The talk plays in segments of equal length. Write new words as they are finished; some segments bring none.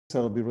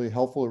That'll be really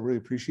helpful. I really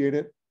appreciate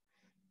it.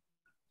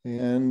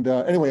 And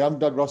anyway, I'm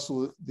Doug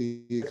Russell,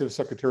 the Executive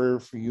Secretary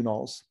for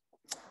UNOLS.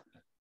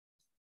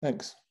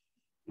 Thanks.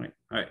 All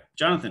right.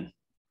 Jonathan.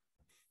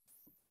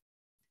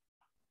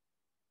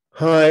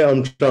 Hi,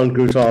 I'm John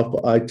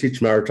Gutoff. I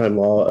teach maritime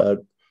law at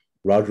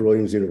Roger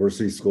Williams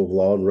University School of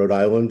Law in Rhode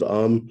Island.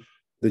 I'm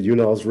the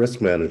UNOLS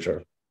risk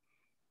manager.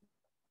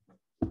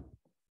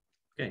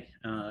 Okay.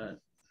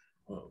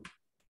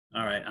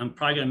 All right. I'm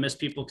probably going to miss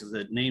people because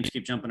the names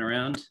keep jumping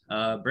around.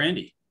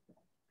 Brandy.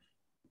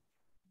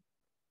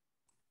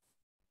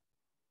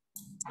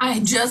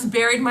 I just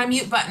buried my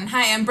mute button.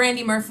 Hi, I'm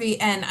Brandy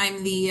Murphy, and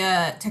I'm the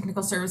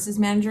Technical Services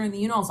Manager in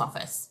the UNOLS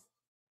office.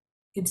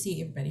 Good to see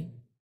you, everybody.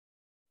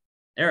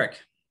 Eric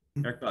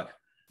Buck.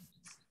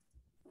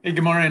 Hey,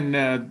 good morning.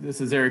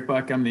 This is Eric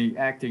Buck. I'm the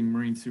Acting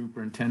Marine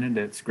Superintendent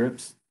at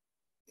Scripps.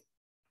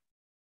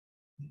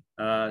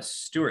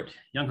 Stuart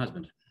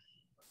Younghusband.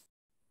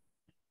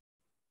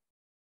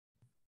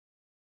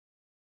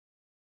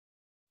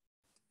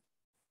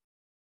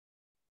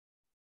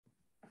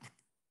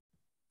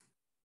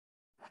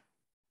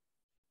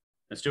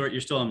 Stuart,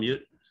 you're still on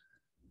mute.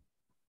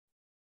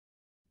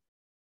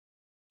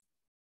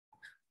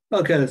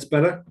 Okay, that's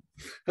better.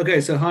 Okay,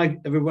 so hi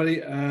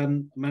everybody.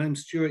 My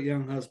name's Stuart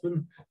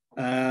Younghusband.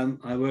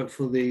 I work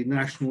for the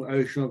National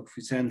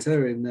Oceanography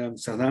Centre in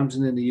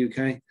Southampton in the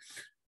UK,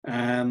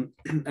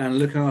 and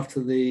look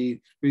after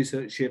the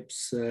research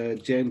ships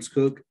James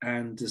Cook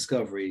and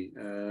Discovery.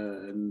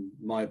 And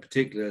my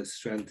particular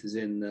strength is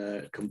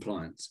in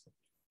compliance.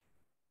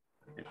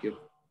 Thank you.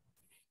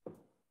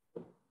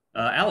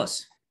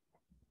 Alice.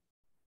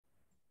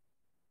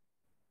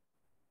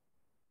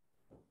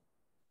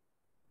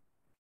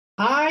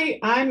 Hi,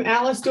 I'm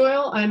Alice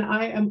Doyle, and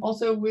I am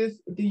also with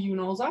the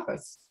UNOLS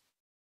office.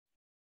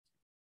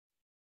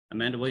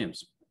 Amanda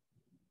Williams.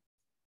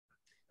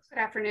 Good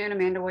afternoon,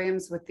 Amanda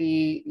Williams with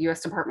the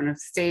U.S. Department of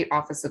State,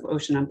 Office of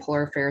Ocean and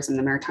Polar Affairs. I'm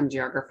the Maritime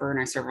Geographer, and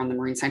I serve on the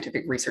Marine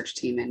Scientific Research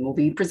Team, and will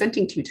be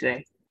presenting to you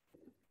today.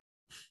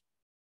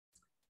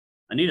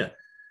 Anita.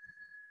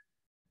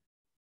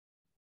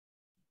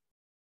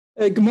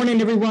 Good morning,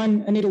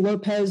 everyone. Anita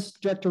Lopez,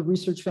 Director of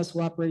Research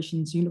Vessel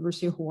Operations,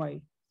 University of Hawaii.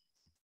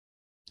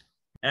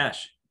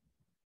 Ash.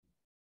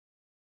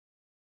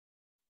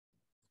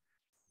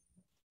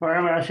 Hi,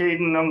 I'm Ash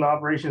Hayden. I'm the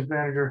operations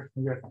manager.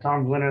 We got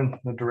Tom Glennon,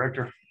 the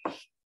director.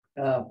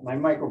 My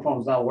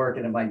microphone's not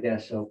working at my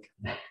desk, so.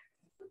 All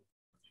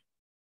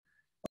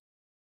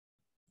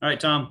right,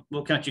 Tom,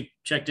 we'll count you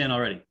checked in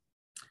already.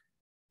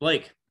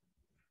 Blake.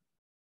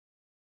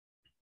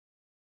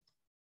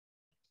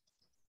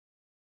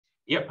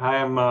 Yep. Hi,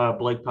 I'm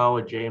Blake Powell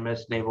with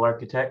JMS Naval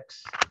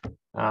Architects.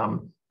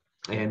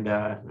 And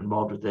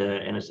involved with the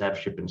NSF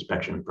ship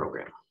inspection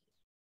program.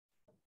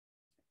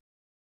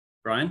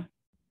 Brian?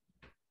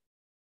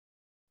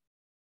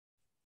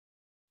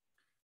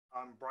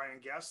 I'm Brian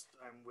Guest.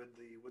 I'm with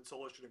the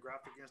Woodsole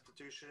Oceanographic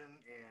Institution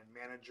and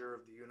manager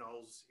of the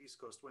UNOLS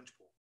East Coast Winch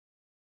Pool.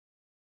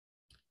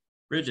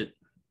 Bridget?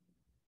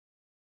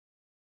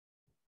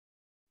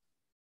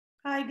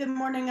 Hi, good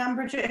morning. I'm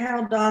Bridget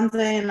Harold-Donze,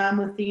 and I'm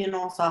with the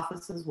UNOLS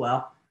office as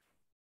well.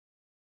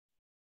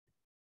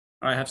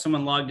 All right, I have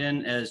someone logged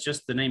in as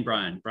just the name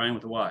Brian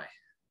with a Y.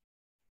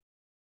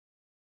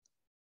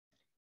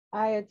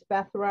 Hi, it's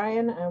Beth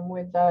Ryan. I'm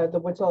with the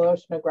Woodsole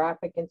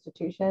Oceanographic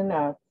Institution,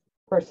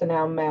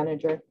 personnel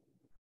manager.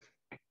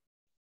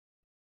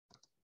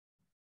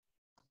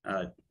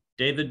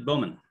 David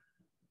Bowman.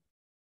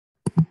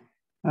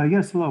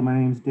 Yes, hello, my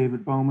name is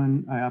David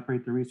Bowman. I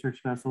operate the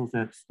research vessels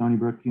at Stony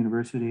Brook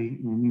University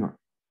in New York.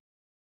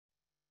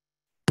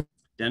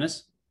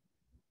 Dennis.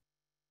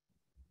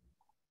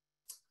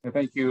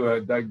 Thank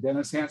you, Doug.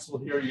 Dennis Hansel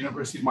here,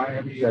 University of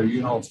Miami,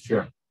 UNOLS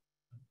chair.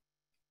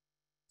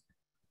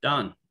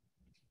 Don.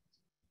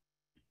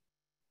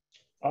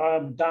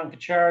 I'm Don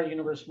Cachara,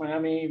 University of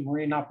Miami,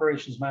 Marine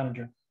Operations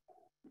Manager.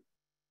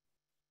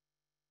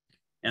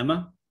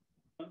 Emma.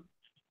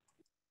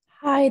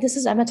 Hi, this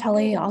is Emma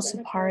Tully,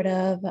 also part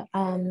of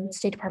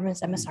State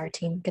Department's MSR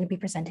team, going to be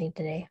presenting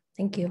today.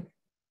 Thank you.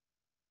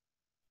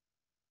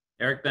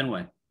 Eric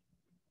Benway.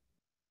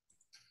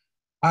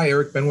 Hi,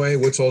 Eric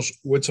Benway, Woodsole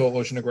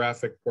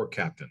Oceanographic Port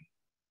Captain.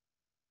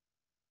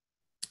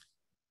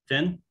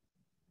 Finn?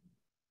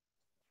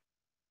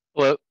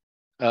 Hello,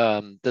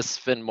 this is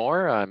Finn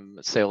Moore. I'm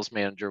sales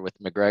manager with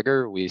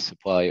McGregor. We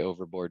supply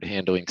overboard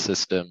handling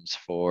systems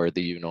for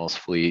the UNOLS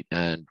fleet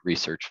and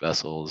research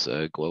vessels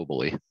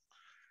globally.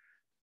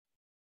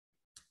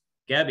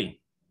 Gabby.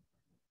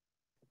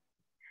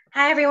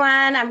 Hi,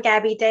 everyone. I'm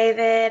Gabby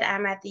David.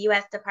 I'm at the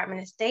U.S.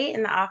 Department of State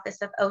in the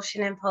Office of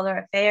Ocean and Polar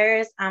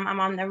Affairs. I'm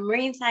on the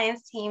Marine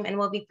Science team and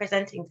will be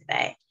presenting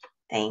today.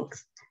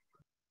 Thanks.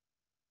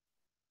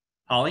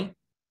 Holly.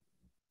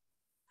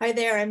 Hi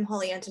there, I'm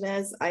Holly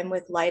Antonez. I'm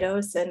with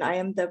Leidos and I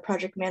am the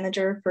project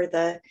manager for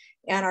the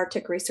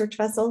Antarctic research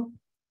vessel.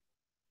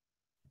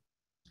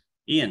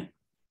 Ian.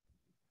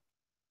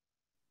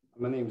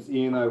 My name is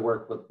Ian. I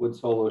work with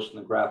Woodsole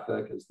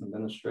Oceanographic as an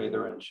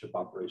administrator in ship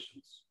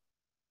operations.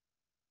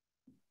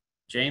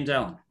 James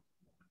Allen.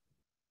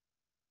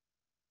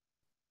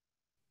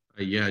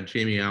 Yeah,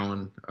 Jamie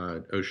Allen,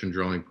 Ocean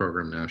Drilling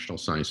Program, National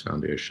Science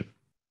Foundation.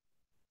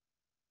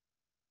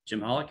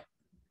 Jim Hollick.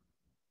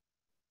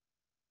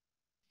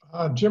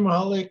 Jim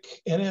Hollick,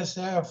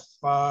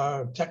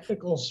 NSF,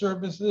 Technical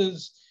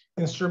Services,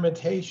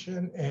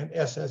 Instrumentation, and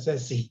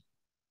SSSE.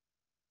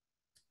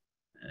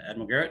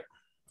 Admiral Garrett.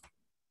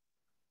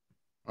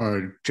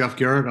 Jeff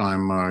Garrett,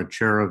 I'm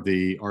chair of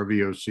the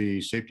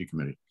RVOC Safety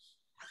Committee.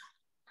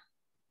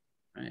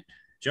 All right,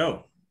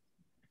 Joe.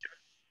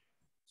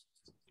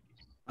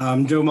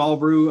 I'm Joe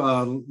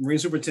Malbrew, Marine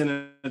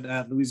Superintendent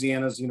at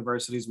Louisiana's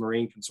University's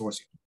Marine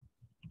Consortium.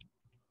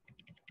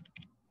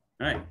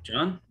 All right,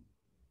 John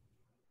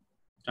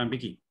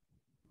Bickey.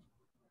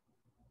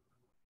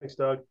 Thanks,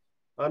 Doug.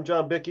 I'm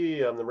John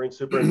Bickey. I'm the Marine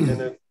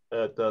Superintendent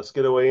at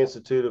Skidaway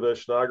Institute of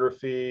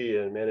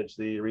Oceanography and manage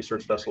the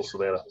research vessel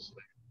Savannah.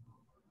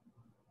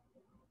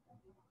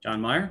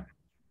 John Meyer.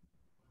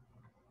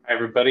 Hi,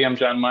 everybody. I'm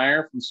John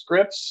Meyer from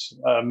Scripps,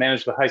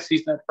 manage the High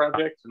Seas Net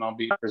project, and I'll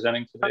be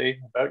presenting today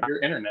about your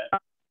internet.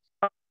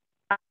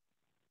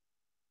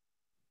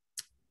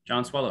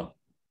 John Swallow.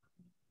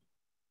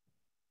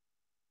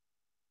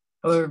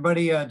 Hello,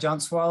 everybody. John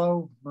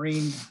Swallow,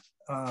 Marine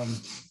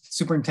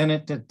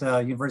Superintendent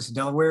at University of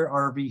Delaware,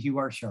 RV Hugh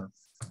R. Sharp.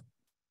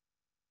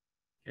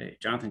 Okay,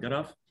 Jonathan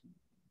Goodoff.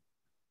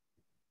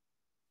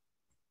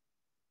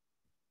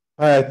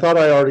 Hi, I thought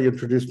I already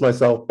introduced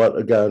myself, but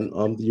again,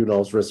 I'm the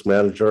UNOLS risk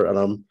manager, and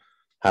I'm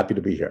happy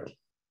to be here.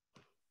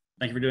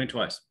 Thank you for doing it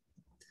twice.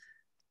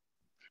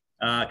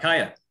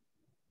 Kaya.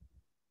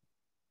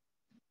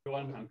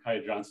 Everyone, I'm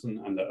Kaya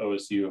Johnson. I'm the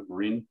OSU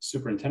Marine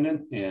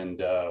Superintendent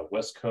and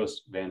West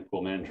Coast Van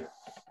Pool Manager.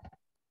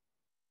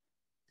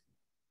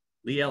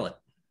 Lee Ellett.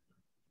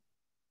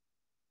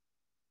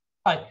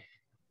 Hi,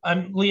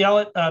 I'm Lee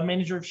Ellett,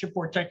 Manager of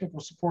Shipboard Technical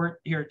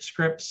Support here at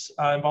Scripps,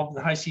 involved in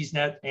the High Seas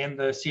Net and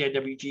the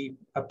CIWG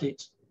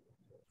updates.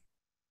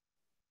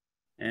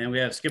 And we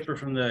have Skipper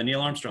from the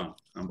Neil Armstrong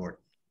on board.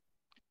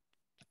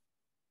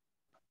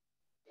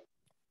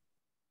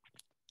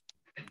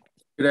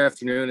 Good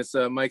afternoon. It's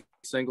Mike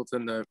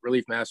Singleton, the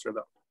Relief Master of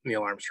the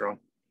Neil Armstrong.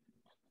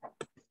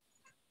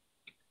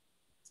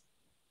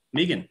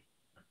 Megan.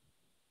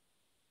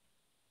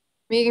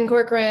 Megan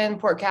Corcoran,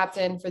 Port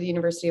Captain for the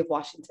University of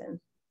Washington.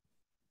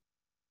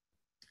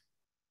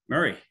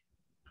 Murray.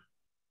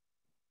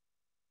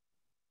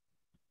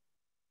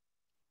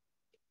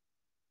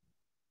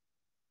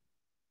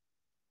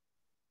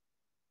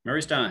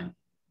 Murray Stein.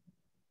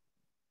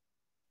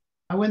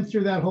 I went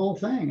through that whole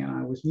thing and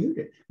I was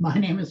muted. My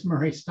name is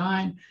Murray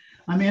Stein.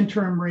 I'm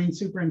interim Marine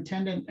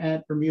Superintendent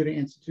at Bermuda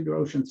Institute of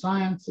Ocean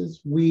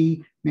Sciences.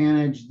 We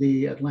manage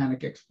the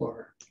Atlantic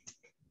Explorer.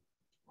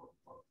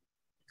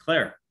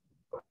 Claire.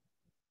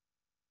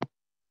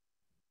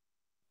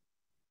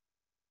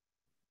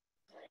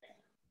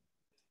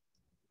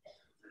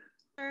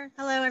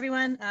 Hello,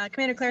 everyone.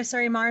 Commander Claire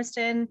Surrey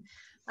Marsden.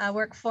 I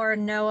work for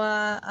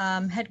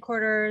NOAA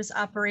headquarters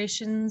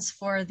operations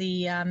for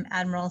the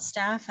Admiral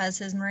staff as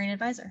his Marine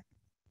advisor.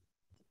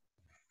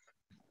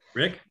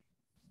 Rick.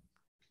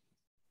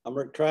 I'm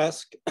Rick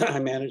Trask. I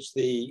manage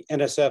the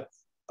NSF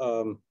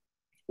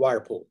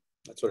wire pool.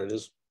 That's what it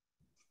is.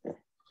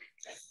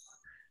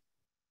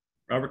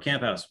 Robert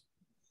Camphouse.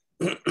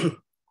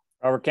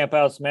 Robert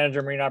Camphouse,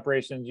 Manager Marine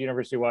Operations,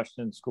 University of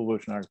Washington School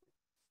of Oceanography.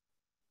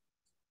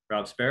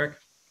 Rob Sparrow.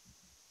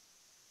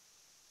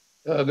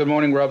 Good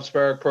morning, Rob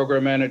Sparrow,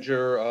 Program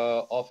Manager,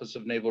 Office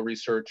of Naval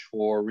Research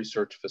for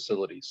Research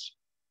Facilities.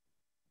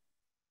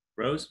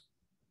 Rose.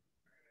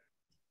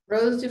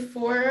 Rose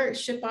Dufour,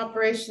 Ship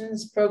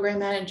Operations Program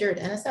Manager at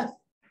NSF.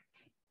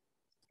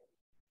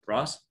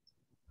 Ross.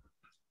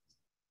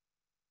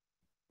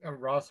 I'm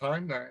Ross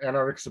Heim, the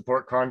Antarctic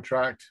Support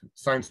Contract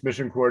Science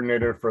Mission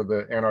Coordinator for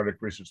the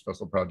Antarctic Research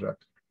Vessel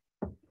Project.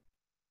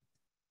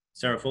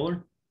 Sarah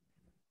Fuller.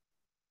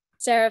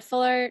 Sarah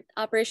Fuller,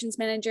 Operations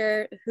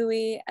Manager,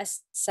 HUI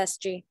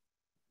SSG.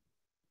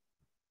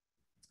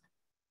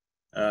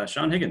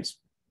 Sean Higgins.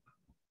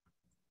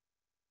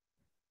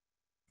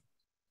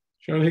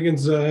 Sean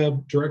Higgins,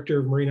 Director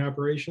of Marine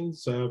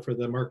Operations for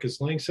the Marcus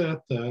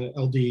Langseth,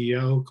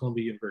 LDEO,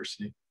 Columbia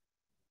University.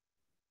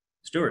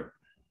 Stuart.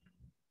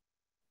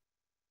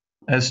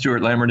 As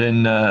Stuart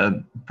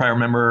Lamberton, prior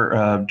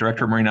member,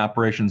 Director of Marine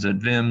Operations at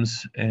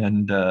VIMS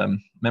and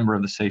member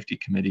of the Safety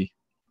Committee.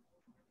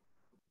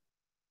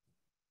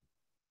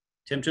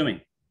 Tim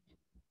Toomey.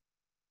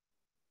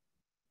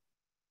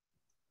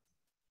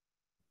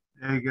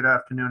 Hey, good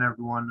afternoon,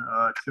 everyone.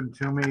 Tim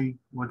Toomey,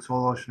 Woods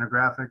Hole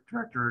Oceanographic,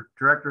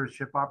 Director of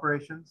Ship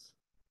Operations,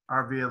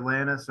 RV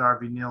Atlantis,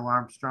 RV Neil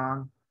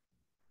Armstrong,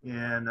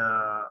 and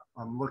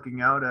I'm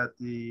looking out at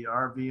the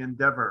RV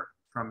Endeavor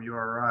from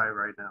URI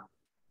right now.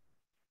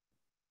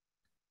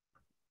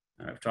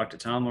 I've talked to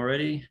Tom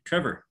already.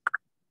 Trevor.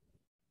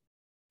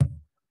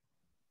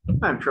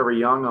 I'm Trevor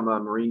Young. I'm a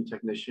marine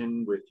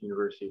technician with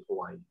University of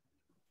Hawaii.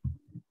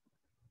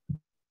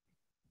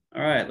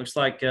 All right, looks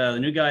like the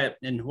new guy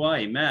in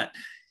Hawaii, Matt,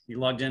 you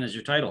logged in as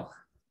your title.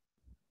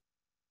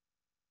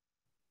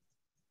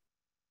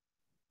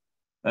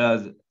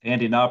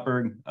 Andy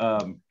Knopberg,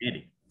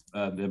 Andy,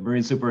 the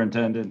Marine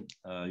Superintendent,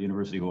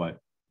 University of Hawaii.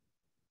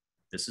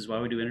 This is why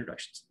we do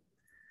introductions.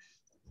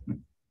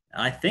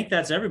 I think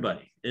that's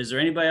everybody. Is there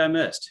anybody I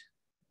missed?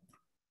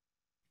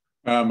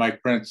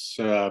 Mike Prince,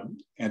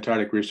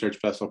 Antarctic Research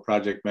Vessel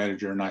Project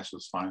Manager, National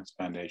Science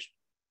Foundation.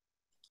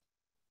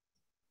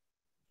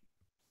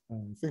 I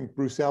think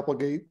Bruce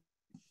Applegate.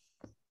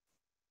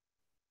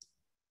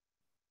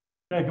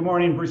 Good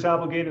morning, Bruce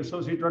Applegate,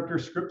 Associate Director,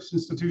 Scripps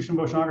Institution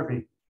of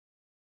Oceanography.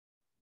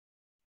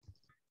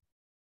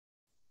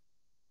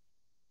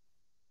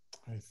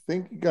 I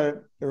think you got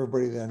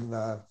everybody then,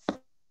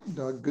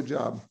 Doug. Good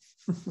job.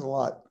 A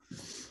lot.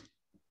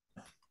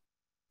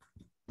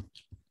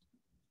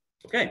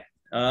 Okay,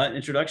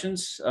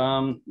 introductions.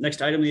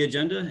 Next item on the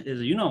agenda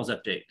is a UNOLS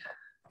update.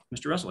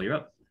 Mr. Russell, you're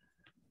up.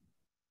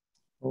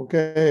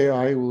 Okay,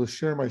 I will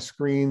share my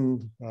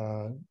screen.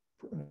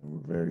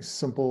 Very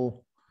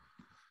simple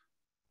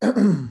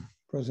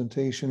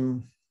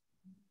presentation.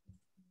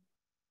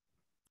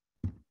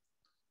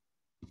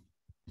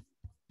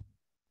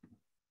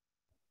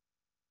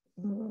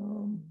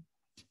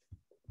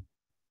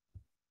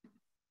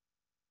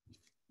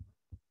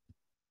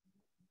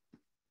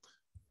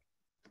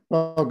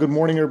 Well, good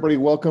morning, everybody.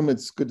 Welcome.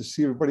 It's good to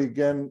see everybody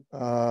again.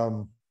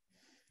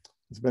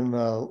 It's been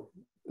a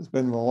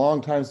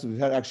long time since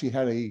we've actually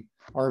had a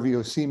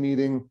RVOC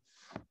meeting.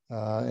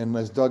 And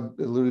as Doug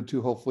alluded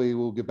to, hopefully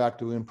we'll get back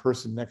to in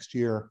person next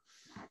year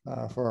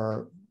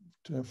for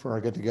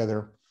our get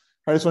together.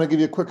 I just want to give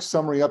you a quick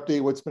summary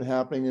update what's been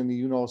happening in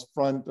the UNOLS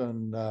front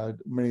and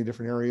many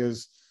different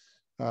areas.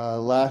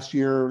 Last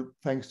year,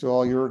 thanks to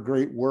all your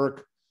great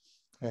work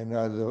and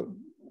the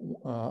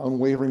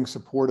unwavering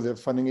support of the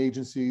funding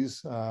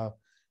agencies,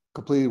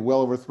 completed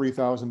well over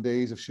 3,000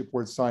 days of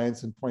shipboard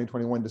science in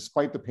 2021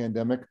 despite the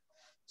pandemic.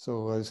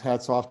 So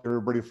hats off to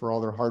everybody for all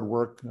their hard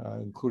work,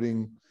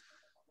 including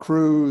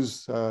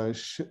crews,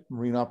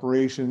 marine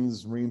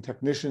operations, marine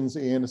technicians,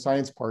 and the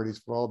science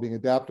parties for all being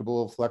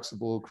adaptable,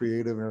 flexible,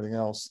 creative, and everything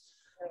else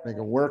to make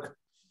it work.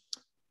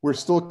 We're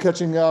still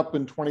catching up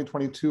in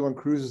 2022 on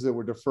cruises that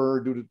were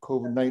deferred due to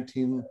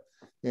COVID-19,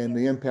 and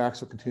the impacts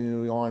will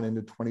continue on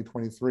into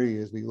 2023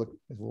 as we're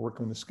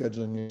working on the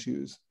scheduling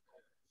issues.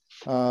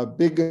 A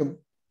big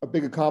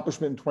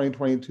accomplishment in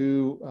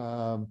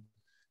 2022.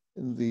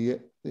 The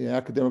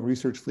academic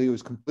research fleet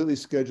was completely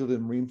scheduled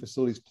in marine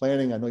facilities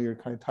planning. I know you're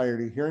kind of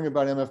tired of hearing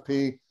about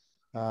MFP.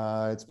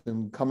 It's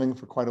been coming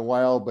for quite a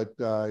while, but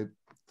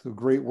through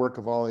great work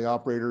of all the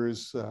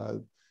operators,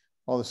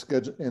 all the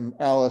schedule, and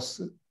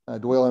Alice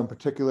Doyle in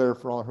particular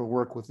for all her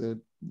work with the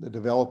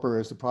developer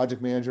as the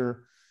project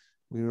manager.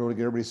 We were able to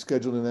get everybody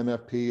scheduled in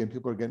MFP, and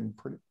people are getting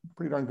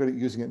pretty darn good at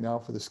using it now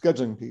for the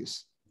scheduling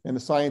piece. And the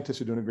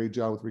scientists are doing a great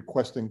job with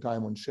requesting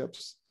time on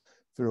ships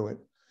through it.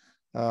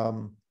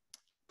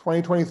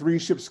 2023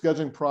 ship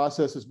scheduling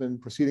process has been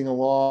proceeding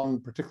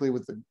along, particularly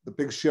with the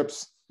big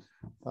ships,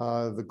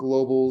 the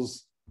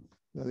globals,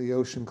 the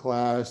ocean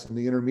class, and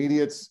the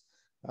intermediates.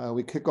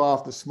 We kick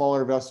off the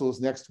smaller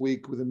vessels next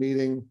week with a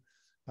meeting,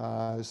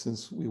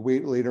 since we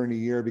wait later in the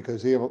year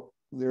because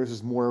theirs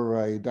is more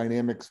of a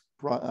dynamic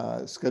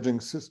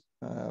scheduling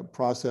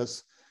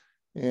process,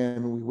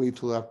 and we wait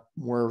till have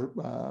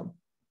more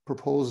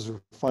proposals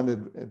are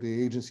funded at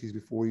the agencies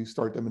before we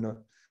start them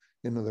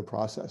into the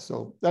process.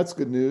 So that's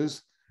good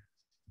news.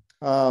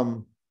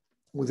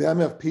 With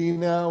MFP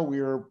now, we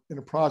are in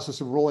the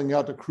process of rolling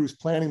out the cruise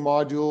planning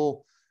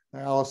module.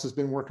 Alice has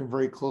been working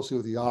very closely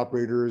with the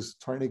operators,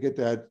 trying to get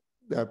that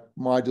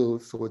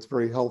module so it's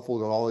very helpful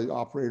to all the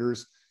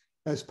operators.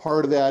 As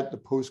part of that, the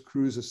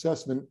post-cruise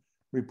assessment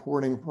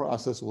reporting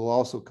process will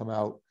also come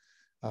out.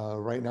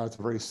 Right now, it's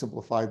a very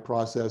simplified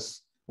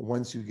process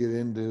once you get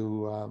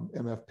into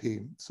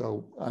MFP.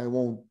 So I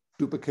won't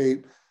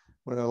duplicate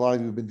what a lot of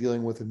you have been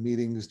dealing with in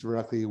meetings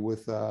directly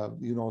with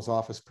UNOLS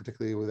office,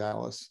 particularly with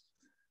Alice.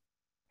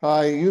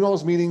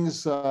 UNOLS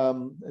meetings,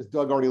 as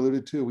Doug already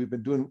alluded to, we've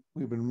been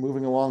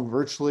moving along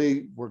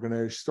virtually. We're going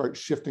to start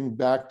shifting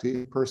back to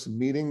in-person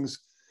meetings,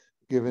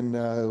 given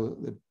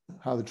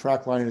how the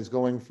track line is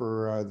going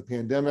for the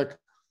pandemic.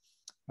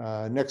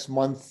 Next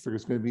month,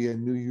 there's going to be a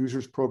new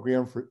users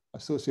program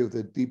associated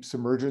with the Deep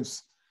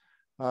Submergence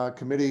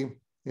Committee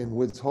in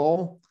Woods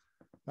Hole.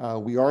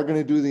 We are going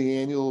to do the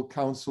annual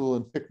council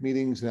and PIC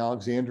meetings in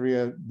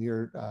Alexandria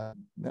near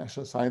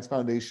National Science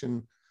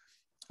Foundation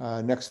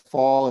next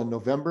fall in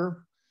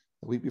November,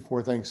 the week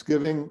before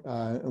Thanksgiving.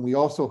 And we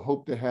also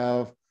hope to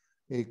have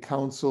a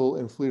council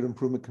and fleet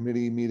improvement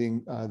committee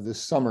meeting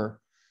this summer.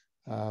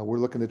 We're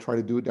looking to try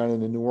to do it down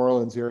in the New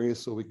Orleans area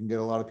so we can get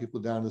a lot of people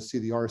down to see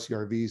the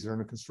RCRVs that are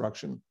under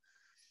construction.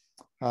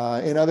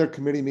 And other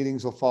committee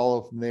meetings will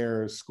follow from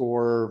there,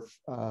 SCORE,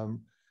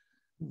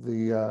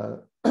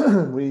 the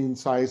Marine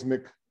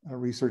Seismic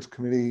Research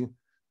Committee,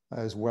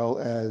 as well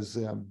as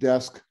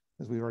DESC,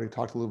 as we already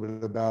talked a little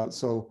bit about.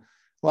 So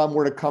a lot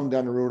more to come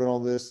down the road on all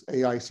this.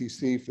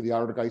 AICC for the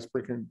Arctic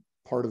icebreaker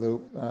part of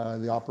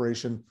the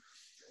operation.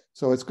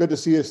 So it's good to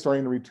see us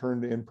starting to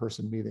return to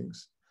in-person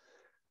meetings.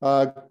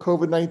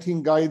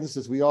 COVID-19 guidance,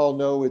 as we all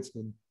know, it's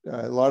been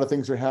a lot of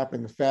things are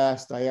happening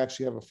fast. I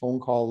actually have a phone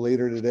call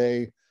later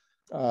today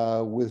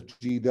with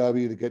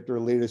GW to get their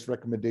latest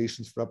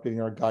recommendations for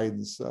updating our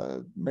guidance.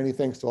 Many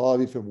thanks to all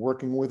of you for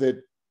working with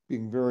it,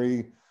 being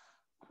very,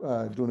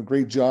 doing a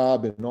great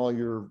job in all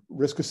your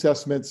risk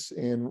assessments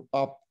and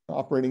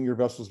operating your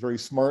vessels very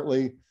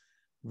smartly.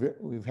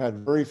 We've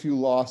had very few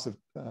loss of,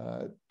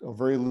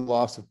 very little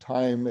loss of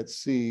time at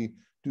sea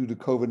due to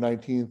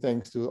COVID-19,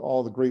 thanks to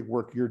all the great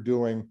work you're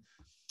doing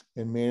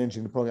in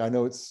managing the program. I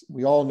know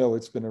we all know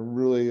it's been a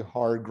really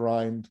hard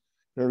grind.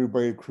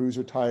 Everybody, crews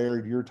are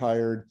tired, you're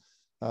tired,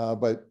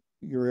 but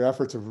your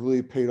efforts have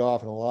really paid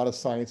off and a lot of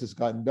science has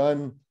gotten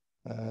done.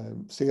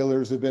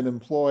 Sailors have been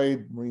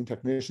employed, marine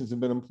technicians have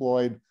been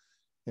employed,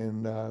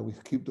 and we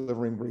keep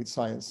delivering great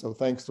science. So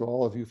thanks to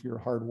all of you for your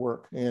hard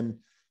work. And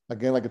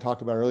again, like I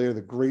talked about earlier,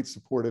 the great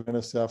support of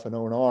NSF and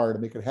ONR to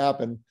make it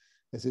happen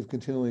as they've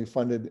continually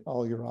funded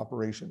all your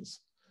operations.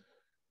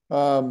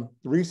 The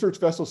research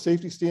vessel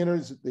safety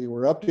standards, they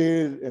were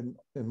updated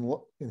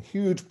in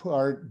huge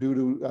part due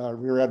to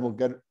Rear Admiral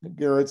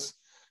Garrett's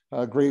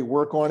great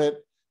work on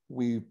it.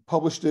 We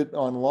published it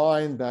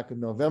online back in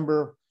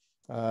November.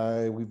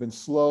 We've been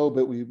slow,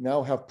 but we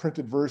now have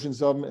printed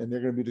versions of them and they're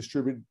going to be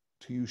distributed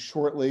to you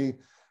shortly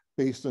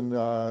based on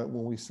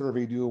when we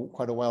surveyed you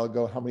quite a while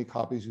ago, how many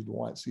copies you'd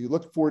want. So you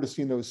look forward to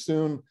seeing those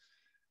soon.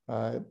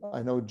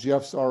 I know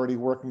Jeff's already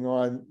working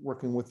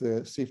with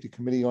the safety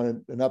committee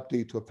on an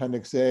update to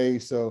Appendix A.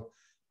 So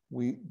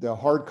the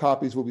hard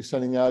copies we'll be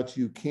sending out to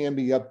you can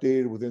be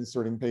updated with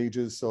inserting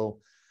pages.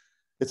 So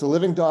it's a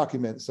living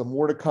document. So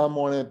more to come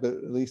on it, but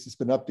at least it's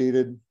been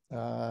updated.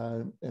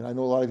 And I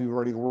know a lot of you are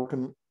already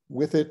working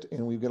with it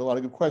and we've got a lot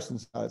of good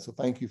questions on it. So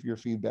thank you for your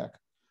feedback.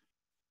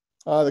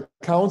 The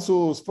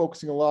council is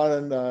focusing a lot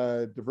on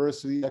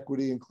diversity,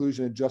 equity,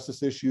 inclusion, and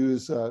justice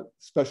issues,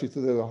 especially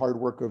through the hard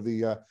work of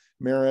the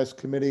Mayoress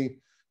Committee.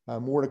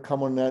 More to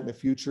come on that in the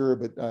future,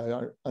 but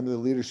under the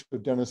leadership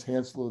of Dennis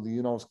Hansel, the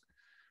UNO's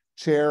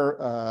chair,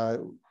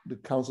 the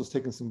council's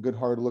taken some good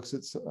hard looks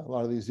at a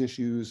lot of these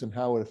issues and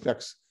how it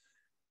affects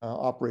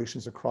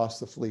operations across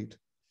the fleet.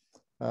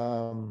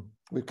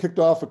 We've kicked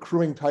off a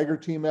crewing Tiger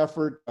team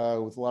effort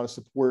with a lot of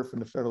support from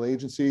the federal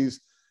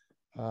agencies.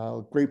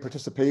 Great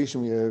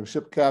participation. We have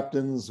ship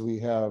captains, we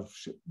have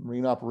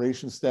marine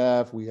operations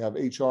staff, we have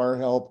HR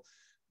help,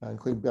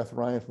 including Beth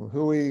Ryan from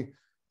HUI.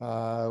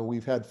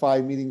 We've had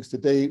 5 meetings to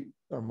date.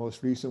 Our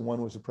most recent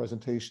one was a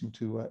presentation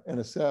to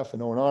NSF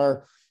and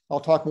ONR. I'll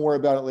talk more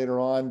about it later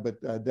on,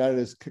 but that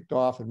is kicked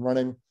off and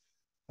running.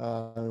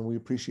 And we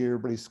appreciate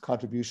everybody's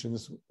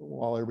contributions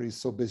while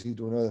everybody's so busy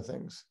doing other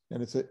things.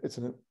 And it's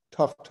a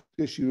tough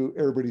issue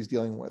everybody's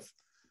dealing with.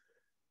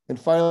 And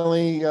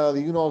finally,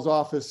 the UNO's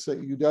office at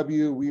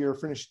UW, we're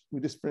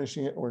just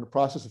finishing it, or in the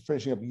process of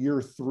finishing up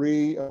year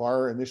 3 of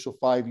our initial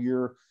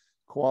 5-year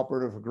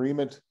cooperative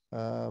agreement.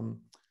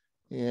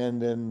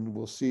 And then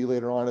we'll see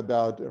later on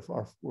about if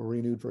we're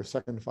renewed for a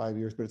second 5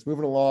 years, but it's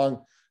moving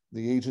along.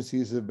 The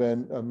agencies have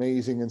been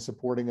amazing in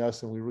supporting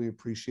us, and we really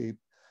appreciate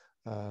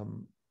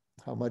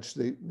how much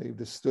they've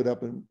just stood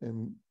up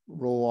and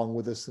roll along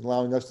with us and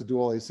allowing us to do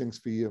all these things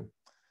for you.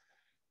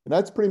 And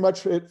that's pretty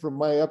much it for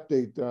my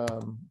update.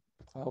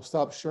 I'll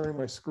stop sharing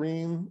my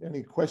screen.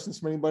 Any questions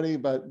from anybody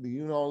about the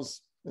UNOs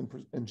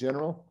in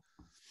general?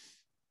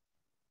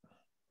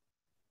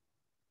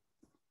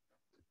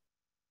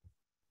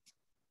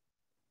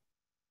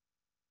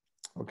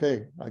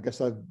 Okay, I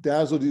guess I've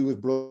dazzled you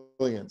with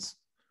brilliance.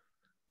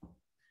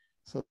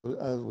 So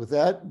with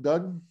that,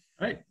 Doug?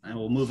 All right, I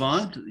will move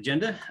on to the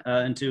agenda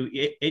into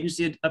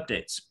agency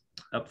updates.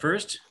 Up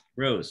first,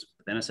 Rose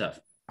with NSF.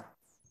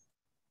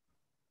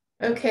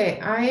 Okay,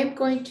 I am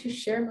going to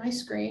share my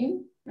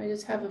screen. I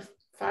just have a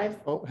 5.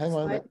 Oh, hang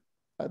on.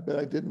 I bet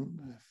I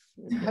didn't.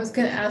 I was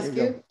going to ask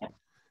you.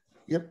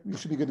 Yep, you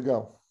should be good to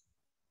go.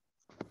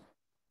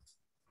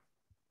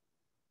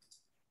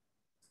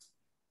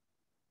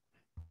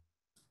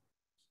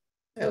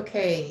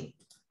 Okay,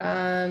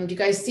 do you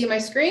guys see my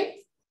screen?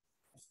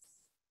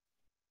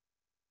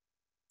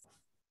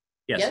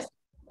 Yes.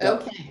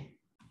 Okay.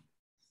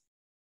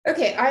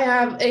 Okay, I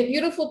have a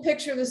beautiful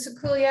picture of the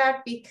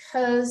Sekuliak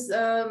because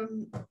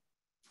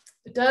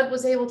Doug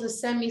was able to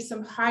send me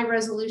some high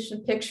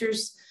resolution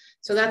pictures.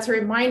 So that's a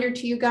reminder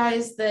to you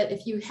guys that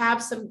if you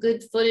have some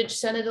good footage,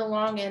 send it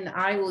along and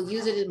I will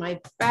use it in my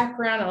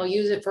background. I'll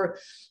use it for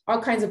all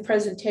kinds of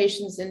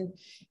presentations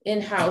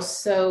in-house.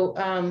 So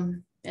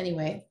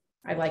anyway,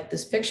 I like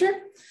this picture.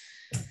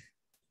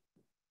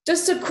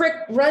 Just a quick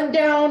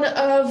rundown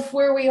of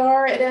where we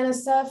are at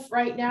NSF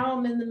right now.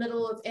 I'm in the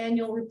middle of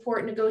annual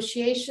report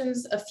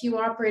negotiations. A few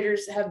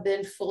operators have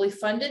been fully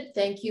funded.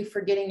 Thank you for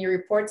getting your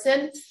reports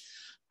in.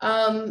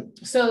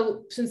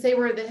 So since they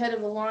were the head of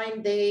the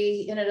line,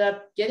 they ended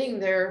up getting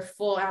their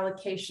full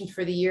allocation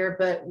for the year,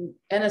 but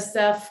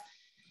NSF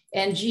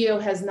and GEO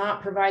has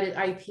not provided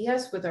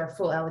IPS with our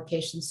full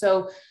allocation.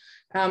 So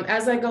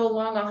as I go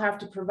along, I'll have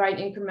to provide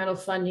incremental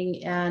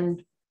funding,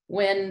 and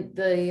when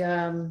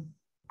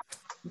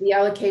the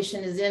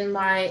allocation is in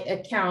my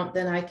account,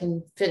 then I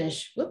can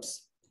finish.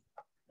 Whoops,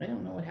 I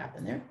don't know what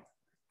happened there.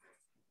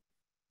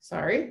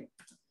 Sorry.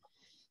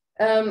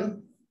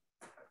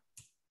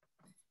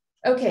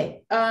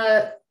 Okay.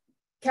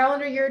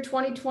 Calendar year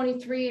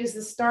 2023 is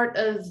the start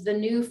of the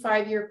new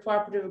 5-year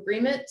cooperative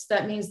agreement. So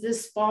that means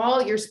this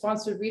fall, your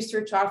sponsored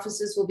research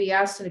offices will be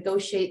asked to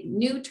negotiate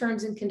new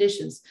terms and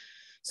conditions.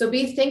 So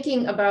be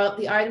thinking about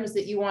the items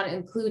that you want to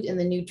include in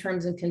the new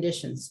terms and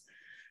conditions.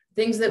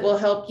 Things that will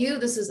help you.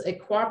 This is a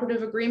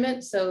cooperative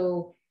agreement,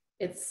 so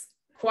it's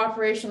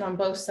cooperation on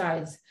both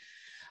sides.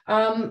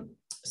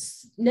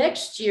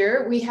 Next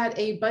year, we had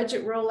a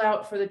budget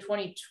rollout for the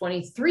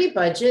 2023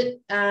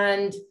 budget,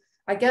 and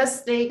I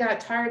guess they got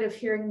tired of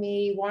hearing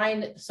me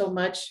whine so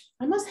much.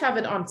 I must have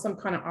it on some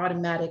kind of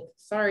automatic.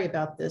 Sorry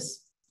about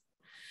this.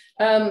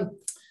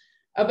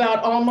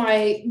 About all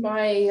my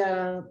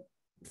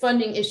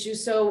funding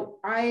issues. So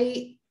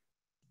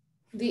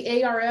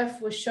the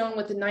ARF was shown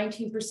with a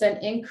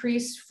 19%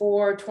 increase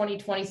for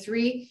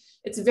 2023.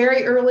 It's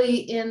very early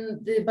in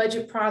the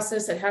budget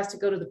process. It has to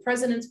go to the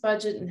president's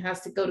budget and has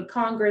to go to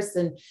Congress,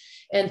 and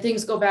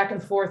things go back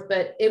and forth,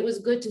 but it was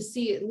good to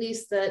see at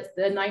least that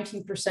the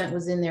 19%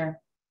 was in there.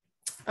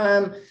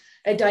 A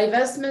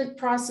divestment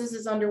process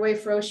is underway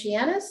for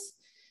Oceanus.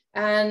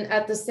 And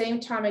at the same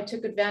time, I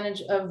took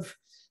advantage of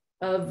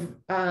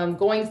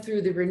going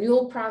through the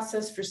renewal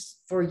process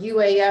for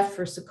UAF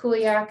for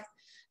Sequoiac,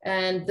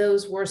 and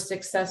those were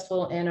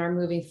successful and are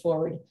moving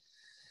forward.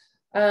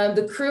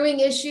 The crewing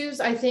issues,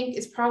 I think,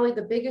 is probably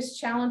the biggest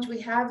challenge we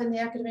have in the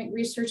academic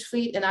research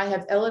fleet, and I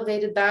have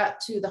elevated that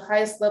to the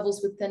highest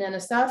levels within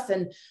NSF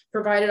and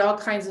provided all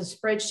kinds of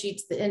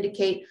spreadsheets that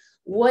indicate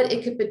what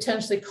it could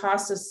potentially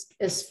cost us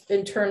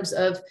in terms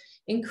of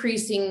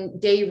increasing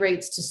day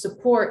rates to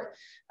support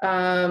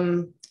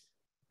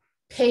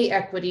pay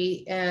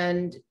equity.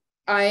 And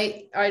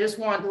I just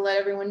want to let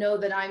everyone know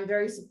that I'm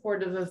very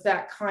supportive of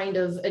that kind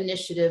of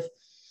initiative.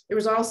 There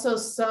was also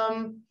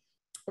some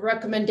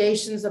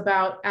recommendations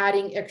about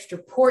adding extra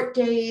port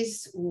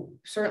days.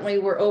 Certainly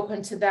we're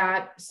open to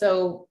that.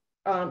 So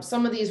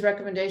some of these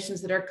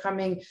recommendations that are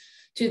coming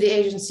to the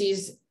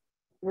agencies,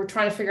 we're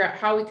trying to figure out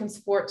how we can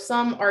support.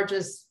 Some are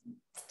just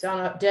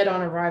dead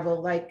on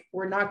arrival, like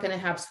we're not going to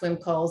have swim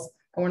calls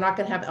and we're not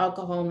going to have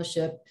alcohol on the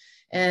ship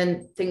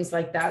and things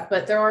like that.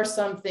 But there are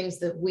some things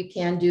that we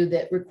can do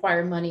that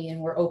require money,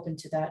 and we're open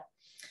to that.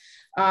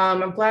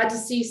 I'm glad to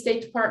see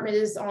State Department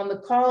is on the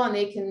call and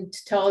they can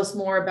tell us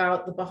more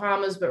about the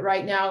Bahamas. But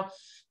right now,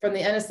 from the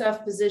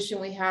NSF position,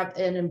 we have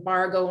an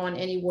embargo on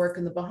any work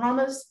in the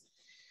Bahamas.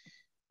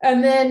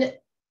 And then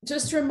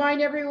just to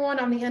remind everyone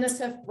on the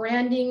NSF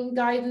branding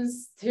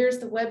guidance, here's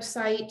the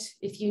website.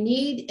 If you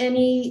need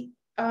any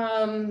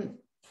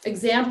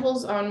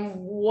examples on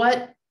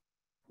what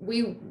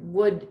we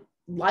would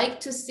like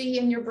to see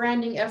in your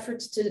branding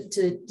efforts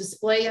to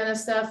display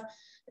NSF,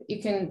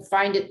 you can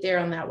find it there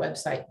on that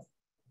website.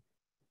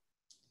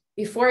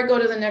 Before I go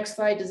to the next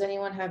slide, does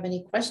anyone have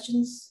any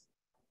questions?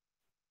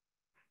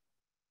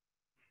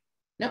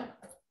 No?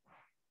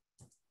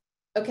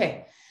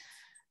 Okay.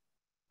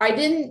 I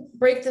didn't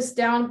break this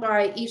down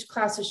by each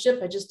class of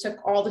ship. I just took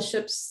all the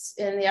ships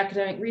in the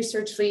academic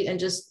research fleet and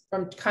just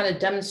from kind of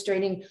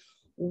demonstrating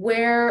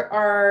where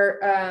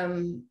our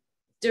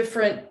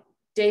different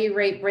day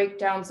rate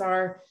breakdowns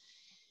are.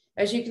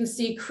 As you can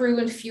see, crew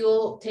and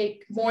fuel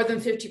take more than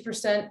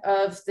 50%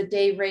 of the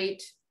day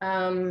rate,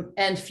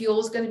 and fuel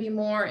is going to be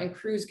more and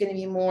crew is going to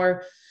be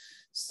more.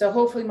 So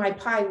hopefully my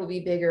pie will be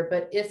bigger,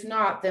 but if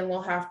not, then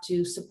we'll have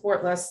to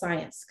support less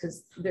science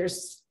because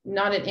there's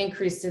not an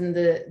increase in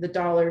the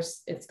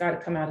dollars. It's got to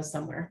come out of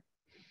somewhere.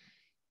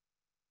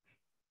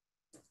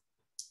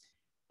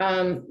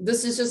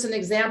 This is just an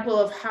example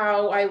of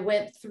how I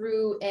went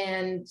through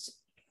and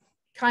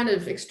kind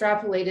of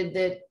extrapolated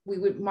that we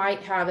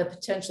might have a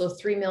potential of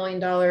 $3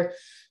 million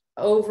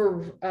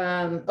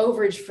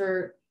overage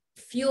for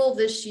fuel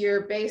this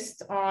year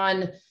based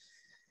on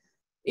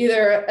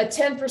either a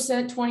 10%,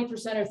 20%,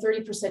 or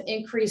 30%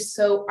 increase.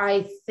 So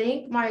I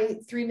think my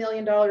 $3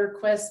 million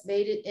request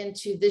made it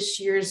into this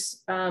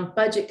year's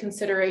budget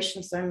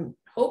considerations. I'm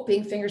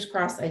hoping, fingers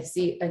crossed, I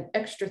see an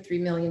extra $3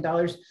 million,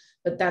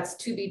 but that's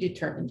to be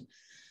determined.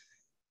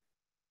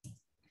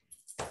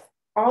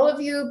 All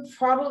of you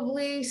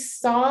probably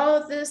saw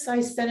this. I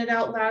sent it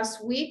out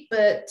last week,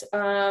 but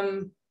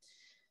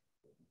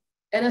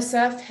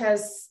NSF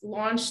has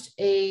launched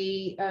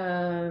a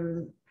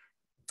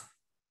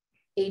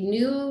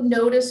new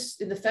notice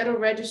in the Federal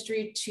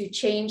Registry to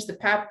change the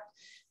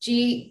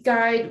PAPG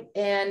guide,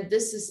 and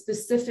this is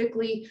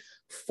specifically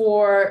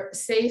for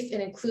safe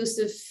and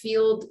inclusive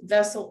field,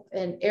 vessel,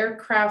 and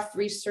aircraft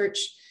research.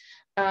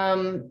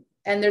 And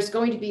there's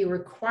going to be a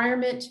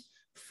requirement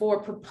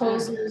for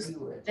proposals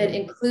that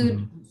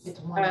include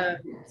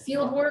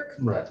field work.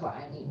 Right. That's what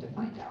I need to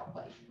find out.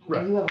 But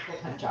right. You have a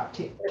full-time job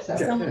too. So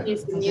someone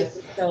needs to mute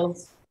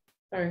themselves.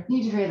 Sorry.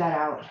 Need to figure that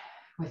out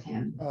with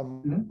him.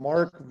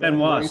 Mark, Ben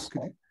Was.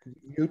 Could you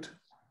mute?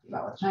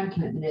 About what time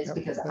commitment is,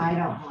 because I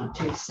don't want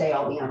to say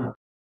I'll be on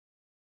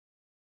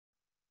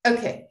the.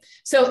 Okay,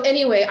 so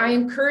anyway, I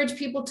encourage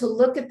people to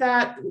look at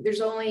that.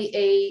 There's only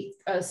a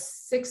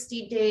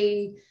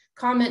 60-day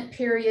comment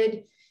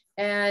period.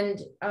 And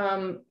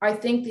I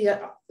think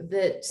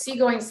the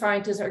seagoing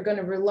scientists are going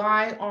to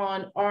rely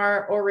on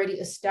our already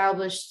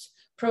established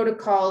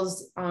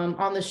protocols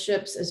on the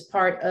ships as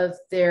part of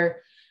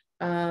their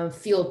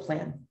field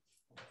plan.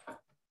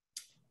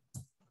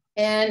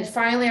 And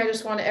finally, I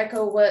just want to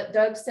echo what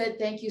Doug said.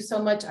 Thank you so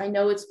much. I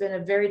know it's been a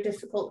very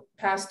difficult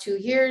past 2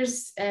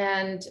 years,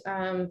 and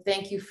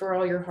thank you for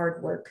all your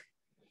hard work.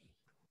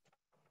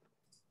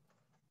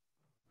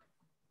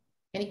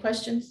 Any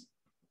questions?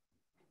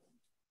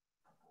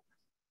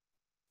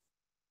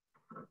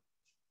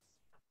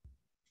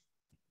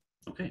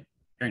 Okay,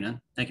 hearing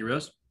none. Thank you,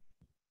 Rose.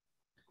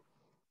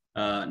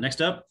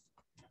 Next up,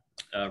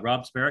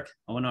 Rob Sparrock,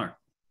 ONR.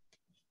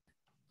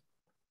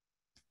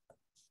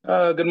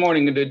 Good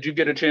morning. Did you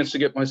get a chance to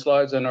get my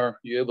slides, and are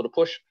you able to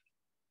push?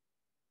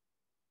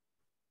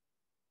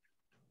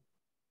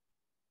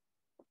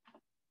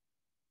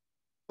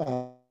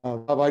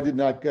 Rob, I did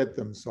not get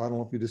them, so I don't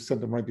know if you just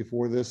sent them right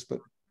before this, but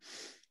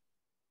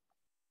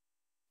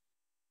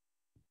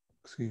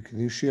so can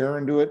you share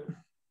and do it?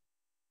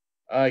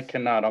 I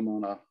cannot. I'm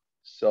on a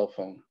cell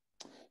phone.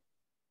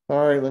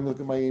 All right, let me look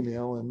at my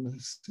email and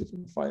see if I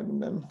can find them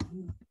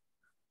then.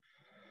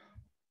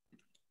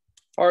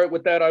 All right,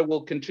 with that, I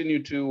will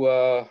continue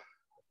to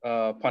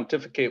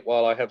pontificate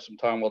while I have some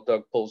time while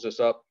Doug pulls this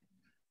up.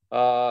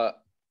 I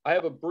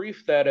have a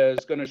brief that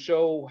is going to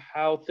show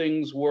how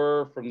things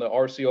were from the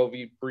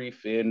RCOV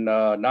brief in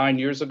 9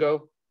 years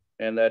ago,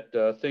 and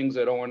that things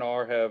at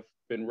ONR have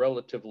been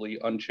relatively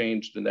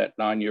unchanged in that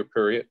 9-year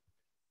period,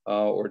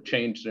 or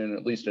changed in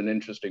at least an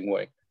interesting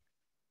way.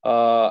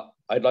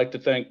 I'd like to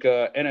thank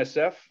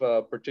NSF,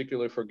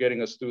 particularly for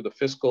getting us through the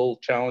fiscal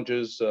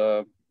challenges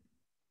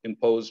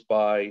imposed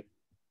by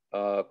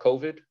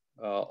COVID.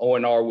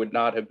 ONR would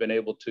not have been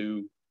able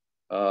to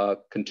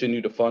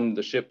continue to fund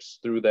the ships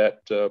through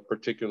that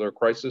particular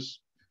crisis.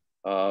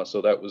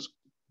 So that was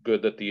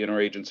good that the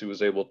interagency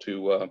was able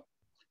to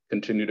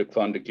continue to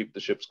fund to keep the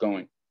ships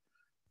going.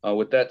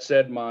 With that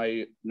said,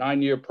 my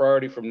 9-year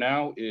priority from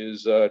now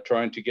is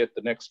trying to get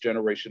the next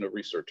generation of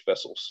research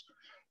vessels.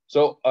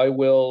 So I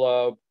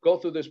will go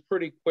through this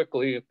pretty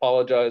quickly,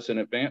 apologize in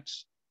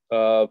advance,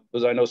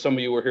 because I know some of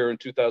you were here in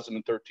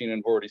 2013 and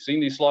have already seen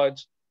these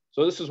slides.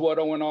 So this is what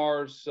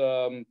ONR's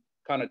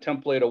kind of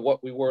template of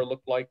what we were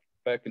looked like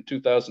back in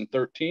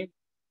 2013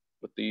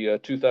 with the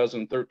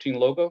 2013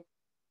 logo.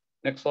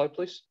 Next slide,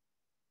 please.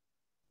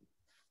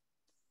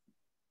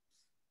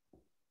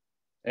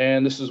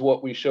 And this is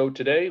what we show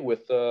today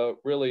with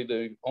really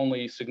the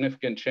only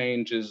significant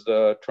change is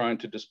trying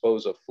to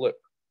dispose of Flip.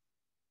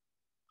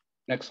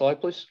 Next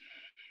slide, please.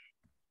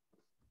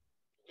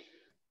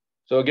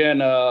 So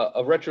again,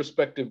 a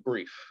retrospective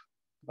brief.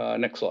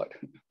 Next slide.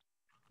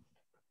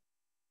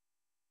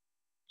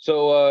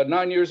 So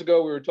 9 years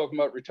ago, we were talking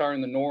about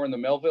retiring the Nor and the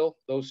Melville.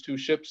 Those two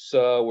ships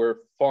were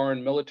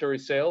foreign military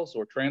sales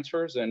or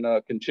transfers and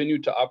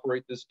continued to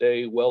operate this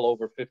day well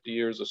over 50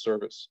 years of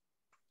service.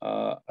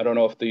 I don't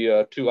know if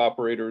the two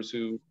operators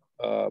who,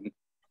 or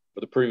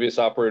the previous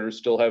operators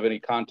still have any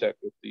contact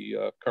with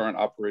the current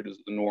operators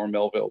of the Nor and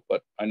Melville,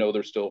 but I know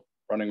they're still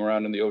running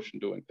around in the ocean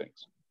doing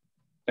things.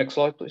 Next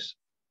slide, please.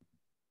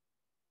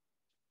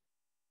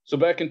 So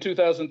back in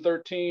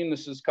 2013,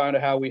 this is kind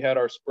of how we had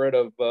our spread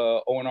of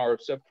ONR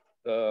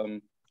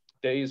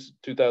days.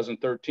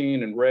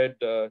 2013 in red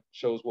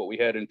shows what we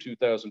had in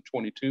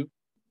 2022.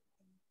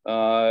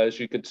 As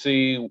you could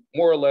see,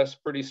 more or less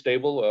pretty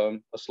stable,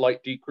 a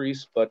slight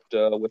decrease, but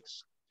with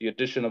the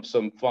addition of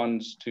some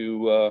funds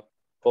to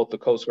both the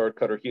Coast Guard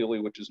cutter Healy,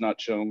 which is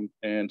not shown,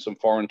 and some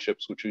foreign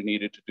ships, which we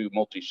needed to do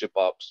multi-ship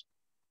ops,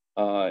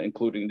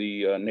 including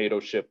the NATO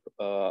ship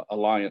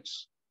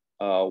Alliance.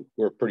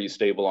 We're pretty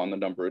stable on the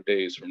number of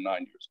days from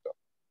 9 years ago.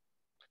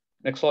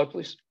 Next slide,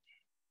 please.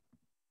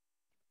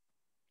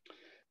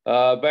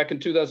 Back in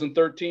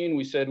 2013,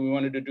 we said we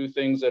wanted to do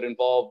things that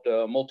involved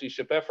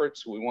multi-ship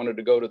efforts. We wanted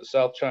to go to the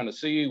South China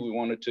Sea. We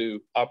wanted to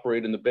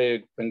operate in the Bay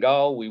of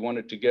Bengal. We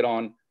wanted to get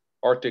on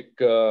Arctic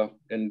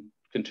and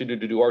continue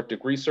to do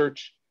Arctic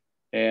research.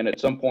 And at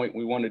some point,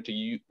 we wanted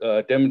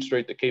to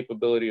demonstrate the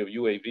capability of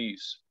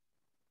UAVs.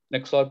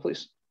 Next slide,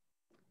 please.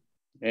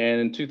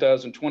 And in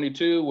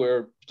 2022,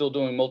 we're still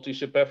doing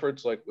multi-ship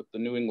efforts like with the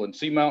New England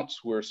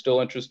Seamounts. We're still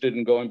interested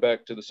in going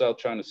back to the South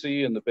China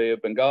Sea and the Bay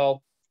of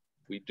Bengal.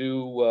 We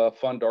do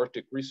fund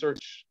Arctic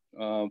research,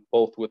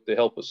 both with the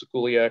help of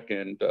Sikuliak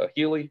and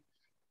Healy,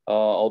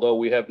 although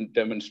we haven't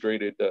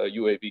demonstrated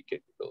UAV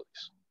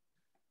capabilities.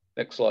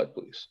 Next slide,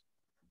 please.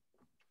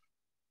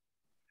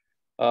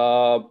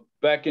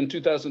 Back in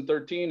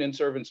 2013,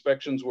 in-serve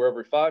inspections were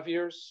every 5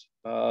 years.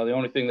 The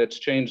only thing that's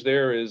changed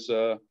there is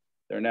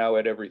they're now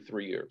at every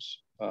 3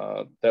 years.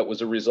 That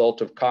was a result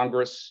of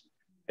Congress.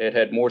 It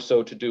had more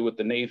so to do with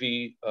the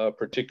Navy,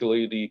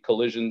 particularly the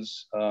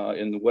collisions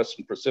in the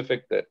Western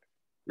Pacific that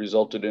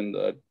resulted in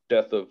the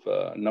death of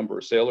a number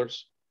of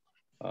sailors.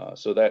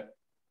 So that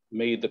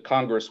made the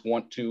Congress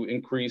want to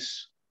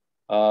increase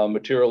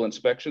material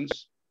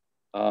inspections.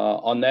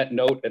 On that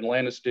note,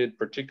 Atlantis did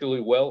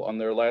particularly well on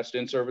their last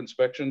in-serve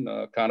inspection,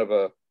 kind of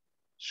a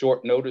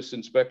short notice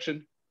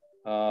inspection.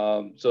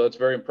 So it's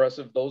very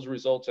impressive. Those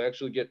results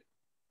actually get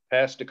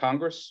passed to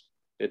Congress.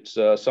 It's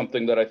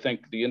something that I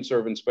think the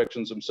in-serve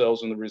inspections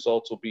themselves and the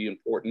results will be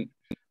important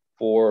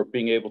for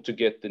being able to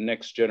get the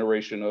next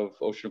generation of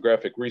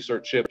oceanographic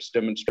research ships,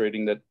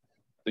 demonstrating that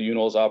the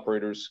UNOLS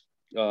operators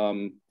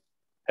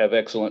have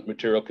excellent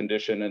material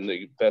condition and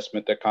the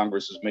investment that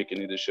Congress is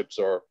making in these ships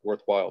are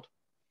worthwhile.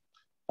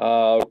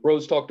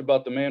 Rose talked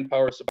about the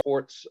manpower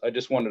supports. I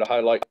just wanted to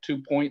highlight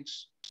 2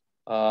 points.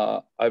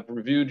 I've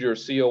reviewed your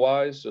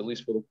COIs, at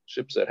least for the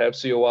ships that have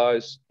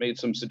COIs, made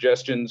some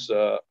suggestions.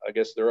 I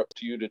guess they're up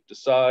to you to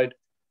decide,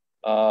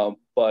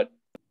 but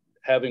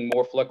having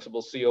more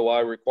flexible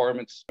COI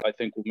requirements, I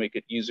think will make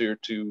it easier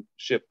to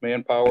ship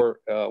manpower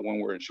when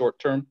we're in short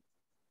term.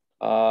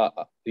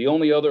 The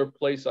only other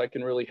place I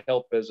can really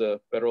help as a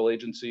federal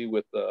agency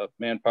with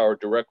manpower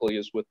directly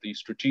is with the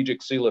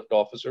strategic sea lift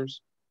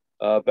officers.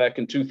 Back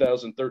in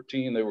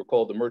 2013, they were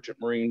called the Merchant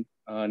Marine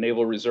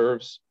Naval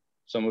Reserves.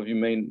 Some of you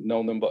may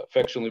know them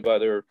affectionately by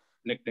their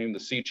nickname, the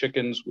Sea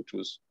Chickens, which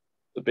was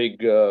the big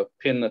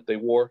pin that they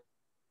wore.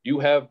 You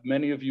have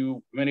many of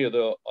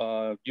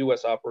the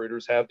U.S.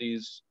 operators have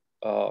these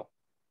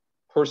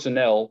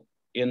personnel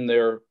in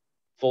their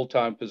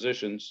full-time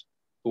positions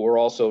who are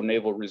also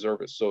naval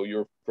reservists. So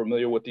you're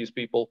familiar with these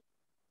people.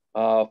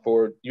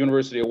 For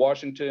University of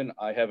Washington,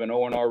 I have an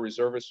ONR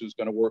reservist who's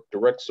going to work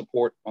direct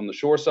support on the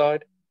shore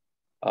side.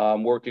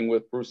 I'm working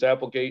with Bruce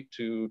Applegate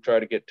to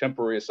try to get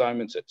temporary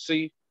assignments at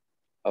sea.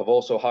 I've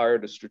also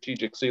hired a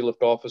strategic sea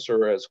lift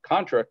officer as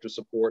contractor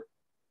support.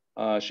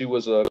 She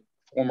was a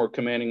former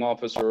commanding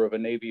officer of a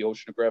Navy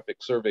oceanographic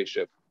survey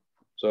ship.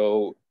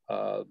 So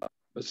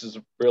this is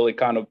really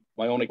kind of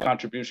my only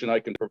contribution I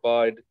can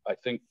provide, I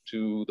think,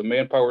 to the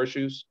manpower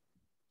issues.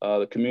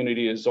 The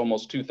community is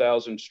almost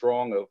 2,000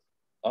 strong of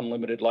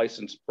unlimited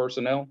licensed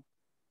personnel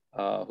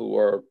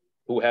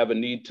who have a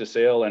need to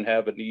sail and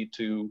have a need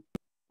to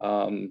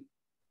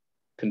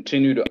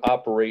continue to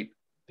operate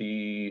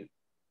the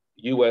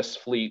U.S.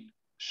 fleet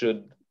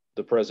should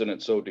the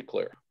president so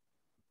declare.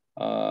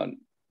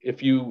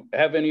 If you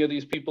have any of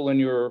these people in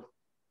your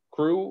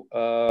crew,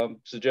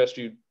 suggest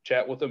you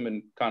chat with them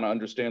and kind of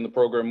understand the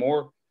program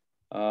more.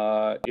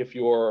 If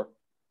you're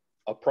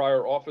a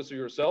prior officer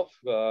yourself,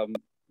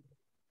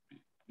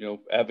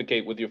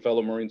 advocate with your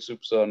fellow Marine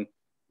Soups on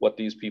what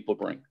these people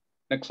bring.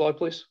 Next slide,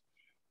 please.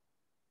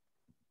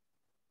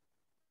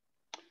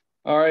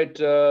 All right,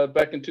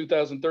 back in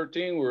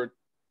 2013, we were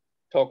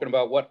talking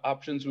about what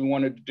options we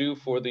wanted to do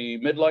for the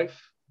midlife.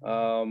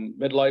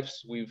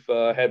 Midlifes, we've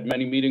had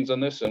many meetings on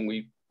this and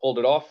we pulled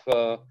it off.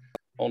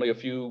 Only a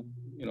few,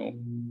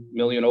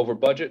 million over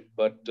budget,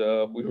 but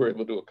we were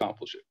able to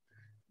accomplish it.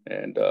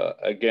 And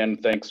again,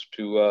 thanks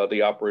to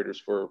the operators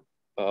for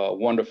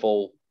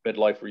wonderful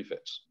midlife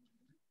refits.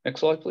 Next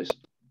slide, please.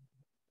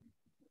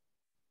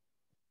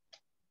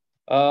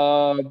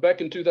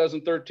 Back in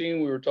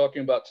 2013, we were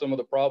talking about some of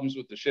the problems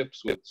with the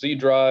ships with Z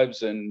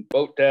drives and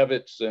boat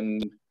davits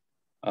and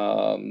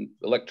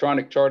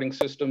electronic charting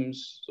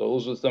systems. So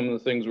those are some of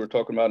the things we were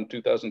talking about in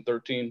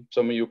 2013.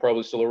 Some of you are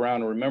probably still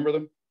around and remember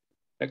them.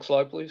 Next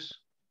slide, please.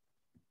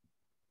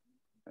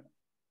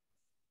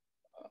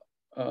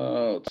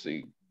 Let's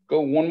see, go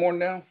one more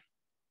now.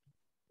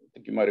 I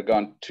think you might have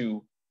gone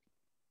to,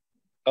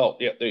 oh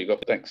yeah, there you go,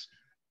 thanks.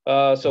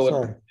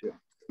 So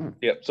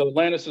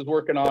Atlantis is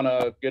working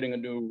on getting a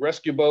new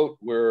rescue boat.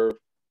 We're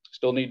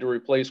still need to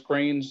replace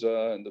cranes.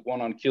 And the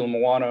one on Keel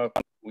Moana,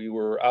 we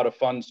were out of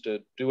funds to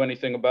do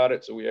anything about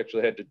it. So we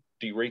actually had to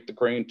derate the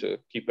crane to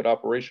keep it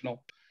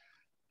operational.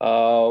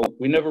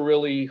 We never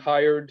really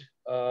hired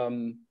a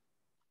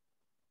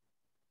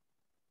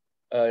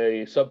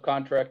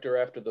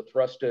subcontractor after the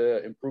thrust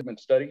improvement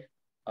study,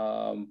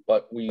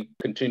 but we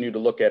continue to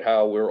look at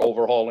how we're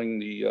overhauling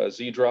the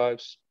Z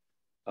drives.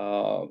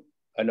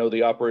 I know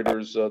the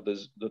operators of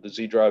the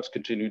Z drives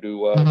continue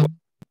to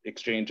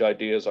exchange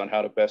ideas on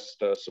how to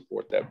best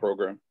support that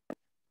program.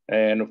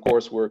 And of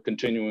course, we're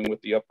continuing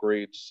with the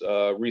upgrades.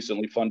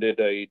 Recently funded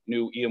a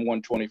new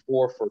EM-124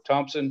 for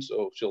Thompson,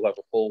 so she'll have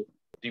a full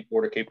deep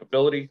water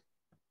capability.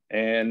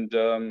 And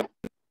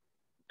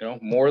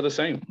more of the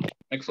same.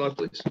 Next slide,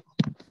 please.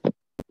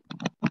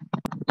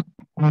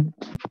 I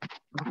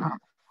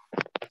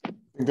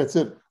think that's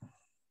it.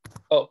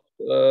 Oh,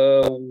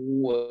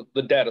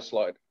 the data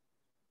slide.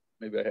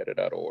 Maybe I had it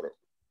out of order.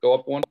 Go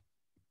up one.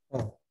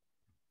 Oh.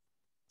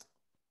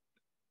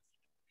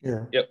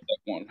 Here. Yep, that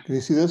one. Can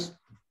you see this?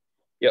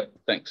 Yep,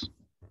 thanks.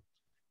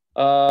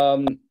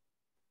 In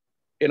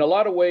a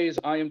lot of ways,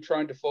 I am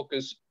trying to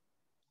focus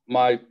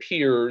my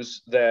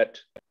peers that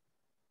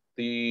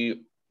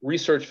the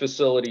research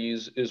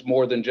facilities is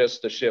more than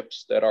just the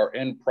ships, that our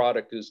end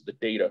product is the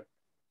data,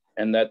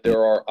 and that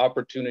there are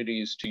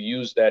opportunities to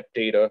use that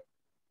data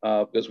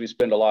because we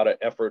spend a lot of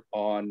effort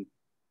on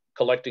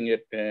collecting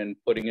it and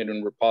putting it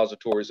in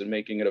repositories and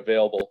making it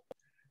available.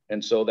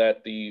 And so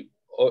that the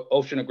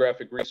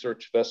oceanographic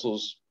research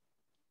vessels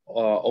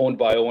owned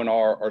by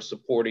ONR are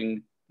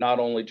supporting not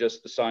only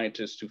just the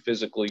scientists who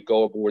physically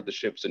go aboard the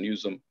ships and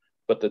use them,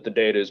 but that the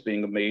data is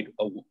being made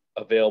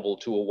available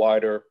to a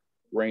wider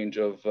range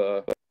of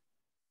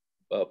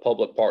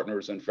public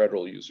partners and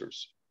federal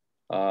users.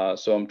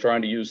 So I'm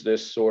trying to use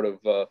this sort of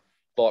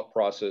thought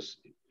process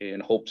in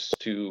hopes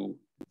to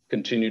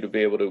continue to be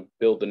able to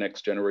build the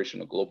next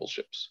generation of global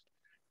ships.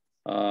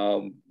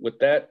 With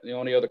that, the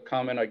only other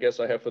comment I guess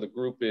I have for the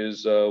group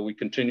is we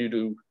continue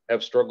to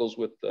have struggles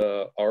with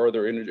our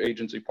other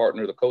interagency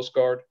partner, the Coast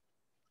Guard.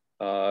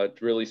 It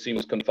really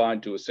seems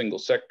confined to a single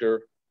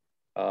sector.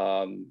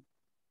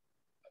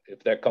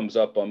 If that comes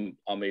up,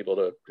 I'm able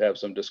to have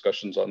some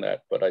discussions on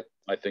that, but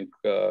I think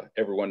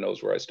everyone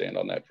knows where I stand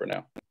on that for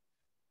now.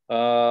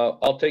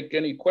 I'll take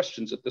any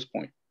questions at this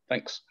point.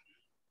 Thanks.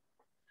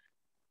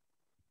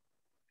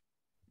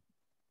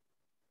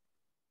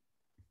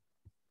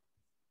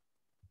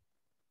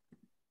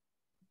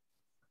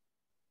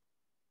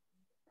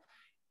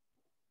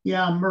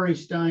 Yeah, Murray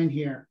Stein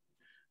here.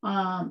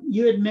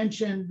 You had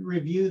mentioned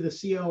review the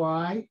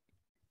COI.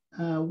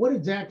 What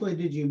exactly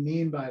did you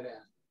mean by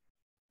that?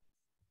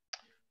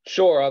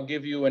 Sure, I'll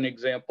give you an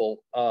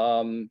example.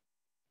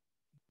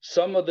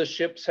 Some of the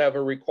ships have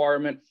a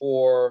requirement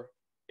for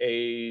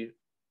a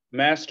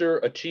master,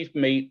 a chief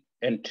mate,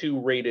 and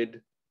two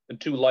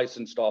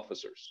licensed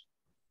officers.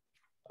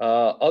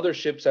 Other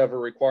ships have a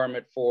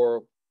requirement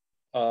for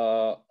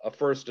a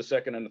first, a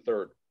second, and a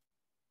third.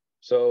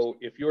 So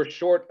if you're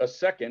short a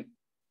second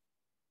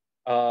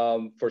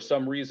for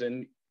some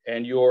reason,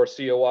 and your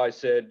COI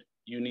said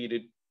you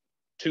needed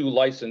two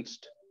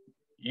licensed,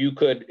 you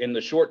could, in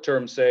the short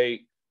term,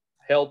 say,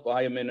 help,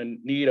 I am in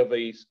need of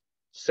a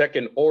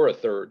second or a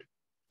third,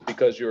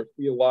 because your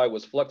COI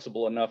was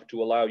flexible enough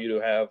to allow you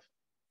to have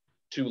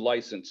two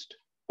licensed.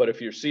 But if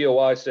your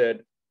COI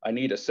said, I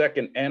need a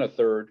second and a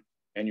third,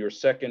 and your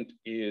second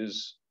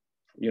is,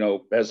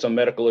 has some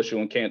medical issue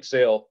and can't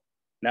sail,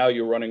 now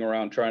you're running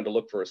around trying to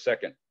look for a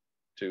second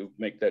to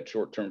make that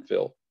short-term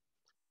fill.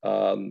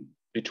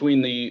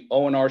 Between the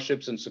ONR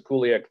ships and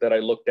Sekuliak that I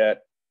looked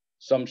at,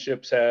 some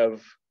ships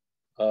have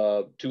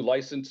two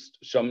licensed,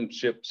 some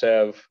ships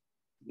have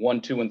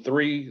 1, 2, and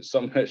 3.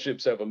 Some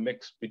ships have a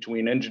mix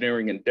between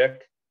engineering and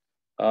deck.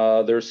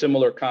 There are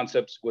similar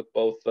concepts with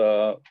both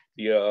the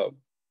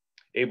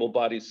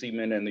able-bodied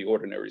seamen and the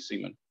ordinary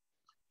seamen,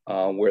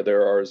 where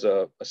there is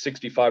a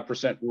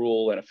 65%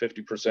 rule and a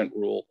 50%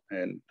 rule.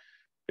 And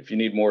if you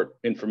need more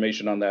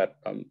information on that,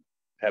 I'm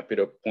happy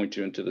to point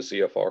you into the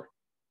CFR.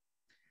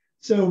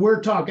 So we're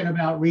talking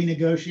about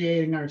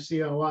renegotiating our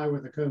COI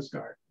with the Coast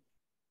Guard.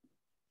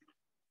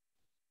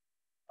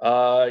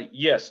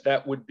 Yes,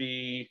 that would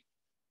be,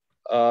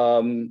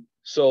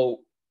 so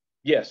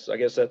yes, I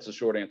guess that's the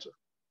short answer.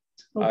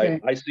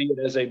 Okay. I see it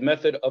as a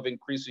method of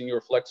increasing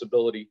your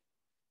flexibility.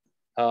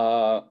 There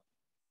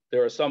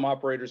are some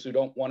operators who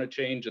don't want to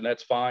change, and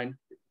that's fine.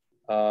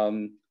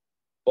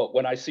 But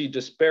when I see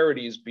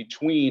disparities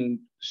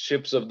between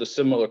ships of the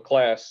similar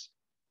class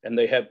and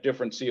they have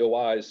different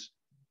COIs,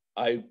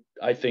 I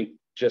think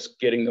just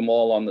getting them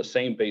all on the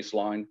same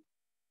baseline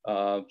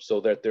so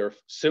that they're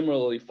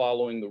similarly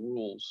following the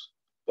rules.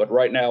 But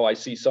right now I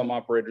see some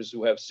operators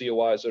who have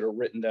COIs that are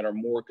written that are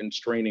more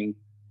constraining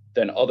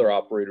than other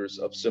operators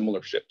of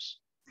similar ships.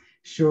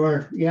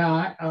 Sure,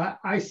 yeah,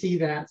 I see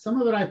that. Some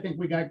of it I think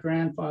we got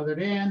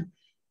grandfathered in.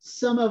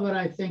 Some of it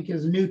I think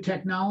is new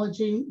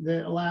technology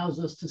that allows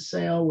us to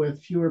sail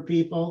with fewer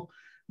people.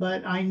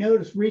 But I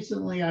noticed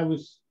recently I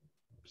was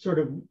sort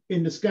of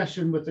in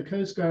discussion with the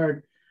Coast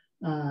Guard,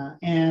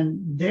 and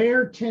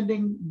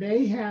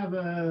they have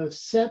a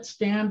set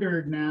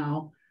standard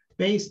now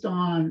based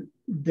on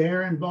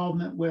their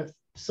involvement with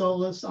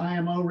SOLAS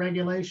IMO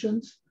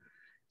regulations.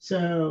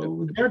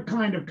 So they're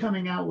kind of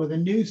coming out with a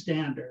new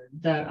standard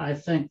that I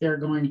think they're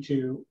going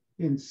to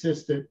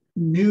insist that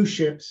new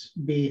ships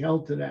be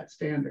held to that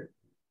standard.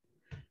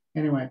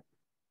 Anyway,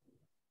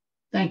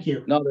 thank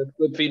you. No, that's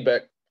good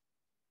feedback.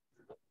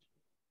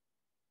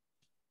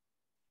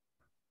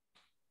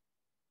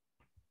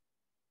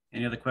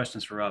 Any other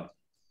questions for Rob?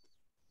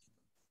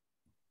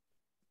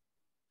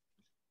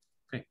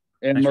 Okay.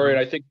 And Thanks, Murray,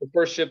 Rob. I think the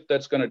first ship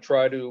that's going to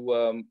try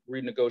to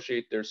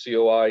renegotiate their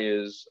COI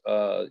is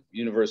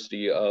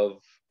University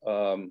of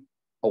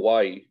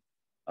Hawaii.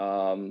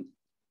 On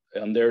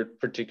their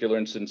particular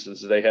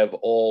instances, they have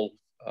all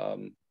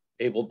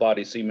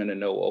able-bodied seamen and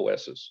no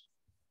OSs.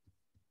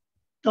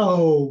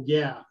 Oh,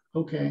 yeah.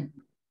 Okay.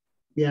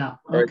 Yeah.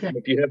 Okay. Right?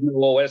 If you have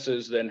no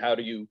OSs, then how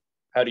do you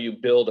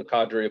build a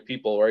cadre of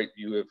people, right?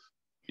 You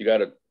got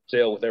to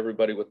sail with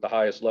everybody with the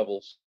highest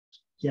levels.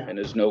 Yeah. And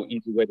there's no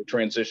easy way to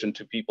transition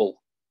to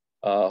people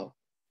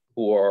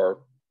who are,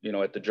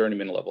 at the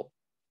journeyman level.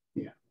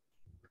 Yeah,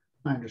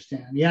 I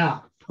understand. Yeah.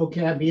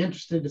 Okay. I'd be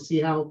interested to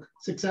see how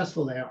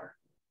successful they are.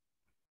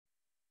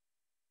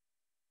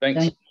 Thanks.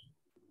 Thank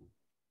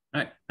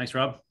All right. Thanks,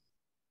 Rob.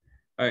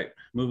 All right.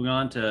 Moving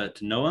on to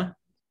Noah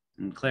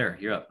and Claire,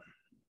 you're up.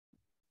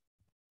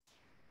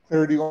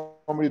 Claire, do you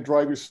want me to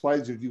drive your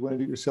slides or do you want to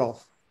do it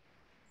yourself?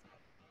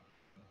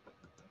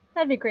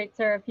 That'd be great,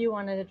 sir, if you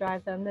wanted to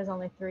drive them. There's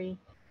only two,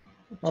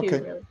 okay.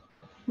 Really.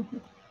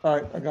 All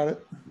right, I got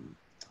it.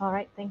 All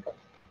right, thanks.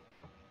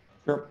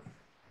 Sure.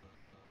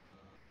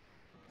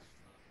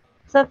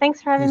 So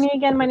thanks for having me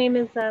again. My name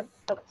is, oh,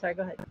 sorry,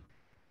 go ahead.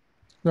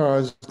 No, I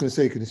was going to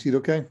say, can you see it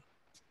okay?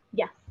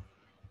 Yes.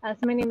 So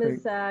my name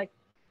is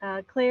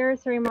Claire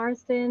Surrey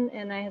Marston,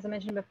 and as I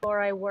mentioned before,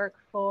 I work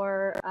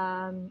for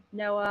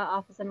NOAA,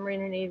 Office of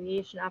Marine and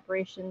Aviation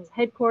Operations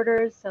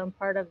Headquarters. So I'm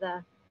part of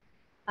the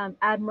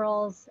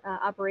Admiral's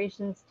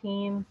operations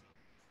team.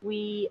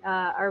 We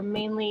are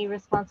mainly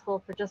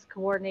responsible for just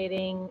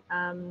coordinating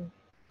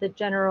the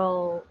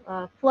general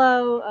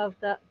flow of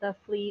the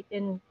fleet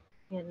in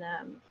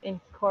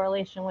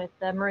correlation with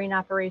the Marine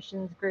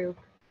Operations Group,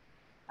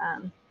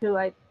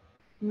 who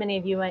many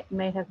of you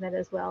might have met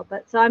as well.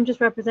 But so I'm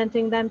just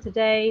representing them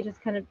today,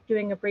 just kind of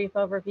doing a brief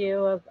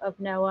overview of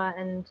NOAA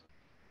and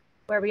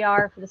where we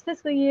are for this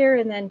fiscal year,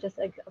 and then just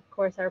of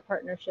course our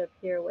partnership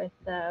here with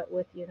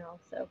UNO.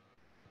 So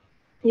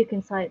you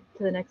can slide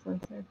to the next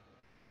one, sir.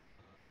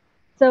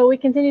 So we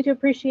continue to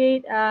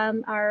appreciate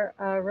our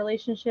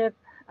relationship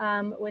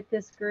with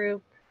this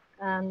group.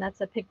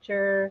 That's a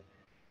picture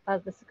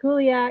of the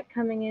Sekuliak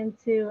coming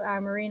into our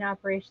Marine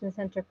Operations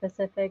Center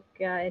Pacific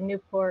in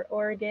Newport,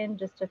 Oregon,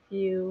 just a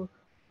few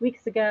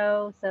weeks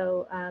ago.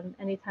 So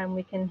anytime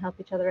we can help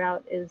each other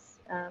out is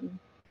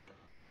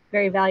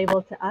very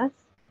valuable to us.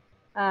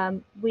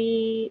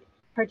 We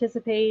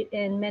participate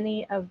in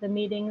many of the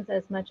meetings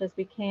as much as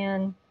we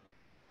can.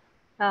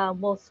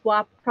 We'll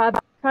swap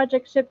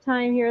project ship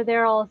time here.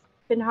 They're all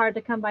been hard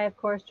to come by, of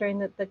course, during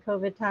the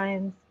COVID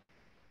times.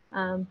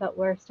 But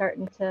we're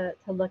starting to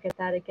look at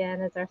that again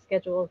as our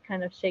schedule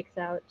kind of shakes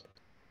out.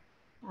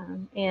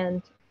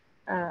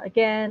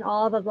 Again,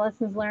 all the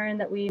lessons learned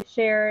that we've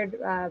shared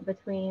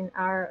between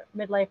our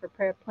midlife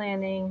repair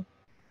planning,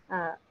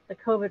 the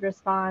COVID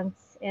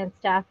response, and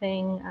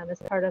staffing as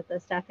part of the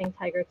Staffing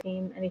Tiger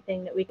team,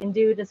 anything that we can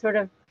do to sort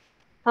of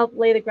help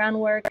lay the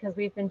groundwork, because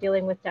we've been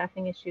dealing with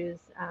staffing issues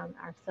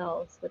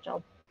ourselves, which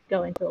I'll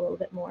go into a little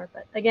bit more.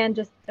 But again,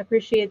 just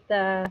appreciate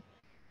the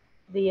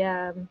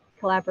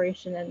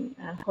collaboration and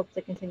hope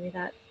to continue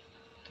that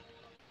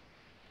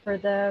for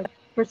the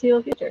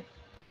foreseeable future.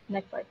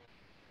 Next slide.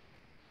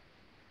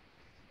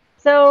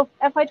 So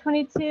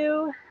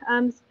FY22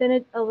 has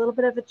been a little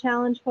bit of a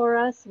challenge for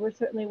us. We're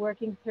certainly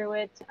working through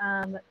it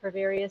for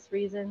various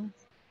reasons.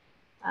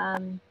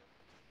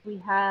 We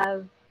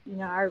have,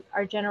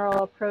 our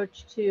general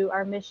approach to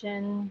our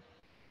mission,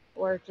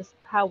 or just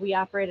how we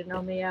operate at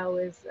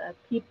OMEO, is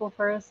people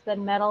first,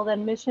 then metal,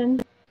 then mission.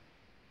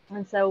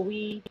 And so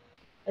we,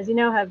 as you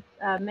know, have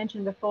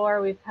mentioned before,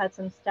 we've had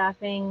some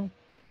staffing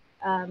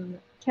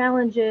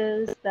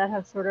challenges that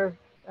have sort of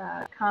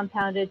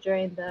compounded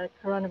during the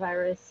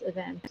coronavirus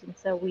event. And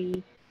so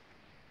we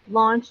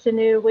launched a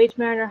new wage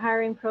mariner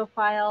hiring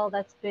profile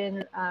that's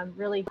been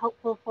really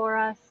helpful for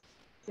us.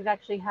 We've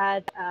actually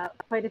had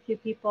quite a few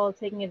people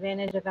taking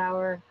advantage of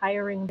our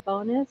hiring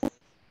bonus,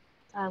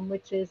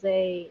 which is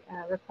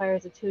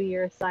requires a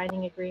 2-year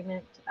signing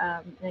agreement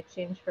in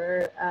exchange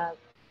for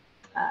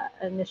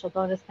initial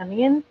bonus coming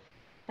in.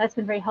 That's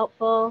been very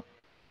helpful.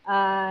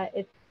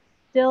 It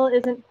still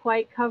isn't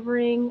quite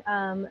covering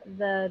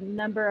the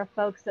number of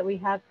folks that we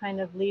have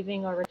kind of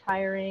leaving or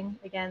retiring.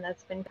 Again,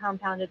 that's been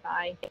compounded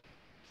by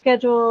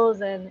schedules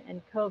and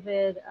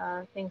COVID,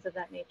 things of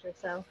that nature.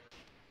 So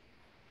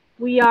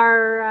we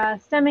are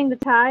stemming the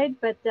tide,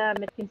 but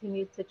it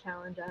continues to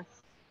challenge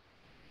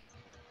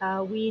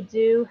us. We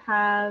do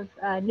have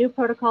new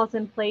protocols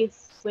in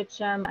place,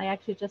 which I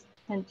actually just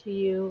sent to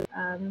you,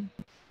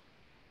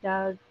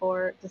 Doug,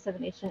 for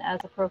dissemination as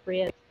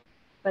appropriate,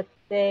 but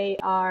they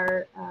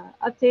are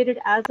updated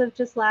as of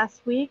just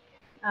last week.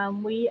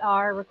 We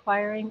are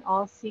requiring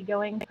all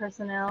seagoing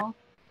personnel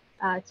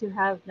to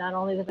have not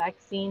only the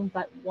vaccine,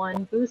 but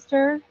 1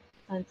 booster.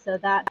 And so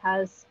that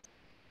has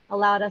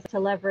allowed us to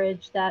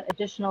leverage that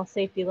additional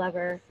safety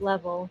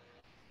level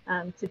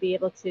to be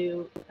able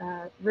to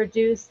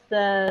reduce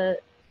the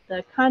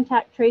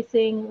contact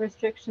tracing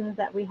restrictions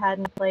that we had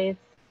in place,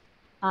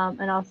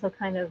 and also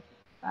kind of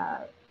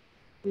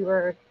we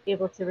were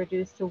able to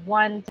reduce to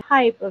 1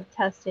 type of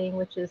testing,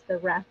 which is the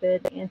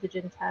rapid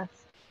antigen test.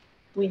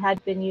 We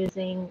had been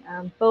using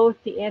both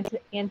the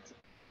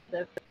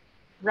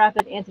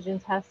rapid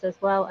antigen test as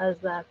well as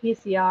the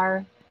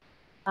PCR,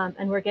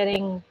 and we're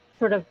getting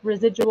sort of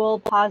residual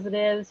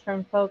positives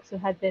from folks who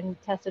had been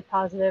tested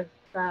positive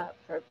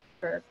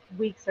for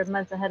weeks or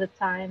months ahead of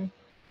time.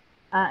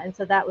 And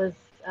so that was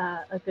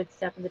a good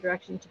step in the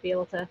direction to be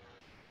able to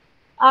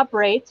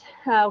operate,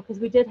 because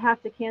we did have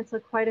to cancel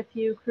quite a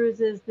few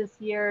cruises this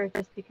year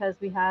just because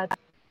we had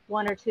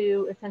 1 or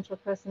 2 essential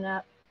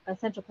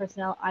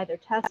personnel either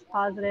test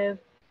positive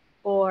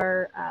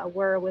or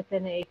were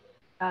within a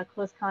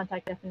close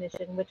contact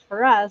definition, which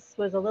for us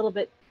was a little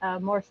bit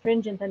more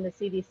stringent than the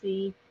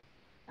CDC.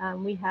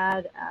 We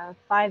had a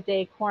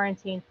 5-day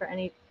quarantine for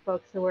any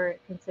folks who were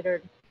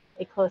considered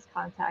a close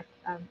contact,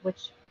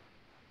 which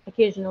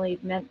occasionally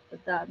meant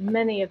that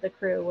many of the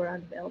crew were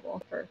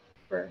unavailable for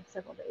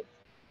several days.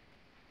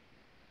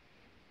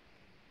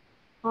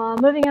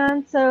 Moving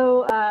on,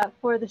 so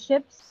for the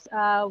ships,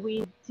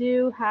 we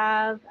do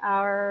have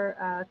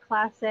our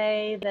Class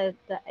A, the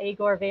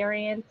Agor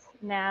variant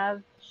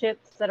nav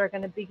ships that are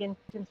going to begin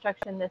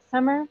construction this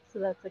summer. So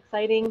that's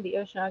exciting, the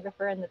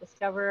Oceanographer and the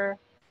Discoverer.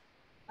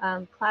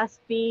 Class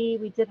B,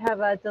 we did have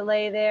a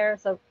delay there.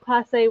 So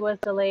Class A was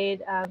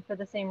delayed for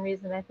the same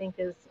reason, I think,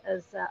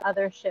 as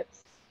other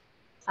ships.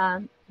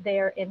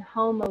 They're in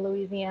Houma,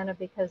 Louisiana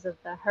because of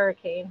the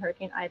Hurricane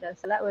Ida.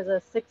 So that was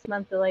a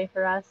 6-month delay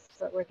for us,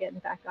 but we're getting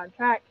back on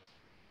track.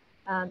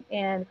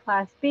 And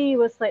Class B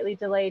was slightly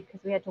delayed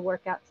because we had to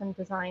work out some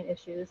design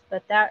issues,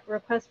 but that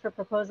request for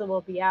proposal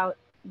will be out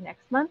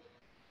next month.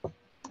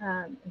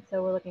 And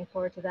so we're looking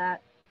forward to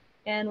that.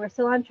 And we're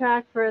still on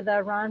track for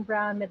the Ron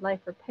Brown midlife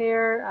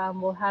repair.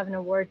 We'll have an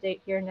award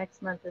date here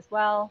next month as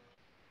well.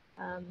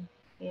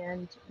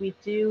 And we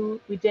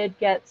did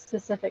get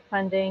specific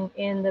funding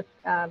in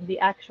the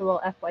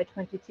actual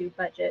FY22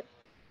 budget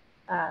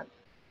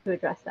to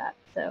address that.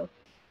 So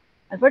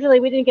unfortunately,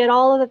 we didn't get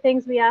all of the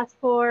things we asked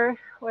for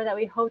or that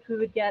we hoped we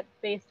would get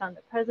based on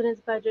the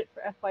president's budget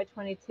for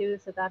FY22.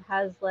 So that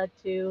has led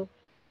to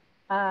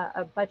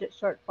a budget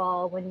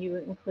shortfall when you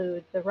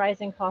include the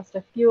rising cost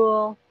of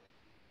fuel,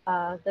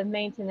 the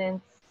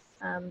maintenance,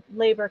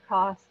 labor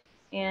costs,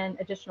 and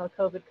additional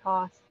COVID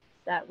costs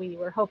that we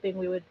were hoping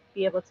we would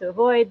be able to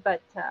avoid,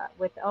 but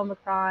with the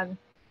Omicron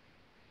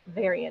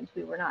variant,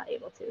 we were not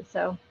able to.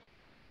 So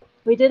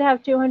we did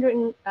have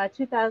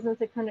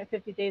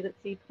 2,650 days at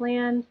sea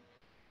planned.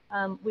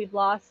 We've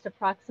lost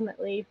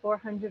approximately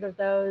 400 of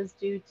those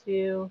due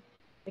to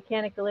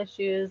mechanical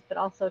issues, but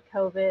also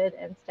COVID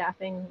and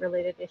staffing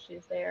related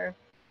issues there.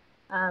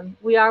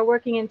 We are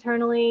working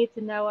internally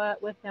with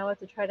NOAA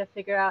to try to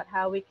figure out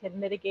how we can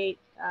mitigate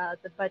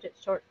the budget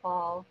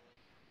shortfall.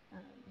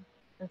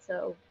 And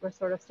so we're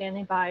sort of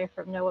standing by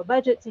from NOAA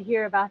budget to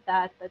hear about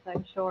that, but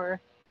I'm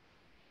sure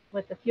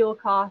with the fuel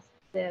costs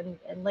and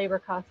labor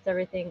costs,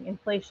 everything,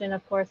 inflation,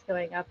 of course,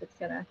 going up, it's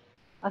going to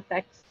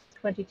affect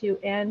 22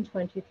 and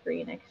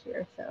 23 next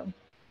year. So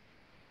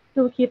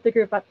we'll keep the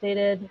group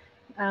updated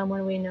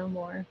when we know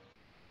more.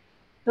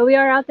 So we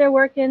are out there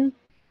working.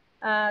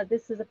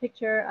 This is a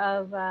picture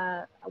of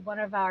one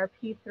of our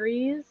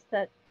P3s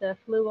that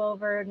flew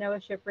over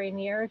NOAA ship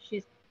Rainier.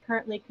 She's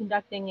currently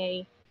conducting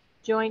a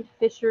joint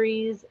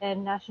fisheries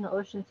and National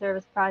Ocean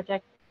Service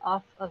project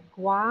off of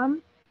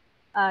Guam,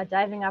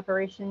 diving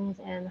operations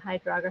and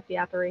hydrography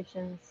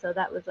operations. So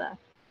that was a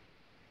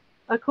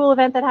cool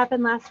event that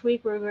happened last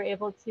week where we were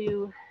able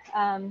to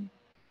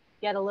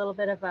get a little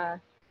bit of a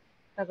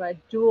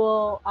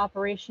dual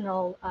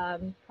operational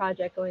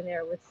project going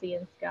there with sea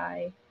and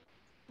sky.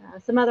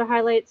 Some other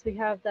highlights, we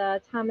have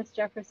the Thomas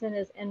Jefferson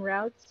is en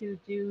route to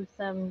do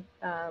some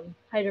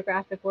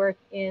hydrographic work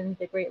in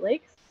the Great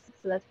Lakes.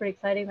 So that's pretty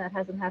exciting. That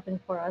hasn't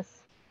happened for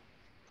us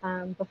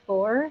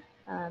before.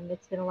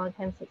 It's been a long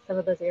time since some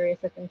of those areas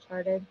have been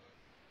charted.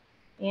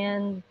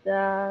 And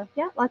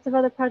yeah, lots of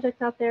other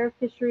projects out there,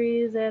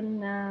 fisheries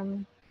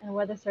and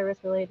weather service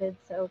related.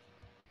 So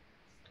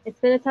it's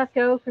been a tough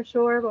go for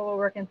sure, but we're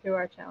working through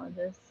our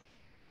challenges.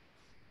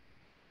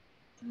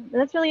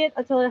 That's really it.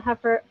 That's all I have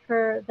for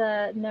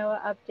the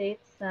NOAA updates.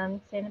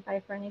 Standing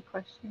by for any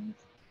questions.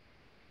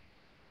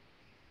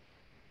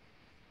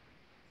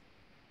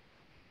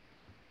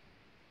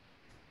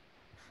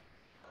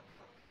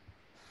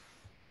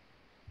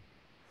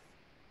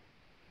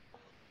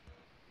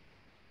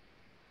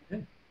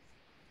 Okay.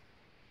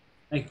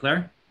 Thank you,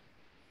 Claire.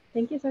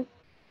 Thank you, sir.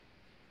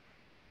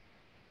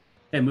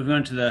 Okay, moving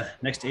on to the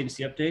next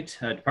agency update,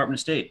 Department of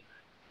State.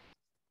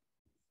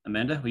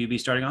 Amanda, will you be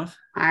starting off?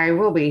 I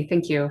will be,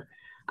 thank you.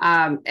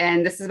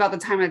 And this is about the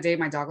time of day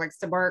my dog likes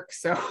to bark,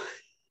 so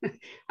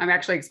I'm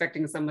actually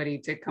expecting somebody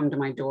to come to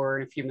my door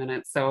in a few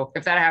minutes. So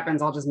if that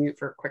happens, I'll just mute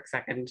for a quick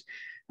second.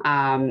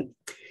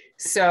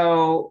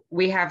 So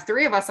we have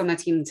 3 of us on the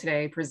team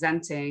today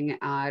presenting.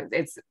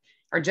 It's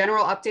our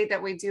general update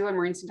that we do on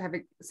marine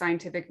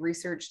scientific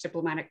research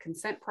diplomatic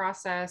consent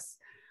process.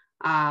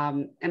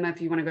 Emma,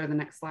 if you want to go to the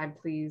next slide,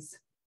 please.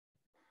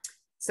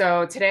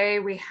 So today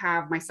we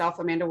have myself,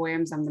 Amanda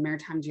Williams. I'm the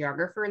Maritime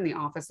Geographer in the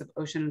Office of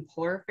Ocean and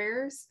Polar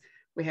Affairs.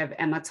 We have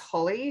Emma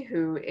Tully,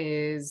 who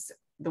is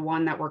the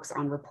one that works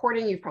on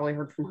reporting. You've probably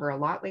heard from her a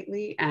lot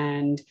lately.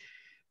 And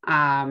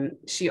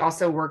she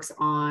also works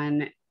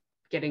on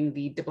getting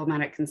the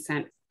diplomatic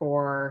consent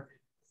for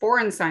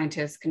foreign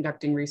scientists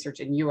conducting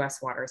research in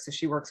US waters. So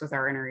she works with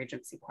our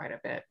interagency quite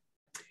a bit.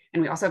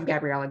 And we also have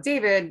Gabriella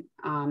David,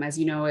 as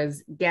you know,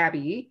 as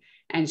Gabby,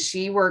 and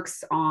she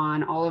works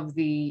on all of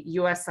the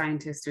US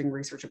scientists doing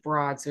research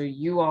abroad. So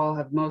you all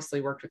have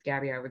mostly worked with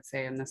Gabby, I would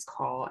say, in this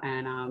call.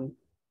 And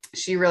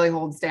she really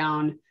holds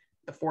down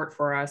the fort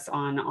for us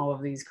on all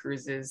of these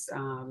cruises.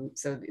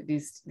 So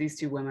these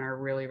 2 women are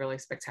really, really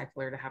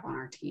spectacular to have on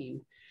our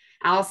team.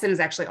 Allison is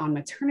actually on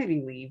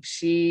maternity leave.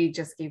 She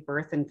just gave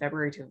birth in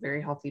February to a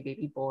very healthy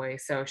baby boy.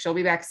 So she'll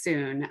be back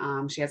soon.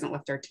 She hasn't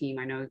left our team.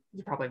 I know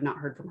you probably have not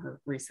heard from her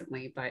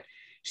recently, but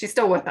she's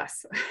still with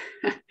us.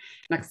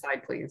 Next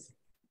slide, please.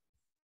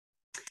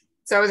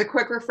 So as a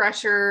quick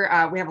refresher,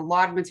 we have a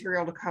lot of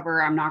material to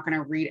cover. I'm not going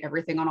to read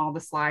everything on all the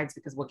slides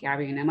because what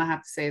Gabby and Emma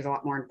have to say is a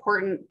lot more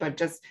important, but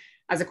just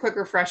as a quick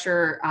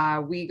refresher,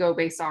 we go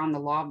based on the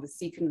Law of the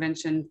Sea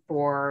Convention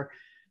for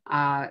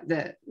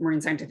the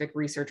Marine Scientific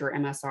Research or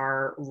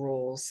MSR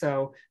rules.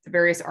 So the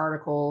various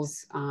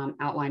articles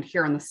outlined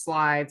here on the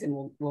slides,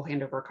 and we'll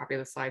hand over a copy of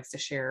the slides to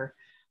share,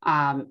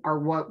 are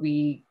what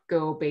we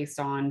go based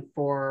on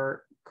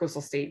for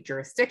coastal state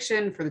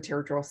jurisdiction, for the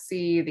territorial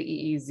sea, the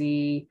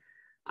EEZ,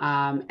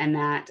 and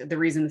that the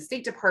reason the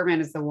State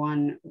Department is the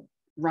one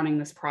running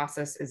this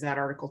process is that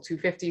Article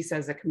 250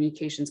 says that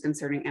communications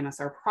concerning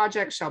MSR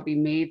projects shall be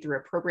made through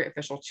appropriate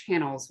official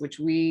channels, which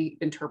we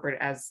interpret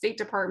as State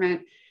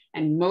Department,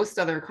 and most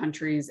other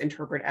countries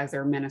interpret as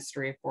their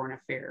Ministry of Foreign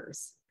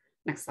Affairs.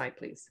 Next slide,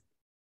 please.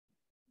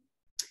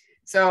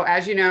 So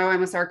as you know,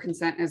 MSR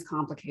consent is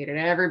complicated.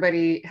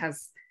 Everybody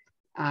has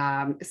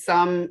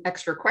some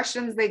extra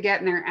questions they get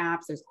in their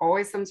apps. There's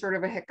always some sort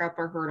of a hiccup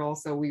or hurdle.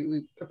 So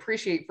we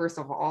appreciate, first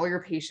of all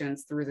your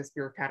patience through this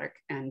bureaucratic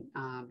and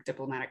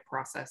diplomatic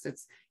process.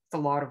 It's a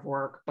lot of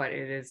work, but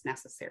it is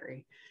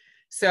necessary.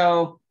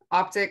 So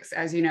optics,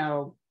 as you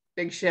know,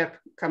 big ship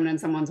coming in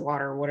someone's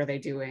water, what are they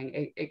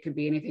doing? It could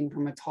be anything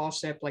from a tall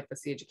ship like the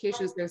Sea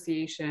Education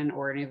Association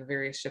or any of the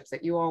various ships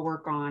that you all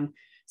work on.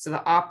 So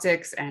the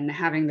optics and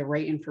having the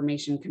right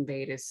information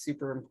conveyed is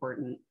super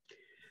important.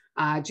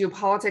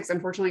 Geopolitics,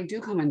 unfortunately,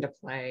 do come into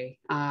play.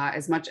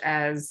 As much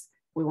as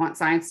we want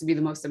science to be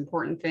the most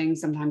important thing,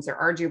 sometimes there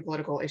are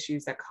geopolitical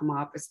issues that come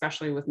up,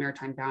 especially with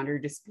maritime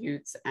boundary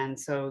disputes. And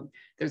so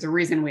there's a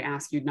reason we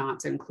ask you not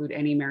to include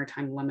any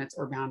maritime limits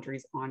or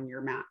boundaries on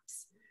your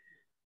maps.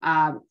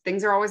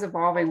 Things are always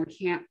evolving. We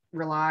can't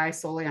rely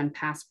solely on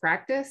past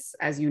practice.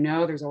 As you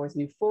know, there's always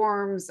new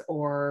forms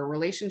or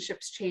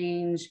relationships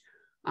change.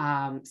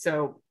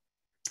 So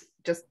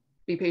just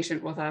be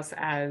patient with us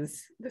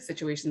as the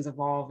situations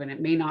evolve, and it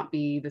may not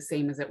be the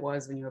same as it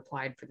was when you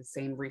applied for the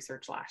same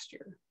research last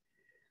year.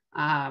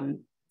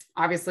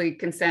 Obviously,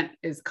 consent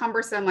is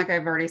cumbersome, like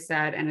I've already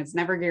said, and it's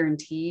never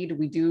guaranteed.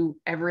 We do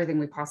everything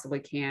we possibly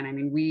can. I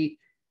mean,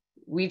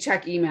 we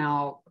check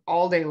email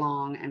all day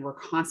long, and we're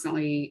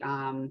constantly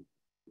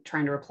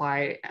trying to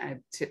reply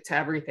to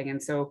everything.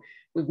 And so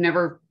we've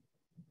never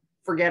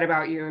forget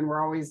about you, and we're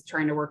always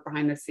trying to work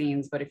behind the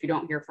scenes. But if you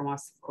don't hear from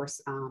us, of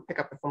course, pick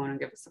up the phone and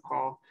give us a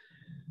call.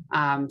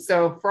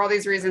 So for all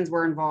these reasons,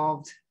 we're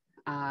involved.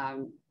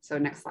 So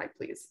next slide,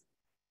 please.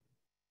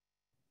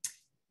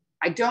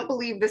 I don't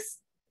believe this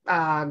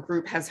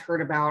group has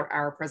heard about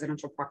our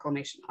presidential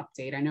proclamation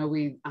update. I know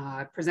we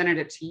presented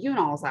it to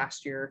UNOLS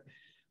last year,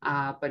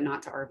 but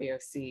not to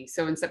RVOC.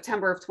 So in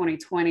September of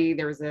 2020,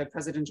 there was a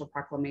presidential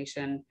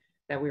proclamation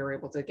that we were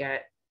able to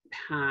get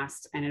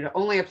passed, and it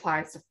only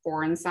applies to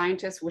foreign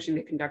scientists wishing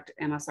to conduct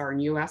MSR in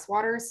US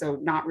waters, so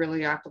not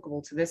really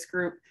applicable to this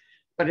group.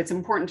 But it's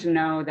important to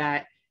know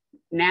that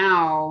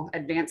now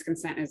advanced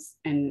consent is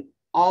in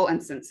all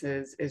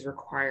instances is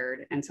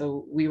required. And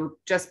so we were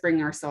just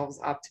bringing ourselves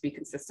up to be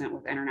consistent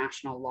with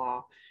international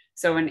law.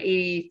 So in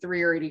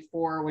 83 or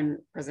 84, when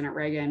President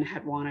Reagan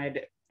had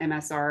wanted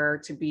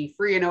MSR to be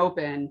free and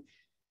open,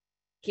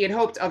 he had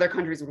hoped other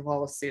countries would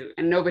follow suit,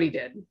 and nobody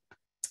did.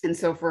 And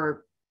so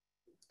for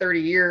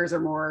 30 years or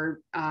more,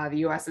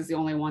 the US is the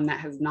only one that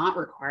has not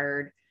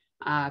required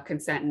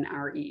consent in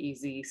our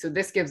EEZ. So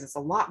this gives us a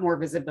lot more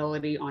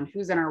visibility on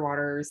who's in our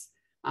waters,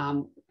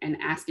 and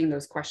asking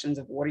those questions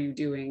of what are you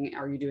doing?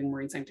 Are you doing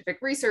marine scientific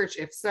research?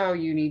 If so,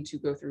 you need to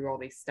go through all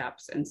these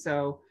steps. And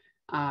so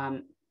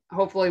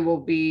hopefully we'll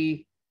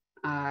be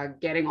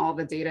getting all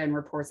the data and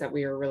reports that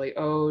we are really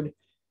owed.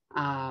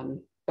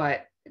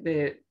 But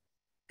the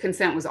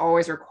consent was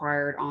always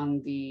required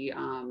on the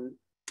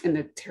in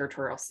the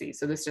territorial sea.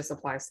 So this just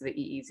applies to the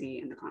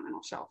EEZ and the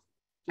continental shelf.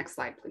 Next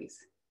slide, please.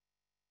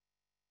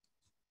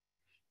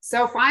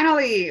 So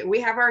finally,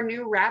 we have our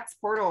new RATS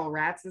portal.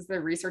 RATS is the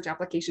Research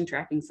Application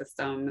Tracking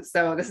System.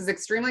 So this is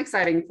extremely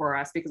exciting for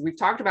us because we've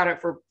talked about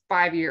it for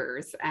 5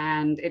 years,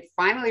 and it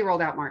finally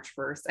rolled out March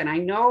 1st. And I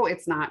know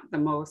it's not the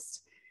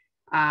most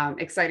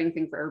exciting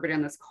thing for everybody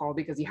on this call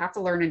because you have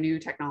to learn a new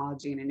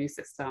technology and a new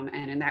system,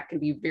 and that can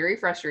be very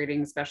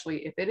frustrating,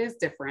 especially if it is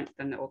different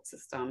than the old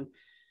system.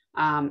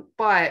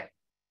 But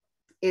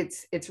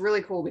it's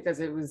really cool because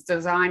it was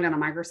designed on a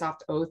Microsoft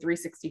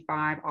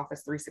O365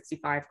 Office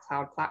 365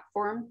 cloud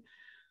platform,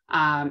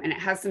 and it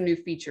has some new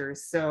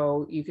features.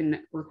 So you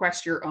can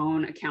request your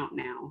own account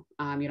now.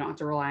 You don't have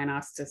to rely on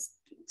us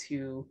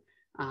to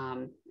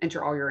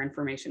enter all your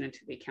information into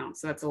the account.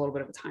 So that's a little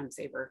bit of a time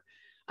saver.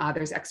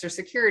 There's extra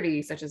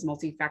security such as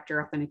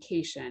multi-factor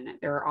authentication.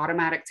 There are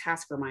automatic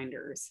task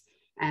reminders,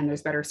 and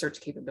there's better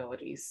search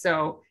capabilities.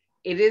 So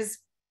it is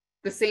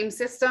the same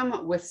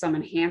system with some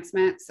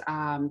enhancements,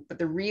 but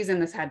the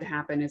reason this had to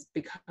happen is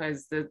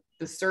because the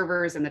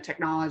servers and the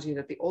technology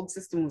that the old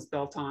system was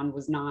built on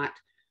was not,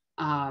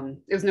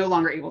 it was no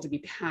longer able to be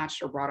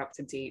patched or brought up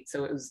to date.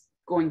 So it was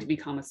going to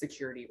become a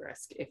security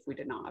risk if we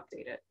did not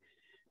update it.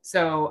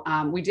 So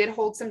we did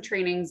hold some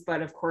trainings,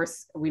 but of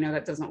course we know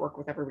that doesn't work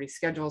with everybody's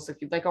schedule. So if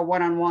you'd like a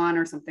one-on-one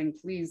or something,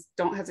 please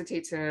don't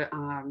hesitate to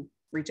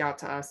reach out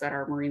to us at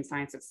our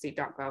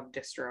marinescience@state.gov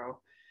distro.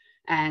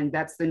 And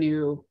that's the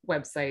new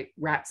website,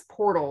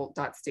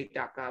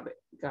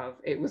 ratsportal.state.gov.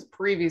 It was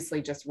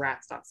previously just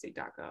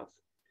rats.state.gov.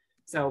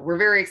 So we're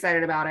very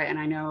excited about it. And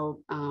I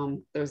know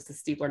there's the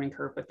steep learning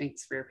curve, but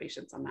thanks for your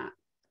patience on that.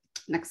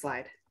 Next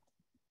slide.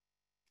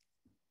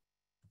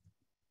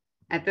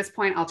 At this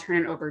point, I'll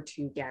turn it over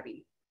to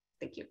Gabby.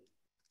 Thank you.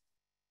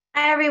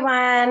 Hi,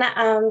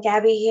 everyone.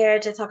 Gabby here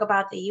to talk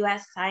about the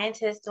U.S.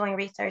 scientists doing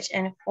research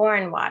in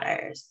foreign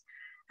waters.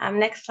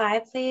 Next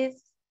slide,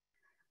 please.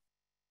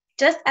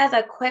 Just as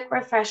a quick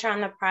refresher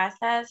on the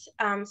process.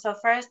 So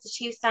first, the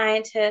chief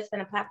scientist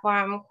and a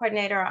platform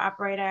coordinator or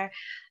operator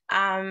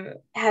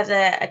has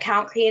an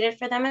account created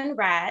for them in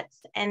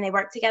RATS, and they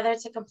work together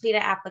to complete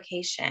an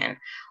application.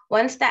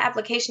 Once the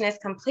application is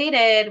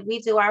completed, we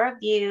do our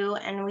review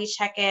and we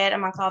check it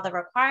amongst all the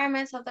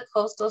requirements of the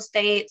coastal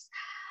states.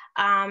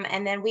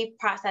 And then we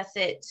process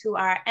it to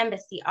our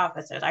embassy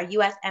officers, our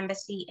U.S.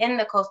 embassy in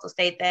the coastal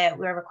state that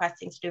we're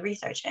requesting to do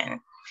research in.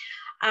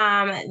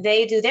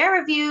 They do their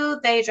review,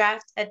 they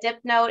draft a dip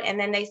note, and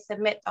then they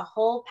submit the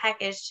whole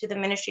package to the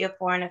Ministry of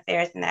Foreign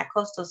Affairs in that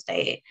coastal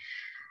state.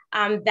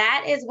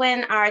 That is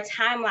when our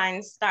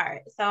timelines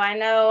start. So I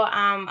know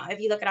if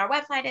you look at our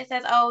website, it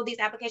says, oh, these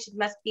applications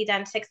must be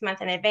done 6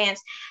 months in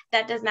advance.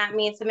 That does not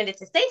mean submitted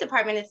to State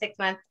Department in 6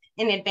 months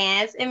in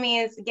advance. It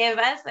means give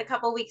us a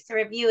couple weeks to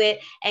review it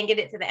and get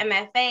it to the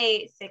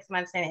MFA 6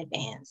 months in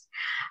advance.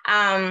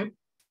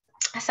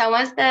 So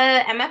once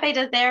the MFA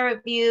does their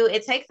review,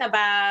 it takes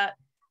about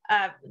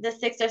the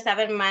 6 or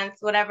 7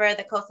 months, whatever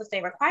the coastal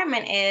state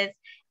requirement is,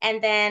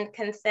 and then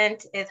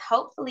consent is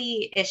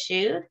hopefully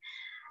issued.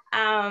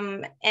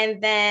 And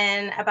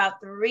then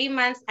about 3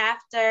 months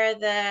after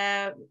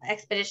the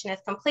expedition is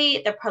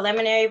complete, the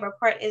preliminary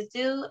report is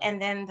due,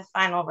 and then the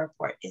final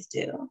report is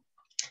due.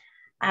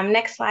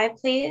 Next slide,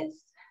 please.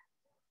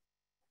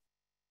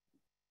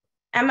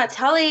 Emma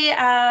Tully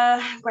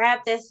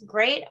grabbed this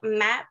great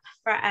map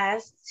for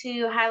us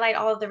to highlight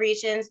all of the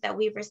regions that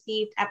we've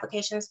received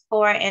applications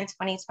for in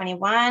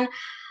 2021.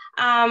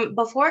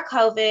 Before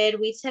COVID,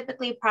 we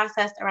typically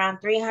processed around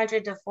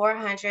 300 to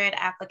 400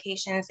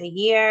 applications a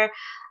year.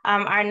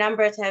 Our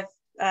numbers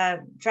have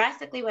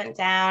drastically went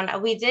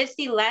down. We did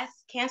see less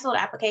canceled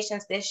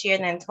applications this year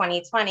than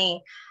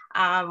 2020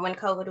 when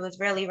COVID was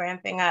really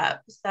ramping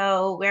up.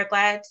 So we're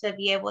glad to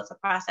be able to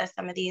process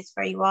some of these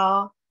for you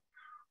all.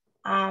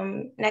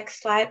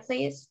 Next slide,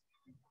 please.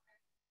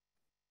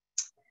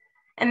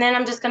 And then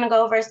I'm just going to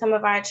go over some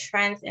of our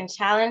trends and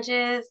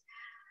challenges.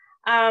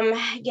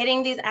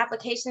 Getting these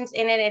applications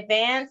in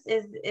advance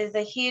is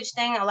a huge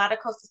thing. A lot of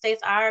coastal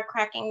states are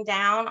cracking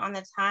down on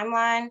the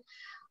timeline.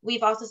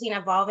 We've also seen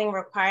evolving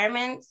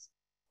requirements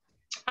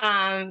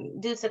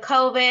due to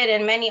COVID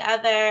and many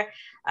other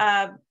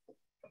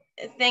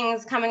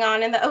things coming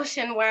on in the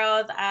ocean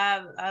world.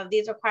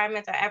 These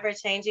requirements are ever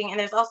changing, and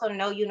there's also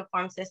no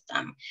uniform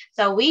system.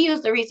 So we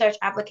use the research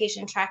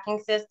application tracking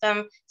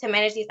system to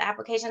manage these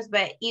applications,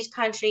 but each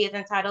country is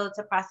entitled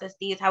to process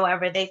these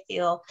however they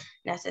feel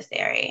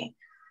necessary.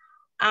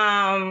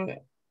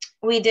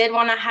 We did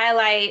want to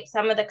highlight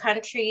some of the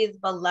countries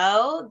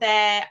below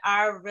that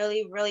are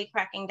really, really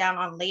cracking down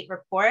on late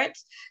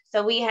reports.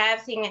 So we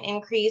have seen an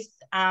increase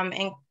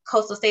in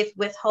coastal states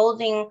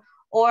withholding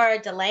or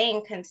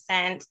delaying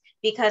consent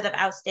because of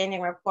outstanding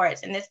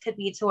reports. And this could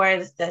be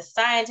towards the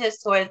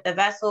scientists, towards the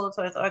vessel,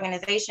 towards the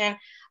organization.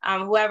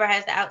 Whoever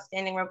has the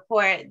outstanding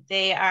report,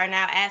 they are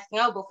now asking,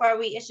 oh, before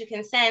we issue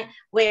consent,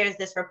 where is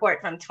this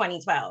report from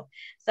 2012?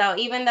 So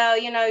even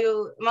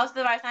though, most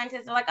of our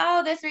scientists are like,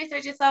 oh, this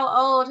research is so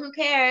old, who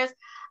cares?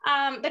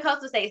 The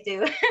coastal states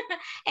do,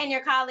 and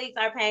your colleagues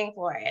are paying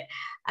for it.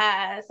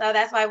 So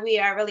that's why we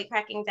are really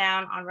cracking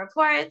down on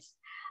reports.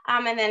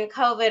 And then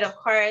COVID, of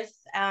course,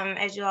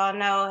 as you all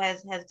know,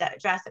 has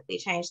drastically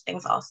changed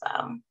things also.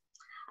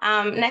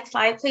 Next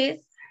slide,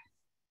 please.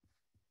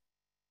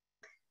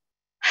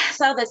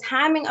 So the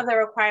timing of the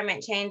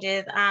requirement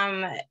changes.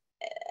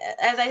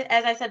 As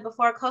I said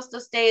before, coastal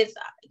states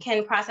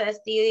can process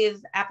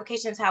these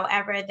applications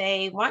however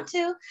they want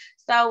to.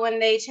 So when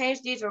they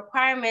change these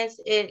requirements,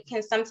 it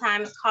can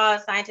sometimes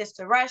cause scientists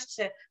to rush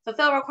to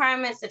fulfill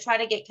requirements to try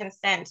to get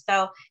consent.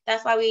 So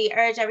that's why we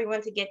urge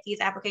everyone to get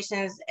these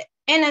applications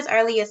in as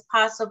early as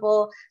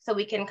possible so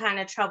we can kind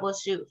of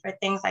troubleshoot for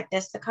things like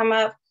this to come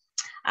up.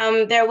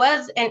 There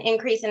was an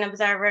increase in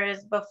observer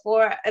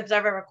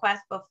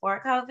requests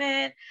before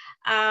COVID.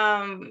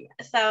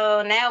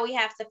 So now we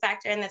have to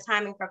factor in the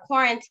timing for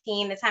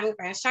quarantine, the timing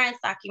for insurance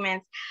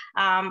documents,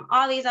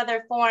 all these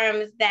other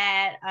forms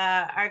that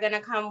are going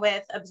to come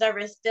with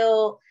observers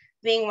still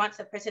being want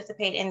to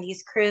participate in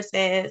these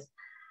cruises.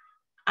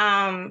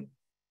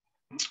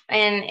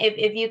 And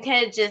if you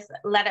could just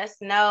let us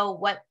know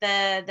what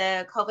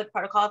the COVID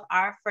protocols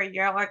are for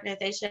your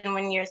organization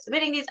when you're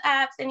submitting these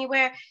apps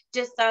anywhere,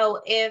 just so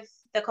if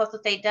the coastal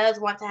state does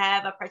want to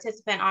have a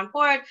participant on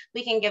board,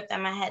 we can give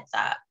them a heads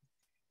up.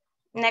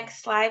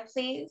 Next slide,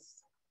 please.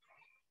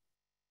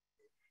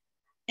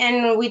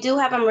 And we do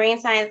have a marine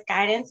science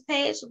guidance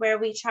page where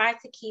we try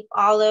to keep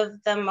all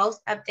of the most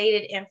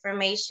updated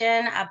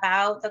information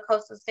about the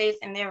coastal states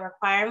and their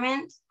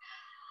requirements.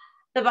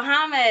 The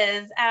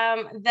Bahamas, our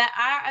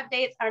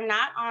updates are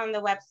not on the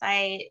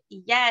website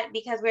yet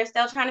because we're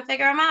still trying to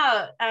figure them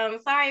out.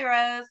 Sorry,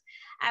 Rose.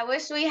 I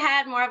wish we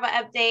had more of an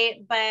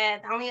update,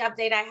 but the only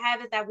update I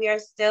have is that we are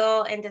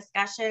still in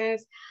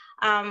discussions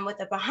with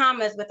the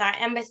Bahamas, with our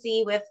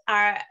embassy, with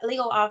our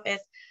legal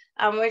office.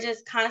 We're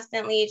just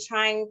constantly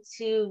trying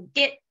to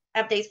get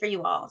updates for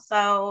you all.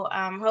 So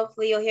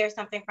hopefully you'll hear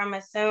something from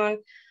us soon.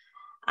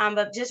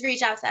 But just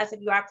reach out to us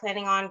if you are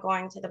planning on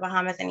going to the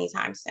Bahamas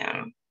anytime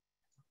soon.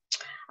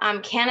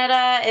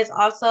 Canada is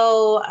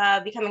also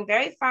becoming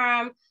very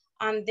firm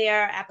on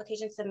their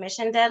application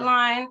submission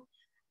deadline.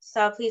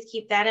 So please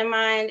keep that in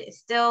mind. It's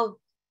still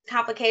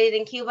complicated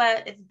in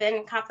Cuba. It's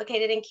been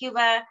complicated in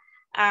Cuba.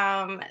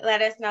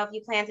 Let us know if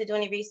you plan to do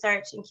any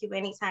research in Cuba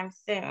anytime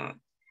soon.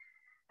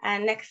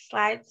 Next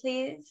slide,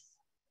 please.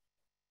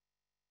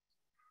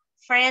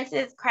 France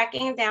is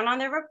cracking down on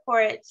their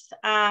reports.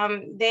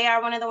 They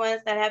are one of the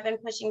ones that have been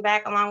pushing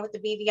back along with the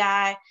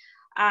BVI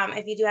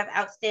if you do have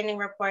outstanding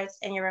reports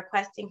and you're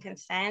requesting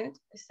consent.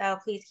 So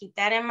please keep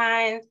that in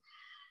mind.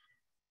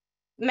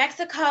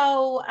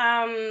 Mexico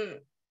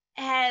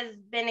has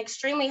been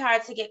extremely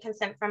hard to get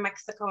consent from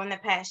Mexico in the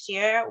past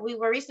year. We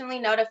were recently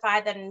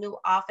notified that a new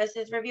office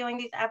is reviewing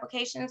these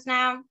applications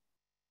now.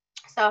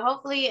 So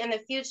hopefully in the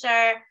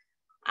future,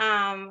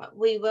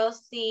 we will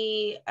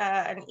see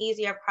an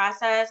easier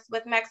process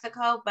with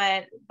Mexico,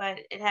 but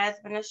it has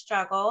been a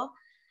struggle.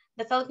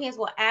 The Philippines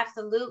will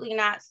absolutely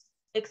not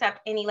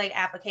accept any late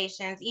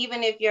applications,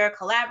 even if you're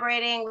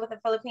collaborating with a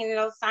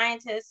Filipino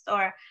scientist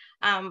or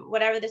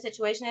whatever the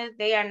situation is,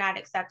 they are not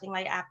accepting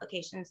late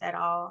applications at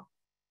all.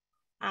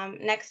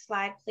 Next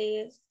slide,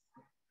 please.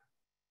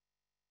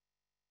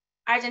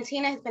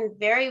 Argentina has been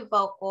very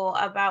vocal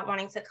about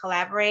wanting to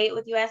collaborate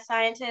with US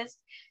scientists.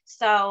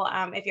 So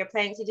if you're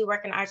planning to do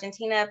work in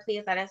Argentina,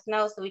 please let us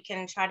know so we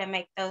can try to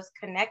make those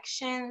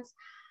connections.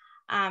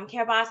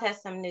 CareBoss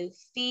has some new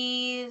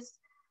fees.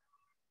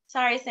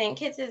 Sorry, St.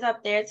 Kitts is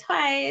up there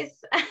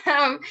twice.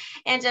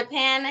 And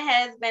Japan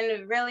has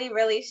been really,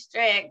 really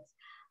strict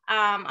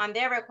on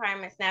their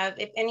requirements. Now,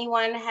 if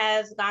anyone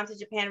has gone to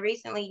Japan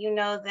recently, you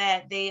know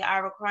that they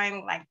are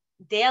requiring like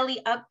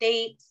daily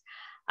updates.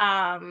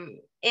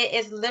 It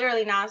is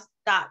literally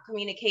nonstop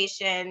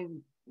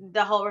communication,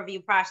 the whole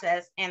review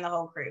process and the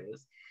whole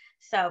cruise.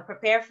 So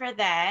prepare for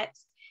that.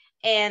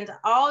 And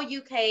all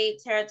UK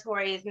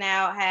territories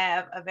now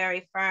have a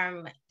very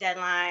firm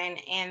deadline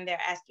and they're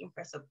asking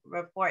for some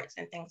reports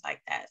and things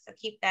like that. So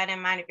keep that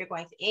in mind if you're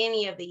going to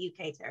any of the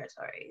UK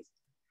territories.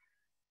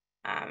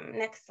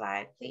 Next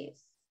slide,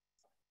 please.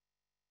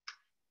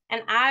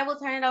 And I will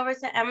turn it over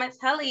to Emma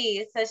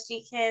Tully so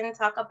she can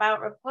talk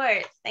about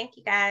reports. Thank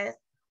you, guys.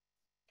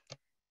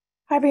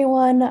 Hi,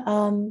 everyone.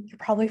 You're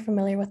probably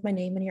familiar with my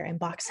name in your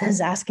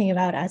inboxes asking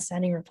about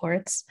outstanding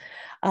reports.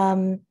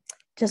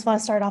 Just want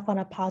to start off on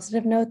a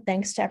positive note.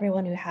 Thanks to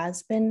everyone who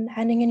has been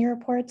handing in your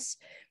reports.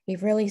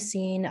 We've really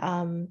seen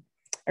a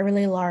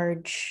really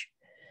large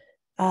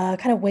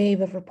kind of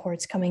wave of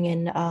reports coming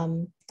in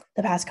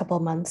the past couple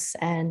of months,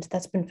 and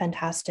that's been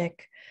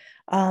fantastic.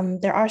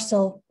 There are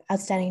still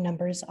outstanding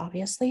numbers,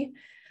 obviously.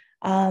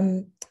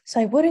 So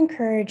I would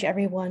encourage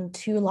everyone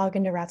to log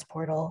into RATS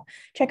portal,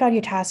 check out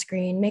your task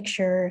screen, make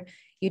sure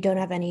you don't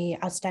have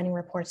any outstanding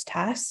reports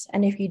tasks.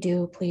 And if you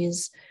do,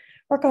 please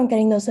work on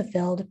getting those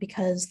fulfilled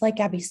because like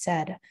Gabby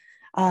said,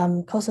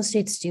 coastal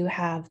states do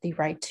have the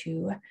right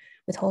to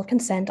withhold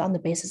consent on the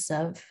basis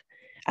of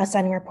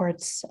outstanding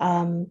reports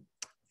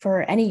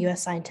for any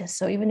US scientist.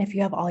 So even if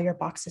you have all your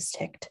boxes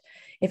ticked,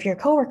 if your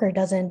coworker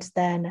doesn't,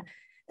 then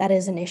that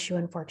is an issue,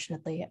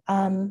 unfortunately.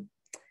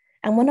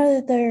 And one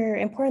other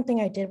important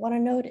thing I did want to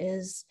note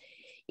is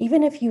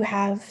even if you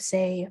have,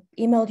 say,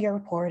 emailed your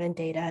report and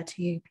data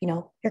to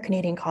your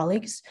Canadian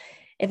colleagues,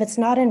 if it's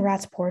not in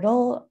RATS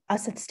portal,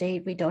 us at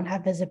state, we don't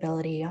have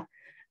visibility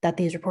that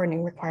these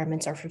reporting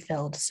requirements are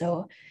fulfilled.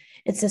 So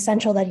it's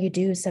essential that you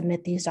do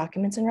submit these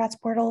documents in RATS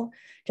portal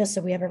just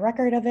so we have a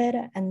record of it.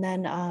 And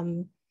then,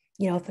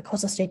 if the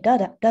coastal state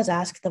does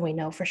ask, then we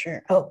know for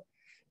sure, oh,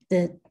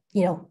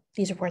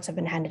 these reports have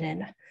been handed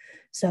in.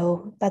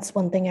 So that's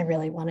one thing I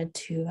really wanted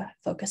to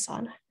focus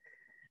on.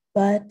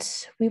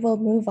 But we will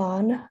move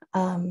on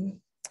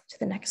to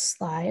the next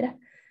slide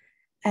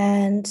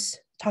and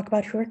talk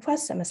about who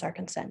requests MSR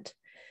consent.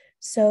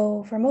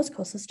 So for most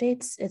coastal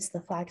states, it's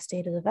the flag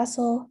state of the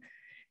vessel.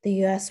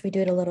 The US, we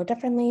do it a little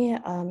differently.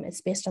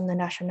 It's based on the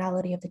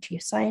nationality of the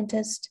chief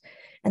scientist.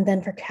 And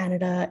then for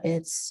Canada,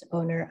 it's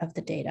owner of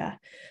the data.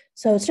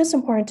 So it's just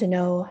important to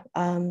know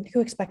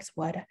who expects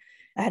what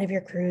ahead of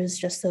your cruise,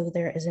 just so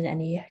there isn't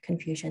any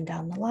confusion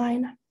down the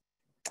line.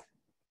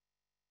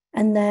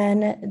 And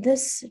then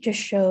this just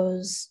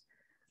shows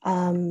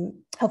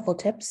helpful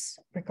tips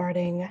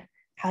regarding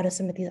how to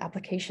submit these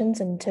applications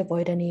and to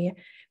avoid any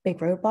big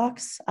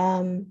roadblocks.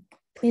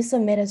 Please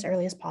submit as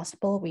early as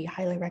possible. We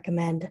highly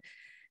recommend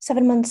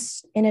 7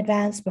 months in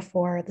advance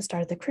before the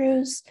start of the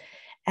cruise.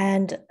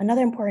 And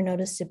another important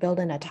note is to build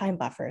in a time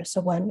buffer. So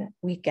 1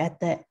 week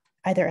at the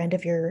either end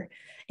of your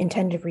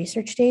intended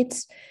research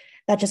dates,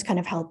 that just kind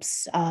of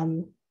helps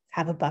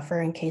have a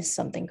buffer in case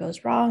something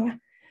goes wrong.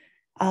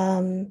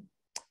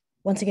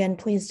 Once again,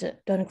 please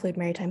don't include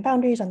maritime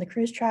boundaries on the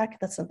cruise track.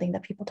 That's something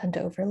that people tend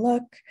to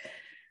overlook.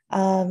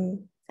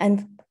 And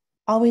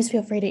always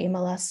feel free to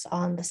email us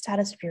on the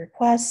status of your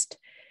request.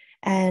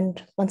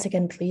 And once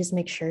again, please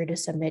make sure to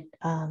submit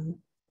the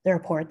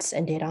reports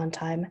and data on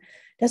time,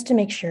 just to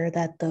make sure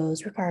that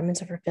those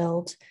requirements are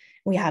fulfilled.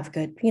 We have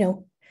good,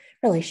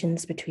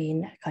 relations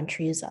between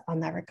countries on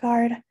that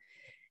regard.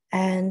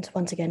 And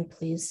once again,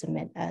 please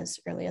submit as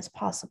early as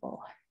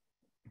possible.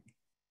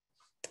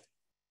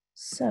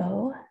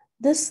 So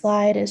this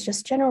slide is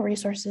just general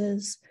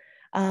resources.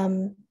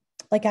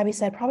 Like Abby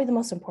said, probably the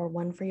most important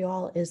one for you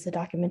all is the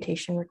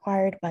documentation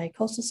required by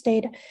Coastal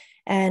State.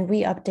 And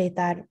we update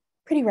that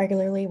pretty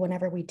regularly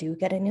whenever we do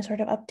get any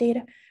sort of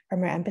update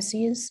from our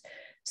embassies.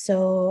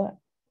 So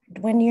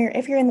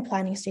if you're in the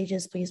planning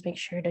stages, please make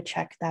sure to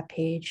check that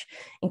page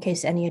in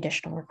case any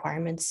additional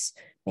requirements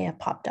may have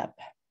popped up.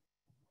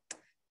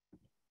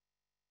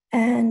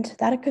 And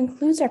that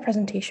concludes our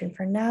presentation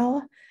for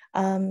now.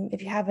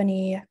 If you have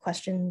any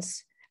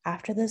questions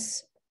after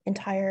this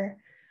entire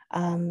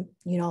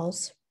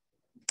UNOLS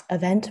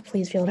event,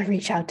 please feel to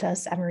reach out to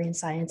us at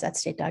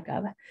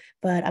marinescience@state.gov.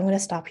 But I'm going to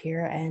stop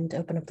here and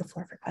open up the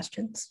floor for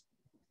questions.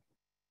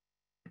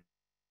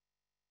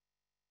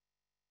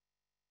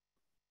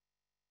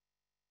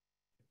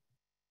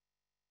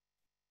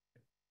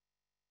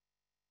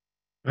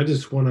 I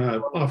just want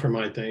to offer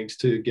my thanks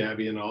to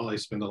Gabby and all. I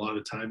spend a lot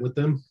of time with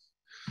them.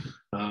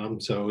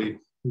 So we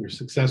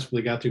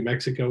successfully got through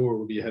Mexico, where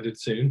we'll be headed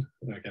soon.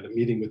 I got a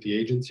meeting with the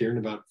agents here in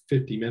about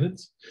 50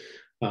 minutes.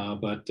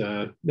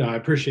 No, I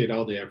appreciate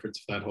all the efforts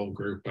of that whole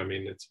group. I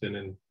mean, it's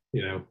been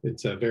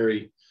it's a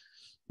very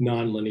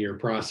non-linear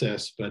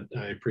process, but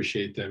I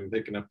appreciate them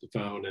picking up the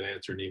phone and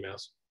answering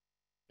emails.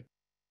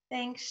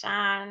 Thanks,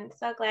 Sean.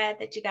 So glad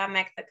that you got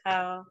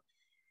Mexico.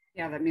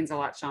 Yeah, that means a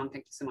lot, Sean.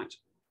 Thank you so much.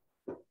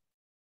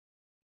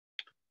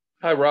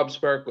 Hi, Rob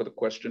Spark with a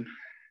question.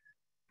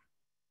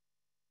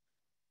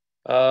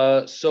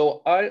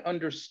 So I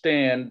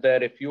understand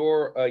that if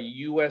you're a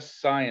U.S.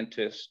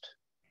 scientist,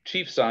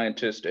 chief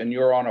scientist, and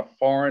you're on a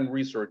foreign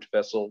research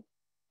vessel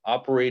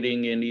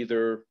operating in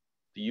either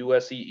the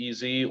U.S.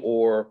 EEZ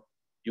or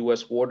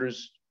U.S.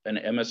 waters, an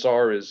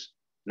MSR is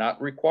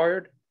not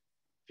required.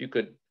 If you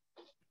could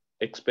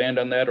expand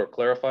on that or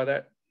clarify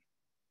that.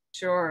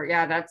 Sure.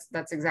 Yeah,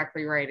 that's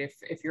exactly right.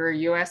 If you're a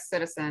U.S.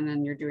 citizen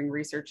and you're doing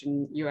research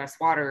in U.S.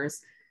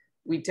 waters,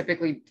 we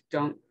typically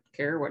don't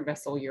care what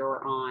vessel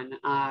you're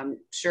on.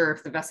 Sure,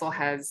 if the vessel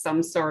has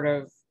some sort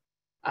of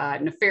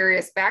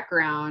nefarious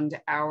background,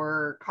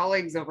 our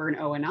colleagues over in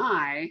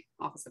ONI,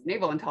 Office of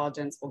Naval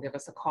Intelligence, will give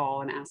us a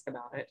call and ask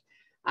about it.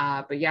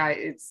 But yeah,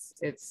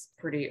 it's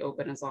pretty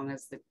open as long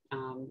as the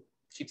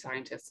chief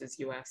scientist is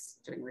U.S.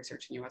 doing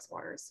research in U.S.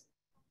 waters.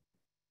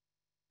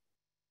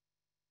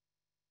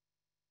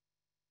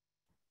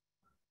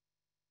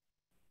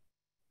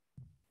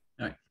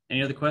 All right,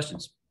 any other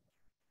questions?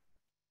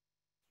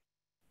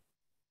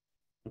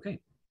 Okay,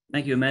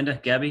 thank you, Amanda,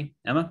 Gabby,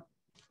 Emma.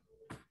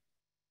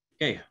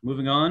 Okay,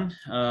 moving on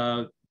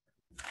to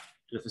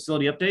the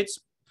facility updates.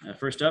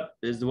 First up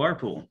is the water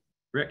pool.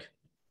 Rick.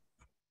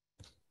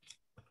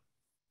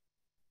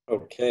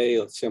 Okay,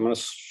 let's see, I'm going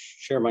to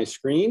share my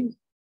screen.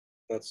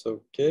 That's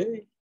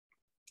okay.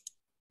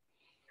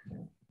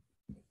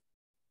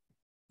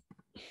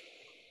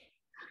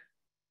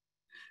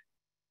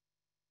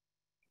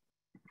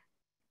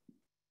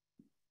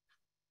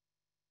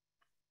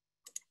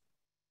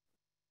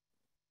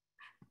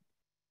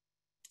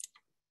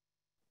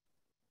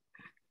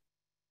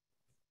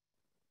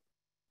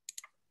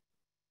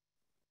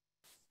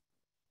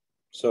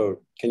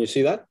 So can you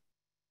see that?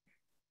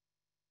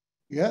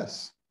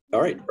 Yes. All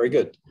right, very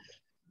good.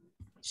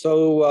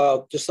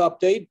 So just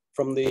update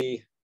from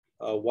the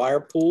wire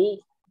pool.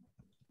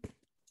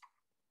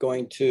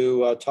 Going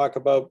to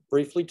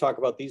briefly talk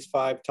about these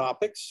 5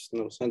 topics.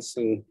 No sense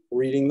in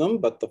reading them,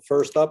 but the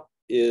first up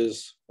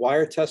is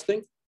wire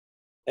testing.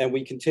 And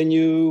we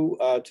continue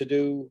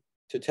to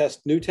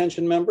test new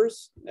tension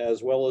members,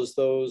 as well as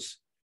those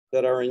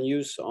that are in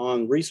use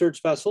on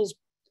research vessels.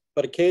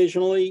 But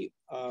occasionally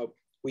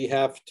we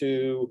have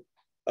to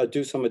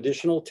do some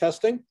additional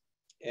testing.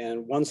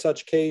 And one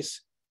such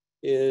case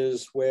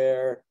is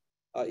where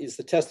is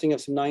the testing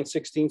of some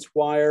 9/16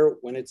 wire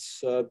when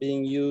it's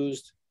being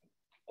used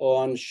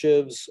on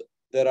shivs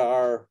that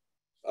are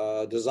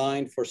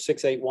designed for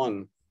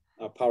 681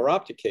 power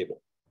optic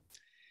cable.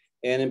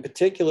 And in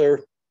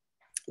particular,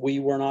 we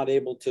were not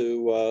able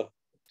to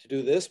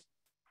do this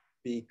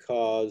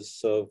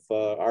because of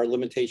our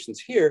limitations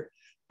here.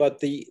 But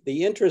the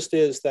interest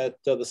is that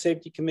the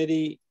safety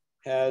committee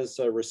has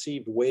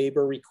received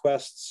waiver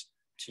requests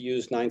to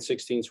use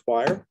 9/16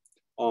 wire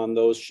on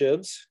those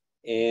shivs.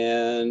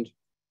 And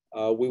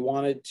we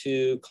wanted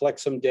to collect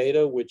some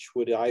data which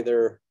would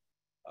either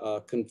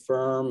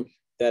confirm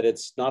that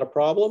it's not a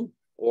problem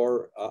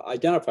or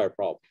identify a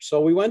problem.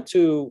 So we went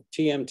to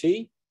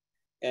TMT,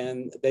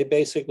 and they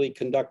basically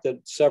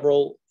conducted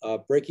several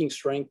breaking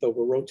strength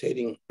over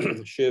rotating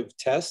shiv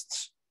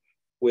tests.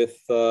 with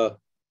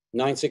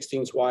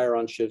 9/16 wire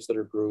on shivs that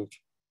are grooved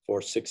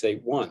for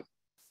 681.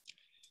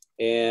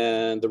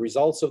 And the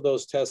results of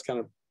those tests kind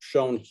of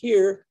shown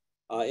here.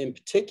 In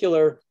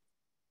particular,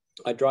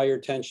 I draw your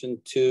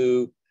attention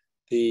to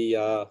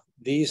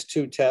these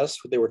two tests.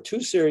 There were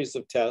two series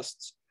of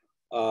tests.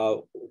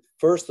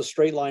 First, the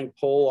straight line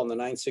pull on the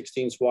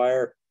 9/16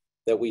 wire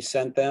that we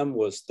sent them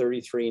was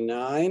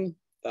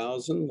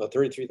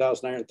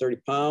 33,930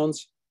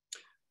 pounds.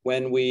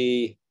 When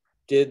we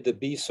did the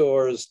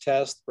BSOR's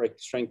test, break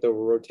strength over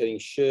rotating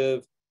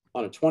shiv,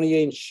 on a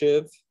 28-inch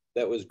shiv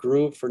that was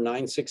grooved for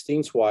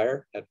 9/16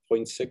 wire at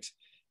 0.6,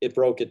 it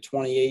broke at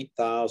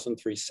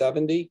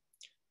 28,370.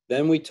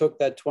 Then we took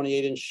that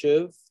 28-inch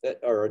shiv,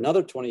 or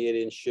another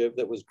 28-inch shiv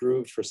that was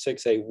grooved for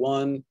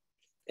 681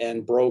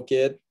 and broke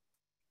it,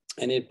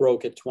 and it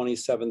broke at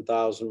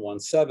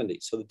 27,170.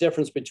 So the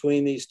difference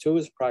between these two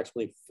is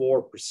approximately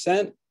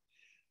 4%,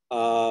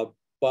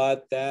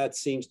 but that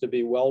seems to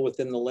be well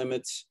within the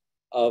limits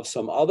of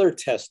some other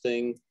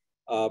testing,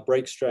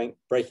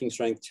 breaking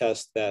strength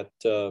tests that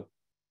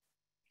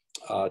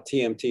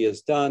TMT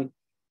has done.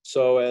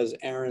 So as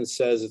Aaron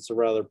says, it's a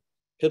rather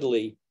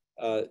piddly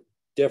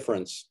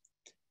difference.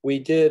 We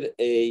did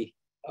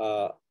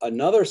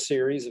another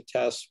series of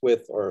tests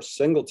with, or a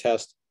single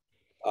test,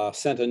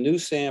 sent a new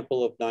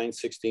sample of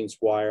 9/16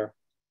 wire.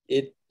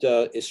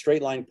 Its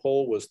straight line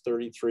pull was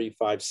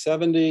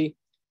 33,570.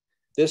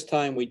 This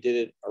time we did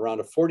it around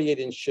a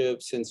 48-inch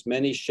shiv, since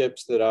many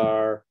ships that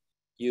are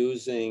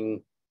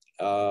using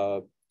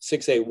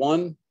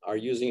 681 are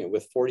using it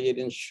with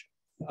 48-inch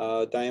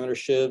diameter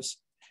shivs.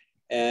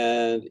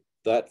 And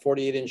that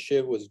 48-inch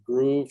shiv was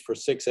grooved for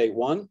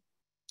 681.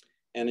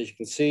 And as you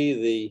can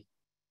see,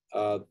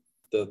 the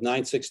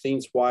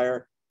 9/16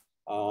 wire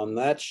on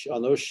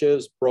those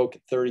shivs broke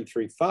at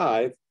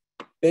 33.5,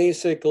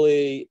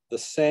 basically the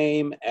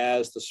same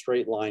as the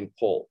straight line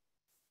pull.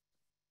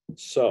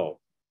 So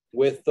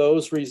with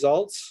those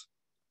results,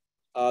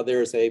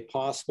 there's a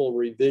possible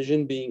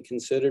revision being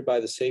considered by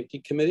the safety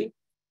committee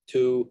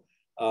to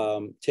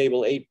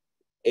table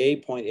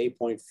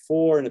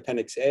 8A.8.4 in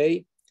Appendix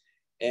A.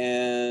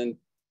 And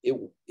it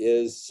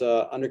is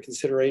under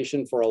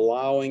consideration for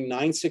allowing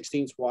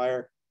 9/16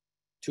 wire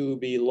to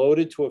be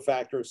loaded to a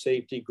factor of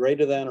safety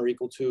greater than or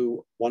equal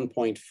to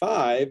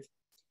 1.5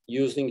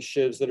 using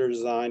shivs that are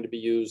designed to be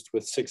used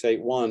with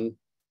 681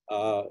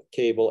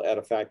 cable at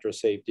a factor of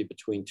safety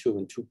between 2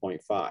 and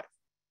 2.5.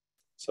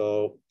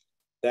 So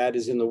that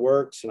is in the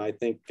works, and I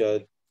think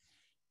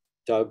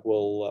Doug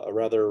will,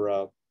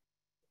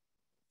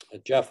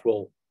 Jeff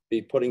will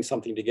be putting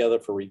something together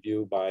for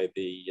review by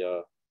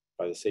the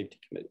safety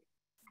committee.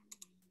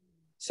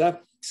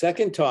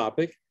 Second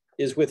topic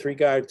is with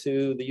regard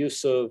to the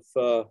use of,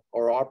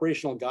 or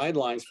operational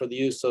guidelines for the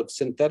use of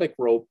synthetic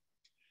rope.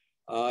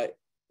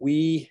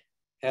 We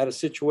had a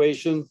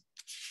situation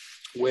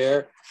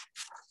where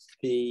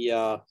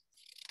the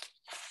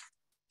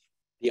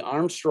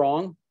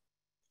Armstrong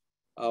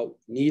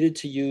needed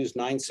to use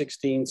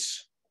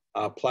 9/16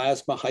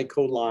 plasma high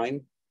code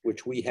line,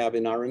 which we have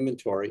in our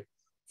inventory,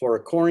 for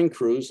a coring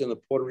cruise in the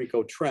Puerto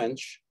Rico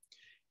Trench.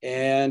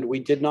 And we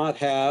did not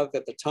have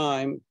at the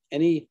time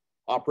any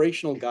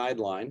operational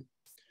guideline.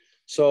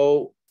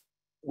 So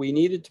we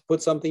needed to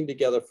put something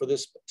together for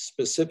this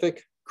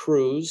specific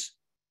cruise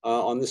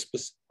on this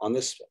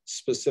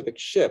specific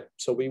ship.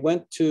 So we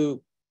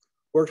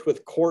worked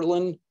with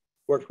Cortland,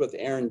 worked with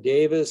Aaron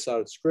Davis out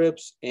at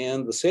Scripps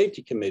and the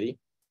safety committee,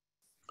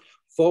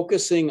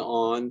 focusing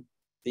on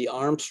the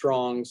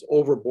Armstrong's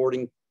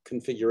overboarding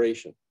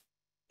configuration.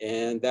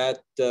 And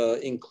that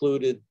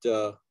included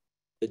the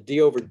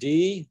D over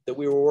D that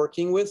we were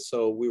working with.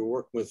 So we were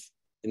working with,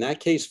 in that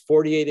case,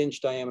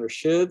 48-inch diameter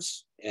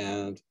shivs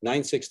and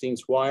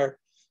 9/16 wire.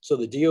 So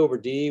the D over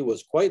D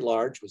was quite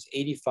large, was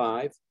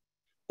 85.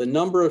 The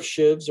number of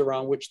shivs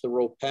around which the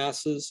rope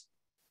passes,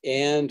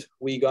 and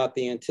we got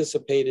the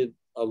anticipated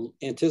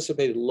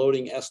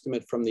loading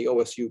estimate from the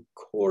OSU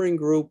coring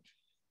group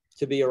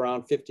to be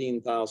around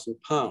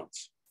 15,000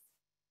 pounds.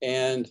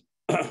 And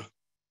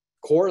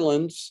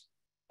Cortland's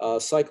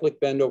cyclic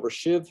bend over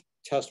shiv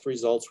test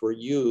results were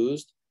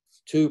used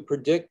to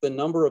predict the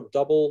number of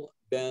double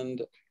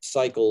bend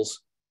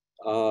cycles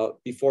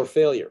before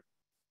failure.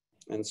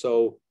 And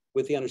so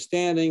with the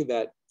understanding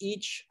that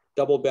each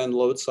double bend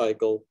load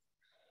cycle,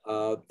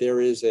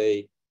 there is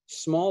a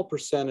small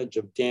percentage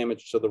of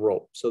damage to the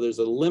rope. So there's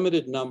a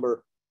limited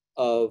number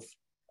of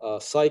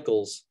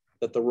cycles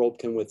that the rope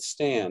can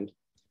withstand.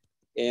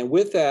 And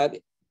with that,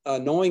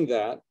 knowing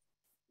that,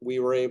 we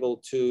were able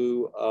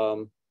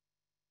to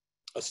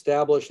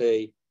establish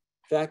a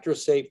factor of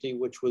safety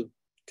which was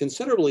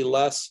considerably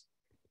less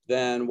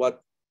than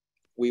what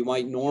we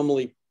might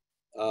normally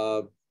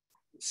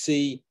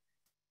see.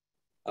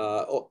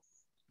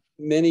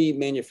 Many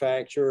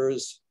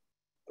manufacturers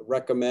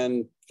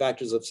recommend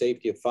factors of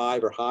safety of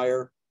 5 or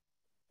higher.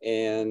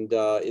 And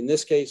in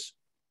this case,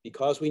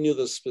 because we knew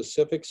the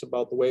specifics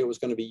about the way it was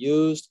going to be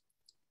used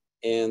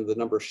and the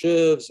number of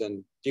shivs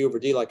and D over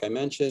D, like I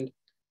mentioned,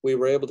 we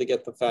were able to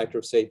get the factor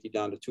of safety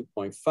down to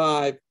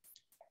 2.5.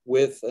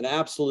 with an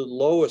absolute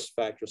lowest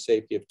factor of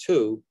safety of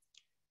 2.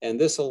 And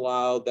this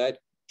allowed that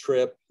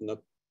trip and the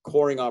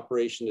coring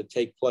operation to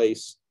take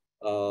place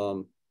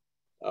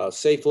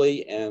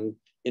safely. And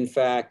in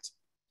fact,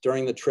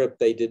 during the trip,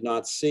 they did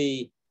not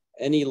see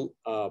any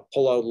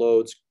pull-out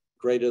loads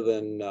greater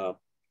than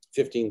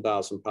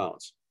 15,000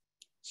 pounds.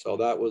 So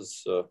that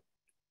was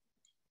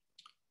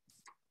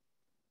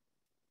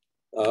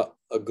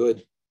a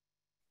good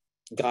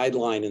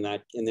guideline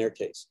in their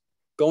case.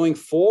 Going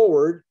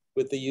forward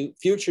with the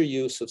future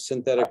use of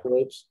synthetic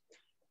ropes,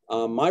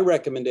 my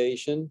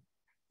recommendation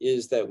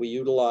is that we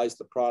utilize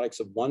the products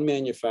of one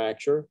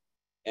manufacturer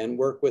and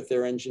work with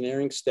their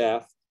engineering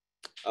staff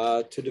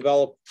to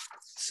develop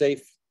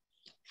safe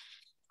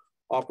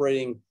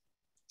operating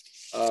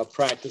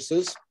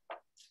practices.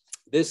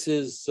 This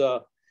is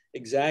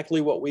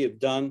exactly what we have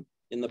done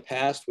in the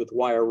past with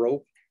wire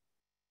rope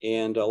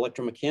and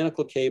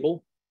electromechanical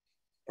cable,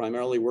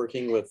 primarily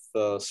working with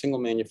single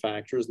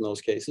manufacturers in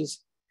those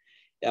cases.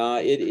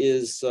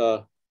 It's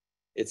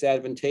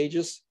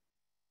advantageous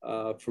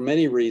for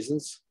many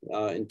reasons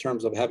in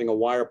terms of having a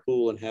wire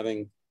pool and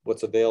having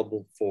what's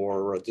available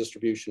for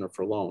distribution or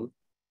for loan.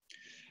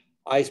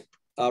 I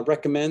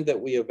recommend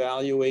that we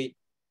evaluate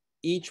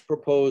each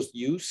proposed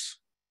use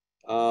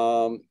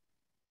of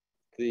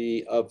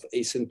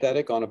a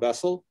synthetic on a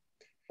vessel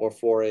or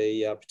for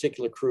a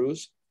particular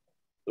cruise.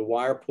 The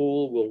wire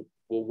pool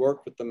will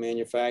work with the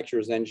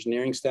manufacturer's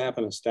engineering staff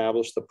and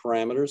establish the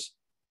parameters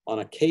on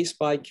a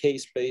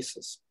case-by-case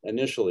basis,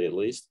 initially at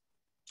least.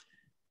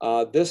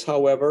 This,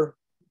 however,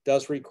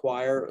 does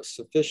require a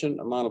sufficient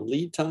amount of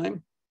lead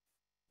time.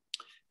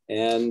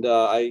 And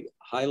I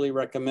highly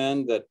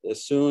recommend that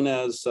as soon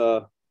as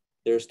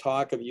there's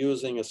talk of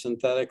using a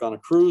synthetic on a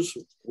cruise,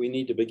 we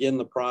need to begin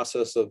the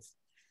process of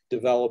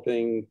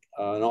developing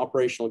an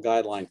operational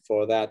guideline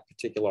for that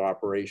particular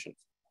operation.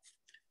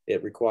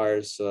 It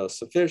requires a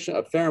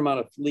fair amount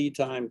of lead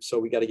time, so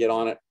we got to get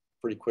on it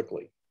pretty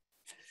quickly.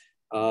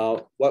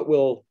 What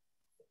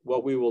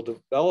we will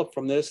develop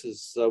from this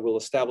is we'll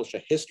establish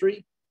a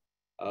history.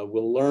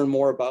 We'll learn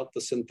more about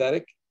the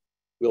synthetic.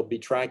 We'll be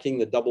tracking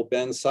the double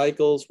bend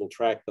cycles. We'll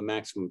track the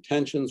maximum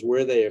tensions,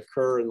 where they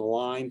occur in the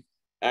line,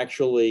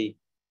 actually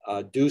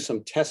do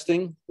some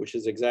testing, which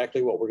is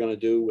exactly what we're going to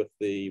do with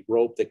the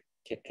rope that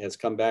has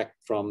come back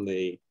from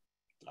the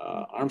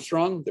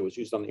Armstrong, that was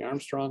used on the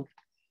Armstrong.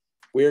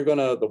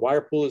 The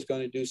wire pool is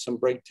going to do some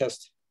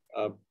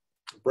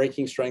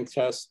braking strength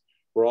tests.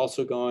 We're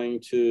also going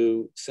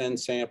to send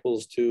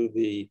samples to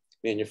the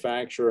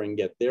manufacturer and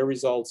get their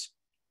results,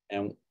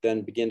 and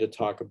then begin to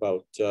talk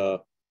about,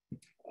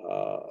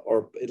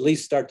 or at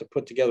least start to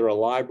put together a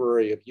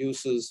library of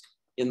uses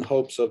in the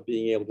hopes of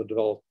being able to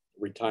develop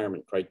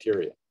retirement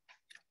criteria.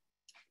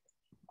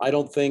 I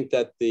don't think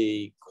that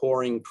the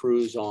coring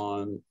cruise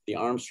on the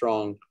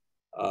Armstrong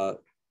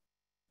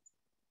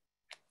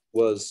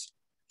was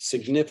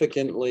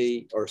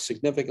significantly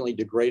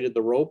degraded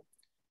the rope,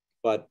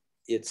 but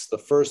it's the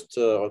first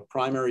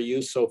primary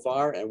use so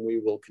far, and we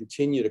will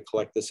continue to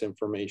collect this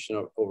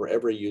information over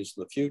every use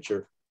in the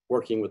future,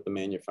 working with the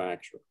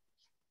manufacturer.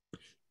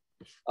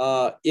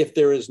 If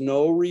there is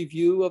no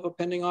review of a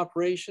pending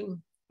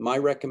operation, my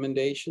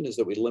recommendation is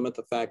that we limit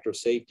the factor of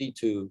safety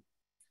to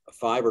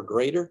 5 or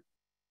greater,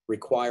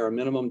 require a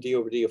minimum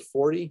D/D of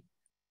 40,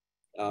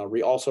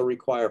 we also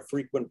require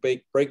frequent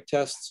brake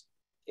tests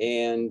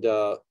and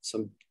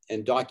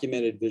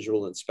documented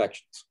visual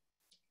inspections.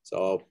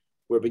 So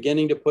we're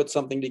beginning to put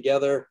something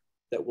together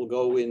that will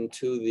go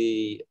into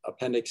the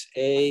Appendix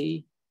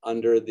A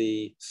under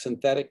the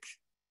synthetic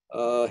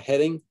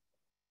heading.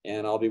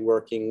 And I'll be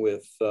working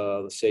with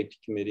the safety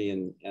committee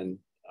and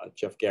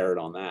Jeff Garrett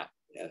on that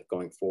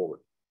going forward.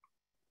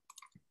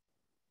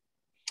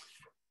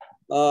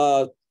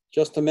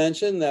 Just to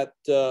mention that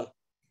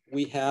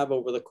we have,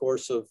 over the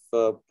course of,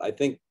 I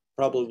think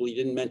probably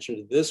didn't mention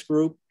to this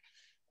group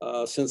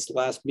since the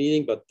last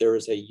meeting, but there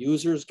is a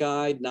user's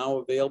guide now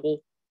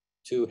available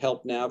to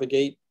help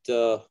navigate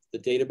the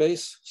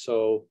database.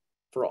 So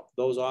for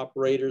those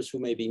operators who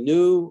may be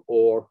new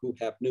or who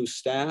have new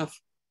staff,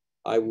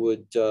 I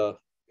would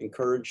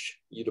encourage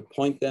you to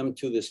point them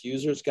to this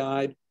user's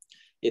guide.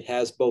 It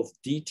has both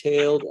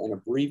detailed and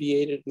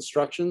abbreviated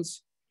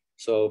instructions.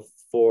 So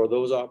for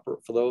those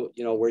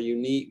where you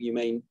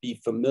may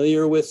be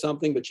familiar with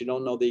something, but you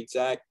don't know the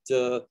exact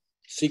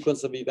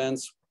sequence of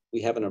events,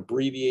 we have an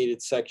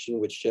abbreviated section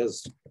which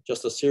has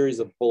just a series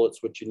of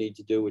bullets which you need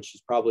to do, which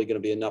is probably going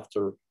to be enough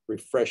to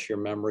refresh your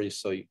memory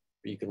so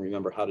you can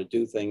remember how to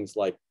do things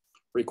like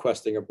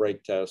requesting a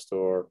brake test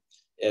or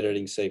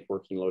editing safe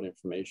working load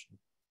information.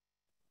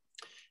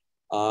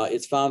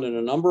 It's found in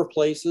a number of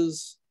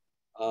places,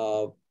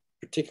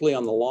 particularly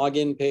on the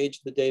login page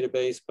of the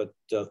database, but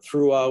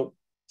throughout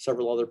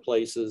several other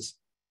places.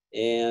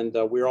 And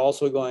we're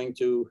also going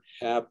to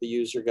have the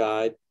user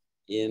guide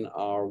in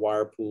our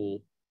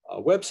Wirepool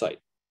website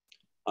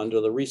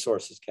under the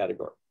resources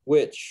category,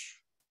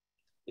 which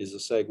is a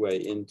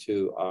segue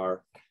into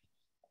our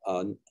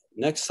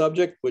next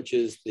subject, which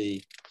is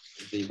the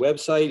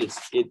website.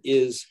 It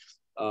is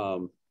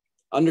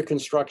under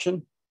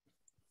construction,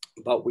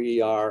 but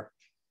we are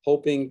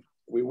hoping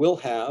we will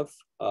have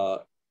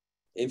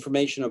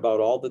information about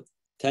all the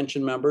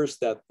tension members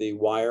that the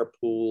wire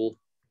pool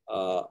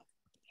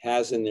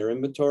has in their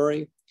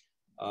inventory.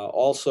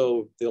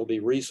 Also, there'll be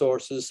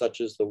resources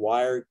such as the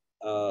wire,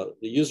 the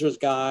user's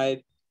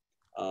guide,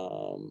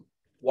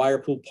 wire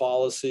pool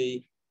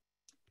policy.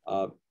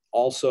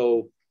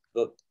 Also,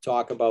 the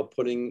talk about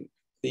putting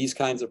these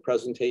kinds of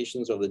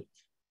presentations or the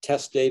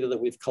test data that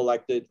we've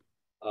collected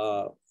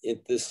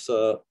at this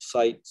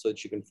site so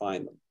that you can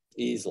find them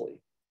easily.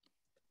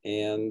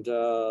 And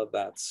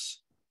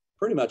that's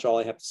pretty much all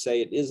I have to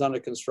say. It is under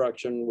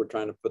construction. We're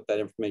trying to put that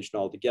information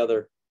all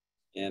together,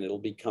 and it'll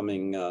be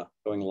coming,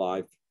 going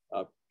live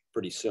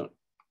pretty soon.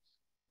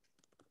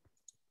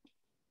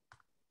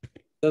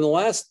 Then the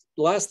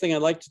last thing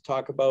I'd like to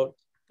talk about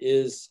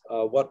is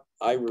what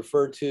I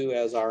refer to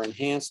as our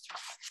enhanced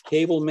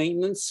cable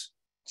maintenance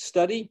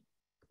study.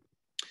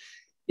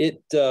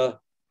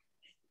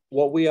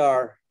 What we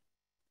are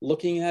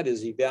looking at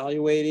is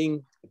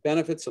evaluating the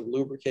benefits of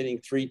lubricating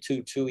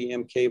 322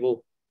 EM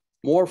cable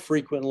more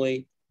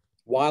frequently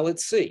while at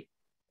sea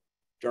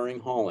during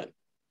hauling.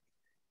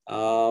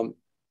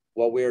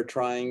 What we're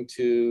trying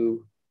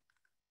to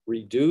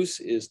reduce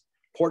is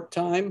port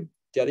time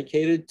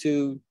dedicated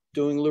to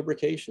doing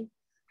lubrication,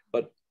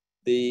 but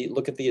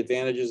look at the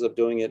advantages of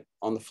doing it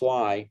on the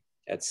fly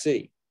at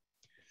sea.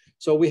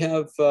 So we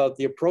have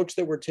the approach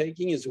that we're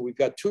taking is we've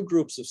got two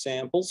groups of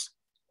samples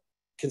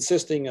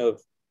consisting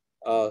of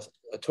a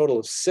total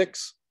of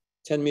 6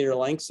 10-meter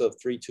lengths of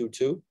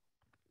 322.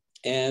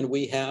 And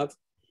we have,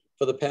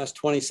 for the past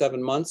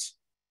 27 months,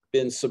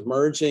 been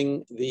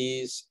submerging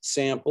these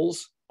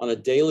samples on a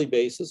daily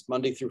basis,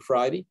 Monday through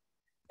Friday,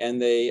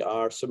 and they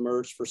are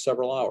submerged for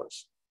several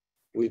hours.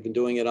 We've been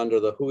doing it under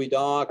the Hui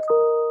dock.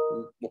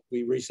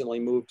 We recently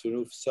moved to a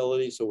new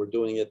facility, so we're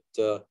doing it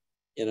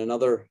in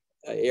another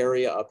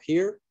area up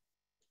here.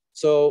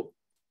 So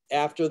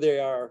after they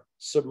are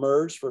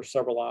submerged for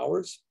several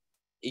hours,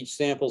 each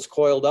sample is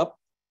coiled up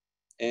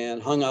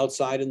and hung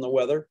outside in the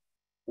weather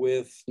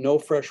with no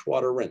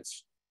freshwater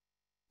rinse.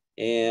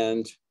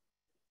 And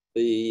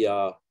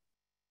the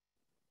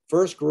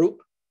first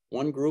group,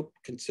 one group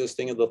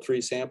consisting of the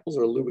 3 samples,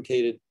 are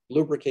lubricated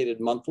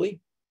monthly.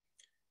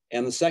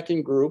 And the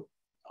second group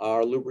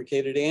are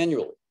lubricated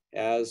annually,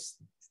 as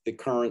the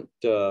current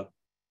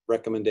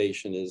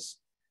recommendation is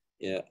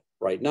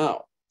right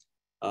now.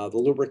 The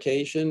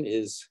lubrication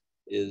is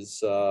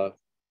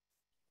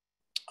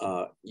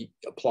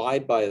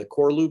applied by the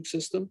core lube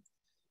system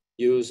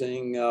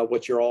using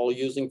what you're all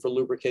using for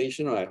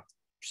lubrication. I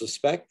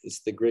suspect it's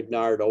the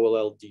Grignard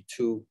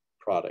OLLD2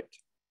 product.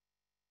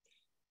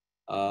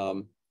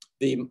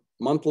 The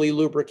monthly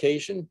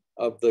lubrication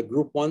of the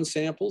group 1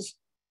 samples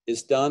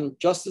is done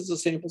just as the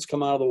samples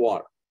come out of the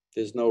water.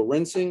 There's no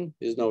rinsing,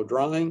 there's no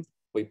drying.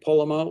 We pull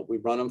them out, we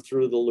run them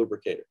through the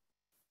lubricator.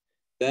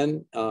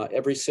 Then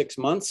every 6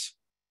 months,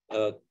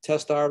 a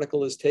test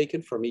article is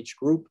taken from each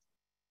group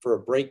for a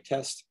brake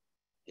test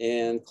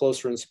and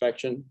closer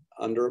inspection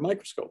under a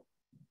microscope.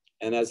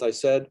 And as I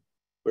said,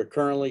 we're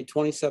currently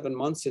 27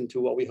 months into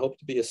what we hope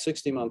to be a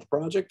 60-month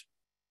project.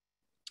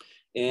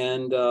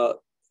 And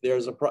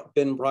there's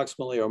been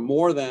approximately, or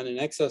more than, in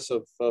excess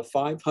of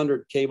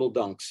 500 cable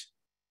dunks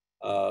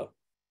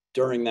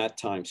during that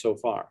time so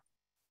far.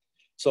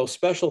 So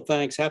special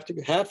thanks have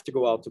to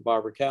go out to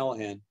Barbara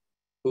Callahan,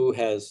 who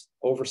has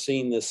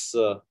overseen this,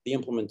 the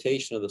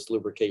implementation of this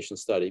lubrication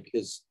study,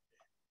 because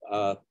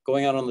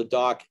going out on the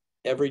dock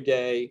every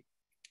day,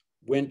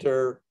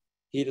 winter,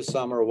 heat of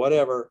summer,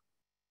 whatever,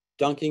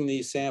 dunking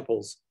these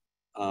samples,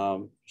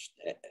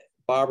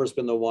 Barbara's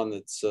been the one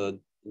that's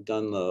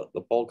done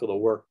the bulk of the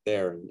work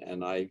there.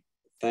 And I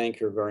thank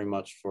her very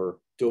much for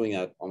doing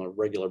that on a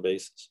regular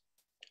basis.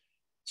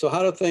 So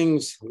how do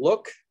things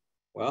look?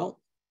 Well,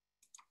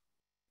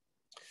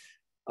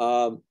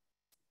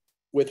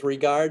 with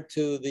regard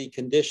to the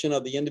condition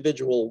of the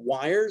individual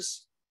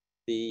wires,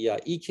 the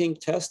E-kink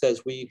test,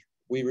 as we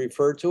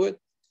refer to it,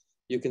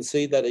 you can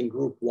see that in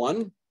group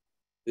 1,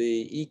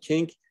 the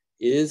E-kink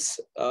is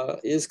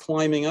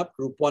climbing up.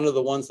 Group 1 are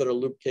the ones that are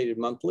lubricated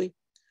monthly.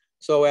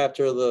 So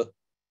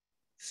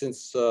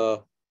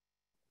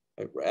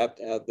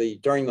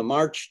during the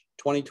March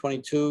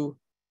 2022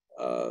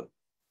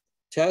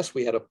 test,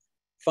 we had a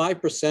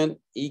 5%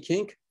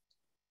 E-kink,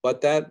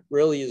 but that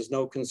really is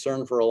no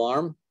concern for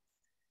alarm.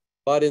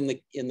 But in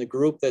the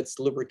group that's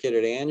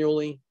lubricated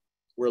annually,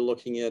 we're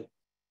looking at,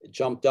 it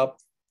jumped up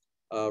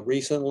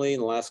recently in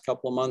the last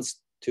couple of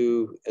months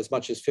to as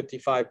much as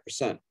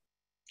 55%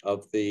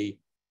 of the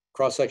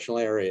cross-sectional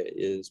area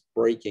is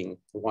breaking,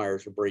 the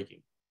wires are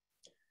breaking.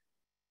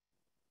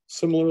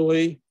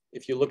 Similarly,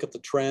 if you look at the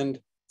trend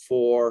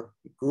for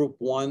group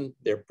 1,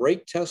 their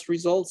brake test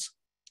results,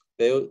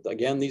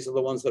 again, these are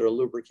the ones that are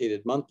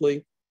lubricated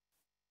monthly.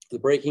 The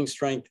braking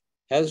strength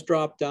has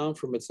dropped down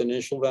from its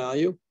initial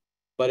value,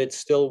 but it's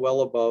still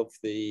well above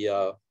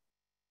the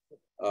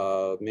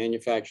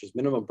manufacturer's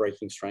minimum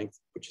braking strength,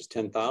 which is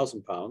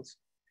 10,000 pounds.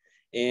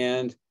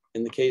 And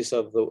In the case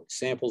of the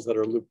samples that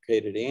are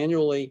lubricated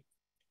annually,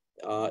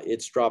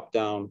 it's dropped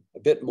down a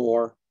bit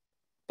more,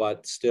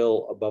 but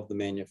still above the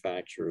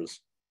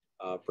manufacturer's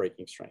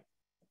breaking strength.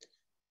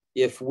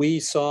 If we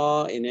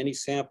saw in any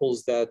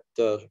samples that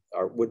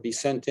would be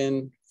sent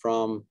in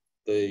from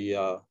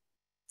the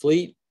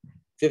fleet,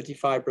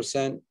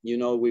 55%, you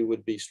know, we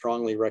would be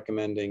strongly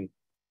recommending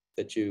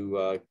that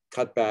you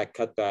cut back,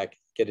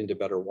 get into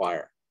better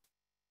wire.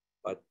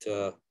 But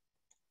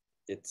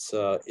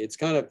it's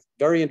kind of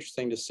very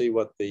interesting to see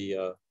what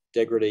the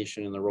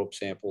degradation in the rope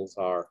samples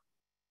are,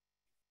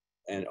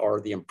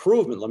 or the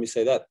improvement, let me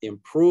say that, the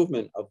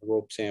improvement of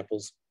rope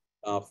samples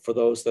for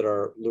those that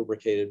are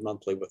lubricated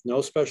monthly with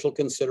no special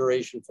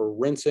consideration for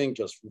rinsing,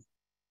 just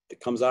it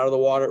comes out of the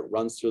water,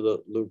 runs through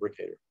the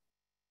lubricator.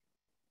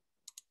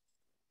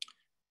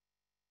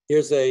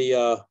 Here's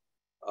a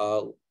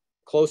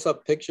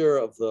close-up picture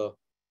of the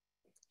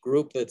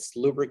group that's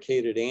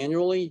lubricated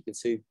annually. You can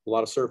see a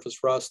lot of surface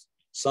rust,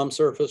 some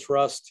surface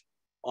rust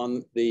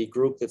on the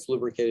group that's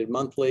lubricated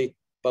monthly,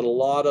 but a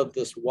lot of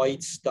this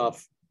white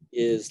stuff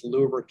is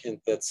lubricant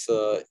that's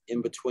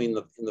in between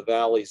in the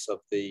valleys of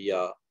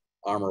the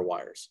armor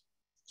wires.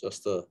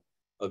 Just a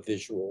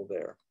visual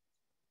there.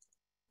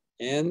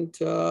 And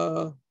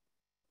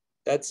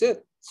that's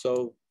it.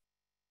 So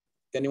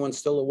if anyone's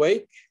still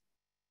awake,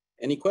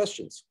 any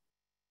questions?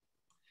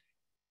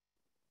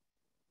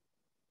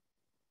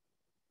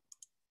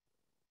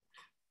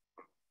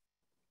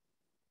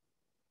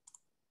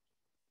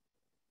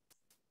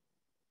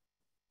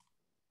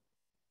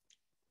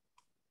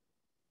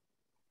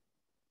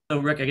 So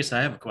Rick, I guess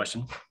I have a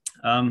question.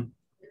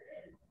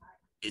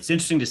 It's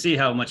interesting to see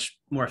how much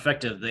more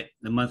effective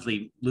the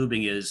monthly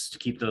lubing is to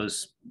keep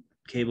those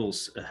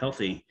cables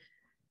healthy.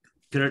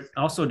 Could it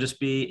also just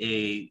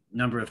be a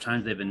number of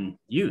times they've been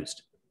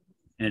used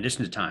in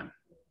addition to time?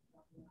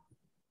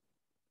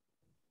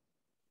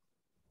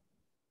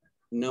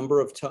 Number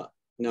of times.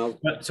 No.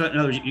 So in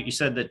other words, you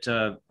said that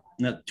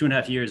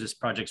 2.5 years this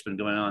project's been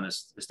going on,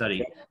 this study.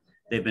 Yep.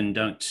 They've been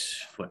dunked,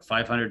 what,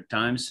 500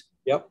 times?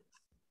 Yep.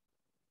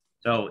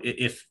 So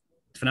if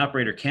an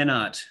operator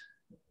cannot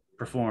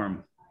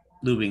perform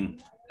lubing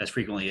as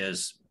frequently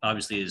as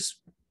obviously is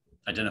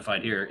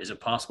identified here, is it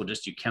possible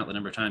just to count the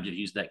number of times you've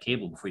used that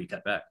cable before you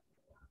cut back?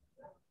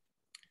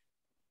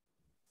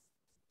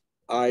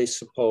 I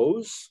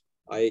suppose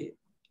kind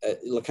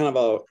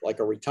of like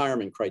a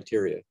retirement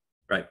criteria.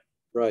 Right.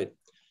 Right.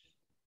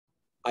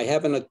 I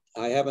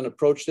haven't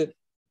approached it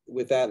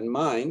with that in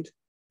mind.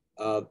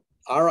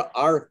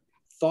 Our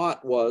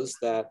thought was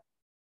that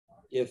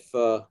if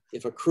a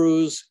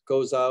cruise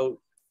goes out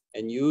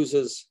and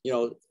uses, you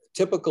know,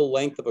 typical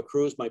length of a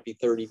cruise might be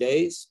 30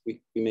 days. We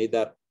made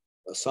that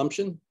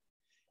assumption.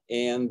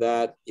 And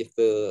that if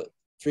the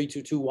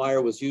 322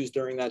 wire was used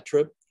during that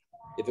trip,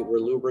 if it were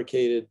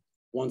lubricated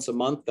once a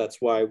month, that's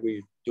why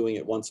we're doing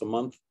it once a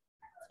month.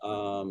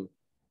 But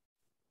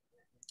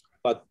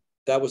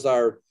that was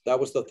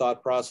the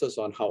thought process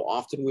on how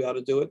often we ought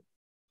to do it.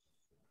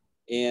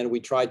 And we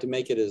tried to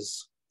make it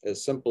as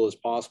simple as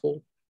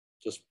possible.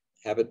 Just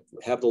have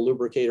the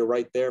lubricator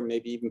right there,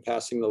 maybe even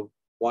passing the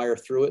wire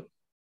through it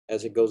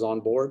as it goes on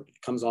board.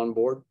 It comes on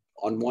board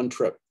on one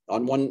trip,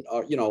 on one,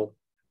 you know,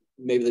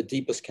 maybe the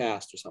deepest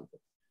cast or something.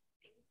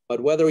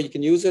 But whether you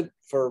can use it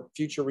for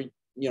future,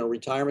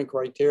 retirement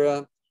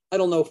criteria, I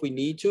don't know if we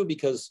need to,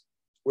 because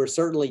we're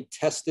certainly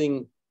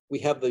testing. We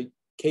have the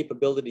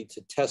capability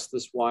to test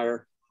this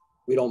wire.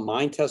 We don't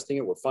mind testing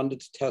it. We're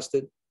funded to test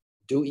it,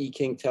 do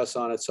E-King tests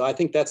on it. So I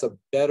think that's a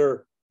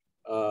better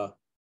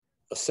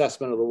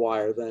assessment of the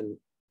wire than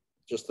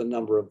just the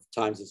number of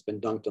times it's been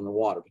dunked in the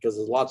water, because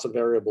there's lots of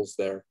variables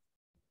there.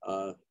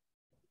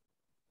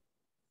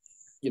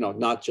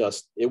 Not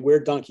just we're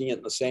dunking it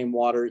in the same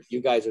water.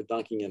 You guys are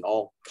dunking in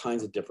all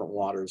kinds of different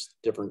waters,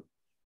 different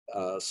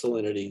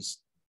salinities,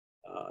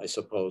 I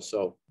suppose.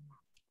 So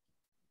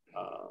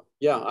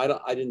yeah,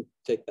 I didn't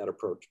take that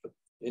approach, but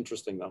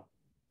interesting though.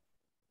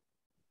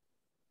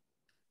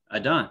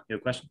 Don, you have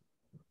a question?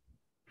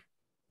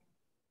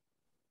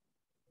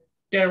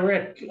 Yeah,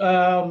 Rick,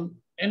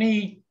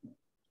 any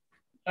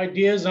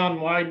ideas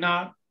on why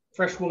not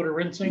freshwater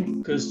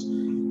rinsing? Because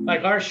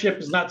like our ship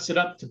is not set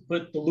up to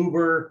put the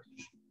luber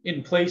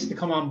in place to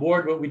come on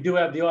board, but we do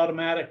have the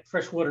automatic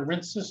freshwater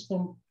rinse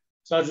system.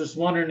 So I was just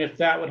wondering if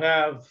that would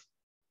have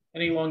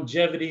any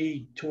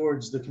longevity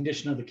towards the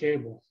condition of the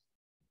cable.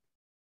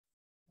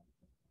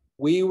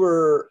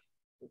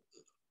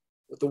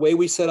 The way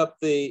we set up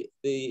the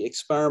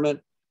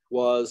experiment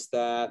was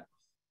that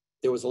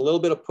there was a little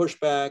bit of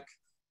pushback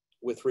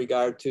with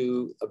regard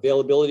to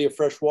availability of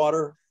fresh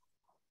water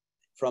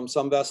from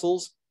some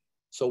vessels.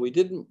 So we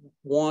didn't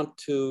want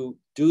to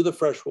do the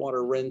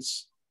freshwater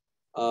rinse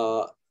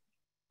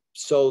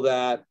so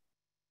that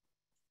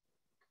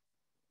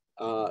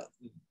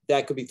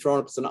that could be thrown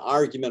up as an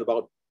argument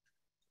about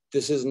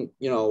this is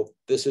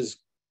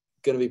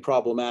going to be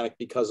problematic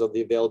because of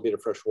the availability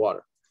of fresh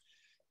water.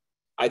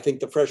 I think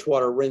the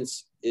freshwater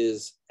rinse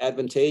is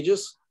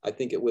advantageous. I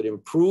think it would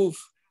improve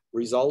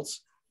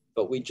results,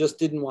 but we just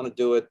didn't want to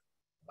do it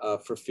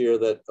for fear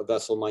that a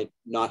vessel might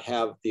not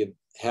have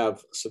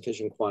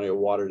sufficient quantity of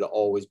water to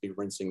always be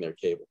rinsing their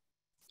cable.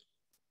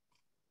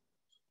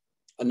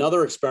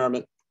 Another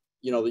experiment,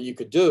 that you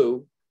could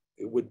do,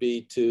 it would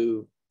be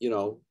to,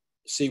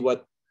 see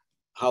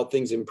how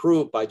things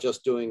improve by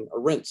just doing a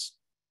rinse,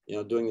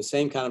 doing the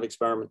same kind of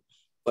experiment,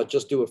 but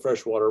just do a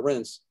freshwater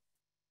rinse.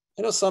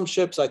 I know some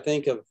ships, I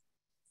think, have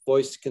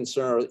voiced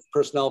concern, or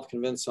personnel have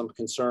convinced some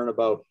concern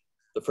about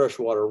the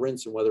freshwater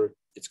rinse and whether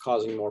it's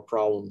causing more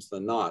problems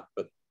than not,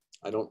 but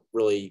I don't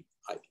really,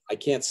 I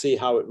can't see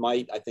how it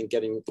might. I think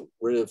getting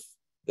rid of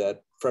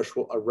that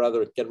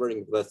get rid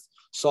of the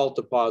salt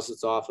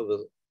deposits off of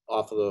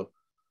the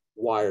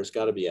wires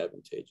got to be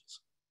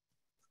advantageous.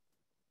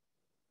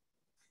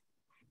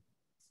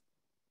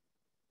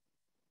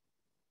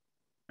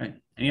 All right,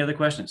 any other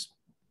questions?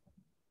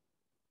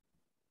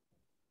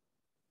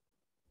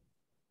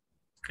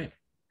 Okay,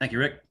 thank you,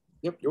 Rick.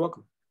 Yep, you're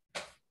welcome.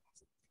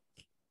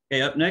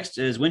 Okay, up next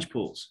is winch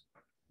pools.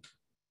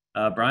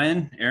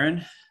 Brian,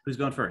 Aaron, who's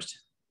going first?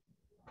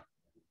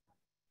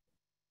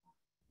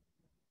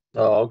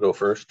 I'll go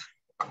first.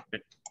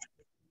 Okay.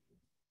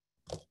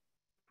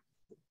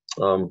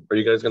 Are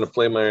you guys going to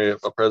play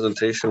a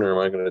presentation, or am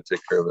I going to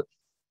take care of it?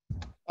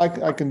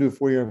 I can do it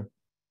for you,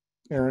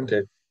 Aaron.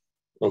 Okay.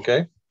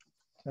 Okay.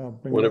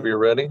 Whenever you're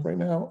ready. Right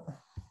now.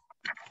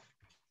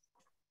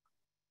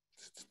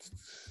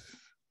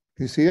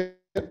 You see it?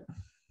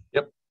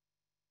 Yep.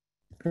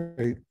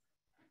 Great.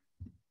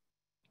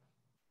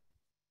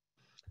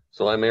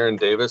 So I'm Aaron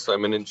Davis.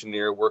 I'm an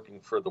engineer working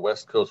for the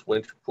West Coast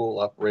Winch Pool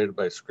operated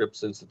by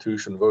Scripps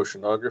Institution of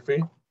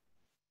Oceanography.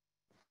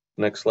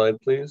 Next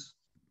slide, please.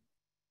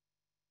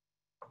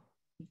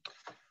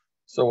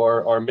 So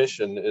our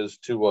mission is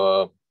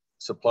to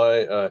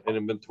supply an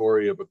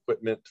inventory of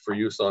equipment for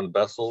use on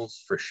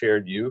vessels for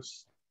shared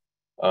use.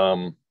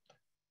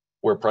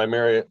 We're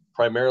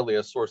primarily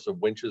a source of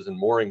winches and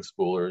mooring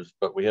spoolers,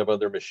 but we have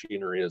other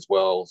machinery as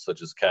well,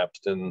 such as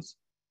capstans,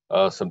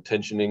 some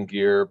tensioning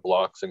gear,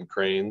 blocks, and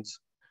cranes.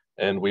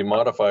 And we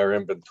modify our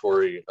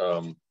inventory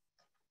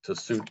to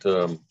suit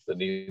the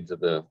needs of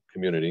the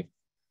community.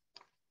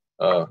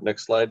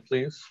 Next slide,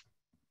 please.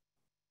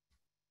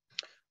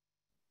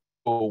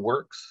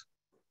 Works.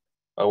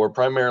 We're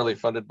primarily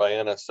funded by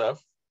NSF.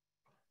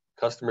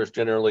 Customers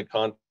generally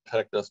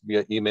contact us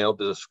via email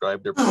to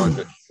describe their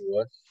project to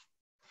us.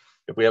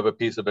 If we have a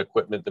piece of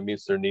equipment that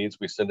meets their needs,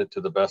 we send it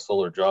to the vessel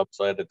or job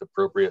site at the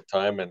appropriate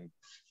time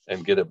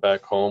and get it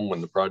back home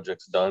when the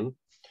project's done.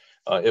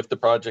 If the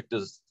project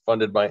is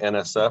funded by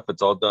NSF,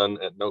 it's all done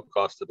at no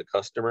cost to the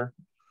customer.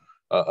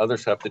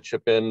 Others have to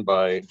chip in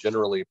by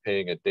generally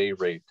paying a day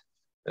rate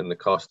and the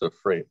cost of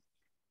freight.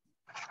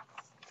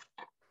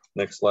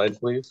 Next slide,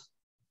 please.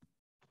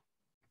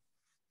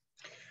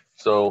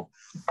 So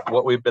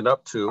what we've been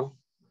up to,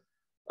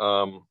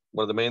 one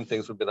of the main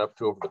things we've been up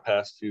to over the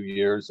past few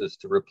years is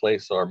to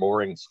replace our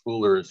mooring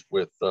spoolers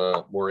with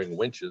mooring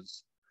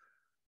winches.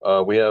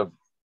 We have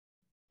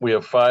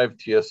 5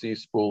 TSE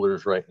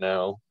spoolers right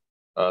now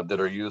that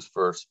are used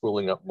for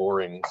spooling up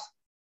moorings.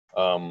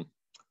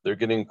 They're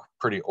getting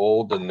pretty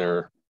old and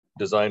they're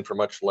designed for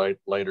much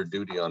lighter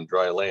duty on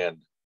dry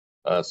land.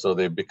 So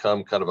they've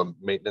become kind of a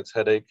maintenance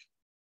headache,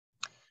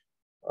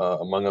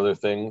 among other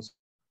things.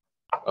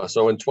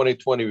 So in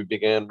 2020, we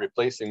began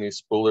replacing these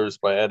spoolers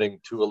by adding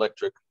 2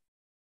 electric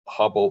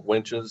hobble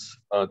winches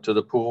to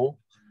the pool,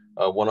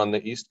 one on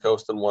the East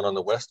Coast and one on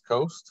the West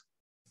Coast.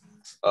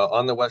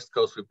 On the West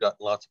Coast, we've gotten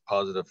lots of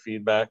positive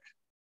feedback.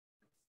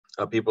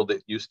 People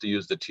that used to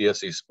use the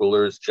TSE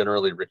spoolers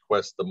generally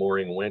request the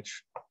mooring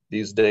winch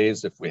these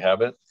days if we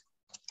have it.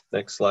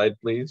 Next slide,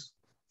 please.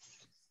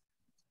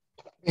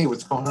 Hey,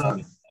 what's going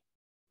on?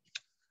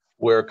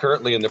 We're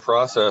currently in the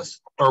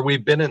process, or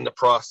we've been in the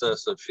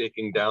process of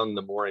shaking down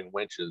the mooring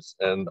winches,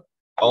 and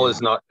all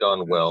has not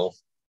gone well.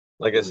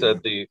 Like I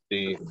said, the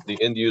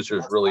end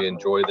users really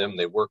enjoy them.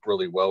 They work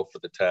really well for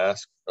the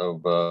task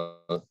of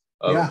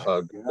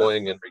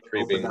deploying and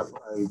retrieving. I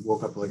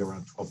woke up like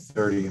around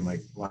 12:30 and my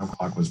alarm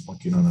clock was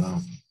blinking on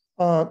and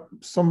off.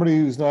 Somebody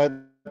who's not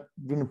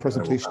doing a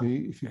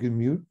presentation, if you can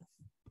mute.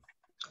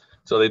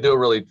 So they do a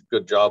really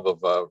good job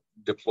of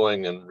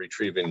deploying and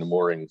retrieving the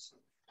moorings.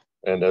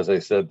 And as I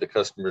said, the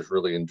customers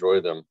really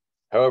enjoy them.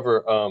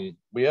 However,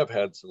 we have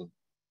had some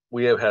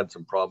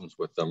problems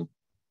with them.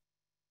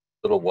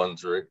 Little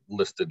ones are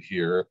listed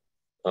here.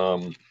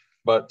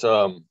 But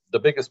the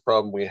biggest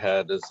problem we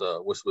had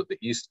was with the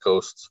East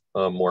Coast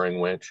mooring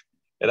winch.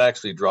 It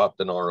actually dropped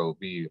an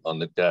ROV on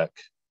the deck.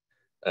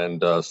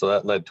 And so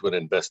that led to an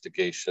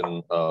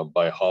investigation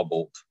by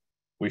Hobbolt.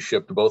 We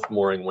shipped both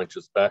mooring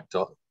winches back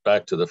to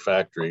the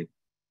factory.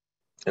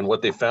 And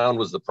what they found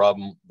was the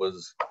problem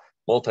was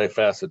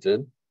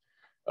multifaceted.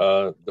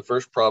 The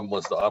first problem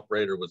was the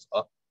operator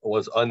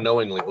was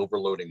unknowingly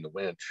overloading the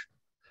winch.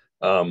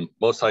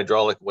 Most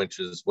hydraulic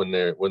winches, when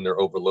they're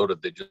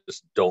overloaded,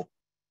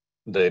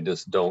 they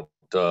don't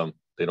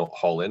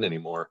haul in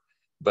anymore.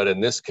 But in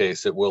this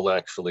case, it will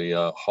actually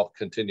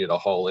continue to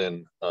haul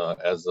in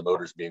as the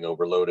motor's being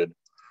overloaded.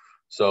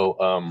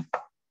 So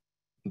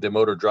the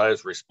motor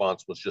drive's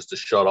response was just to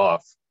shut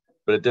off,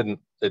 but it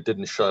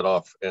didn't shut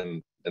off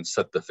and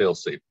set the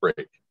fail-safe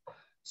brake.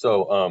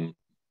 So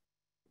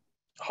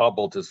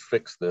Hobbolt has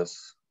fixed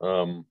this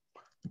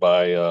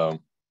by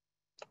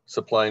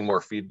supplying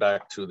more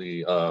feedback to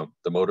the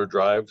motor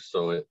drive,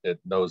 so it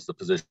knows the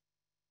position.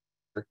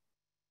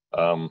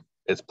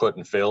 It's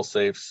putting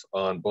fail-safes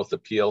on both the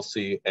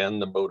PLC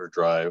and the motor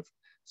drive,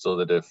 so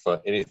that if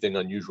anything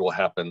unusual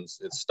happens,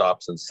 it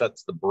stops and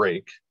sets the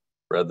brake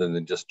rather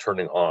than just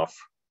turning off.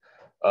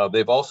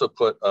 They've also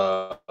put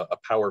a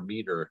power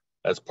meter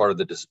as part of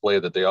the display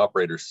that the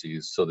operator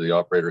sees, so the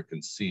operator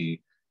can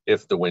see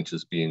if the winch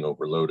is being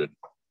overloaded.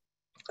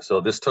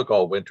 So this took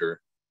all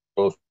winter.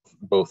 Both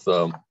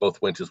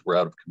winches were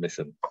out of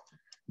commission,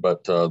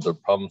 but the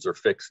problems are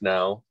fixed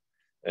now,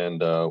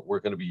 and we're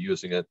going to be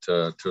using it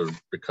to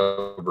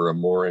recover a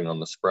mooring on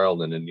the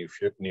Sproul in the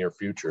near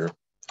future.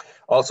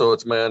 Also,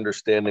 it's my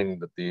understanding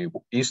that the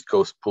East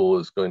Coast pool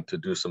is going to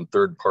do some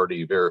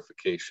third-party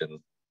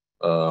verification,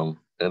 and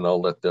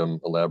I'll let them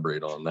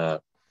elaborate on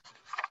that.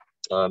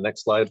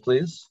 Next slide,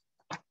 please.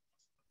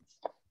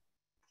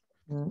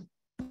 Hang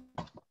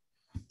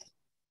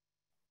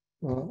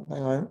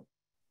on.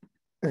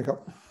 There you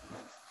go.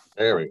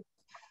 There we go.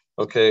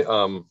 Okay.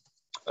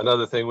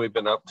 Another thing we've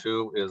been up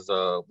to is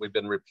we've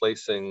been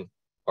replacing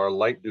our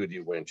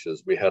light-duty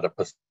winches. We had a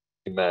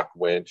PACIMAC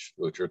winch,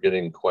 which are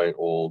getting quite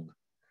old.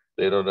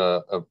 They don't.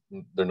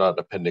 They're not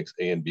Appendix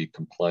A and B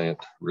compliant,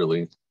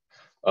 really.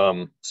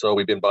 So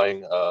we've been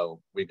buying.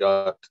 We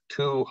got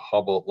 2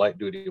 Hobbolt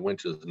light-duty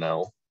winches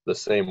now, the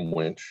same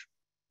winch.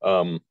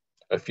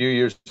 A few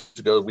years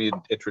ago, we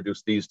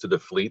introduced these to the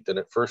fleet, and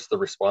at first the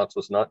response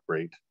was not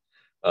great.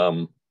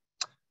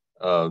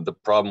 The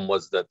problem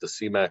was that the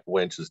CMAC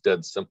winch is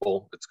dead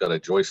simple. It's got a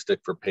joystick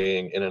for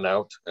paying in and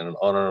out and an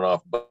on and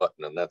off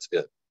button, and that's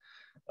it.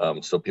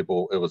 So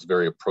it was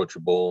very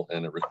approachable,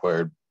 and it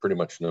required pretty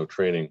much no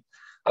training.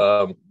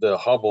 The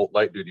Hobbolt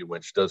light duty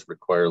winch does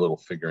require a little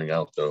figuring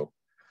out though.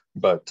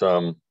 But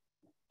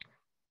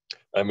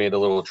I made a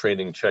little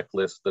training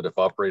checklist that if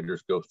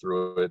operators go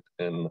through it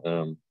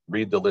and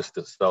read the list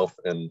itself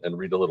and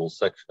read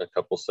a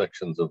couple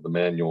sections of the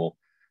manual,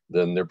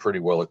 then they're pretty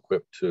well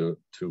equipped to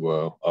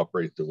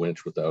operate the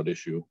winch without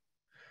issue.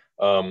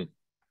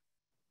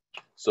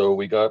 So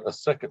we got a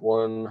second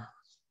one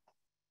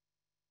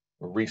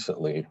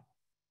recently.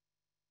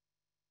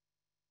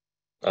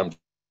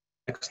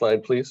 Next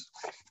slide, please.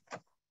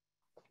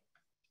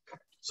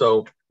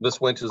 So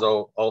this winch is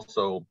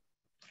also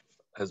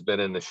has been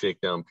in the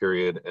shakedown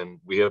period, and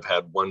we have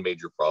had one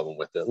major problem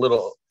with it.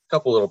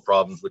 Couple little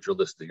problems which are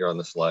listed here on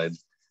the slide,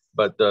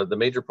 but the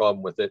major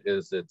problem with it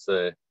is it's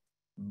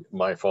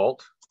my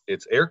fault.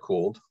 It's air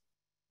cooled,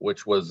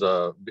 which was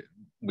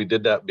we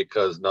did that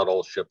because not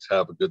all ships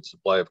have a good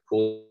supply of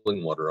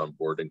cooling water on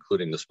board,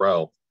 including the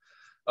Sproul.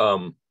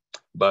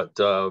 But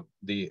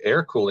the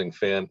air cooling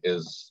fan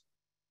is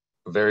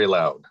very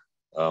loud.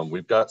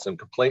 We've got some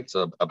complaints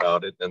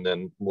about it, and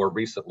then more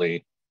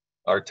recently,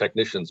 our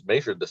technicians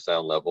measured the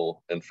sound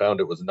level and found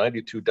it was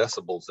 92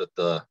 decibels at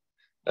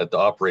the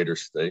operator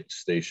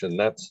station.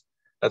 That's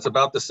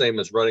about the same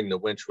as running the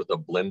winch with a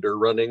blender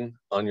running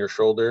on your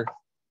shoulder.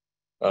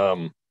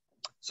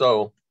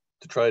 So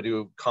to try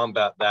to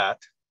combat that,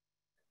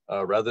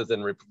 rather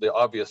than the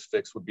obvious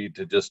fix would be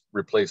to just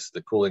replace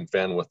the cooling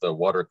fan with a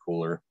water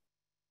cooler,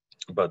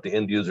 but the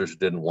end users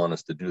didn't want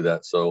us to do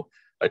that. So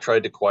I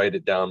tried to quiet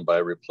it down by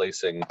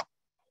replacing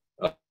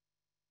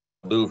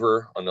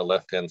louver on the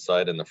left-hand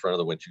side in the front of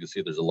the winch. You can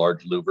see there's a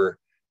large louver.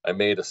 I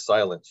made a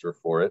silencer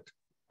for it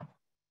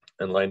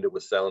and lined it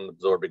with sound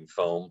absorbing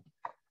foam.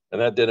 And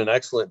that did an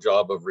excellent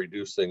job of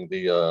reducing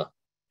the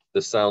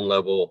sound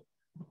level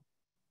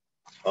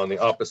on the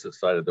opposite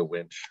side of the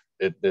winch.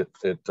 It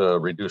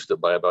reduced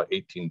it by about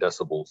 18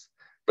 decibels.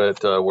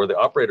 But where the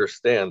operator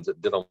stands,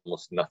 it did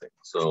almost nothing.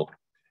 So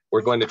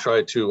we're going to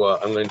try to,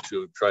 I'm going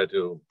to try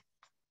to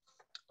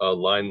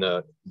line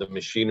the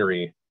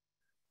machinery,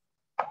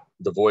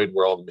 the void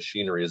where all the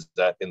machinery is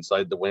at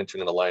inside the winch. I'm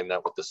going to line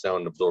that with the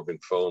sound absorbing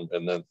foam,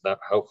 and then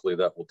hopefully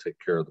that will take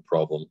care of the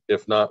problem.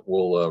 If not,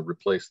 we'll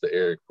replace the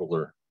air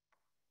cooler.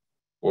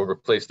 We'll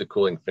replace the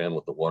cooling fan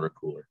with the water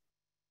cooler.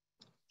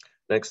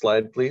 Next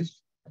slide, please.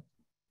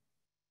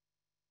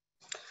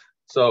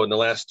 So in the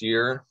last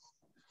year,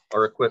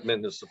 our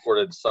equipment has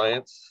supported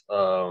science,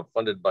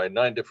 funded by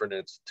 9 different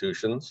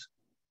institutions.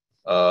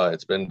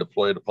 It's been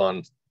deployed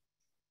upon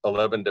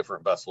 11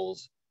 different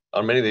vessels.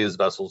 On many of these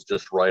vessels,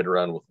 just ride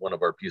around with one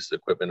of our pieces of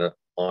equipment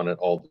on it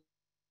all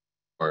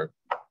the time.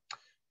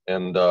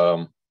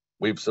 And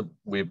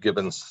we've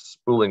given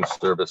spooling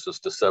services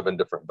to 7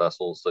 different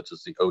vessels, such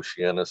as the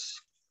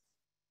Oceanus,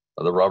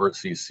 the Robert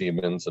C.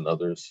 Siemens, and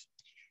others.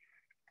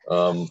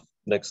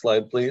 Next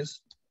slide,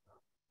 please.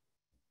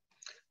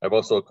 I've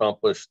also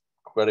accomplished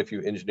quite a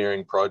few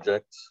engineering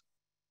projects.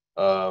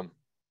 I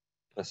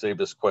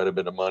saved us quite a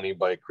bit of money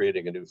by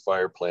creating a new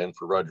fire plan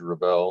for Roger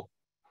Revell.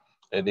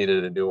 It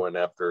needed a new one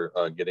after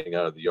getting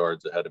out of the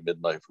yards. It had a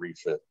midlife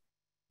refit.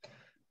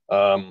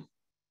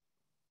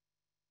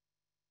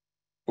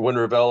 when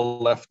Revell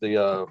left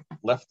the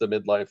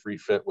midlife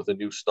refit with a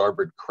new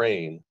starboard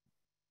crane,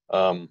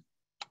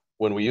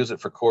 when we use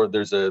it for core,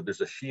 there's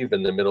a sheave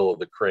in the middle of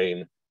the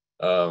crane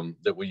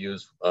that we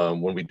use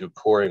when we do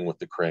coring with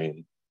the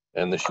crane.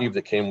 And the sheave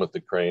that came with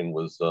the crane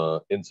was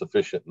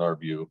insufficient in our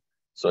view.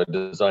 So I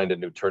designed a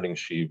new turning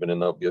sheave, and then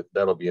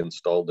that'll be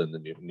installed in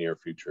the near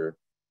future.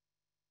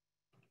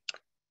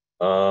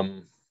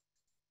 The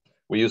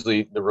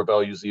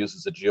Revell usually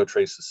uses a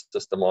geotrace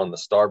system on the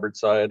starboard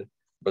side,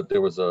 but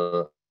there was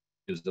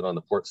used it on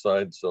the port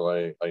side. So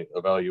I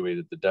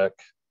evaluated the deck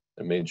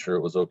and made sure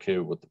it was okay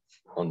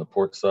on the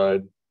port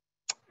side,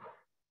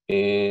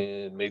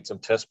 and made some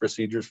test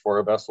procedures for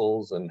our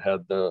vessels and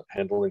had the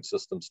handling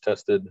systems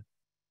tested,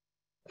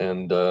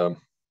 and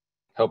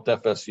helped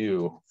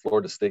FSU,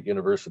 Florida State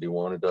University,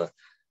 wanted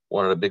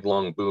a big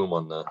long boom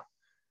on the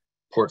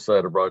port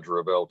side of Roger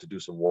Revell to do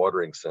some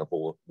water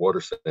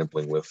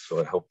sampling with.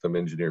 So I helped them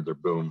engineer their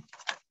boom.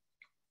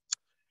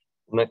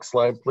 Next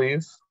slide,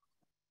 please.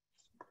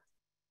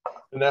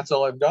 And that's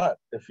all I've got.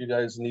 If you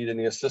guys need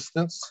any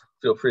assistance,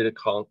 feel free to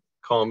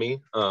call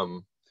me.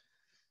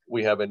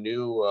 We have a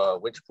new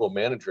winch pool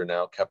manager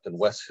now, Captain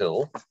Wes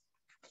Hill.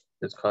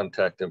 His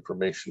contact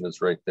information is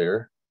right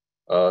there.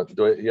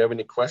 Do you have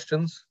any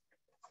questions?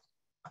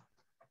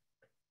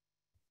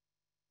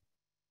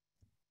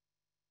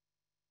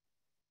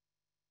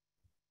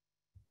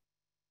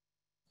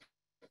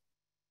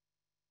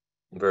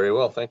 Very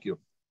well, thank you.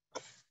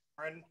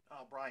 Brian,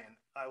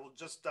 I will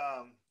just,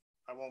 I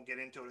won't get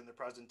into it in the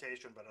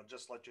presentation, but I'll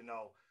just let you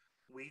know,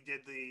 we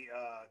did the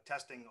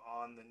testing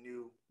on the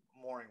new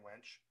mooring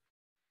winch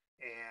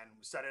and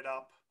set it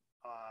up,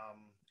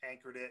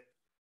 anchored it,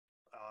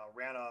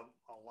 ran a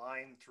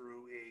line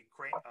through a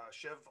crane,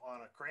 shiv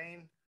on a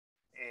crane,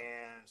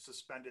 and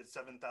suspended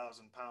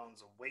 7,000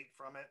 pounds of weight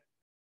from it.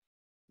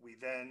 We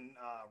then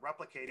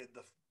replicated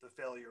the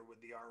failure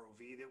with the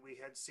ROV that we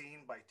had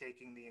seen by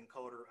taking the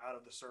encoder out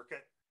of the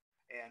circuit,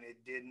 and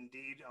it did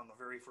indeed, on the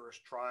very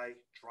first try,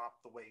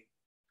 drop the weight.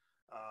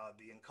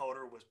 The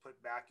encoder was put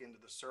back into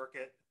the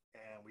circuit,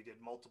 and we did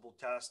multiple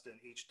tests,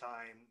 and each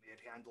time it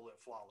handled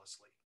it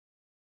flawlessly.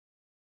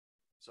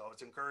 So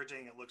it's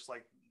encouraging. It looks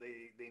like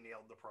they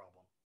nailed the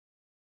problem.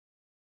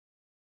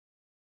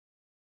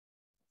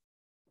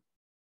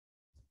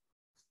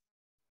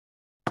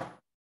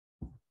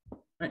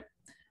 All right.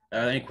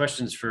 Any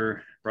questions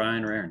for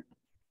Brian or Aaron?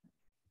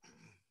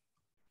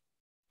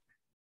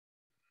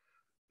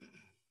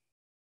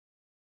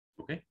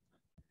 Okay.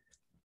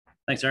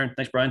 Thanks, Aaron.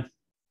 Thanks, Brian.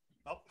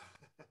 Oh,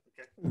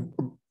 okay.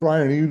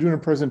 Brian, are you doing a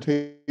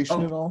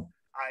presentation at all?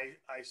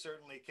 I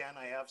certainly can.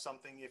 I have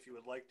something if you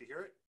would like to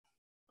hear it.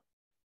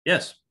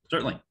 Yes,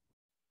 certainly.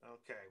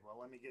 Okay, well,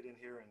 let me get in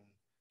here and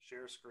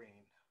share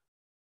screen.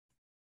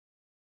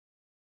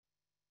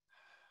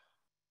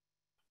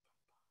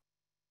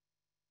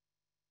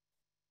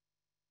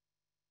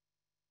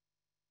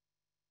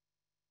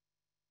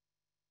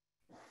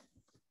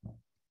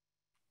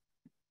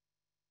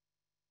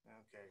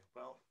 Okay,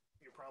 well,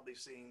 you're probably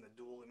seeing the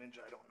dual image.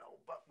 I don't know,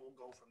 but we'll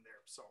go from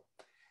there. So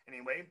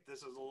anyway,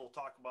 this is a little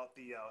talk about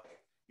the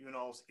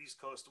UNOL's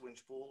East Coast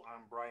Winch Pool.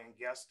 I'm Brian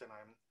Guest, and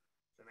I'm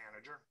the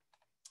manager.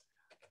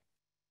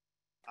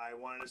 I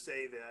wanted to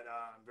say that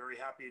I'm very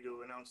happy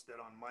to announce that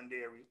on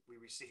Monday we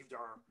received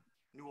our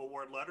new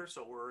award letter,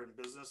 so we're in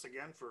business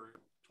again for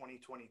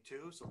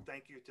 2022. So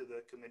thank you to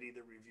the committee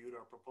that reviewed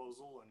our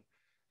proposal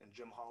and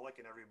Jim Hollick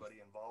and everybody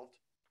involved.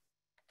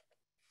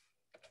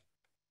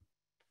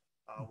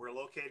 We're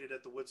located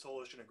at the Woods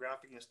Hole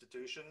Oceanographic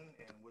Institution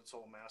in Woods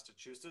Hole,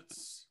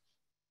 Massachusetts.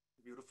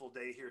 Beautiful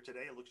day here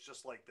today. It looks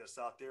just like this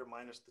out there,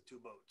 minus the two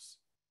boats.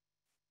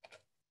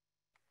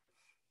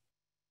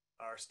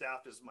 Our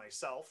staff is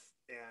myself,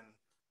 and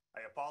I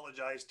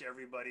apologize to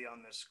everybody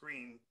on this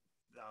screen.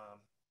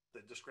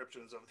 The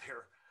descriptions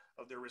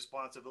of their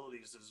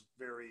responsibilities is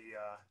very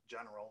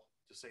general,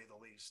 to say the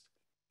least.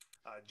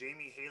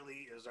 Jamie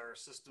Haley is our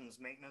systems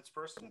maintenance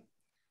person.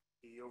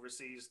 He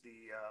oversees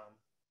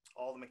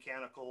all the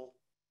mechanical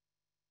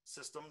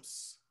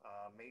systems,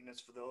 maintenance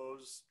for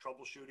those,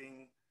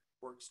 troubleshooting,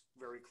 works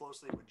very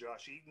closely with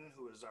Josh Eaton,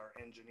 who is our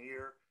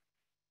engineer.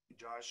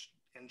 Josh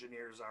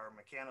engineers our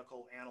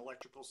mechanical and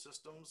electrical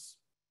systems.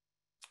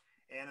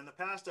 And in the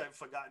past, I've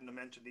forgotten to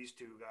mention these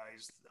two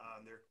guys.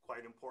 They're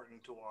quite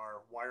important to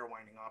our wire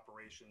winding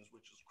operations,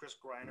 which is Chris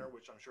Greiner,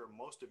 which I'm sure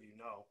most of you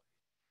know,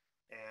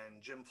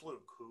 and Jim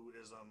Fluke, who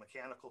is a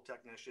mechanical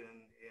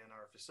technician in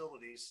our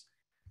facilities,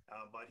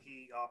 but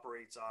he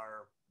operates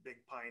our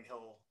Big Pine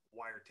Hill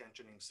wire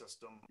tensioning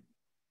system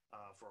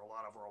for a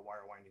lot of our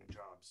wire winding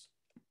jobs.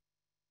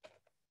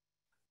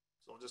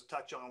 So I'll just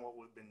touch on what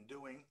we've been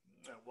doing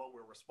and what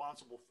we're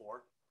responsible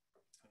for.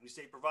 We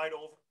say provide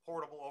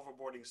portable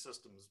overboarding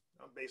systems.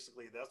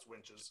 Basically, that's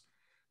winches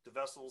to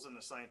vessels in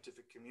the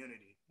scientific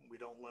community. We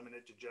don't limit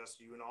it to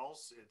just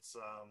UNOLs. It's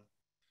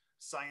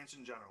science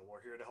in general.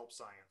 We're here to help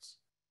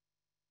science.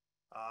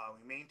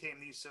 We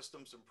maintain these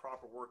systems in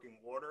proper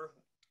working order.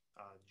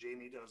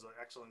 Jamie does an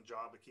excellent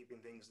job of keeping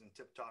things in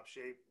tip-top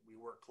shape. We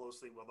work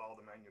closely with all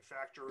the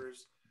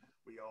manufacturers.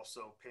 We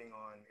also ping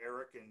on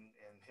Eric and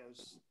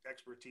his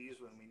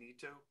expertise when we need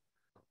to.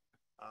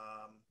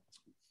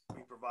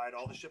 We provide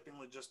all the shipping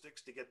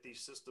logistics to get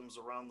these systems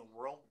around the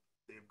world.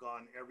 They've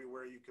gone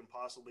everywhere you can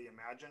possibly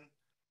imagine.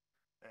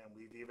 And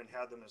we've even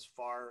had them as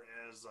far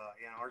as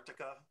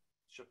Antarctica.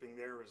 Shipping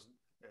there is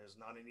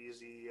not an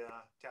easy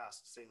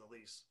task, to say the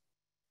least.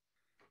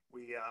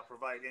 We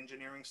provide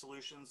engineering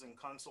solutions and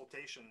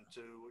consultation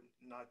to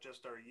not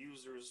just our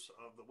users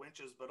of the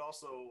winches, but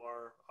also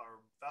our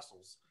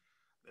vessels.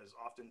 There's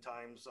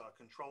oftentimes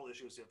control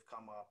issues have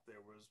come up.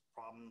 There was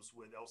problems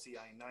with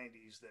LCI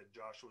 90s that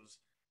Josh was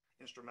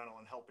instrumental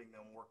in helping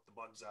them work the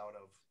bugs out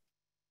of.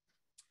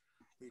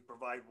 We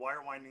provide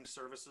wire winding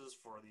services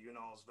for the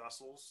UNOLS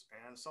vessels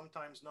and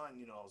sometimes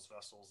non-UNOLS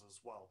vessels as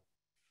well.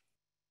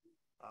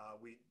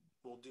 We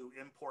will do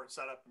import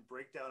setup and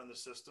breakdown in the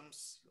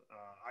systems.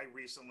 I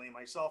recently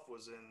myself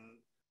was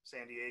in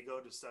San Diego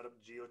to set up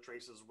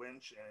GeoTrace's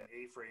winch and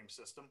A-frame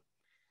system.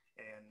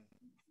 And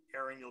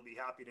Aaron, you'll be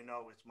happy to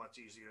know it's much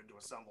easier to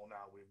assemble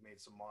now. We've made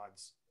some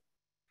mods.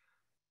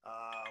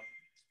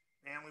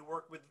 And we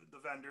work with the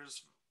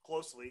vendors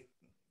closely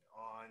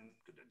on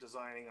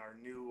designing our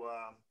new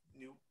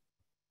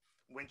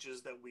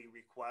winches that we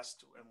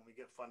request when we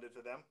get funded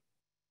for them.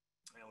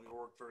 And we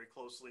work very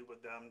closely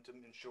with them to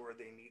ensure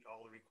they meet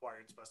all the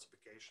required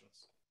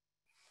specifications.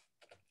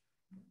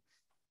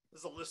 This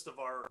is a list of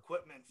our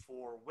equipment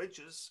for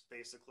winches,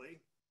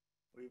 basically.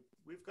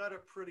 We've got a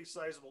pretty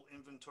sizable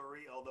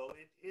inventory, although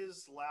it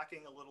is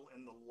lacking a little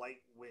in the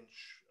light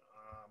winch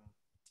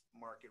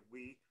market.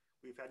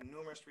 We've had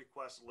numerous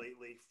requests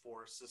lately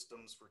for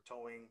systems for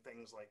towing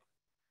things like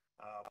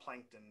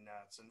plankton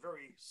nets and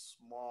very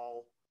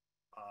small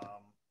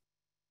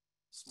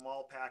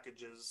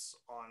packages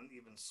on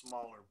even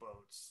smaller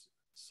boats.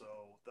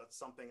 So that's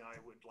something I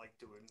would like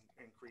to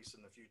increase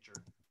in the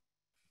future.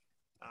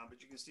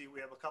 But you can see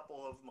we have a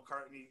couple of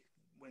McCartney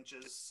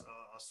winches,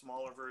 a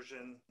smaller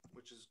version,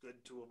 which is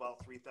good to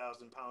about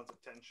 3,000 pounds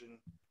of tension,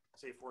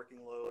 safe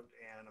working load,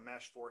 and a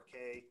Mesh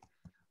 4K,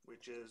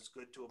 which is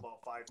good to about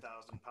 5,000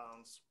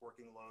 pounds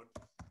working load.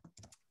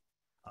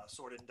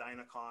 Sorted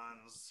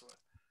Dynacons,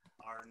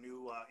 our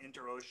new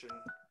Interocean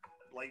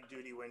light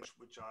duty winch,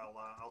 which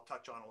I'll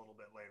touch on a little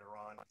bit later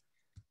on.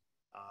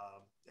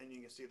 And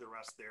you can see the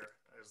rest there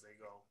as they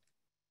go.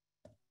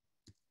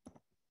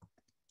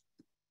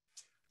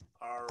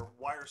 Our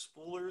wire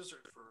spoolers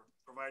are for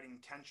providing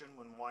tension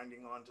when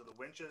winding onto the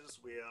winches.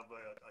 We have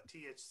a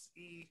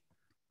THE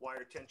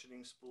wire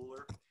tensioning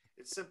spooler.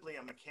 It's simply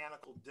a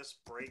mechanical disc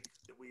brake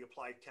that we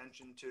apply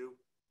tension to.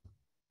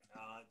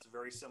 It's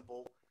very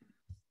simple.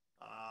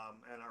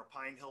 And our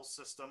Pine Hill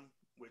system,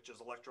 which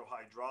is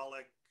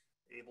electrohydraulic,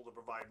 able to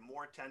provide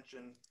more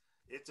tension.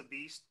 It's a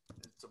beast.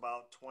 It's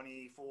about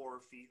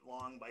 24 feet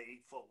long by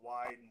 8 foot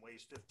wide and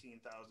weighs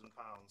 15,000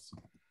 pounds.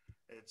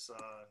 It's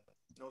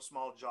no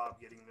small job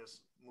getting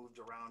this moved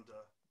around to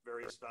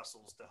various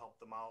vessels to help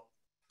them out.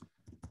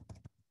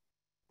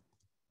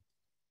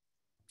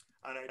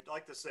 And I'd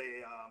like to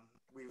say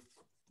we've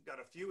got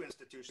a few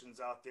institutions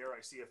out there.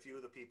 I see a few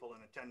of the people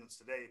in attendance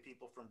today,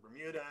 people from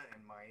Bermuda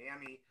and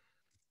Miami,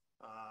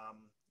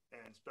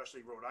 and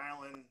especially Rhode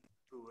Island,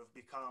 who have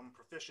become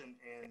proficient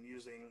in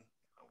using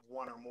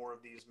one or more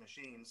of these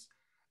machines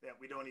that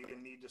we don't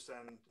even need to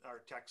send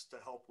our techs to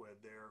help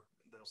with. They're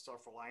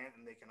self-reliant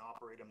and they can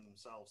operate them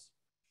themselves.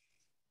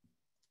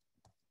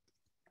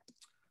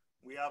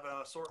 We have an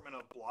assortment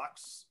of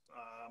blocks.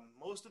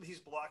 Most of these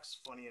blocks,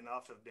 funny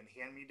enough, have been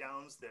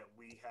hand-me-downs that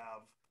we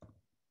have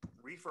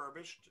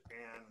refurbished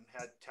and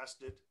had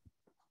tested,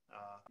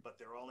 but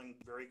they're all in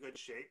very good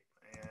shape.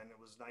 And it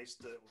was nice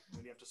to,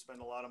 we didn't have to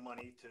spend a lot of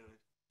money to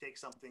take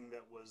something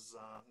that was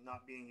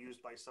not being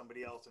used by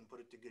somebody else and put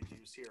it to good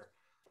use here.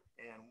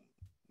 And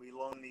we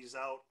loan these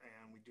out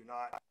and we do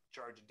not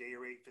charge a day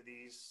rate for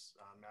these.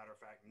 Matter of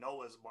fact,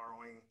 Noah's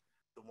borrowing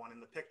the one in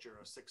the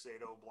picture, a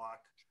 680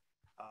 block,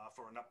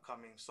 for an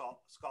upcoming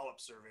scallop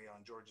survey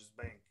on George's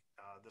Bank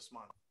this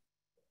month.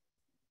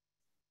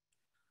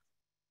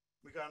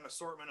 We got an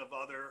assortment of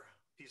other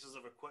pieces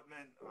of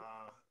equipment,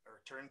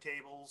 our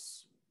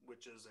turntables,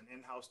 which is an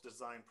in-house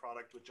design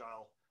product, which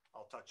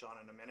I'll touch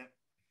on in a minute.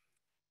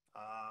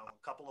 A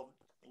couple of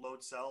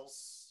load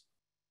cells.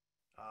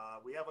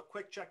 We have a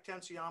quick check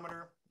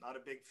tensiometer, not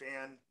a big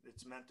fan.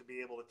 It's meant to be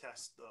able to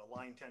test the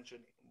line tension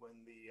when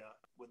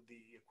with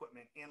the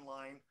equipment in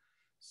line.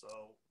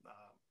 So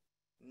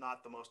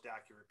not the most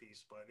accurate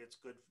piece, but it's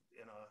good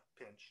in a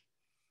pinch.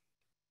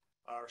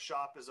 Our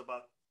shop is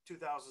about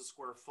 2,000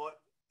 square foot.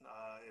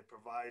 It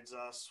provides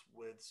us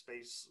with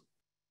space,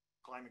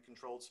 climate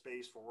controlled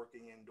space for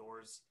working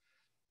indoors.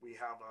 We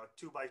have a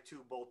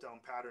 2x2 bolt down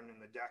pattern in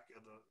the deck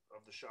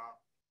of the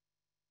shop,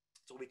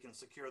 so we can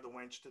secure the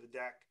winch to the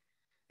deck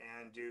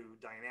and do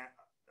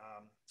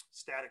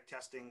static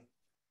testing,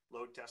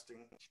 load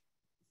testing.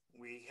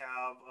 We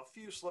have a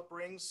few slip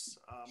rings,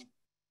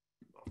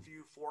 a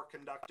few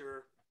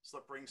 4-conductor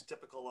slip rings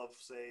typical of,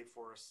 say,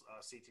 for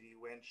a CTD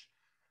winch,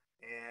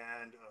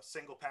 and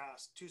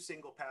two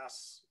single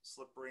pass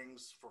slip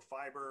rings for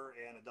fiber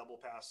and a double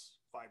pass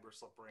fiber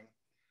slip ring.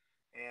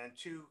 and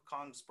 2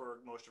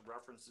 Kongsberg motion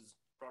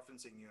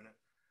referencing unit,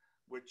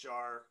 which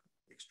are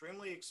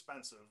extremely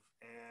expensive.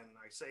 And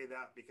I say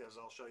that because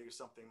I'll show you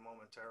something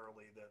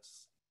momentarily that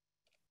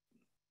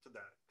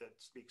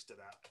speaks to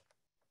that.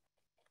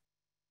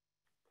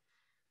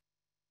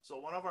 So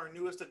one of our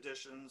newest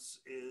additions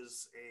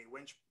is a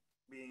winch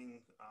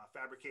being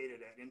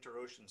fabricated at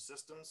InterOcean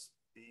Systems.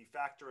 The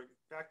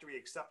factory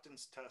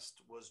acceptance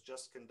test was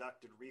just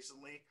conducted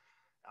recently.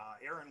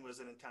 Aaron was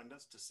in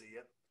attendance to see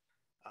it.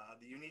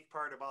 The unique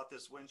part about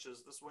this winch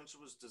is this winch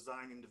was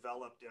designed and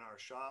developed in our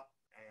shop,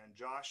 and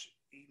Josh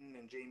Eaton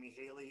and Jamie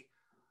Haley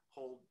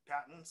hold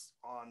patents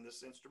on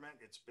this instrument.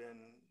 It's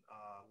been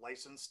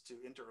licensed to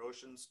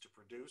InterOceans to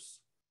produce.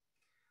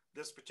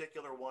 This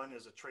particular one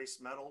is a trace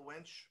metal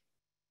winch.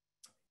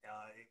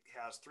 It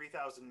has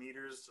 3,000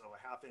 meters of a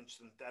 1/2-inch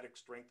synthetic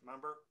strength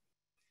member,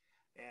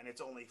 and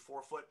it's only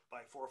 4 foot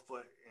by 4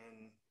 foot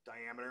in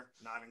diameter,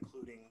 not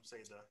including,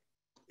 say,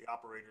 the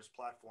operator's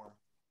platform.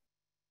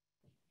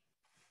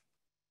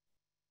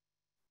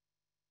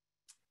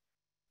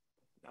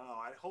 Now,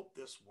 I hope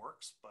this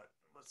works, but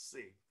let's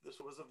see. This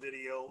was a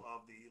video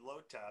of the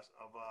load test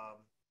of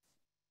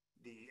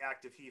the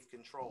active heave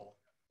control.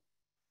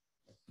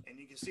 And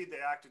you can see the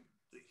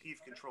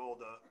heave control,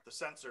 the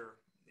sensor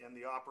in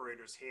the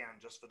operator's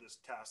hand just for this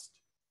test.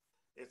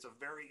 It's a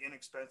very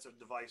inexpensive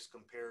device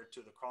compared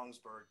to the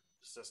Kongsberg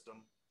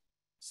system.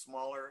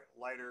 Smaller,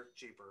 lighter,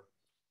 cheaper.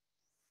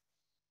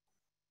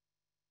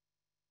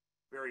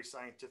 Very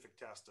scientific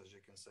test, as you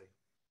can see.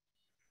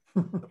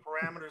 The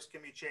parameters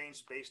can be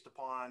changed based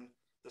upon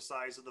the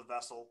size of the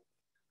vessel,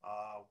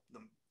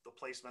 the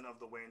placement of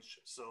the winch,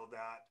 so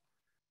that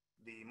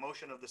the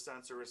motion of the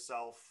sensor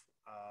itself,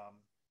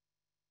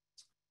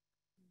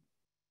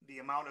 the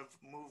amount of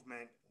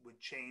movement would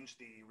change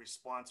the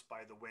response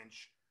by the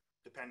winch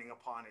depending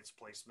upon its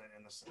placement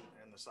and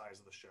the size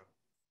of the ship.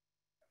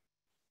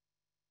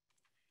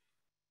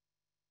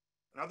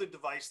 Another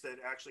device that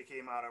actually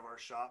came out of our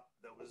shop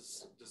that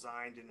was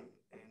designed and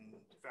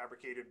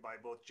fabricated by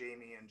both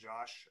Jamie and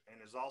Josh,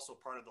 and is also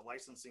part of the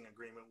licensing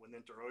agreement with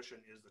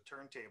InterOcean, is the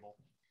turntable.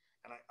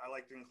 And I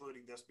like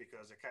including this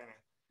because it kind of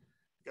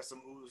got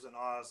some oohs and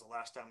ahs the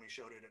last time we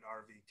showed it at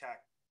RV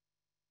Tech.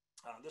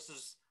 This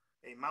is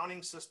a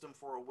mounting system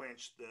for a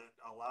winch that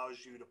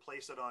allows you to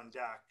place it on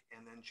deck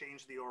and then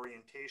change the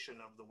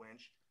orientation of the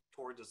winch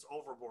towards its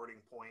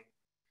overboarding point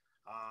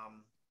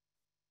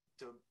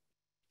to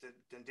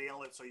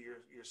nail it so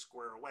you're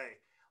square away.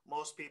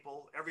 Most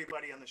people,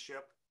 everybody on the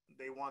ship,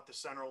 they want the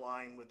center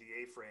line with the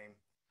A-frame.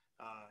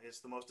 It's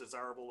the most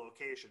desirable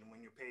location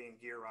when you're paying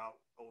gear out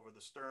over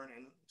the stern,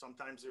 and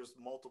sometimes there's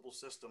multiple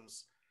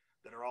systems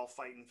that are all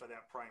fighting for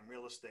that prime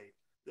real estate.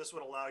 This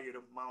would allow you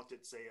to mount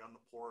it, say, on the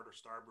port or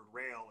starboard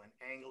rail and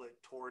angle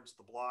it towards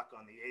the block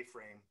on the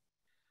A-frame.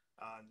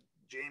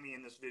 Jamie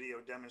in this video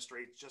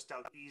demonstrates just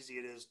how easy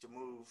it is to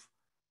move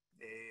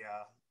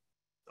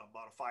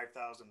about a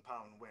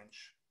 5,000-pound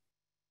winch.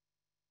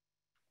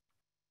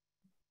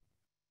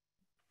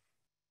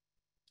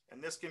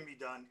 And this can be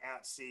done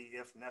at sea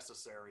if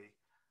necessary.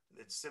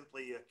 It's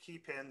simply a key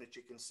pin that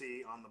you can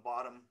see on the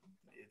bottom.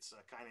 It's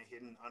kind of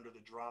hidden under the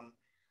drum.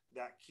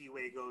 That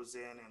keyway goes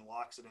in and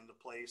locks it into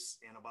place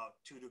in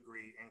about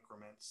 2-degree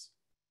increments.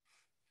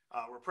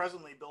 We're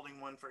presently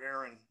building one for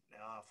Aaron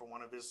for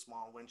one of his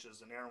small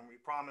winches. And Aaron, we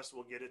promise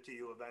we'll get it to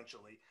you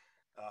eventually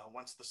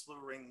once the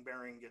slew ring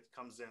bearing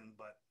comes in,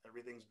 but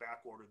everything's back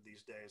ordered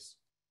these days.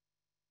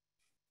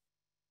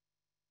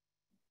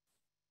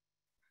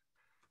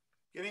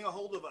 Getting a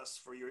hold of us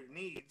for your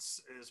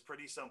needs is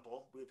pretty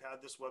simple. We've had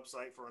this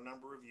website for a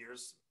number of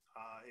years.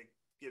 It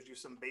gives you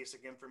some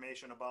basic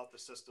information about the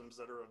systems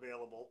that are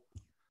available,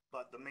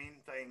 but the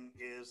main thing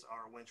is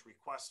our winch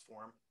request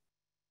form.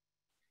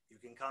 You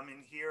can come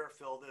in here,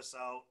 fill this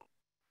out,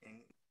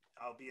 and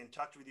I'll be in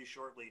touch with you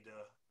shortly to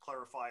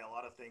clarify a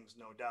lot of things,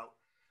 no doubt.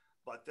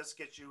 But this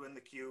gets you in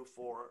the queue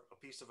for a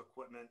piece of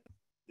equipment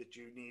that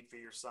you need for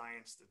your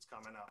science that's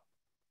coming up.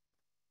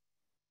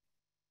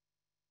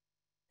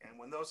 And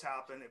when those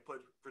happen, it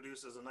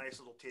produces a nice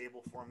little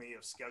table for me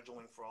of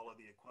scheduling for all of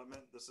the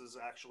equipment. This is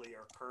actually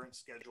our current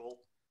schedule.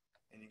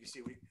 And you can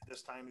see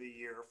this time of the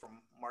year,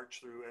 from March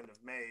through end of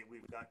May,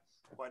 we've got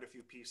quite a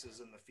few pieces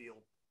in the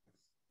field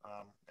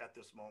at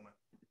this moment.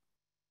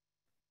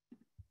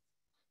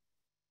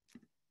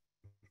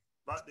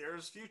 But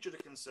there's future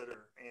to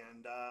consider.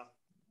 And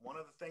one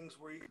of the things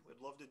we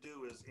would love to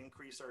do is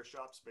increase our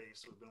shop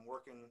space. We've been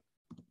working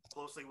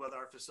closely with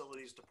our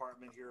facilities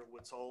department here at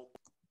Woods Hole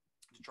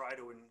to try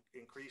to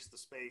increase the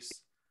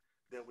space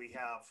that we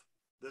have.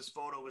 This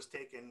photo was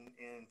taken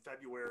in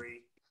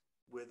February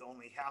with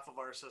only half of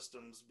our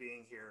systems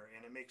being here,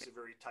 and it makes it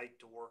very tight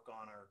to work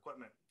on our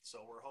equipment.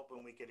 So we're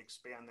hoping we could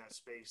expand that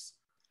space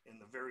in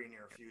the very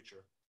near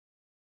future.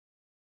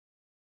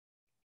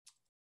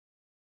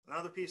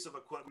 Another piece of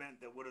equipment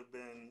that would have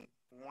been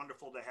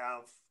wonderful to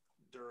have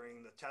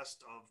during the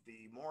test of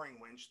the mooring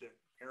winch that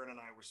Aaron and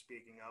I were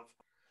speaking of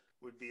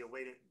would be a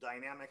way to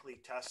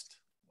dynamically test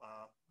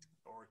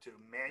or to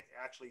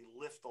actually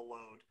lift the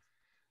load.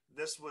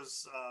 this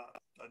was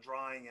a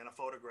drawing and a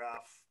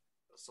photograph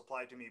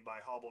supplied to me by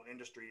Hobble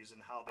Industries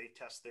and how they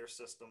test their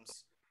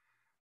systems.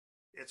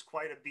 It's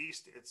quite a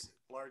beast. It's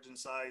large in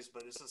size,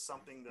 but this is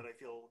something that I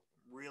feel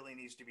really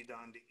needs to be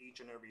done to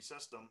each and every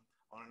system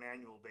on an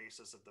annual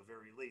basis at the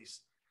very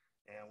least.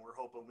 And we're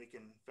hoping we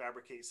can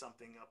fabricate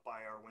something up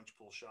by our winch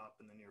pool shop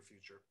in the near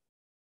future.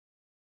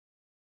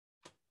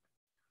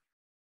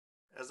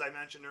 As I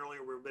mentioned earlier,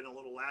 we've been a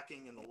little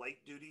lacking in the light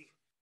duty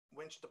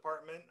winch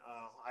department.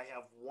 I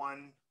have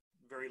one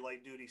very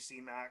light duty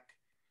CMAC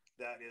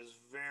that is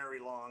very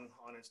long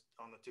on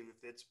the tooth.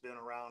 It's been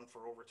around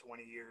for over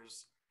 20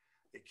 years.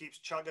 It keeps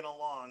chugging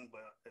along,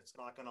 but it's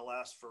not going to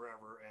last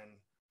forever. And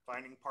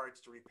finding parts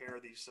to repair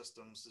these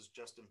systems is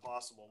just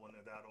impossible when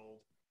they're that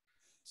old.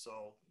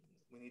 So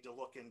we need to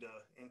look into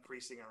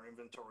increasing our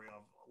inventory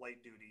of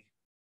light duty.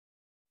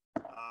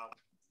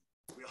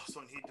 We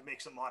also need to make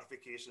some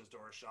modifications to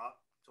our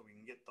shop so we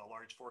can get the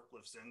large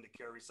forklifts in to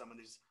carry some of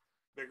these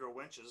bigger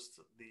winches.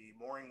 The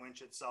mooring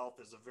winch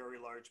itself is a very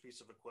large piece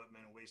of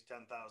equipment. It weighs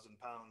 10,000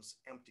 pounds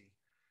empty.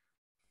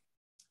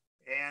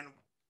 And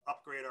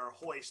upgrade our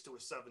hoist to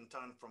a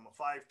 7-ton from a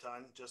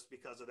 5-ton just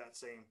because of that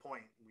same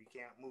point. We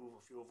can't move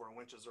a few of our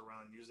winches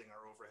around using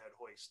our overhead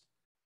hoist,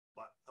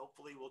 but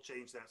hopefully we'll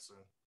change that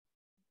soon.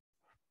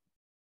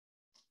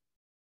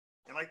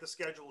 And like the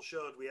schedule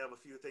showed, we have a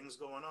few things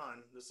going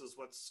on. This is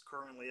what's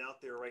currently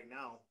out there right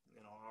now.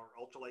 You know, our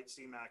ultralight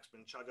CMAC's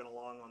been chugging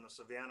along on the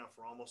Savannah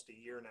for almost a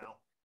year now.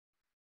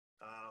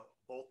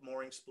 Both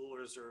mooring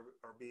spoolers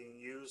are being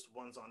used.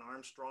 One's on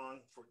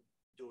Armstrong for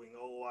doing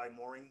OOI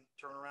mooring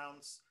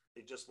turnarounds.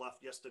 They just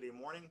left yesterday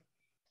morning.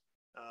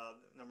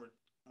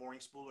 Mooring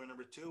spooler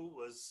number 2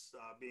 was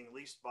being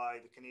leased by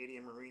the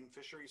Canadian Marine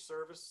Fisheries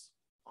Service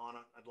on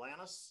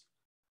Atlantis.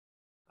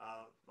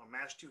 A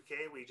MASH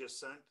 2K we just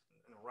sent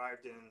and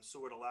arrived in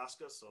Seward,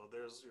 Alaska. So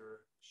there's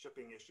your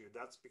shipping issue.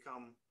 That's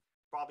become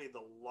probably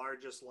the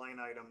largest line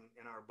item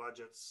in our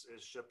budgets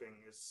is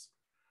shipping.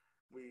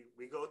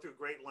 We go through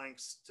great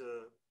lengths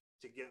to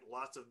get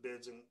lots of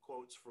bids and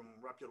quotes from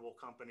reputable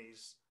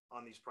companies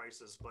on these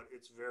prices, but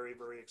it's very,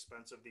 very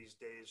expensive these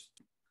days,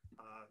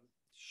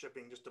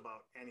 shipping just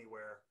about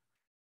anywhere.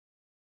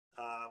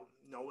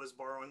 NOAA's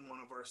borrowing one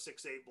of our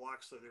 6/8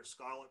 blocks for their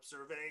scallop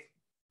survey.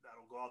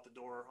 That'll go out the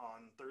door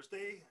on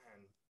Thursday.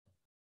 And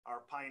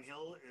our Pine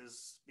Hill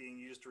is being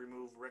used to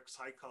remove Rick's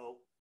high coat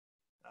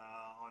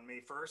on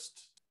May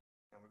 1st.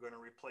 And we're going to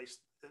replace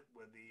it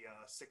with the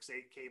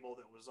 6/8 cable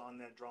that was on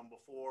that drum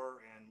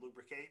before and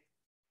lubricate.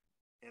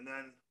 And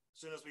then as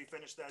soon as we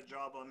finish that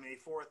job on May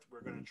 4th,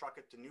 we're going to truck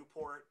it to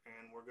Newport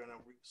and we're going to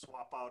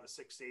swap out a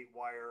 6/8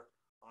 wire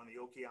on the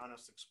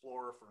Okeanos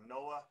Explorer for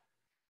NOAA.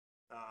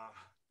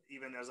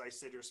 Even as I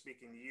sit here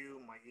speaking to you,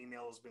 my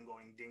email has been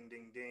going ding,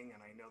 ding, ding,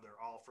 and I know they're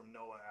all from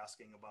NOAA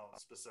asking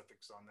about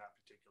specifics on that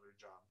particular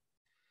job.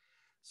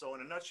 So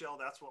in a nutshell,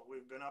 that's what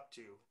we've been up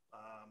to.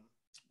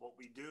 What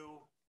we do,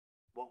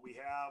 what we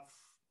have,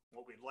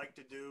 what we'd like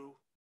to do,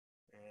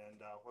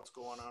 and what's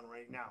going on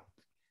right now.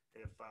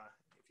 If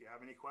you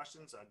have any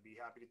questions, I'd be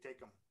happy to take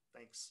them.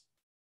 Thanks.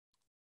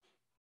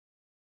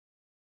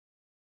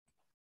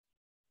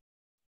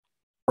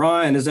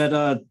 Brian, is that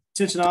a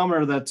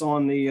tensionometer that's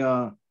on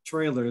the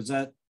trailer, is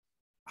that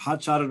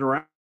hot shotted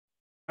around,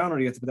 or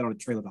do you have to put that on a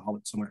trailer to haul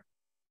it somewhere?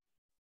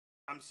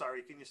 I'm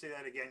sorry, can you say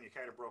that again? You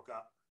kind of broke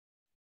up.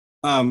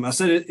 I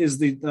said it is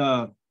the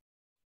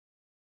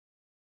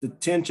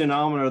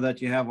tensionometer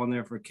that you have on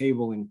there for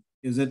cabling.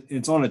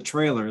 It's on a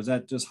trailer. Is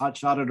that just hot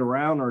shotted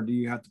around, or do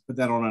you have to put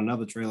that on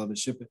another trailer to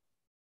ship it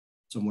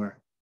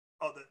somewhere?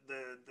 Oh,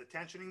 the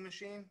tensioning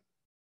machine?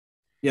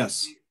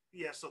 Yes.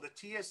 Yeah, so the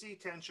TSE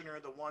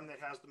tensioner, the one that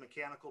has the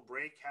mechanical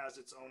brake, has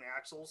its own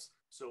axles,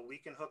 so we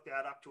can hook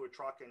that up to a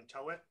truck and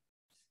tow it.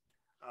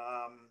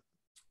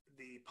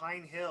 The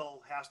Pine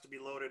Hill has to be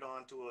loaded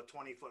onto a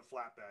 20-foot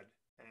flatbed,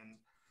 and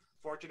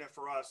fortunate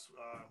for us,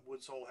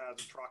 Woods Hole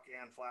has a truck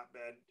and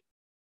flatbed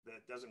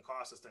that doesn't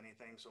cost us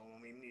anything, so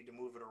when we need to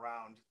move it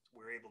around,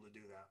 we're able to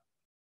do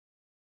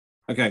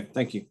that. Okay,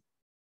 thank you.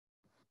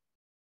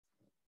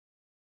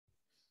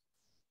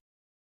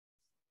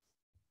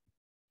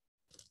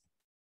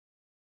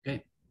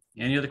 Okay,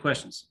 any other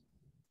questions?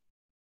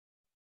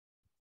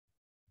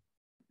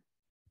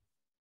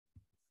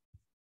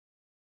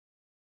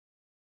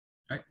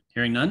 All right,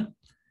 hearing none.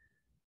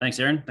 Thanks,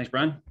 Aaron. Thanks,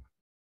 Brian.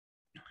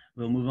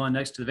 We'll move on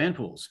next to the van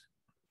pools.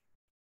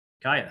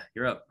 Kaya,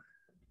 you're up.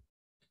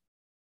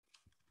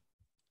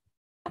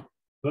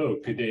 Hello,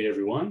 good day,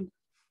 everyone.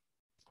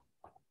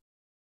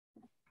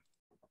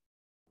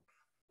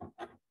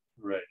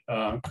 Right,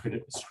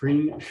 could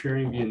screen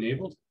sharing be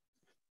enabled?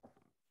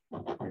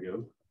 There we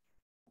go.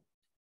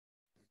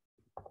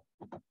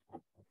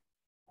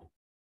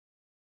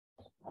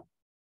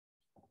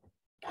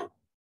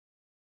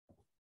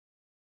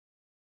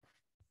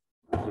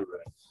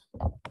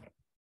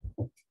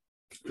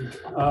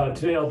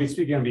 Today I'll be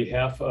speaking on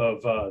behalf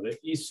of the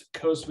East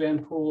Coast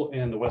Van Pool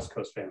and the West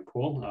Coast Van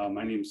Pool.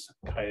 My name's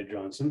Kaya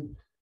Johnson.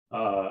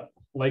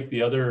 like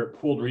the other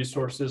pooled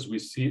resources, we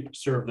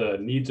serve the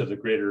needs of the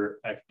greater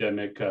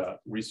academic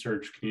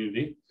research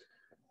community,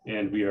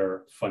 and we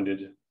are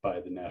funded by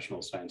the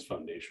National Science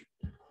Foundation.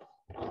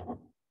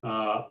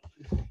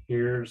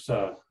 Here's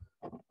a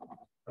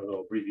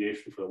little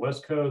abbreviation for the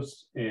West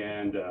Coast,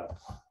 and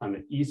on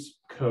the East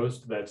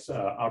Coast, that's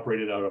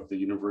operated out of the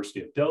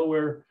University of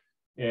Delaware,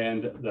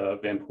 and the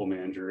Van Pool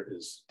manager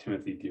is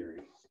Timothy Deary.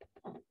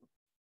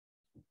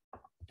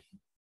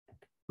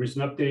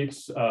 Recent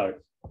updates,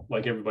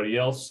 like everybody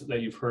else that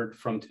you've heard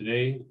from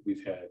today,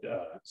 we've had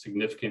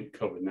significant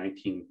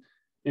COVID-19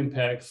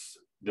 impacts,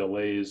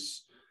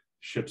 delays,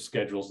 ship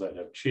schedules that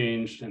have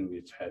changed, and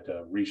we've had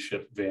to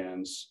reship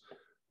vans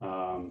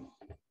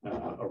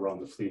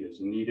around the fleet as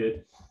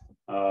needed.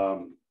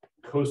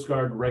 Coast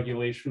Guard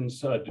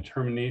regulations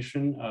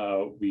determination,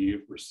 we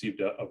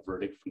received a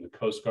verdict from the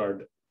Coast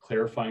Guard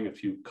clarifying a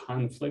few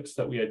conflicts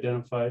that we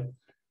identified.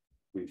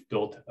 We've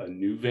built a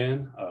new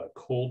van, a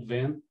cold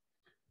van,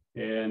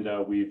 and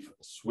we've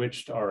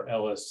switched our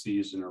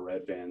LSCs and our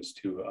red vans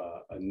to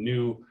a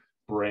new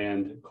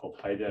brand called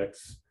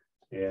Hydex,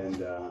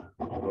 and I'll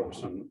go over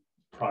some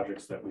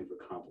projects that we've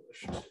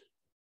accomplished.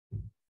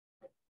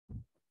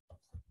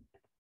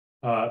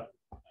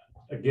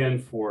 Again,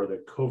 for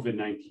the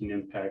COVID-19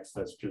 impacts,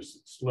 that's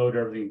just slowed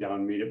everything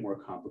down, made it more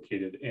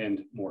complicated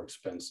and more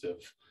expensive.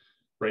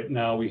 Right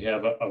now, we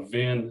have a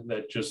van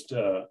that just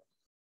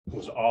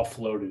was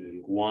offloaded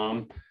in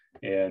Guam,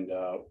 and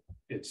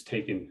it's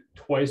taken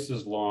twice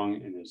as long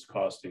and is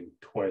costing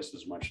twice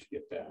as much to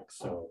get back.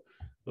 So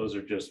those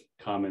are just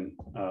common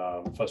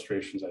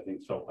frustrations, I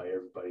think, felt by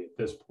everybody at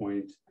this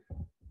point.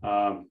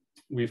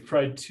 We've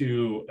tried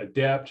to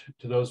adapt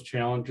to those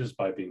challenges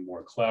by being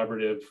more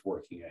collaborative,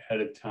 working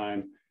ahead of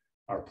time.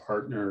 Our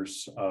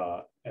partners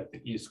at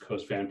the East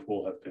Coast Van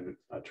Pool have been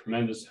a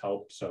tremendous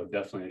help. So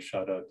definitely a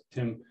shout out to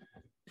Tim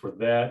for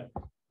that.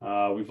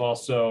 We've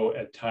also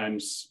at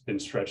times been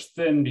stretched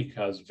thin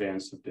because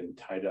vans have been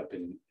tied up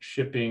in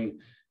shipping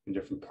in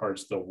different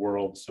parts of the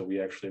world. So we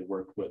actually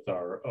worked with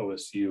our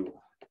OSU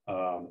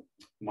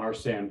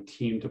Marsam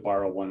team to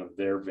borrow one of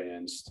their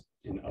vans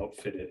and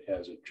outfit it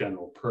as a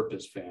general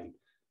purpose van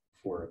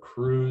for a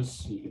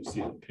cruise. You can see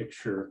the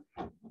picture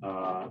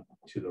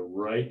to the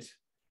right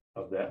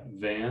of that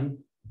van.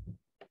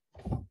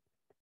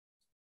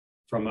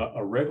 From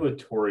a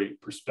regulatory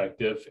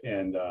perspective,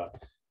 and a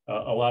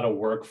lot of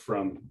work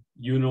from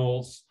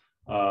UNOLS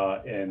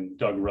and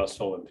Doug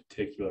Russell in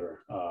particular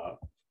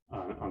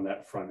on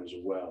that front as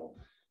well.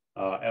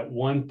 At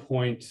one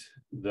point,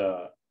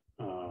 the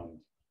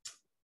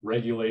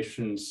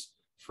regulations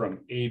from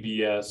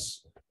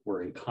ABS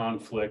were in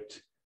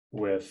conflict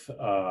with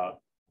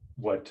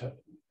what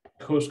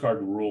Coast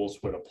Guard rules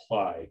would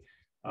apply.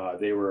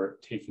 They were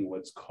taking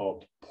what's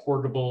called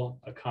portable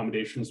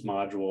accommodations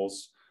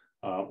modules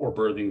or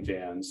berthing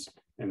vans,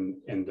 and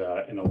in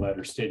a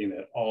letter stating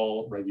that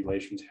all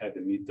regulations had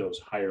to meet those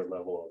higher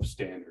level of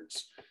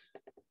standards,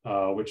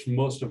 which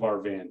most of our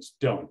vans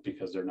don't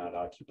because they're not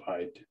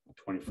occupied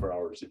 24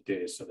 hours a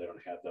day, so they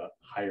don't have the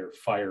higher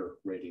fire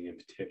rating in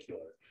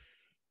particular.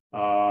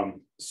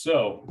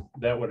 So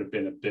that would have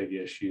been a big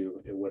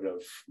issue. It would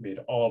have made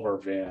all of our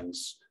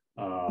vans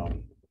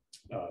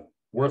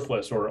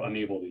worthless or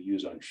unable to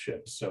use on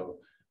ships. So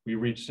we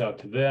reached out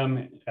to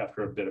them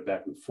after a bit of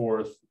back and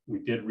forth. We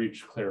did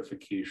reach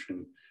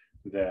clarification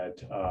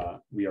that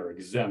we are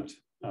exempt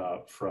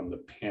from the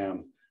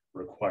PAM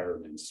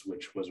requirements,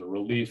 which was a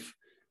relief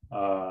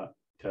to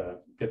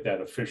get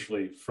that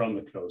officially from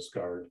the Coast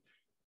Guard.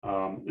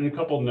 And a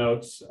couple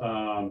notes,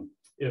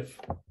 if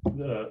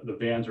the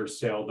vans are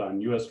sailed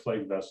on US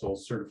flag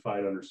vessels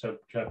certified under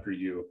Chapter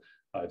U,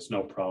 it's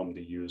no problem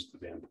to use the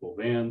Van Pool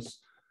vans.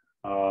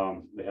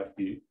 They have to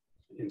be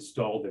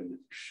installed in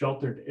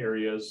sheltered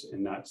areas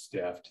and not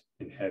staffed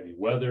in heavy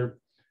weather.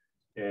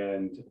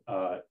 And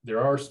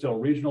there are still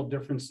regional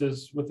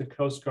differences with the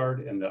Coast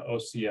Guard, and the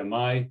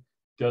OCMI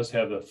does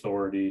have the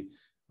authority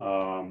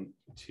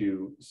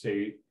to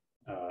say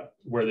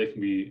where they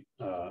can be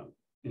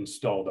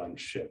installed on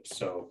ships.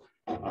 So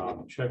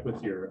check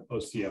with your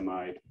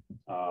OCMI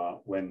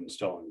when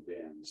installing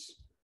vans.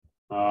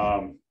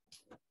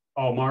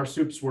 All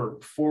MARSUPs were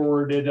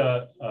forwarded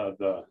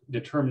the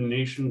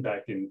determination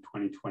back in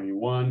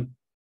 2021.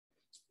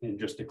 And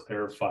just to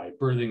clarify,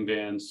 berthing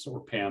vans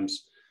or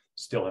PAMs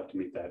still have to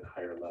meet that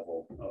higher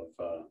level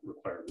of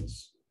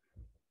requirements.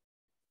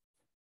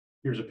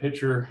 Here's a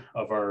picture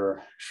of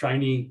our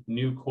shiny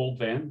new cold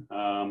van.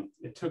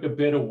 It took a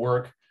bit of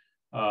work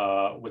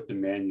with the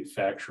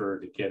manufacturer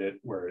to get it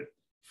where it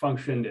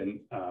functioned and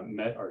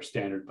met our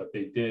standard, but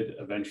they did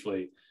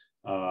eventually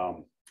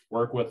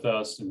work with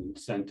us and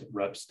sent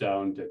reps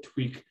down to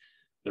tweak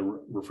the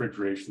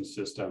refrigeration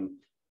system.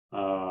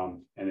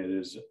 And it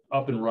is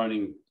up and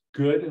running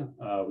good.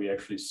 We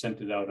actually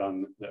sent it out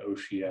on the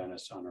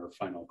Oceanus on our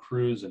final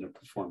cruise, and it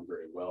performed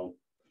very well.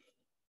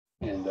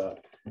 And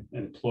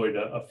employed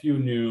a few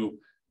new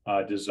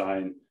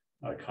design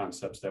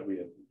concepts that we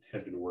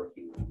had been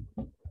working on.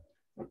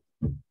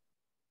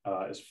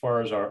 As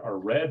far as our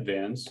rad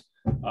vans,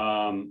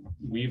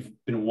 We've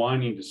been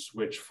wanting to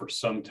switch for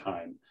some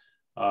time.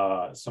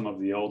 Some of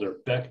the older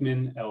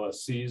Beckman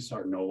LSCs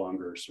are no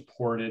longer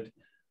supported,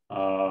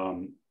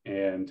 and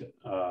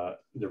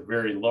they're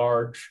very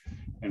large,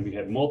 and we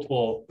had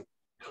multiple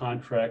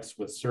contracts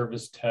with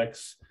service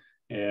techs,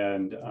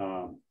 and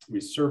we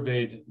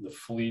surveyed the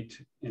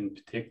fleet. In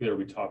particular,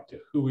 we talked to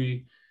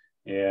Hui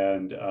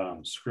and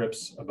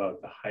Scripps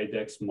about the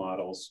HIDEX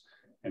models,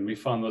 and we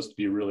found those to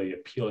be really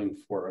appealing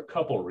for a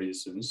couple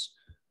reasons.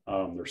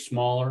 They're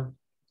smaller,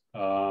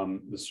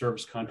 the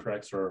service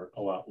contracts are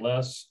a lot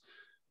less,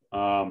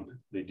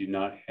 they do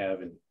not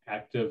have an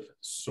active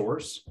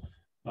source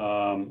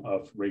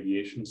of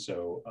radiation,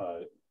 so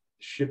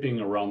shipping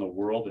around the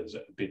world is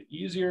a bit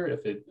easier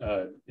if it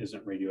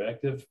isn't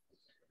radioactive.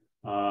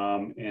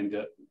 And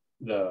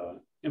the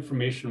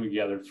information we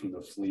gathered from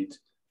the fleet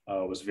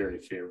was very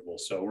favorable.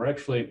 So we're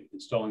actually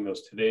installing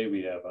those today.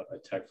 We have a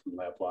tech from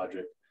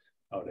LabLogic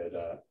out at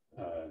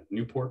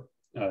Newport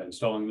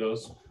installing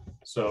those.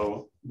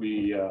 So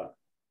we are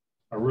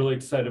really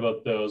excited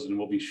about those, and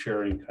we'll be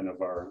sharing kind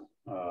of our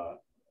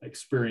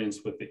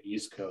experience with the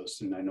East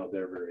Coast. And I know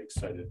they're very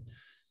excited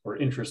or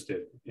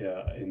interested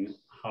in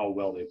how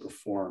well they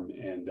perform.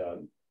 And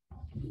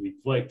we'd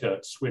like to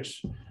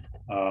switch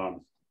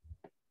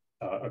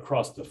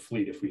across the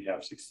fleet if we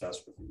have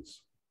success with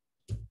these.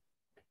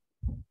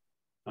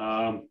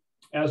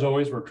 As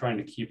always, we're trying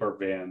to keep our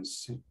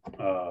vans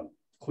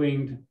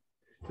cleaned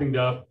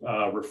up,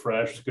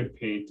 refreshed, good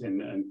paint,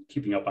 and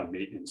keeping up on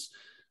maintenance.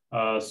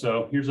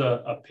 So here's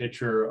a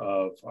picture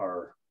of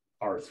our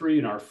R3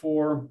 and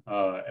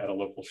R4 at a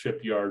local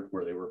shipyard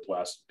where they were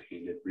blasted,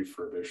 painted,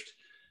 refurbished.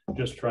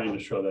 Just trying to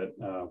show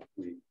that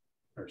we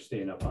are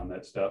staying up on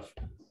that stuff.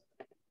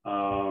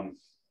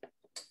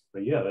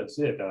 But yeah, that's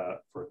it.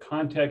 For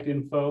contact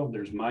info,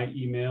 there's my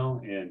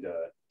email and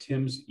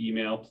Tim's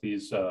email.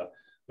 Please,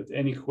 with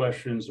any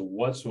questions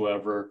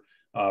whatsoever,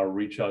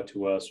 reach out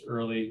to us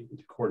early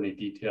to coordinate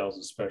details,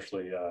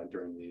 especially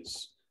during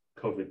these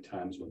COVID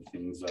times when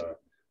things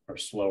are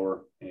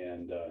slower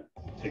and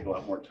take a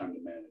lot more time to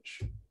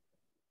manage.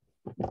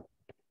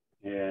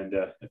 And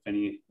if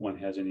anyone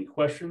has any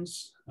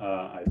questions,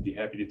 I'd be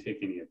happy to take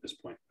any at this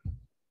point.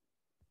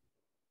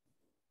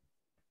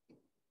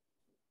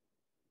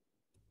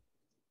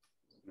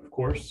 And of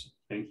course,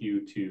 thank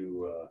you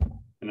to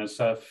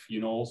NSF,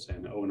 UNOLS,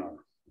 and ONR.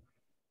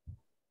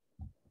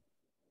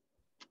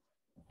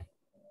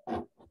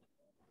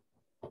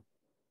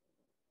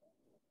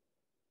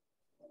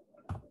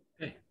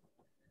 Okay.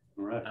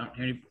 All right. I don't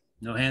hear any,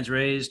 no hands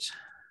raised.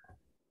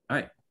 All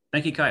right.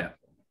 Thank you, Kaya.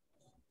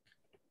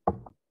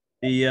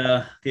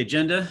 The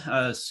agenda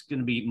is going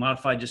to be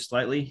modified just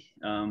slightly.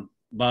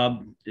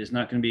 Bob is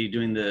not going to be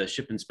doing the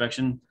ship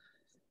inspection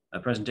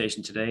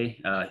presentation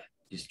today.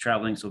 He's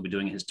traveling, so we'll be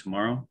doing his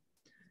tomorrow.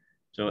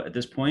 So at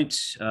this point,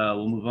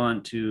 we'll move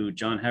on to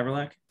John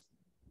Haverlack,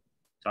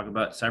 talk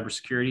about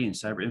cybersecurity and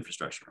cyber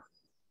infrastructure.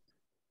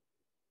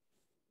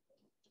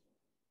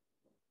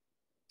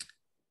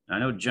 I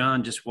know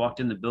John just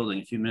walked in the building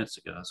a few minutes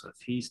ago, so if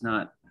he's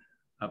not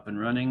up and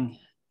running,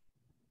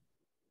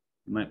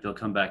 we might be able to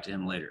come back to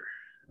him later.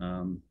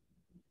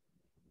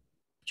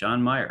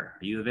 John Meyer,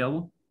 are you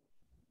available?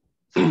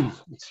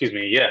 Excuse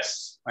me,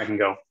 yes, I can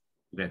go.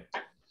 Okay.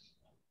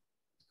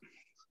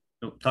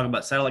 So talk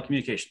about satellite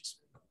communications.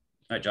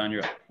 All right, John,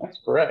 you're up. That's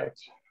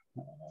correct.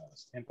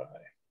 Stand by.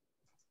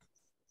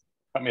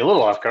 Got me a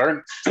little off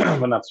guard,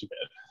 but not too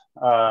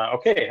bad.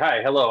 Okay,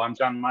 hi, hello, I'm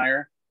John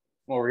Meyer.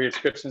 I'm over here at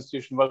Scripps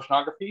Institution of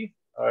Oceanography.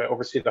 I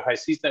oversee the High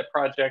SeaSnet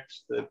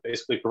project that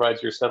basically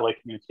provides your satellite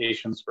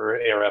communications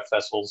for ARF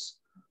vessels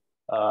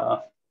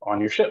on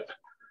your ship.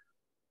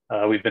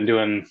 We've been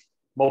doing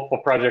multiple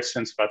projects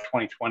since about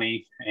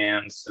 2020,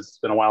 and since it's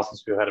been a while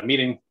since we've had a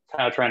meeting,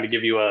 kind of trying to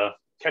give you a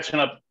catching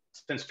up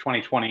since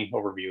 2020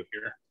 overview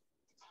here.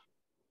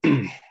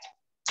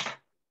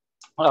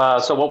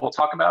 So what we'll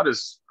talk about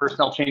is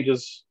personnel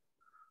changes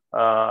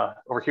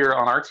over here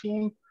on our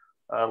team,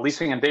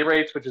 leasing and day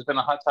rates, which has been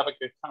a hot topic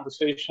of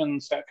conversation,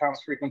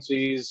 SATCOMs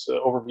frequencies,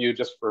 overview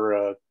just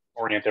for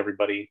orient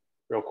everybody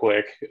real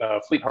quick,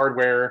 fleet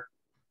hardware,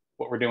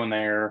 what we're doing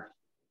there,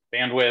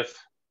 bandwidth,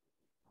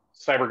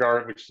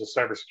 CyberGuard, which is a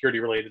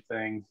cybersecurity related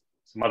thing,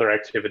 some other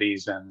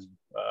activities, and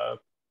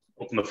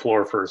open the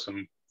floor for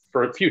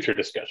future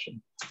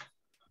discussion.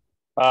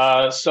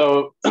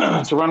 So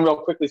to run real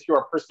quickly through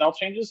our personnel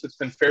changes, it's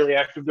been fairly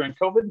active during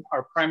COVID.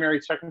 Our primary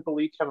technical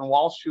lead, Kevin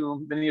Walsh,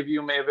 who many of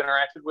you may have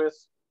interacted with,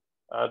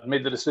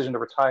 made the decision to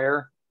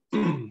retire,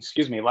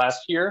 excuse me,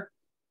 last year.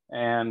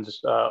 And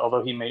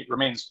although he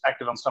remains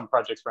active on some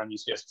projects around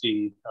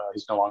UCST,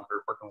 he's no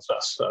longer working with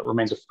us,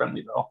 remains a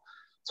friendly though.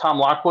 Tom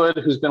Lockwood,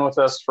 who's been with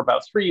us for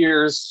about 3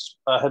 years,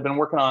 had been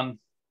working on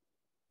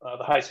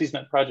the High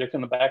SeaSnet project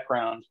in the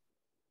background,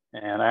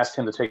 and I asked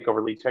him to take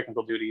over lead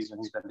technical duties, and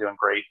he's been doing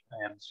great.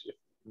 And if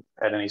you've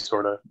had any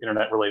sort of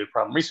internet-related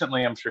problem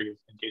recently, I'm sure you've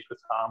engaged with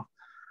Tom.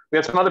 We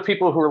had some other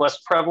people who were less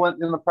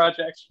prevalent in the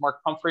project.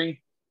 Mark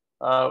Pumphrey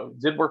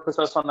did work with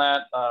us on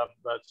that,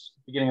 but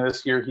beginning of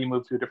this year, he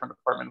moved to a different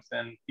department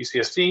within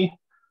UCSD.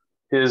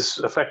 His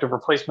effective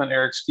replacement,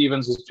 Eric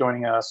Stevens, is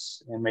joining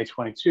us in May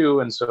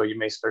 22, and so you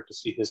may start to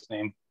see his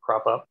name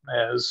crop up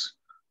as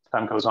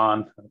time goes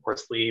on. And of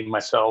course, Lee,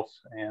 myself,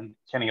 and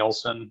Kenny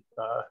Olson,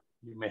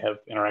 you may have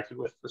interacted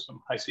with for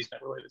some high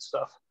seasnet related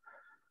stuff.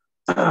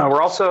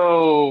 We're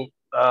also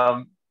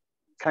kind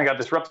of got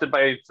disrupted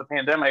by the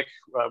pandemic,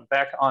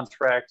 back on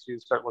track to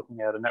start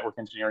looking at a network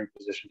engineering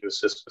position to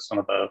assist with some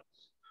of the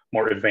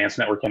more advanced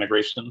network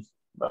integration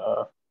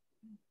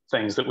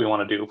things that we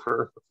want to do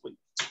for the fleet.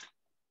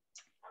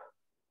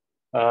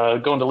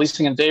 Going to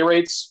leasing and day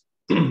rates.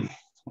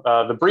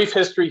 The brief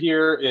history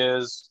here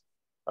is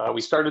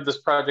we started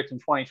this project in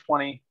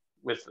 2020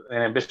 with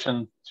an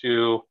ambition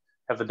to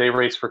have the day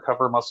rates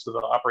recover most of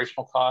the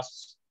operational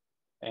costs.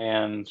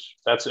 And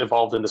that's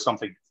evolved into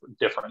something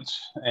different.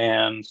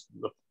 And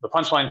the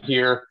punchline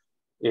here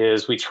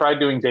is we tried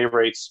doing day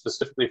rates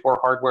specifically for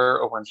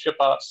hardware over in ship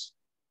ops,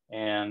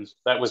 and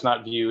that was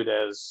not viewed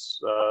as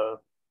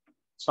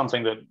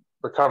something that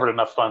recovered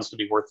enough funds to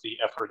be worth the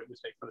effort it would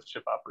take for the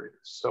ship operators.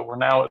 So we're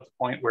now at the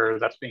point where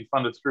that's being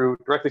funded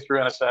directly through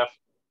NSF,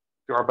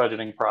 through our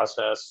budgeting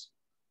process.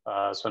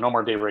 So no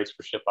more day rates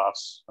for ship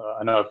ops.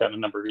 I know I've gotten a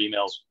number of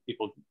emails,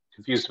 people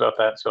confused about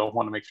that, so I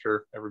want to make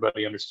sure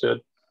everybody understood.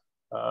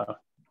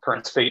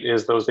 Current state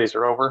is those days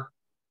are over.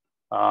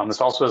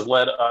 This also has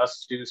led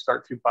us to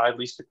start to buy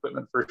leased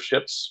equipment for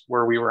ships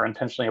where we were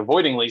intentionally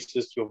avoiding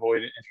leases to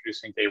avoid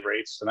introducing day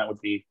rates, and that would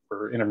be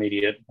for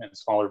intermediate and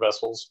smaller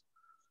vessels.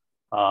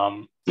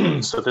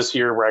 So this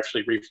year we're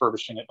actually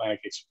refurbishing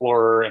Atlantic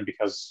Explorer, and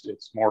because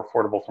it's more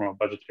affordable from a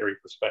budgetary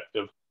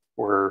perspective,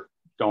 we're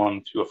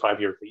going to a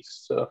 5-year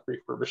lease to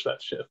refurbish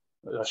that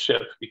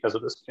ship because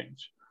of this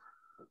change.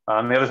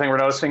 The other thing we're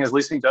noticing is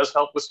leasing does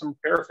help with some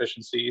repair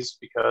efficiencies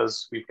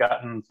because we've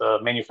gotten the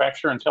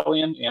manufacturer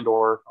Intellian and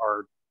or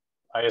our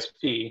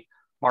ISP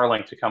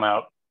Marlink to come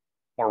out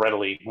more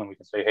readily when we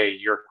can say, hey,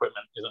 your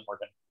equipment isn't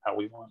working how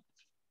we want.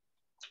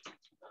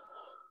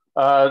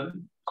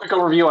 Quick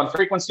overview on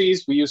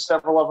frequencies. We use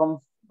several of them,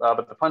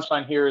 but the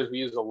punchline here is we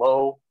use a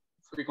low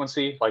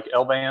frequency like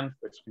L-band,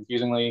 which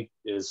confusingly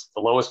is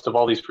the lowest of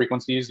all these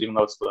frequencies, even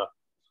though it's the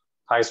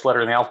highest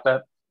letter in the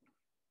alphabet.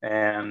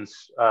 And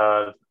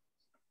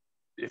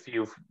if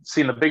you've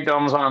seen the big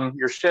domes on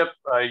your ship,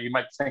 you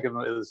might think of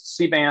them as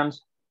C-band.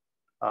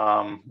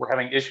 We're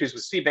having issues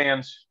with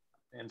C-band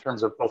in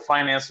terms of both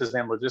finances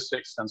and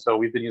logistics. And so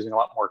we've been using a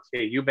lot more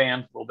KU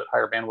band, a little bit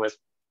higher bandwidth.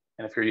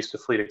 And if you're used to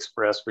Fleet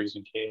Express, we're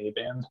using KA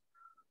band.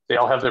 They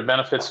all have their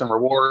benefits and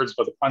rewards,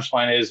 but the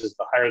punchline is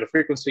the higher the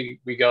frequency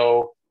we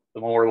go,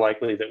 the more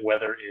likely that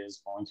weather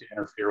is going to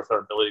interfere with our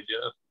ability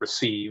to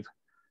receive.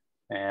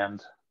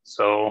 And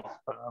so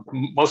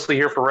mostly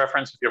here for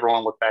reference, if you ever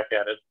want to look back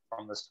at it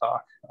from this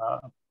talk,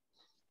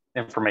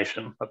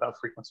 information about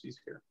frequencies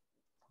here.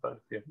 But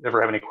if you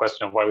ever have any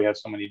question of why we have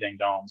so many dang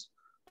domes,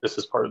 this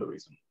is part of the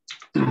reason.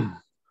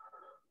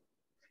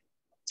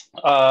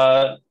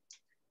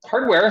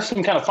 Hardware,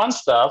 some kind of fun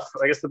stuff.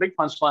 I guess the big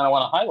punchline I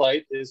want to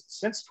highlight is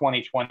since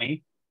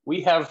 2020,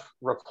 we have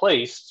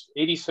replaced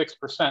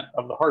 86%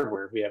 of the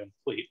hardware we have in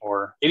fleet,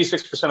 or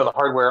 86% of the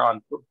hardware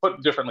on,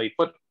 put differently,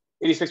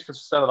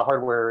 86% of the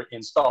hardware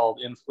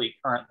installed in fleet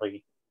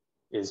currently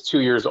is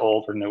 2 years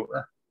old or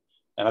newer.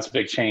 And that's a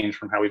big change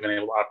from how we've been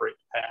able to operate in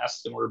the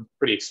past. And we're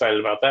pretty excited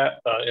about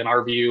that. In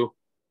our view,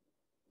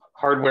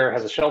 hardware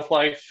has a shelf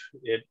life.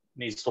 It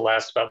needs to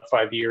last about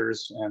 5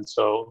 years. And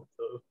so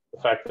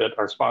the fact that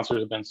our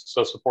sponsors have been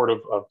so supportive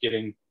of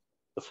getting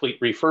the fleet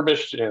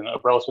refurbished in a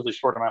relatively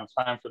short amount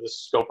of time for this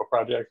scope of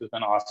project has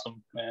been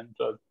awesome. And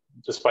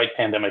despite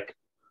pandemic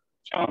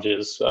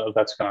challenges,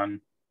 that's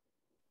gone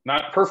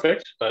not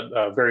perfect,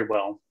 but very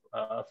well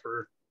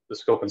for the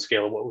scope and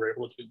scale of what we're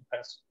able to do in the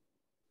past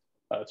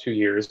 2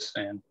 years,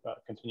 and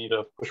continue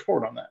to push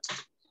forward on that.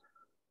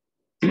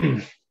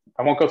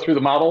 I won't go through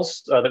the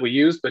models that we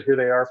use, but here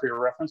they are for your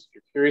reference if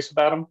you're curious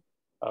about them.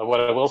 What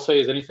I will say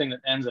is anything that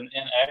ends in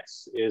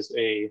NX is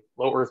a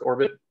low Earth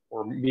orbit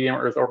or medium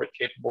Earth orbit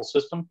capable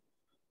system.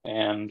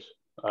 And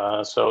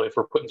so if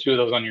we're putting 2 of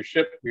those on your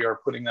ship, we are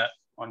putting that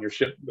on your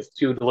ship with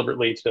 2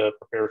 deliberately to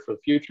prepare for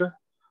the future.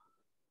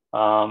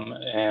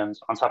 And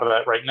on top of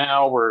that, right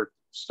now, we're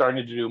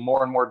starting to do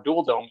more and more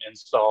dual dome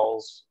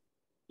installs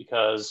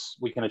because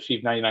we can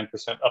achieve 99%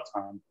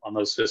 uptime on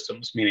those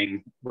systems,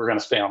 meaning we're going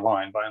to stay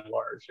online by and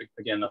large.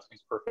 Again,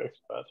 nothing's perfect,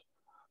 but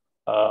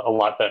a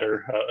lot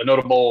better. A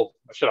notable,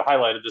 I should have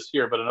highlighted this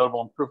here, but a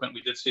notable improvement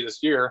we did see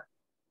this year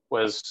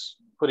was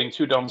putting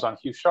 2 domes on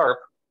Hugh Sharp,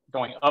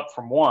 going up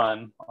from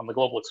 1 on the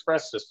Global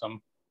Express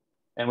system.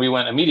 And we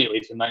went immediately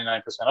to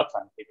 99%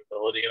 uptime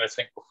capability. And I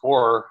think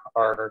before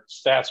our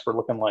stats were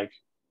looking like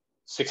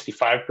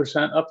 65%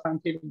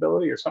 uptime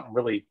capability or something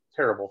really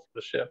terrible for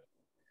the ship.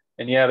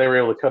 And yeah, they were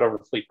able to cut over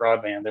the fleet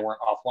broadband. They weren't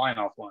offline,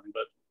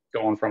 but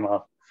going from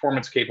a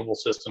performance capable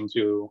system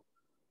to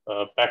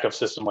a backup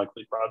system like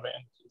fleet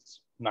broadband is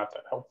not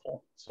that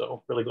helpful.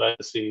 So really glad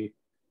to see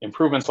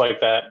improvements like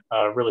that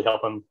really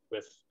helping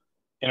with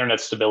internet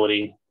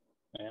stability,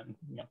 and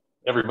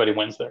everybody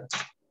wins there.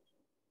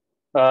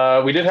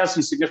 We did have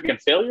some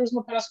significant failures in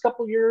the past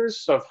couple of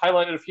years, so I've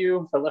highlighted a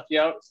few. If I left you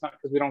out, it's not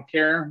because we don't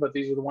care, but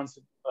these are the ones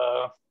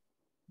that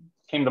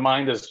came to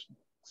mind as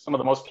some of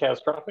the most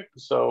catastrophic.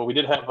 So we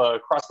did have a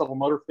cross-level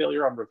motor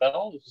failure on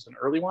Ravel. This is an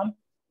early one.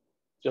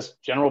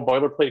 Just general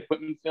boilerplate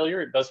equipment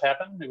failure. It does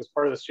happen. It was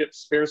part of the ship's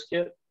spares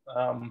kit,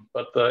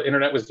 but the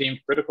internet was deemed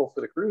critical for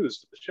the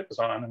cruise that the ship was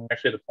on, and we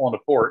actually had to pull into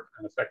port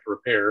and effect a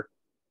repair.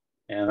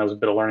 And that was a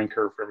bit of a learning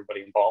curve for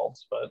everybody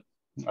involved.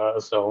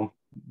 But so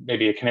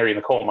maybe a canary in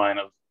the coal mine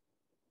of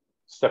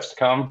steps to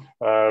come.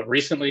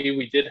 Recently,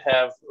 we did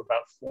have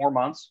about 4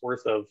 months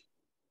worth of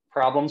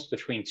problems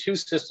between two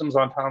systems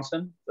on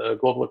Thompson,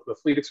 the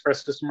Fleet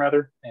Express system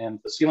rather, and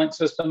the Sea-Link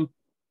system.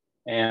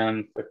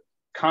 And the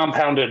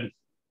compounded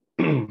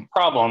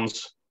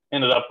problems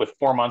ended up with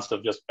 4 months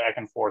of just back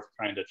and forth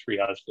trying to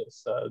triage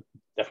this.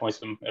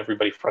 Definitely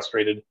everybody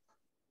frustrated,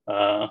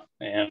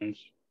 and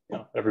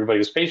everybody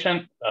was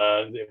patient.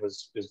 It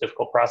was a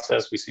difficult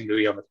process. We seem to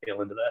be on the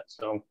tail end of that.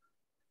 So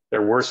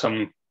there were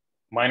some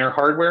minor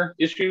hardware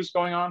issues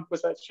going on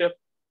with that ship.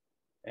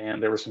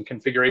 And there were some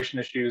configuration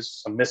issues,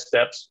 some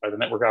missteps by the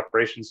Network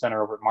Operations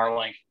Center over at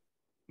Marlink,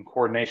 some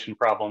coordination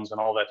problems,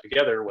 and all that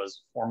together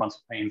was 4 months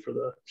of pain for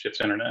the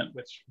ship's internet,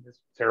 which is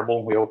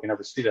terrible. We hope we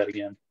never see that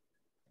again.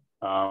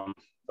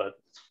 But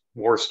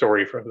war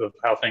story for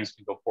how things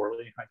can go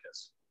poorly, I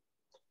guess.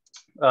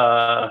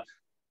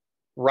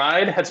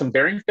 Ride had some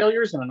bearing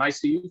failures and an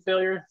ICU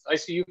failure.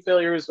 ICU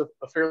failure is a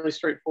fairly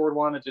straightforward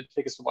one. It did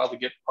take us a while to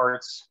get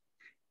parts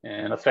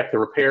and affect the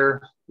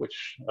repair,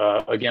 which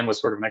again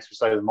was sort of an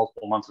exercise in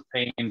multiple months of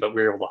pain, but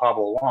we were able to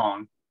hobble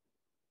along.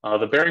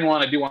 The bearing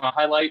one I do want to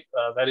highlight,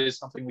 that is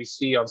something we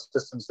see on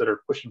systems that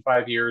are pushing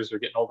 5 years or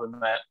getting older than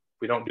that.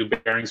 We don't do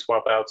bearing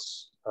swap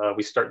outs.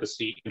 We start to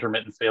see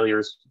intermittent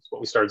failures. That's what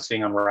we started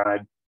seeing on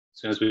Ride. As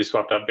soon as we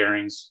swapped out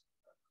bearings,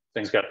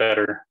 things got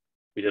better.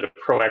 We did a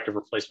proactive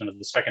replacement of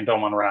the second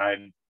dome on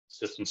Ride,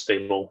 system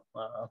stable,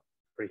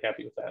 pretty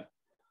happy with that.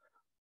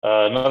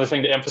 Another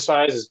thing to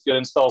emphasize is good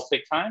installs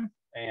take time.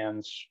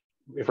 And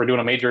if we're doing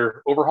a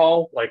major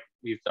overhaul, like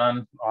we've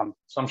done on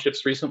some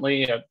ships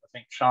recently, I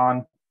think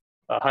Sean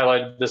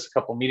highlighted this a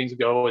couple of meetings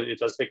ago, it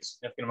does take a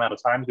significant amount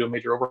of time to do a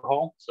major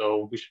overhaul.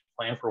 So we should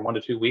plan for 1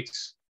 to 2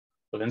 weeks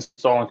of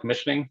install and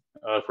commissioning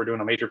if we're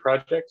doing a major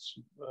project.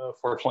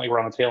 Fortunately, we're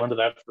on the tail end of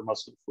that for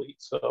most of the fleet.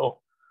 So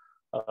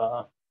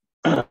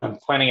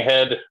planning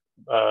ahead,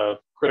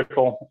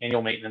 critical.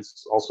 Annual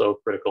maintenance also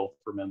critical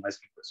for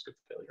minimizing risk of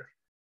failure.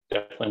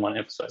 Definitely want to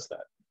emphasize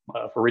that.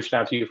 If we're reaching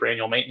out to you for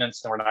annual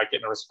maintenance and we're not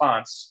getting a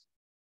response,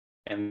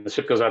 and the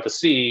ship goes out to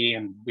sea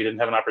and we didn't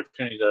have an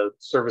opportunity to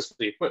service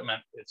the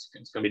equipment, it's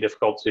going to be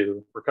difficult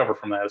to recover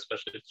from that,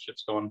 especially if the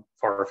ship's going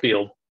far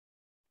afield.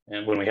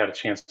 And when we had a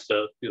chance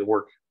to do the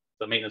work,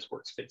 the maintenance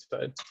work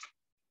stateside.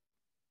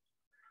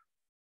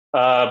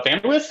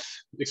 Bandwidth,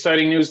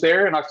 exciting news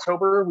there. In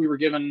October, we were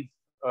given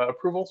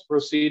approval to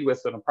proceed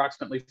with an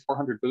approximately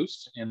 400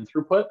 boost in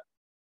throughput.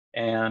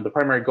 And the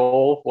primary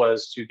goal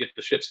was to get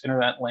the ship's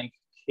internet link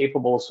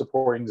capable of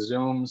supporting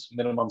Zoom's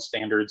minimum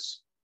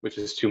standards, which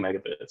is 2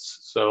 megabits.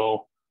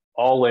 So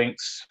all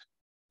links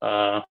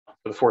for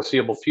the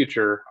foreseeable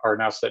future are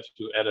now set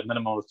to at a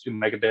minimum of 2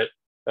 megabit.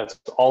 That's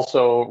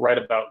also right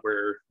about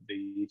where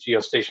the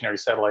geostationary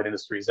satellite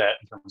industry is at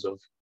in terms of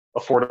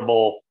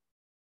affordable,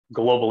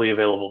 globally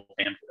available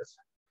bandwidth.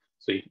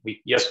 So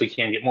yes, we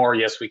can get more.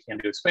 Yes, we can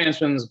do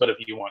expansions. But if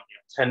you want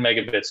 10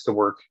 megabits to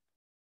work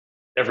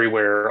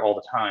everywhere all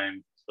the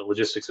time, the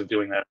logistics of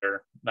doing that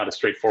are not as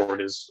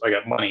straightforward as I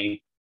got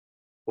money.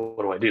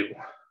 What do I do?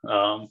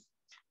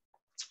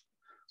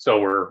 So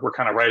we're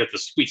kind of right at the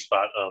sweet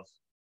spot of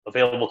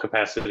available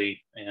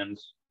capacity and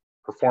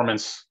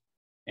performance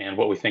and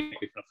what we think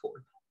we can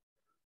afford.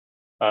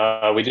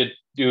 We did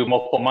do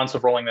multiple months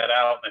of rolling that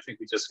out, and I think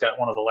we just got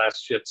one of the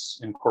last ships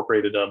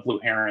incorporated Blue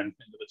Heron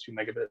into the 2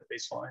 megabit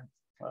baseline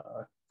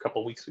a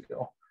couple of weeks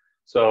ago.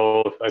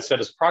 So I said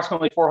it's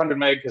approximately 400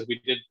 meg because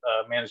we did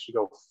manage to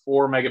go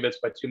 4 megabits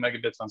by 2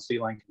 megabits on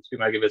Sea-Link and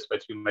 2 megabits by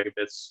 2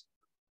 megabits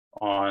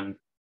on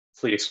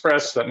Fleet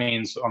Express. That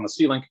means on the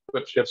Sea-Link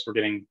equipped ships, we're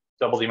getting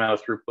double the amount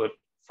of throughput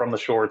from the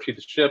shore to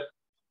the ship.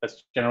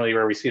 That's generally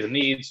where we see the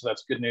need, so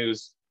that's good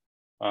news.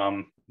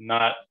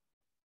 Not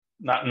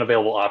an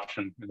available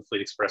option in the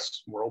Fleet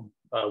Express world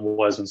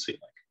was in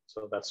Sea-Link.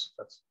 So that's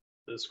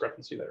the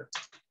discrepancy there.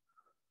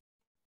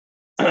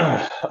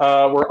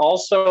 We're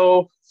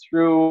also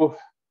through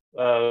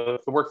the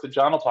work that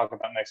John will talk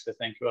about next, I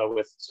think,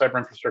 with Cyber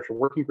Infrastructure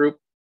Working Group.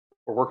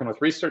 We're working with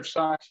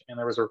ResearchSoc, and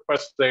there was a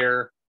request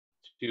there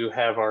to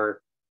have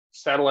our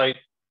satellite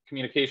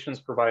communications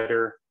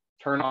provider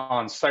turn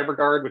on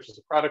CyberGuard, which is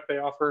a product they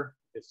offer.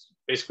 It's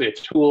basically a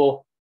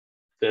tool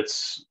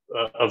that's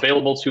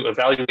available to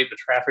evaluate the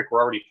traffic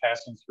we're already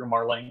passing through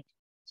Marlink.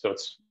 So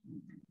it's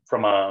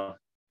from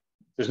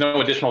there's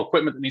no additional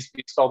equipment that needs to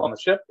be installed on the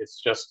ship.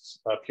 It's just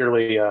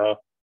purely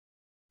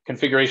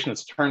configuration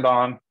that's turned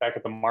on back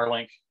at the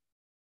Marlink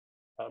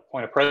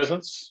point of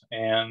presence.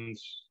 And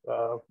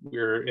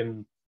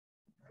we're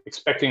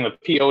expecting the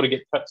PO to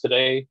get cut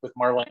today with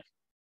Marlink.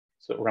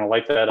 So we're going to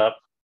light that up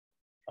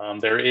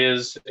There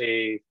is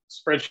a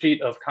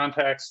spreadsheet of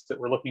contacts that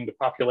we're looking to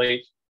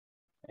populate.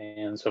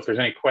 And so if there's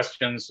any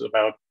questions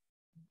about,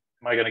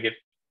 am I going to get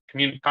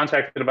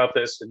contacted about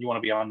this and you want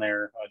to be on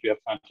there, do you have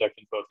contact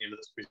info at the end of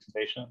this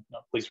presentation?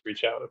 Please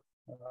reach out if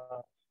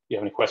you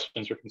have any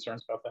questions or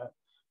concerns about that.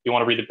 If you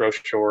want to read the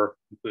brochure,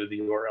 include the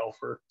URL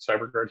for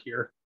CyberGuard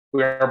here.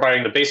 We are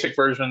buying the basic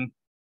version,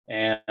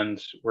 and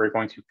we're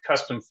going to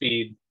custom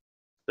feed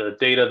the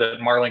data that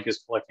Marlink is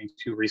collecting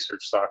to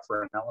ResearchStock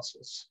for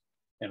analysis.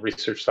 And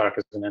ResearchStock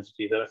is an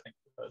entity that I think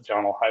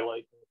John will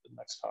highlight in the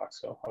next talk,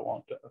 so I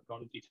won't go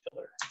into detail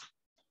there.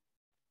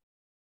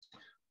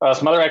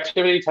 Some other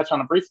activity, touch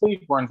on it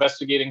briefly. We're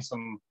investigating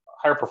some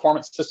higher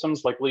performance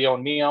systems like LEO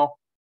and MEO.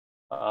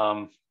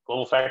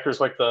 Global factors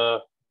like the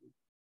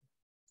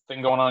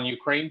thing going on in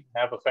Ukraine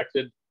have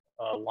affected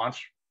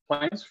launch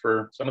plans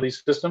for some of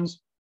these systems.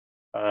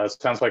 It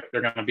sounds like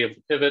they're going to be able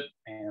to pivot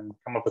and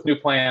come up with new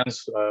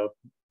plans.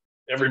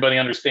 Everybody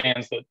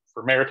understands that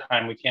for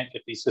maritime, we can't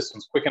get these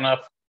systems quick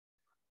enough.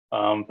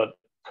 But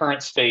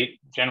current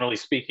state, generally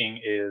speaking,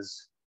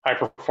 is high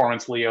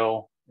performance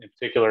LEO in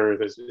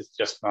particular is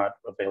just not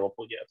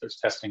available yet. There's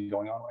testing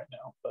going on right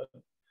now, but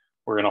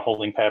we're in a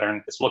holding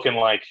pattern. It's looking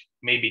like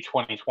maybe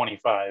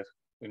 2025,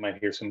 we might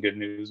hear some good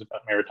news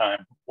about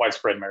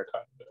widespread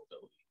maritime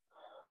availability.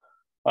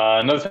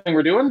 Another thing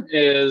we're doing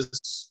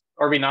is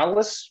RV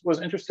Nautilus was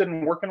interested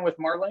in working with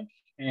Marlink,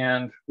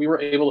 and we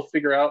were able to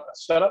figure out a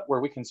setup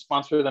where we can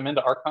sponsor them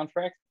into our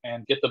contract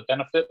and get the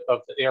benefit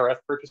of the ARF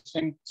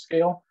purchasing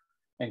scale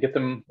and get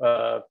them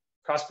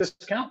cost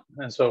discount.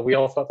 And so we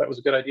all thought that was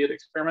a good idea to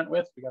experiment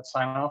with. We got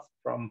sign off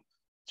from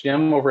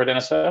Jim over at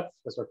NSF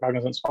as our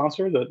cognizant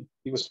sponsor that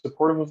he was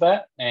supportive of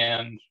that.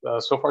 And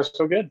so far,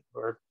 so good.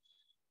 We're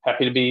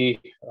happy to be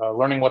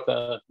learning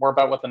more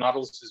about what the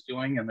Nautilus is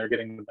doing, and they're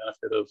getting the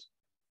benefit of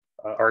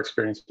our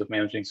experience of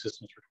managing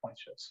systems for 20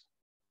 ships.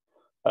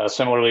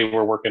 Similarly,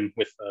 we're working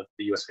with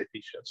the USAP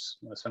ships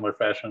in a similar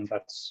fashion.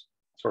 That's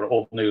sort of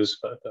old news,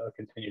 but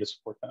continue to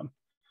support them.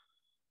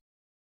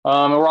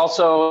 We're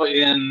also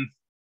in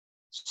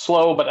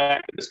slow but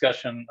active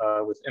discussion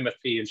with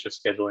MFP and ship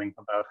scheduling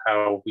about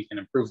how we can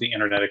improve the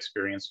internet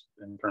experience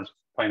in terms of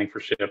planning for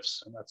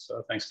ships. And that's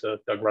thanks to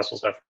Doug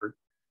Russell's effort.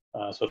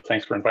 So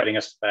thanks for inviting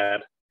us to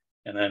that.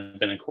 And then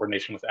been in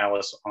coordination with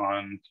Alice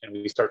on, can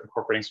we start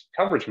incorporating some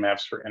coverage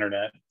maps for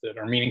internet that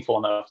are meaningful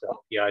enough to help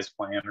PIs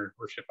plan or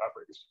ship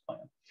operators plan.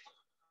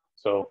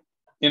 So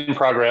in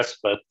progress,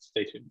 but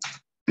stay tuned.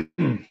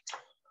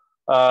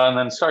 And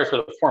then sorry for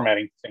the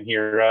formatting thing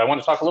here. I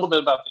want to talk a little bit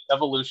about the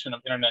evolution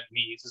of internet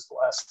needs is the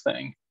last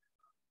thing.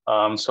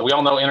 So we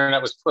all know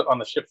internet was put on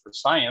the ship for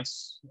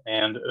science.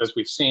 And as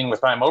we've seen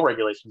with IMO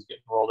regulations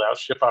getting rolled out,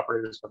 ship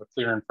operators have a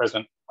clear and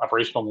present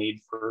operational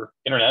need for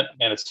internet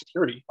and its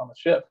security on the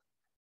ship.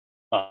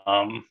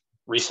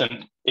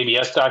 Recent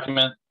ABS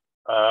document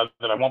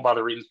that I won't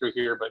bother reading through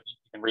here, but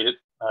you can read it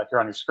here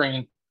on your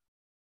screen,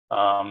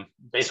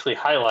 basically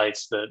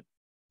highlights that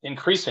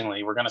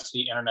increasingly we're going to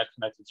see internet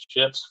connected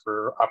ships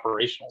for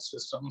operational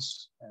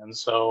systems. And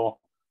so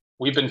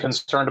we've been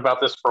concerned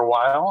about this for a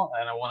while,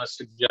 and I want to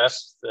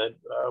suggest that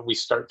we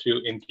start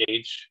to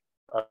engage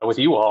with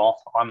you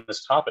all on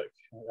this topic.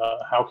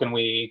 How can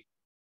we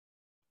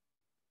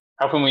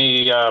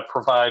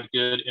provide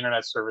good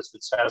internet service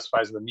that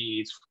satisfies the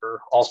needs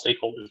for all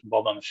stakeholders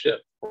involved on the ship?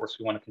 Of course,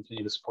 we want to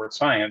continue to support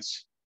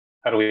science.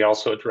 How do we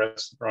also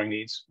address the growing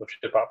needs of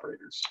ship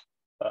operators,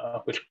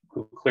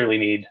 who clearly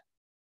need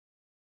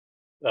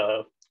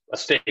a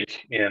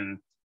stake in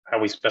how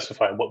we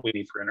specify what we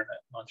need for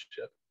internet on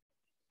ship?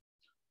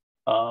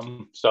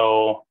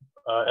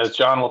 As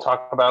John will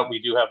talk about, we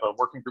do have a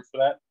working group for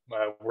that.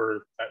 That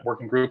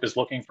working group is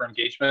looking for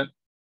engagement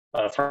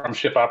from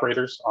ship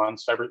operators on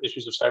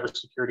issues of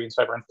cybersecurity and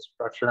cyber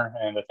infrastructure,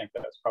 and I think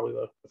that's probably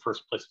the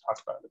first place to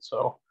talk about it.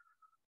 So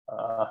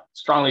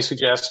strongly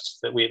suggest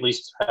that we at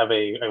least have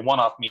a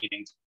one-off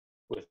meeting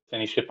with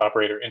any ship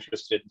operator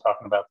interested in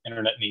talking about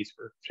internet needs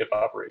for ship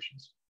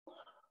operations.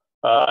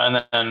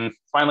 And then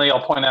finally,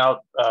 I'll point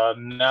out,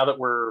 now that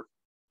we're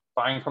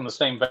buying from the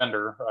same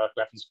vendor,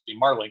 who happens to be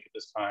Marlink at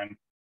this time,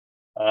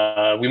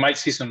 we might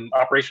see some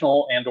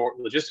operational and or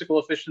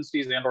logistical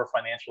efficiencies and or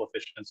financial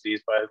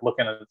efficiencies by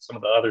looking at some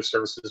of the other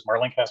services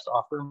Marlink has to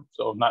offer.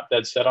 So I'm not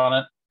dead set on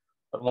it.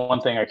 But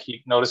one thing I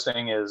keep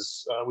noticing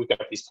is we've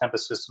got these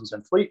Tempest systems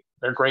in fleet.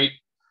 They're great.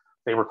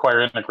 They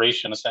require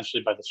integration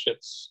essentially by the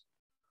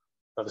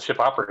ship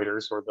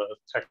operators or the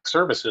tech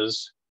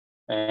services.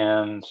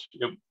 And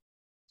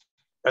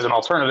as an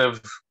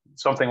alternative,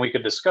 something we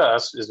could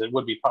discuss is it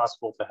would be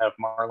possible to have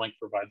Marlink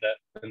provide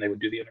that, and they would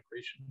do the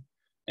integration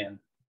and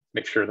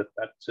make sure that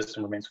that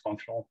system remains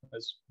functional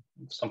as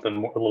something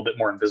a little bit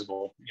more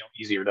invisible,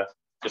 easier to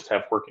just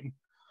have working.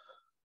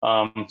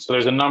 So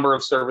there's a number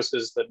of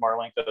services that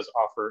Marlink does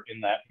offer in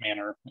that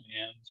manner.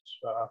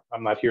 And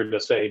I'm not here to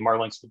say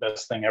Marlink's the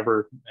best thing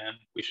ever and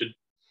we should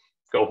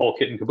go whole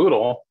kit and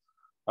caboodle.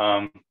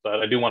 But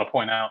I do want to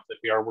point out that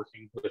we are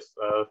working with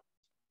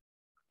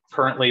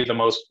currently the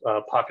most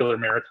popular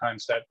maritime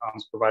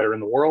SATCOMs provider in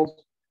the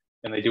world.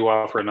 and they do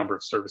offer a number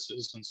of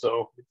services. And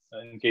so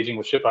engaging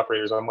with ship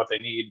operators on what they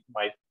need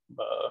might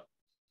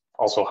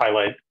also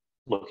highlight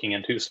looking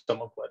into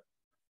some of what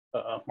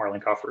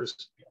Marlink offers.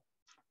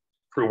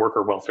 Crew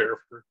worker welfare, if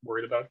we're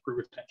worried about crew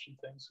retention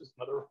things, is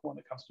another one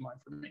that comes to mind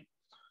for me.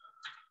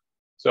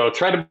 So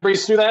try to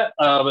breeze through that,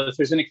 but if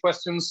there's any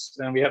questions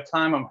and we have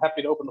time, I'm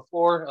happy to open the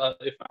floor.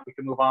 If not, we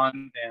can move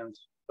on, and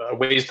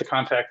ways to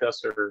contact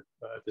us are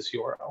this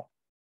URL.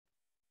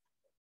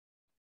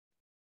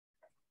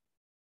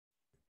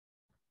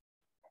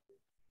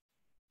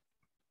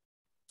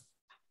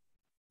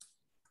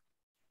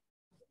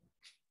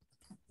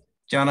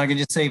 John, I can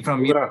just say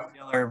from you,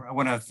 I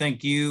want to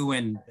thank you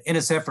and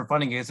NSF for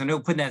funding it. I know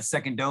putting that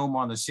second dome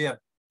on the ship,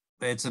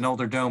 it's an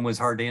older dome, was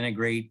hard to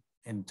integrate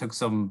and took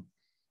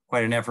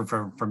quite an effort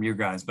from you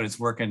guys, but it's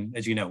working,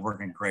 as you know,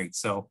 working great.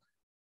 So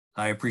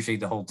I appreciate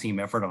the whole team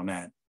effort on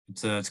that.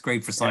 It's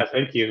great for science. Yeah,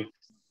 thank you.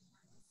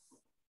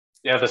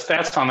 Yeah, the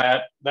stats on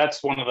that,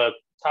 that's one of the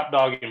top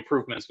dog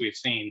improvements we've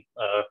seen.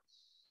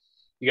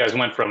 You guys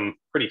went from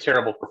pretty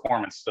terrible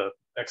performance to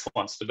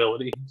excellent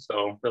stability.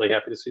 So really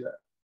happy to see that.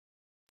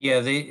 Yeah,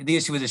 the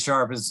issue with the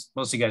Sharp is,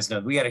 most of you guys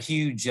know, we had a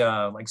huge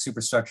like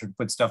superstructure to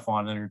put stuff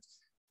on, and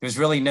there's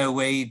really no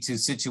way to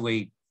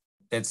situate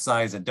that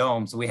size of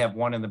dome. So we have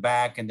one in the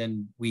back, and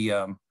then we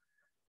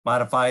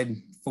modified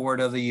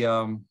forward of the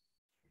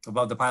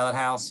above the pilot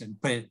house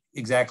and put it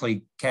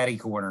exactly caddy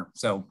corner.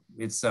 So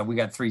it's we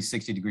got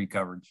 360-degree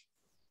coverage.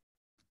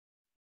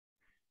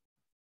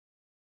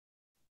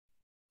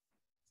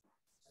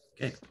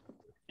 Okay.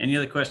 Any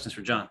other questions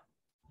for John?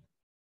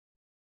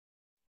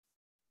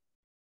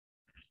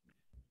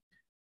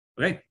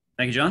 Okay,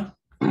 thank you, John.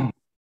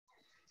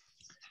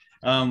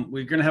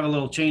 We're going to have a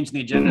little change in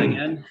the agenda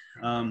again.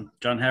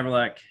 John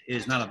Haverlack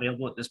is not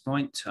available at this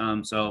point,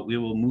 so we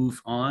will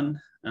move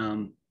on.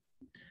 Going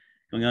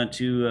on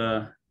to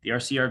the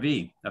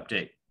RCRV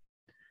update.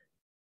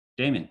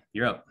 Damon,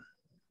 you're up.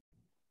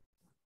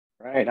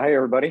 All right, hi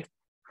everybody.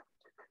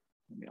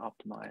 Let me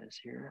optimize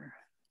here.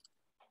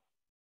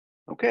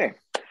 Okay,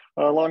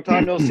 long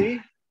time no see.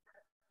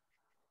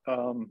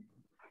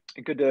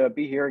 Good to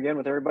be here again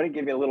with everybody.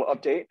 Give me a little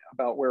update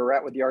about where we're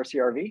at with the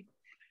RCRV.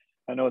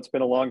 I know it's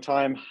been a long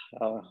time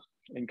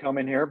in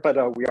coming here,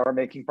 but we are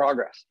making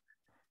progress.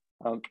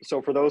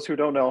 So for those who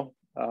don't know,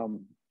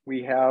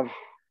 we have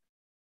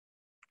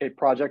a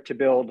project to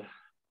build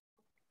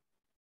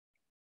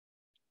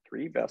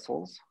 3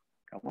 vessels.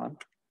 Come on.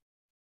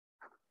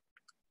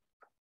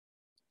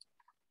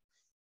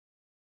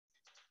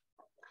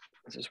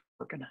 Is this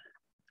working?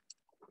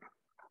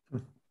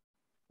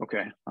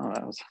 Okay.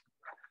 That was...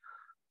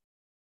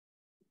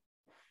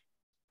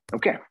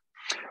 Okay.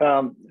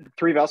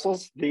 3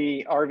 vessels,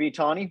 the RV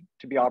Tawny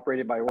to be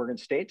operated by Oregon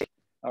State,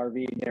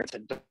 RV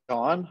Narragansett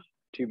Dawn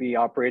to be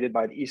operated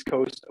by the East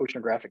Coast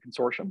Oceanographic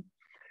Consortium,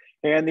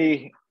 and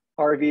the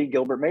RV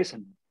Gilbert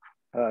Mason,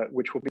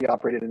 which will be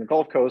operated in the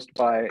Gulf Coast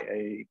by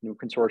a new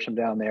consortium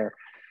down there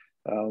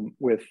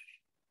with,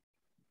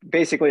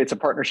 basically it's a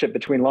partnership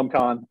between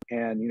LumCon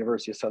and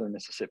University of Southern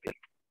Mississippi.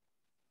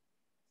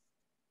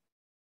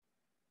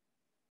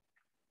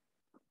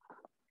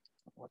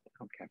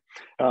 Okay,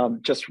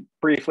 just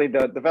briefly,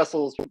 the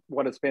vessel's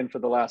what it's been for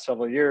the last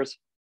several years,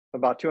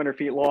 about 200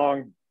 feet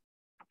long,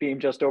 beam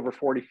just over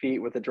 40 feet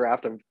with a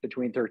draft of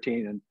between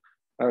 13 and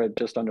or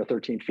just under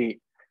 13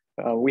 feet.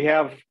 We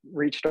have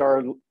reached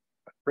our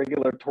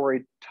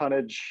regulatory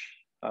tonnage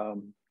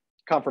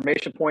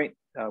confirmation point.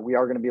 We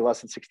are going to be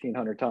less than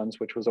 1,600 tons,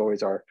 which was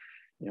always our,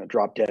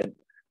 drop dead,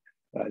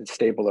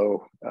 stay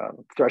below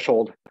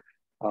threshold.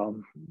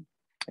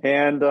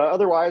 And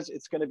otherwise,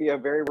 it's going to be a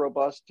very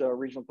robust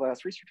regional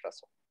class research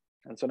vessel.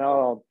 And so now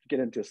I'll get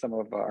into some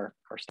of our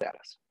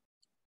status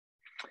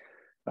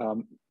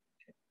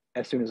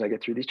as soon as I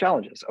get through these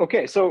challenges.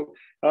 Okay, so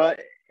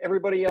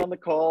everybody on the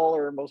call,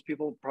 or most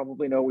people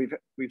probably know, we've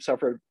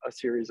suffered a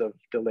series of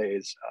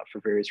delays for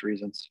various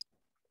reasons.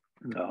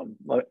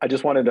 I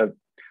just wanted to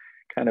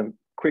kind of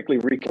quickly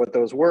recap what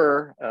those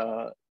were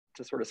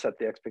to sort of set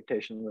the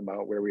expectations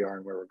about where we are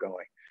and where we're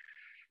going.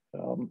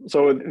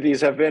 So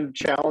these have been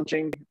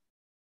challenging,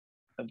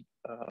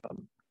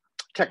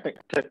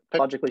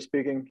 technologically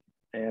speaking,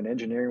 and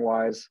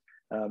engineering-wise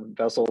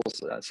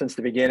vessels since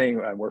the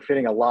beginning. We're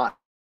fitting a lot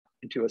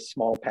into a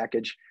small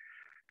package.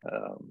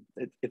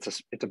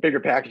 It's a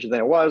bigger package than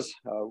it was,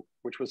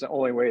 which was the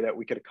only way that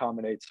we could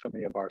accommodate so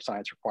many of our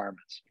science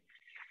requirements.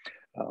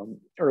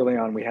 Early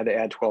on, we had to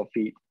add 12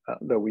 feet,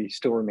 though we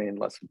still remain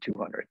less than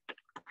 200.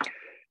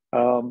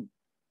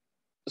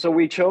 So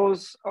we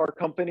chose our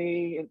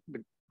company,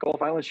 the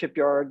Gulf Island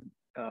Shipyard,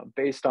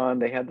 based on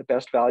they had the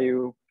best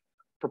value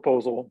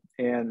proposal,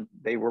 and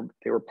they were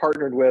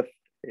partnered with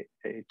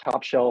a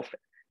top shelf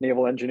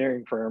naval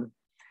engineering firm,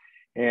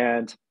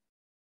 and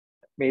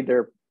made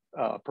their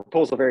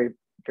proposal very,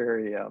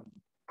 very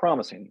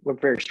promising,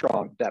 looked very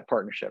strong, that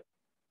partnership.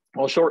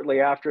 Well,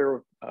 shortly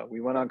after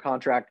we went on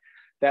contract,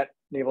 that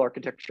naval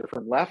architecture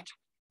firm left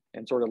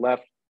and sort of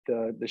left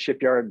the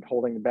shipyard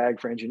holding the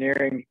bag for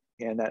engineering,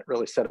 and that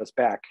really set us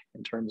back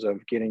in terms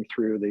of getting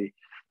through the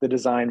the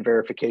design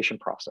verification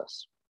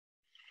process.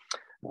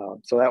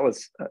 So that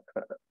was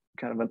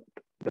kind of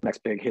the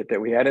next big hit that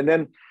we had. And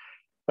then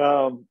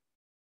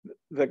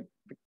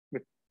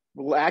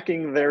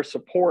lacking their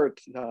support,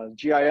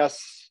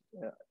 GIS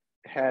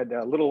had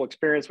little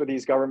experience with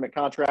these government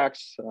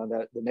contracts.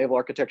 That the naval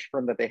architecture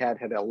firm that they had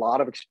a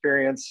lot of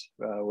experience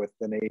with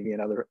the Navy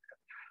and other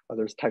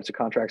types of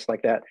contracts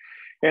like that.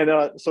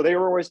 And so they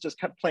were always just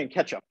kept playing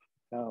catch up.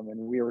 And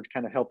we were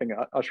kind of helping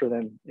usher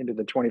them into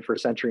the 21st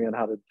century and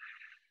how to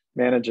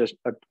manage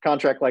a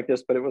contract like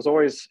this, but it was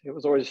always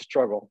a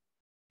struggle.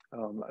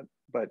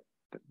 But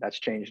that's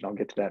changed, and I'll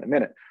get to that in a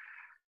minute.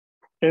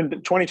 In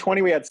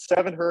 2020, we had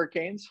 7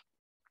 hurricanes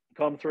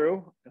come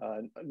through.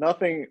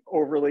 Nothing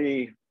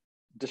overly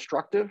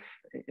destructive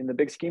in the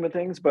big scheme of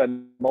things, but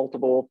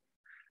multiple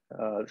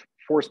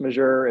force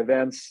majeure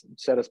events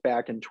set us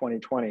back in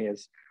 2020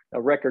 as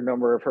a record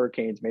number of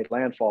hurricanes made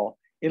landfall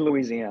in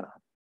Louisiana.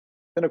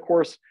 And of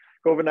course,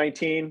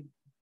 COVID-19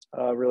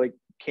 really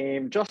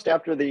came just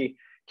after the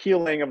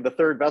healing of the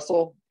 3rd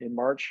vessel in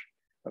March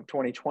of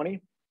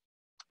 2020.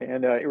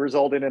 And it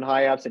resulted in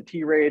high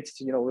absentee rates.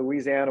 You know,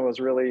 Louisiana was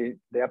really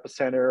the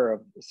epicenter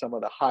of some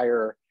of the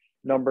higher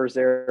numbers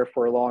there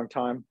for a long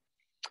time.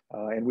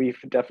 And we've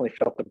definitely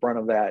felt the brunt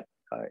of that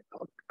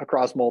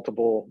across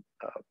multiple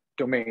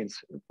domains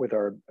with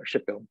our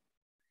shipbuilding.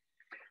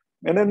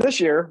 And then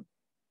last year,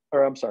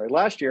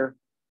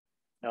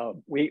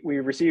 we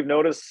received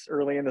notice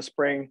early in the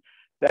spring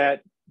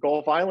that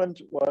Gulf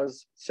Island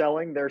was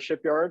selling their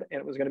shipyard and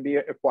it was going to be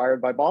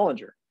acquired by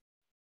Bollinger.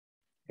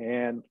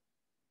 And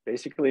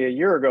basically a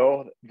year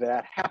ago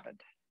that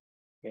happened.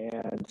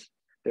 And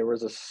there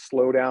was a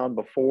slowdown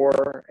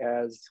before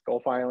as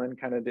Gulf Island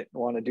kind of didn't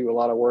want to do a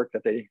lot of work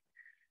that they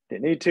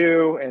didn't need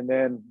to. And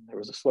then there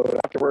was a slowdown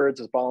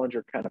afterwards as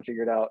Bollinger kind of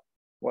figured out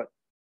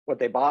what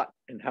they bought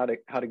and how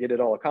to get it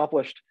all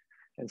accomplished.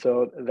 And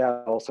so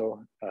that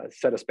also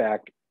set us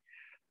back.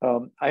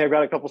 I have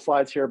got a couple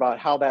slides here about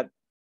how that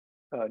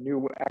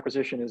new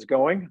acquisition is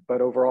going,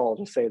 but overall,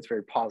 I'll just say it's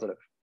very positive.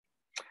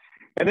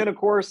 And then, of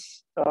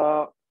course,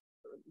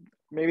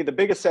 maybe the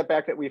biggest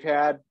setback that we've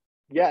had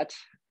yet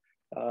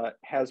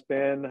has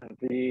been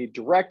the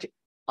direct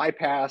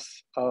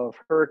bypass of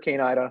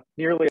Hurricane Ida,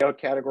 nearly a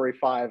Category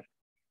 5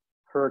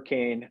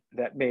 hurricane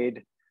that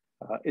made,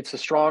 it's the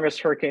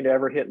strongest hurricane to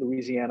ever hit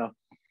Louisiana,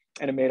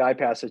 and it made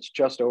I-Passage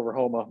just over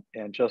Houma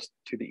and just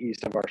to the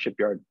east of our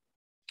shipyard,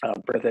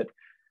 with it,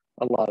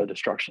 a lot of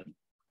destruction.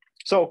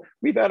 So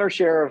we've had our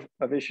share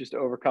of issues to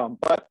overcome,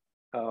 but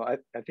I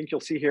think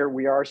you'll see here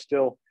we are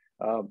still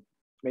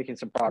making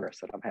some progress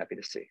that I'm happy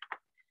to see.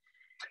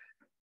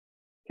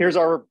 Here's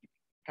our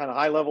kind of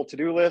high-level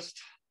to-do list.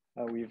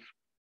 We've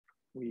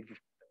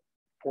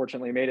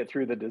fortunately made it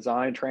through the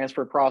design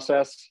transfer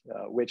process,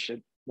 which at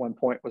one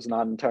point was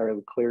not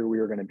entirely clear we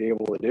were going to be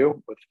able to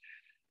do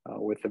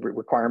with the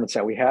requirements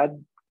that we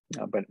had.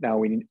 But now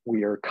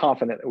we are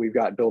confident that we've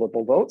got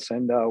buildable boats,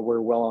 and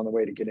we're well on the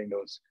way to getting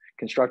those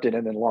constructed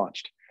and then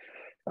launched.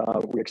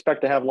 We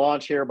expect to have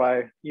launch here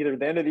by either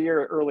the end of the year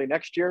or early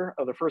next year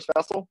of the first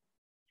vessel.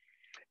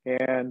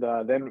 And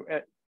then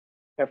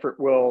effort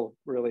will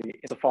really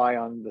intensify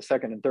on the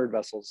 2nd and 3rd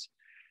vessels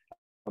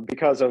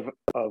because of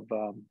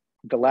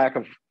the lack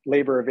of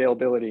labor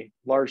availability,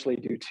 largely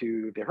due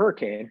to the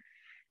hurricane.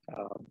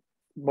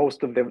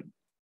 Most of the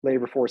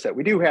labor force that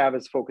we do have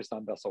is focused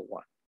on vessel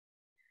 1.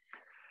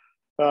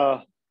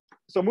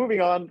 So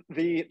moving on,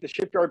 the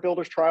shipyard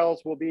builders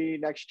trials will be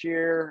next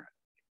year,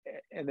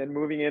 and then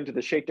moving into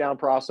the shakedown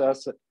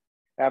process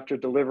after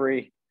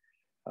delivery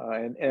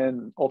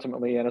and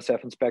ultimately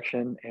NSF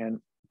inspection, and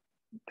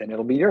then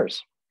it'll be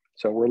yours.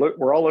 So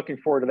we're all looking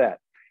forward to that.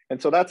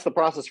 And so that's the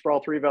process for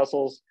all 3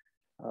 vessels.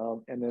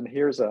 And then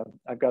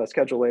I've got a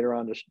schedule later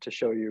on to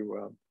show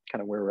you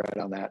kind of where we're at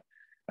on that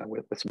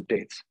with some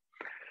dates.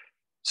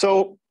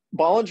 So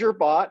Bollinger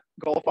bought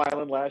Gulf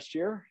Island last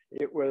year.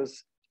 It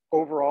was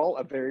overall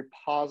a very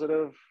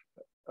positive,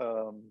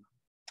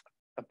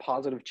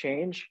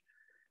 change.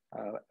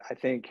 I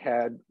think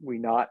had we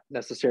not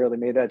necessarily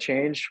made that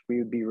change, we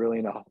would be really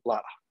in a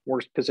lot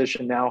worse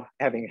position now,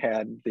 having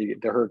had the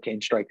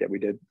hurricane strike that we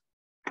did.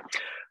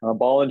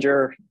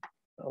 Bollinger,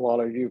 a lot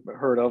of you have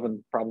heard of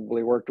and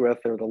probably worked with.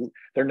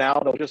 They're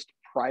now the just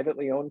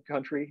privately owned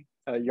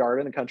yard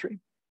in the country.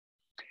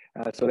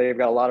 So they've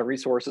got a lot of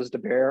resources to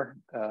bear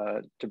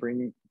to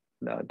bring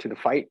to the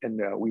fight, and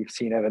we've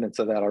seen evidence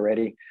of that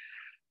already.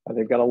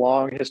 They've got a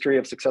long history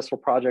of successful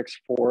projects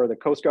for the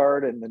Coast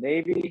Guard and the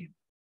Navy,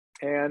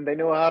 and they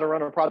know how to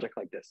run a project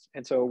like this.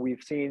 And so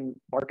we've seen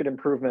market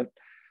improvement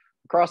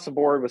across the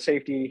board with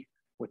safety,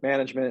 with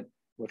management,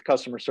 with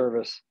customer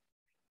service,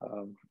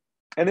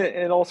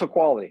 and also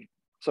quality.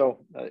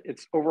 So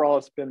it's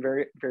been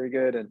very, very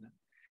good. And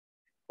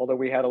although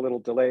we had a little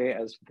delay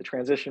as the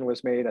transition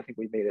was made, I think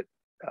we made it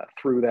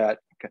through that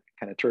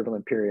kind of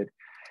turbulent period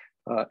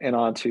and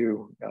on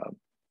to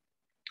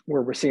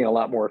where we're seeing a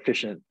lot more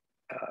efficient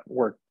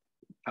work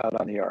out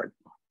on the yard.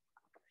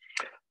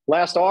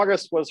 Last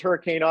August was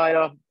Hurricane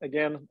Ida,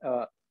 again,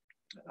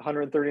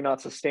 130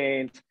 knots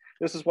sustained.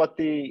 This is what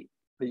the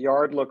the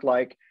yard looked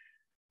like.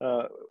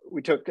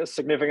 We took a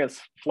significant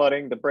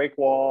flooding. The break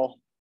wall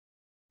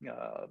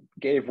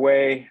gave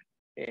way,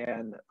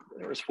 and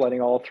there was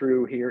flooding all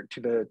through here to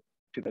the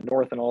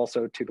north and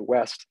also to the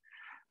west.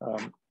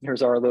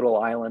 Here's our little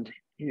island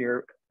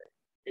here.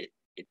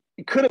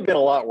 It could have been a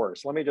lot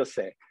worse. Let me just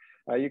say,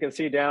 you can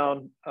see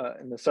down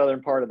in the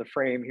southern part of the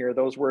frame here,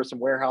 those were some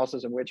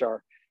warehouses in which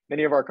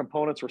many of our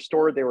components were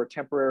stored. They were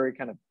temporary,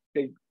 kind of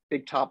big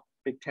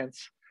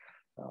tents,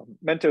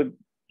 meant to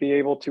be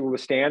able to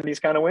withstand these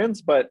kind of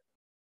winds, but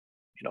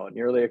they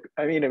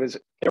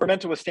were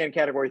meant to withstand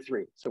category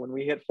 3. So when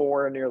we hit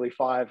 4 and nearly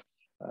 5,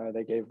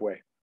 they gave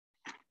way.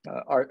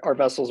 Our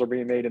vessels are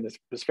being made in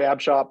this fab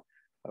shop.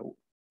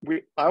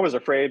 I was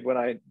afraid when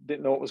I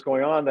didn't know what was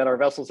going on that our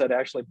vessels had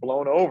actually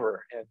blown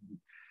over,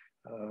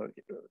 and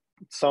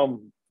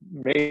some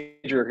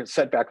major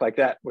setback like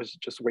that was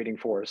just waiting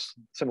for us,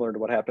 similar to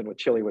what happened with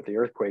Chile with the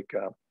earthquake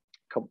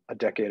a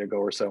decade ago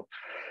or so.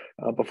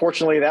 But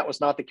fortunately, that was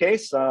not the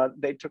case.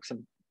 They took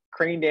some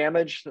crane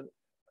damage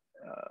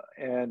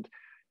and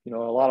a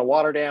lot of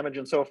water damage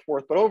and so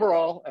forth. But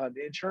overall,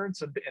 the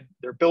insurance and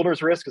their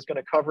builder's risk is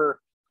going to cover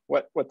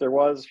what there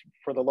was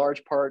for the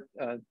large part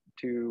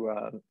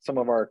to some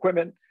of our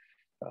equipment.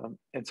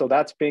 And so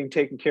that's being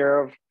taken care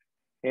of.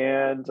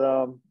 And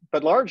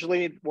but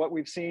largely what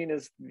we've seen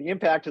is the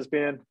impact has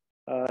been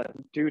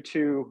due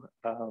to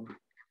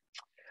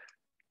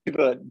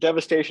the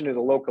devastation of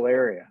the local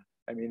area.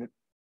 I mean,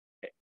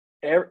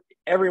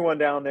 everyone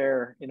down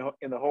there, in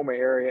the Houma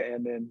area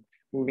and then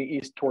moving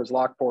east towards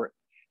Lockport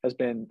has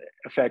been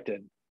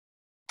affected.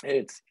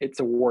 It's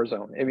a war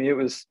zone. I mean,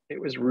 it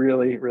was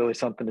really, really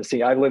something to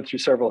see. I've lived through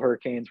several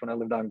hurricanes when I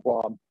lived on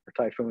Guam, or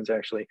typhoons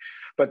actually,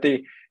 but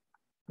the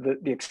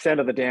extent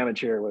of the damage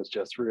here was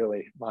just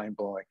really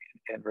mind-blowing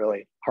and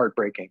really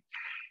heartbreaking.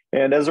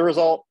 And as a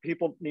result,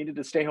 people needed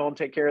to stay home,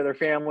 take care of their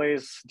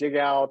families, dig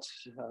out,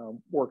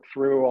 work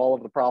through all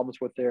of the problems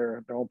with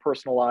their own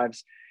personal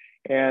lives.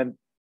 And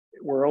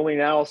we're only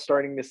now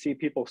starting to see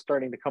people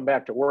starting to come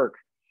back to work.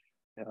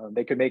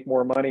 They could make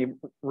more money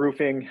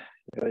roofing,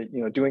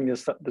 doing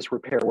this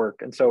repair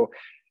work. And so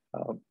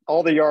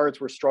all the yards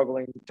were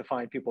struggling to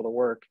find people to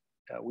work.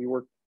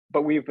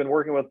 But we've been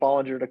working with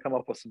Bollinger to come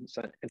up with some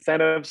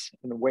incentives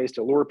and ways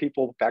to lure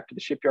people back to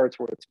the shipyards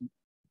where it's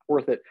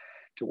worth it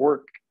to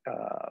work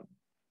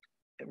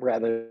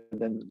rather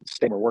than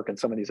stay or work in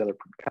some of these other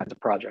kinds of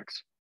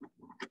projects.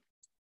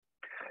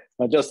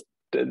 Just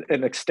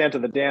an extent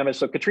of the damage.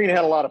 So Katrina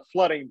had a lot of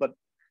flooding, but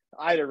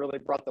Ida really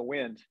brought the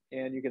wind.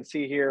 And you can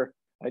see here,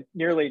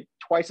 nearly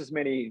twice as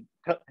many,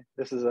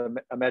 this is a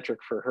metric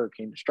for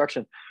hurricane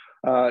destruction,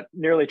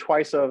 nearly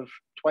twice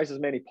as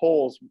many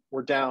poles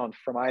were down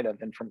from Ida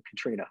than from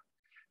Katrina.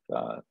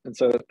 And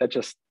so that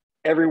just,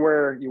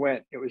 everywhere you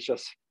went, it was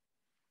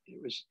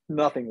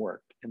nothing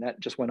worked. And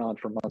that just went on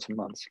for months and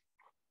months.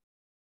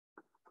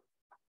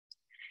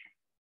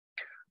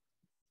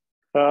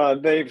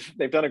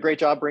 They've done a great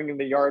job bringing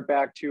the yard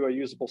back to a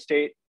usable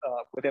state.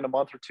 Within a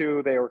month or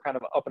two, they were kind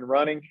of up and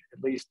running.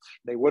 At least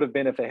they would have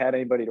been if they had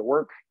anybody to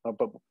work.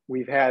 But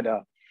we've had,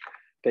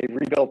 they've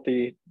rebuilt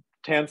the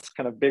tents,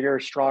 kind of bigger,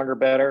 stronger,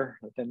 better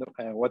than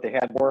what they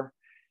had before.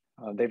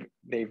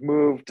 They've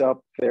moved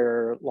up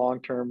their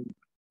long-term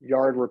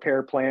yard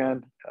repair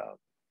plan.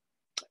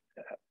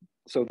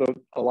 So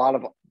a lot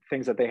of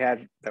things that they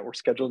had that were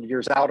scheduled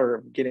years out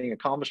are getting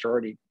accomplished, are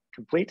already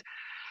complete.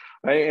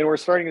 Right? And we're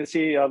starting to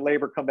see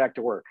labor come back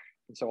to work.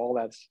 And so all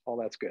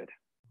that's good.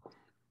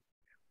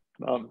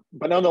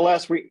 But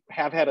nonetheless, we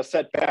have had a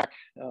setback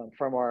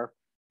from our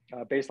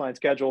baseline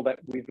schedule that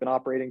we've been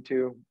operating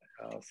to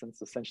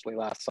since essentially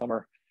last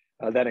summer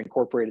that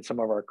incorporated some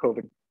of our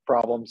COVID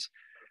problems.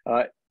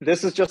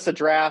 This is just a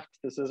draft.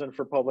 This isn't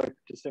for public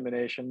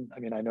dissemination. I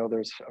mean, I know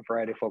there's a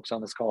variety of folks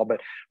on this call, but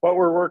what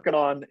we're working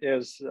on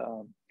is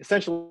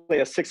essentially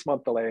a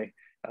 6-month delay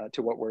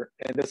to what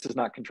and this is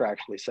not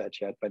contractually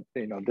set yet, but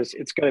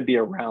it's going to be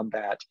around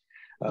that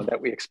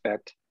we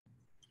expect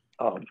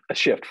a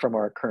shift from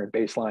our current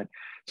baseline.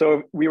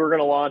 So we were going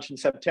to launch in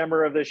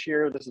September of this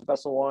year. This is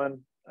vessel 1.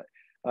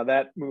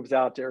 That moves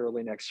out to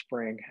early next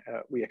spring,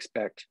 we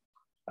expect.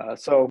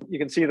 So you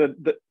can see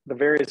the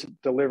various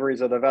deliveries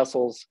of the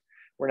vessels.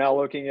 We're now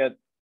looking at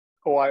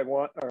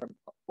OI1, or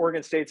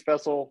Oregon State's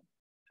vessel,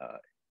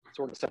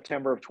 sort of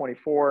September of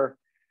 24.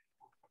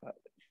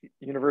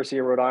 University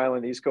of Rhode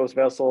Island East Coast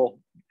vessel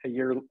a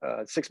year,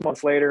 6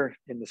 months later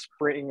in the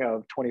spring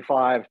of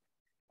 25,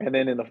 and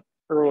then in the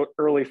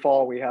early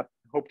fall we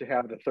hope to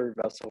have the 3rd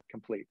vessel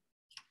complete.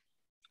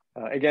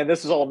 Again,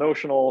 this is all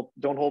notional.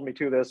 Don't hold me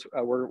to this.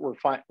 We're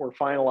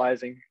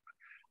finalizing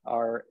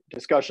our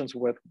discussions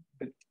with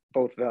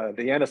both the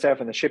NSF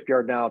and the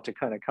shipyard now to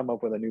kind of come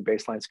up with a new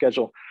baseline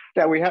schedule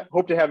that we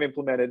hope to have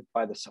implemented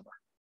by the summer.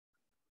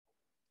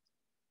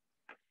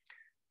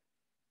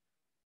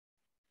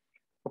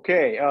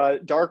 Okay,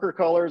 darker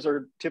colors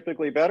are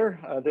typically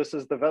better. This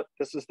is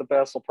the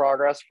vessel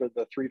progress for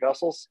the 3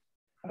 vessels.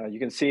 You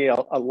can see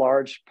a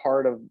large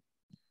part of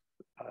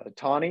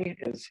Tawny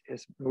is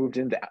moved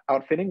into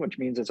outfitting, which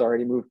means it's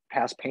already moved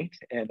past paint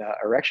and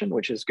erection,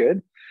 which is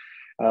good.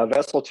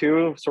 Vessel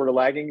 2 sort of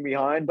lagging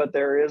behind, but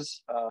there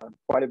is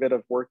quite a bit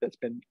of work that's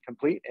been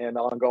complete and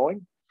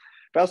ongoing.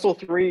 Vessel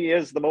 3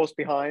 is the most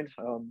behind.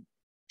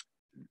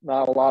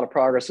 Not a lot of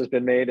progress has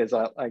been made, as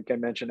like I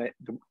mentioned.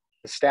 The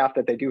staff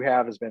that they do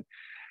have has been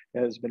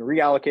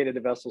reallocated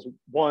to vessels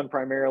 1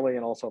 primarily,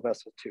 and also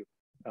vessel 2.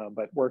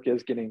 But work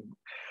is getting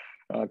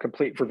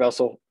complete for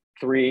vessel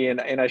 3,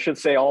 and I should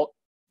say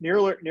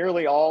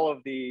nearly all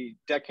of the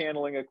deck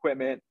handling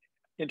equipment,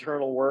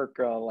 internal work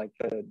like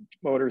the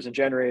motors and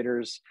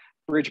generators,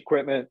 bridge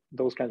equipment,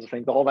 those kinds of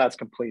things, all that's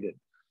completed.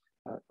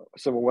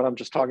 So what I'm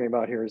just talking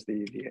about here is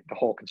the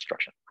whole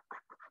construction.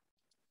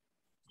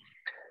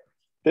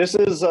 This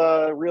is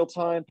a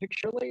real-time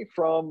picturely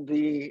from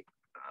the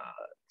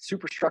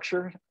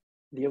superstructure,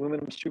 the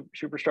aluminum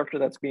superstructure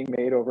that's being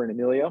made over in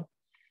Amelia.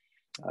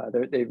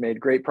 They've made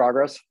great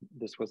progress.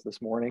 This was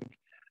this morning.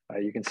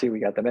 You can see we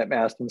got the met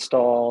mast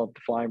installed.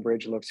 The flying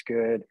bridge looks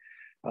good.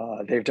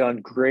 They've done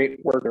great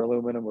work in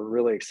aluminum. We're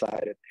really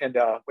excited. And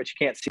what you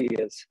can't see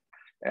is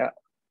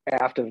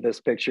after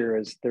this picture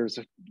is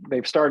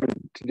they've started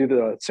to do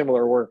the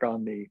similar work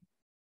on the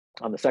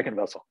second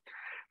vessel.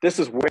 This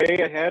is way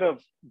ahead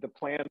of the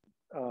plan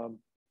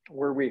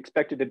where we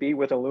expected to be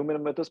with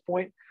aluminum at this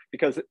point,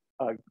 because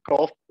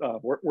Gulf,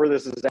 where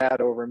this is at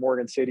over in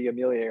Morgan City,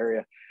 Amelia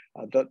area,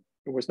 it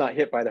was not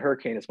hit by the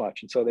hurricane as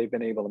much. And so they've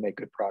been able to make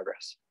good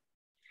progress.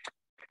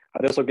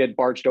 This will get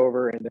barged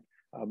over and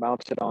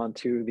mounted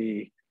onto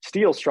the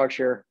steel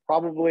structure,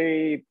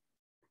 probably,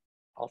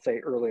 I'll say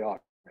early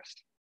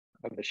August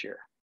of this year.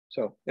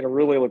 So it'll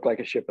really look like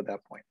a ship at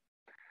that point.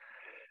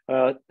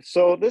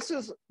 So this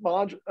is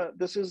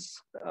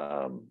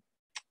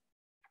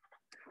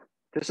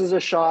a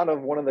shot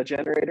of one of the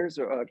generators,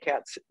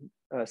 Cat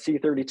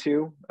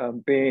C32,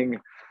 being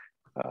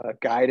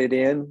guided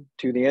in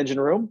to the engine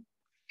room.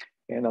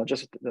 And I'll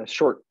just a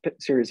short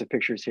series of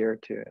pictures here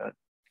to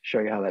show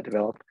you how that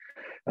developed.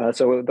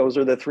 So those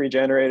are the 3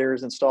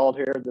 generators installed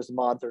here. This is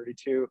Mod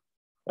 32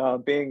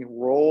 being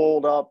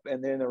rolled up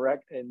and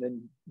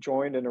then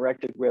joined and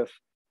erected with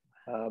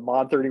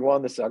Mod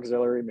 31, this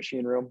auxiliary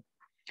machine room.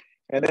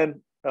 And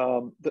then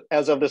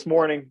as of this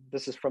morning,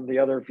 this is from the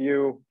other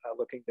view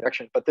looking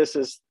direction, but this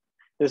is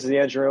the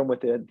engine room with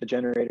the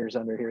generators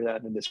under here,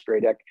 that in this gray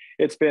deck.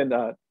 It's been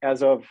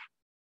as of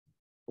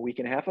a week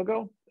and a half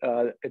ago,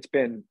 it's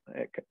been,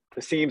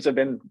 the seams have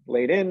been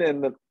laid in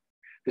and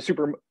the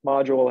super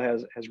module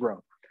has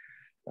grown.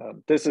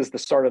 This is the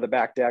start of the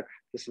back deck.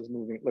 This is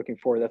looking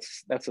forward.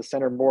 That's the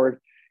center board,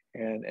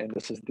 and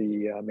this is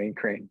the main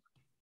crane.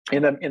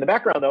 In the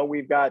background though,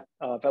 we've got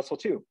vessel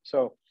 2.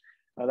 So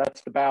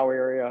that's the bow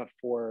area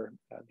for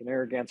the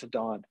Narragansett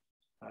Dawn,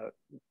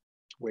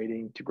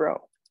 waiting to grow.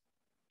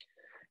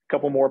 A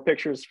couple more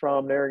pictures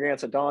from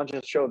Narragansett Dawn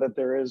just show that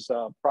there is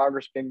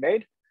progress being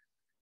made.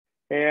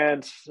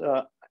 And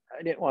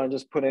I didn't want to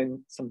just put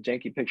in some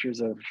janky pictures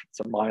of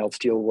some mild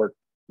steel work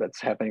that's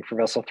happening for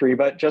vessel 3,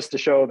 but just to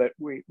show that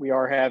we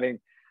are having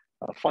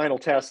final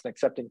tests and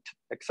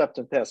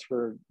acceptance tests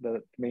for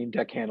the main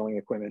deck handling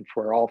equipment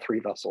for all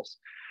 3 vessels.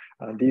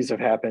 These have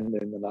happened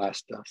in the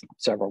last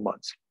several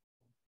months.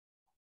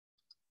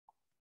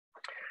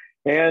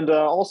 And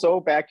also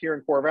back here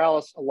in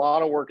Corvallis, a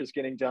lot of work is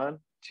getting done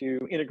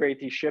to integrate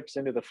these ships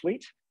into the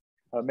fleet,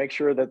 make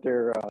sure that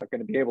they're going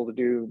to be able to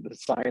do the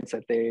science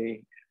that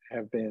they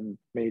have been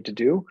made to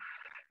do.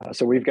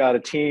 So we've got a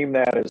team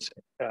that is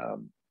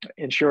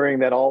ensuring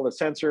that all the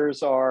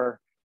sensors are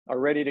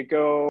ready to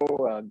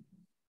go,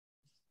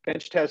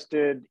 bench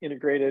tested,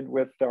 integrated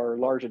with our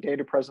larger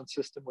data presence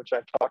system, which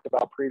I've talked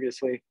about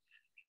previously.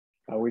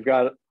 We've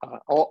got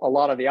a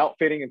lot of the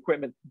outfitting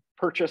equipment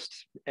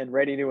purchased and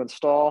ready to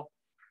install.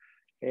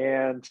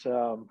 And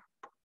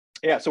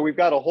yeah, so we've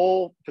got a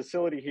whole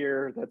facility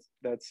here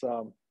that's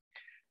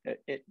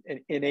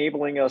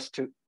enabling us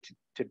to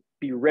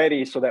be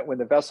ready so that when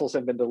the vessels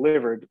have been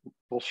delivered,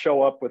 we'll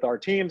show up with our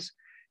teams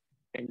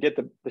and get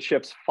the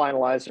ships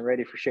finalized and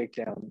ready for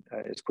shakedown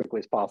as quickly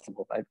as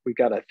possible. We've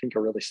got, I think, a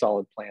really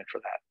solid plan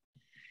for that.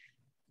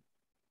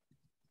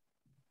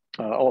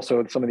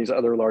 Also, some of these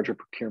other larger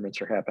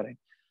procurements are happening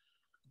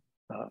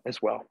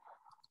as well.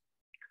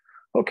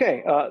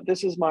 Okay,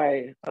 this is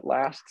my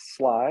last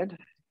slide,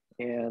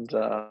 and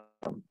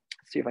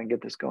see if I can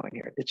get this going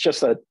here. It's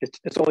just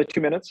it's only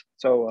 2 minutes,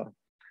 so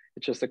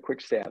it's just a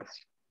quick status.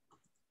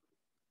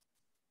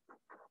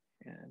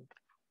 And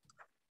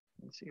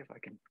let's see if I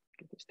can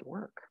get this to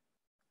work.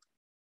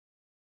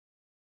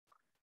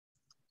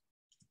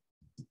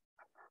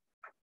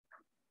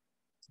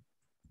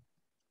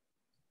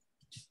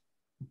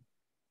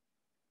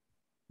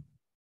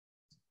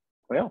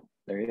 Well,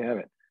 there you have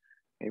it.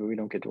 Maybe we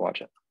don't get to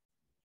watch it.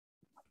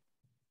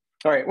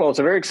 All right, well, it's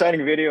a very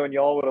exciting video and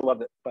y'all would have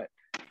loved it, but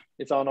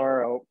it's on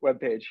our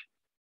webpage.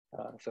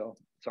 So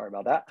sorry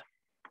about that.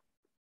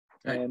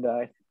 Right. And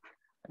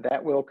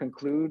that will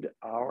conclude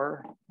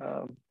our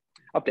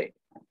update.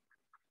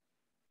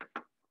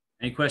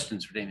 Any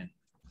questions for Damien?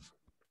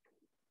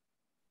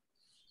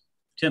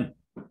 Tim?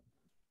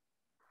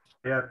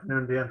 Yeah,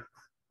 afternoon, Dan.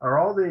 Are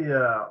all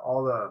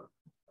the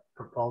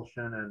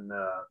propulsion and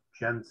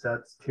gen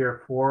sets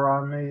tier 4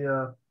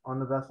 on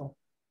the vessel?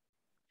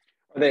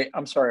 Are they?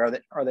 I'm sorry.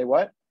 Are they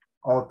what?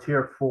 All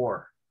tier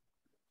 4.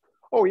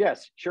 Oh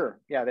yes, sure.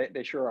 Yeah,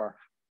 they sure are.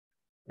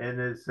 And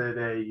is it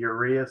a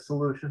urea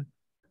solution?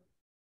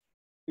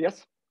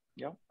 Yes.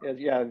 Yeah.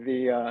 Yeah.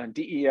 The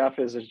DEF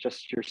is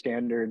just your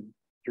standard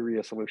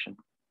urea solution.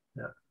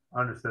 Yeah.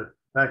 Understood.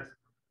 Thanks.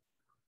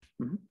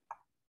 Mm-hmm.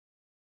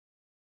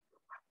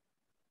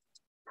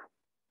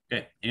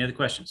 Okay. Any other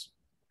questions?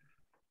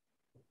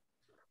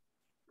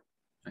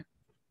 Okay.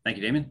 Thank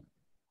you, Damien.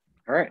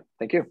 All right.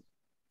 Thank you.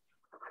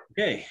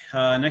 Okay.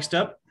 Next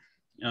up,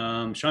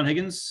 Sean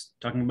Higgins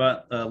talking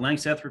about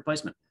Langseth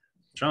replacement.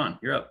 Sean,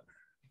 you're up.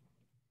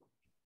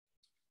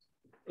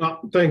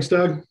 Thanks,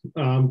 Doug.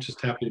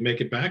 Just happy to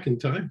make it back in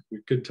time.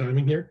 Good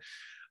timing here.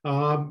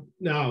 So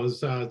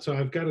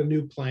I've got a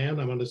new plan.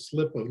 I'm going to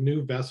slip a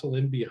new vessel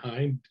in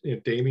behind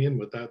Damien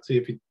without, see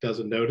if he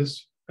doesn't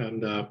notice,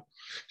 and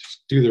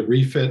just do the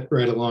refit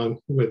right along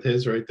with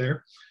his right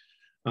there.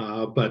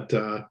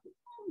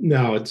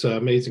 No, it's an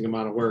amazing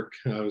amount of work.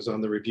 I was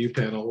on the review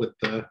panel with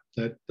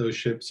those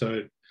ships, so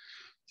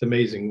it's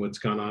amazing what's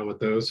gone on with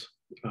those.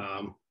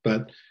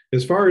 But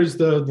as far as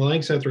the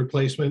Langseth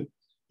replacement,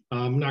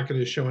 I'm not going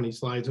to show any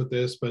slides with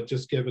this, but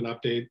just give an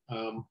update.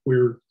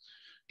 We're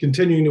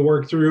continuing to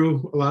work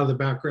through a lot of the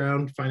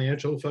background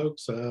financial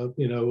folks,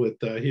 with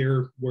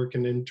here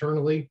working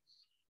internally,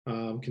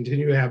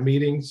 continue to have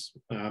meetings.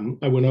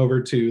 I went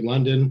over to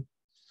London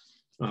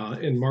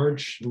in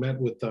March, met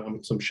with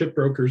some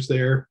shipbrokers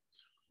there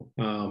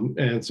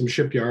and some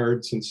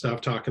shipyards and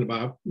stuff, talking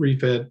about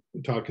refit,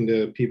 talking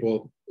to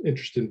people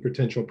interested in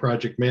potential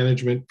project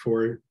management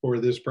for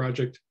this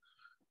project.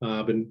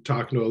 I've been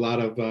talking to a lot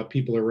of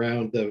people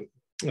around the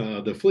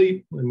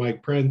fleet, and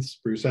Mike Prince,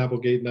 Bruce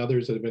Applegate, and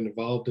others that have been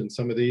involved in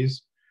some of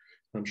these.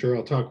 I'm sure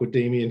I'll talk with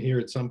Damien here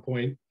at some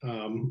point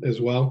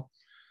as well.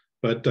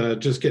 But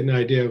just getting an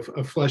idea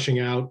of fleshing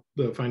out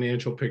the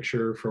financial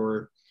picture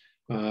for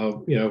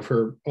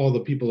for all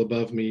the people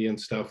above me and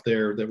stuff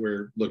there that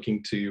we're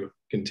looking to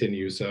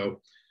continue.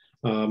 So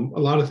a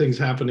lot of things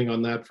happening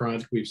on that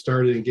front. We've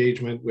started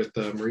engagement with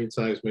the Marine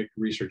Seismic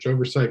Research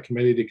Oversight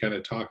Committee to kind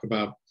of talk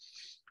about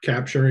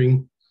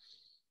capturing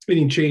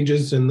any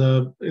changes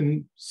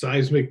in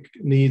seismic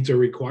needs or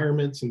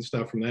requirements and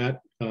stuff from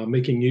that,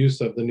 making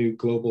use of the new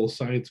global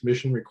science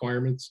mission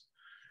requirements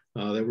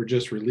that were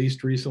just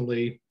released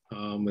recently,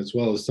 as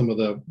well as some of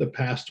the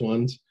past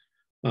ones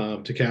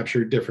to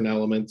capture different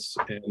elements,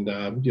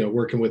 and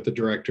working with the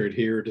directorate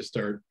here to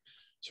start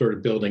sort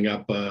of building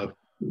up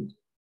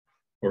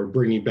or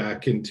bringing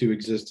back into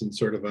existence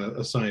sort of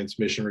a science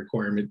mission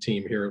requirement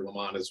team here at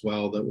Lamont as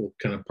well, that will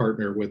kind of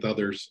partner with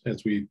others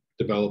as we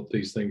develop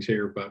these things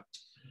here. But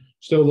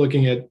still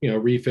looking at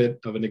refit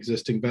of an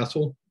existing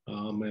vessel,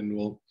 and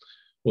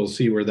we'll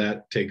see where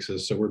that takes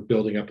us. So we're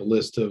building up a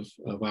list of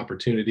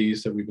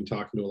opportunities that we've been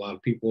talking to a lot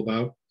of people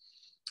about,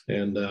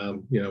 and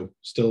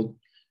still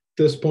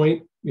at this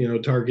point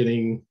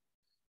targeting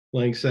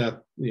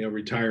Langseth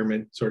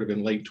retirement sort of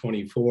in late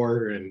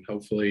 24, and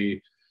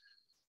hopefully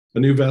a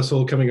new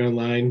vessel coming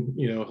online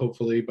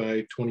hopefully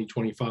by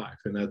 2025,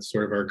 and that's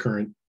sort of our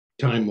current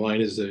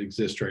timeline as it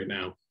exists right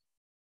now.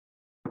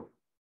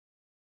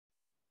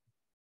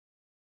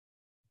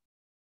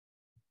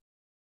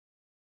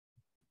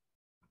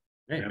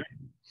 Great. All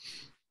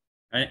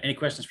right, any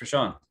questions for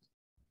Sean?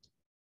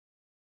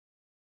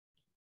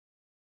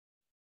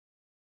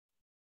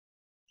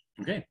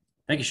 Okay,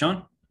 thank you,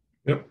 Sean.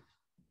 Yep.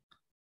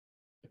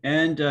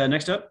 And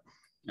next up,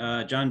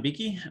 John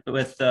Beakey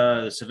with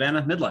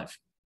Savannah Midlife.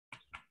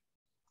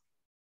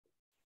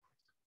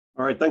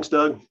 All right, thanks,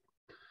 Doug.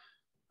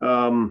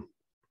 Yeah,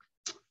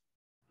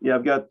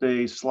 I've got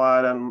a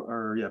slide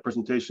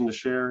presentation to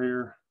share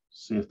here.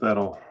 See if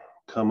that'll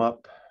come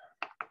up.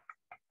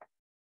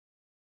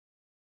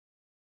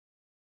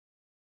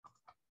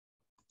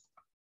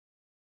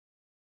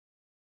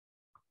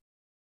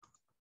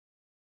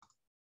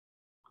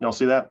 Y'all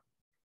see that?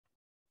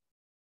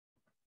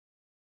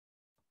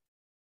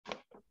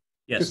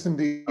 Yes,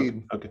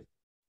 indeed. Okay.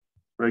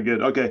 Very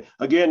good. Okay.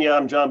 Again, yeah,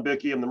 I'm John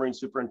Bickey. I'm the Marine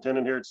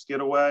Superintendent here at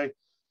Skidaway,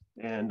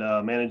 and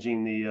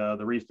managing the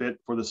refit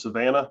for the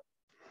Savannah.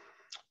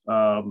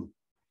 I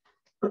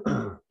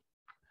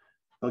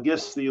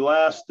guess the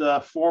last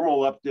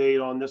formal update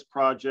on this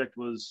project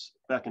was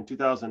back in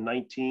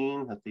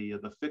 2019 at the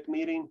FIC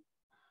meeting.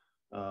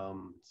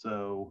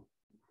 So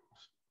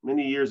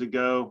many years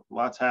ago,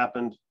 lots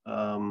happened,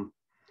 and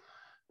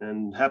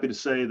happy to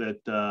say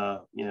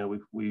that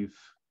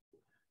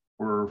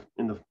we're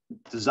in the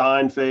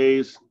design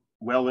phase,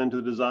 well into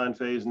the design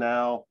phase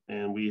now,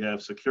 and we have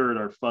secured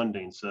our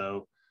funding.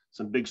 So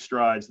some big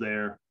strides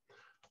there.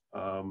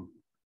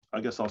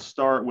 I guess I'll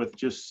start with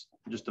just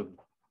a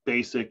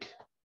basic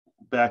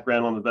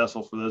background on the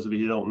vessel for those of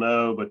you who don't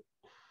know, but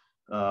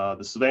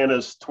the Savannah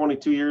is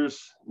 22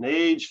 years in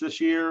age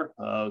this year. It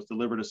was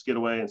delivered to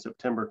Skidaway in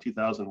September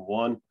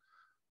 2001.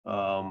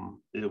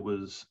 It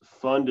was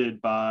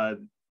funded by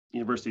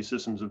University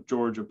Systems of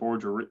Georgia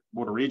Board of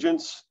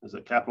Regents as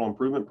a capital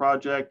improvement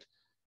project.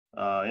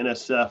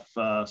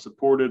 NSF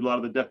supported a lot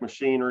of the deck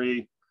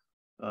machinery,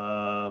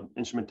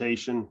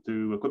 instrumentation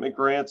through equipment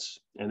grants,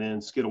 and then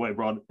Skidaway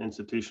brought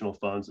institutional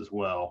funds as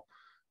well.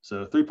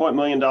 So $3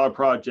 million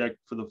project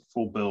for the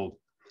full build.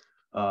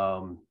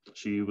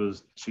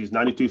 She's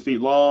 92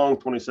 feet long,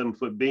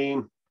 27-foot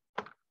beam.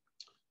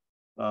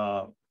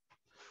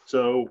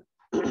 So,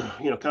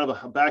 kind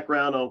of a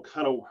background on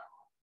kind of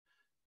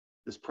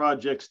this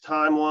project's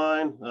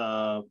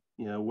timeline.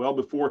 Well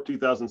before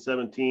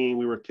 2017,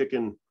 we were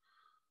kicking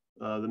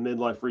the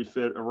midlife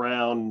refit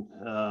around,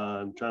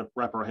 trying to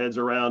wrap our heads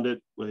around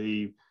it.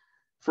 We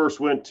first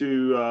went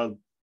to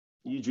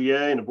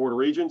UGA and the Board of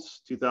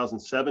Regents,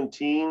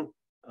 2017,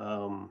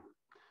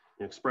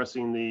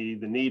 expressing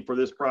the need for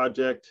this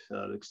project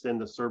to extend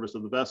the service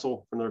of the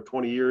vessel for another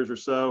 20 years or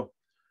so.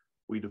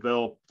 We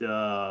developed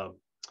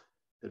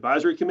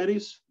advisory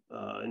committees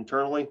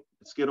internally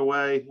at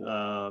Skidaway,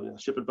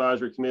 Ship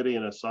Advisory Committee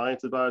and a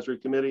Science Advisory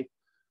Committee.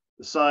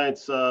 The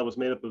science was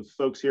made up of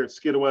folks here at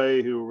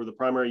Skidaway who were the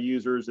primary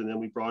users, and then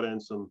we brought in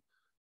some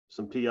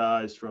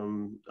PIs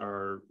from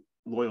our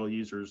loyal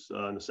users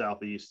in the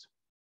Southeast.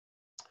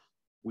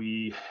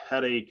 We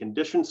had a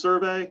condition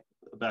survey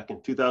back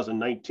in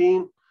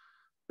 2019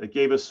 that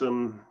gave us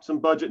some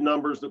budget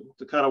numbers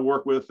to kind of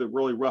work with, the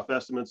really rough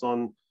estimates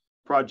on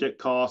project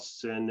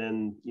costs, and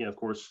then, of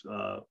course,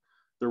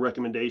 the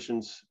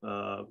recommendations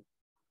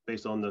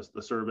based on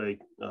the survey.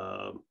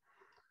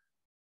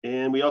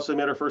 And we also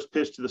made our first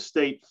pitch to the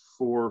state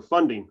for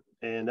funding,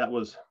 and that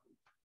was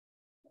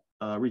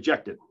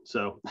rejected.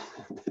 So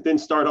it didn't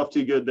start off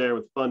too good there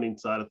with the funding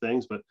side of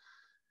things, but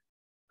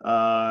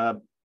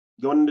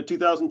going into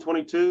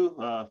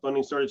 2022,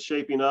 funding started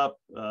shaping up.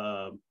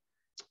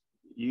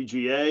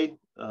 UGA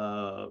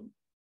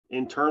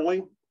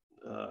internally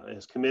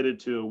is committed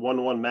to a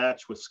 1-to-1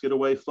 match with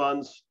Skidaway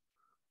funds.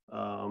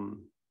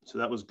 So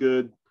that was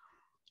good.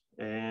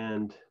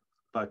 And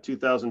by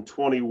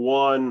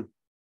 2021,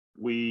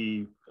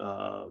 we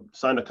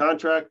signed a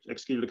contract,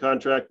 executed a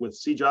contract with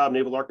C-Job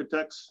Naval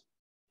Architects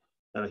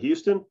out of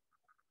Houston.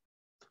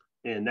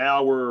 And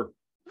now we're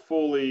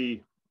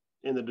fully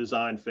in the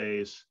design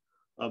phase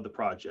of the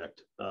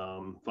project,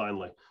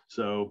 finally.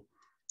 So,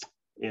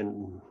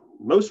 and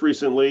most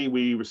recently,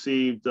 we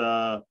received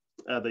the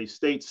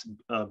state's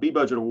B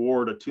budget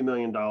award, a $2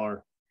 million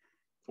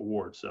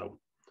award. So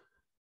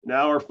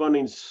now our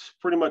funding's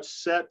pretty much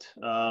set.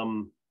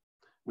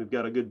 We've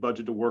got a good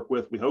budget to work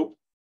with, we hope.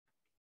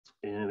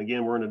 And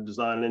again, we're in a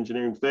design and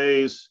engineering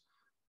phase,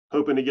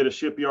 hoping to get a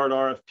shipyard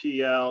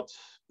RFP out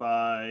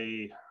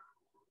by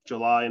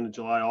July, into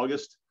July,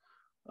 August,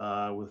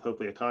 with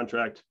hopefully a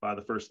contract by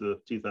the first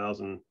of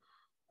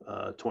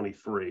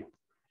 2023.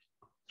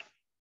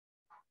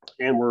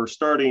 And we're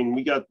starting,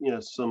 we got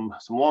some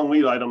long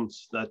lead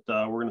items that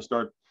we're going to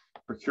start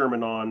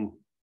procurement on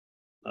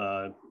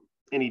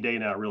any day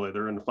now, really.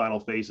 They're in the final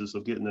phases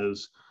of getting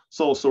those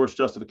sole source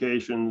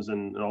justifications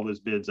and all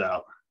those bids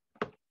out.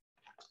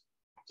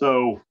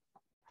 So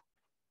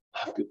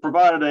I've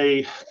provided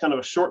a kind of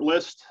a short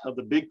list of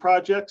the big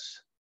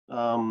projects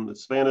that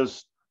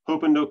Savannah's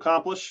hoping to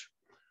accomplish,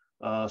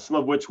 some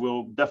of which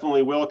will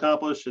definitely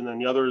accomplish, and then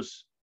the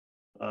others,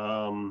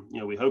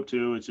 we hope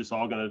to. It's just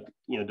all going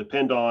to,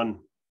 depend on,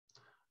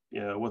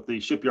 what the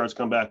shipyards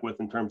come back with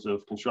in terms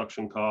of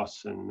construction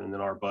costs and then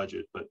our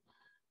budget. But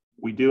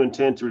we do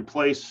intend to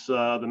replace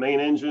the main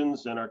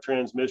engines and our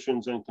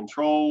transmissions and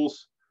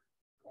controls,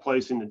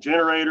 replacing the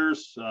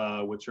generators,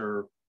 which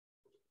are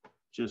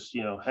just,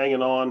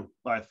 hanging on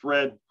by a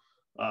thread,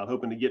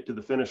 hoping to get to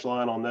the finish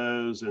line on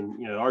those.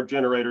 And, our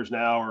generators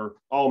now are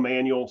all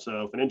manual.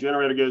 So if an engine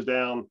generator goes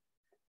down,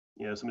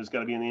 somebody's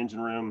got to be in the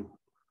engine room,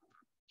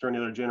 turn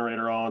the other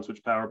generator on,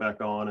 switch power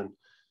back on. And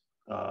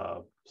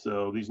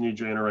so these new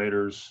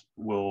generators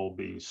will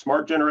be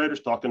smart generators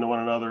talking to one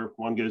another.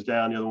 One goes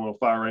down, the other one will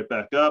fire right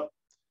back up.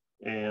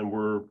 And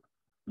we're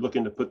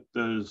looking to put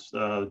those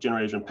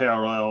generators in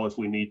parallel if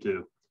we need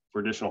to for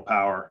additional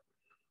power.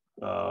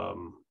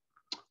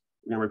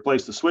 We're going to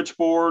replace the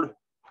switchboard.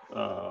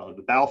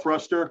 The bow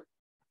thruster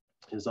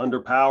is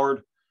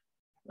underpowered.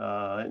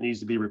 It needs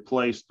to be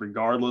replaced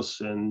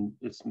regardless, and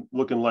it's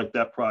looking like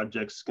that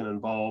project's going to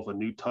involve a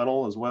new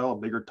tunnel as well, a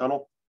bigger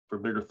tunnel for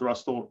bigger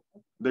thruster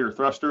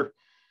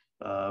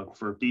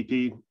for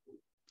DP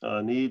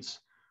needs.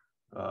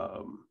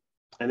 And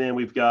then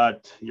we've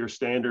got your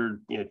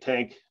standard,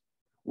 tank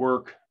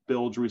work,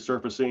 bilge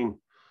resurfacing,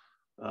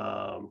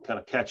 kind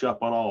of catch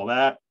up on all of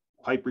that.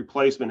 Pipe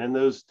replacement in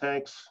those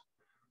tanks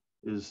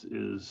is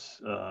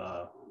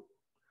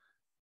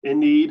in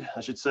need,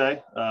 I should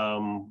say.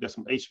 Got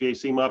some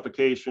HVAC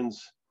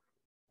modifications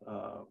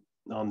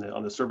on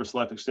the service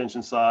life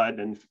extension side,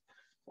 and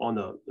on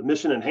the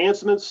mission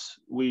enhancements,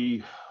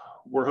 we're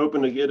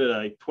hoping to get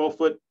a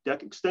 12-foot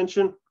deck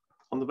extension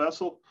on the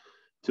vessel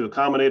to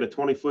accommodate a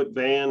 20-foot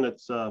van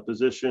that's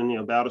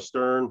positioned, bow to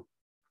stern.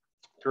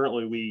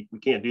 Currently, we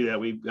can't do that.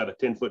 We've got a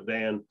 10-foot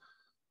van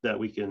that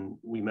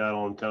we mount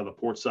on kind of the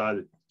port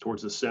side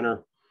towards the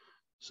center.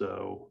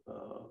 So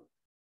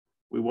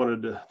we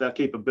wanted that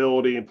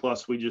capability, and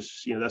plus we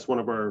just, that's one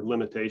of our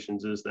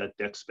limitations is that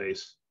deck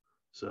space.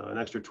 So an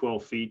extra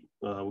 12 feet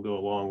will go a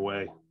long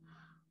way,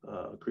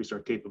 increase our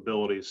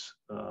capabilities.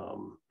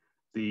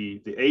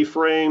 The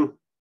A-frame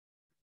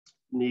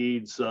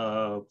needs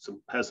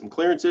has some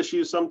clearance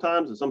issues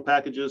sometimes in some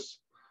packages.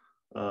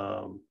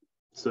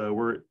 So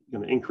we're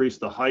going to increase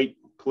the height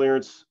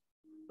clearance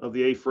of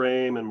the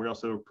A-frame, and we're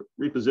also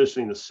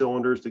repositioning the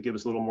cylinders to give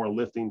us a little more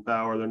lifting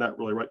power. They're not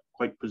really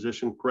quite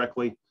positioned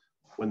correctly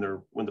when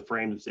the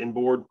frame is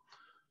inboard.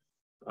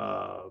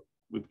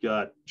 We've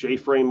got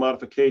J-frame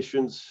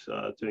modifications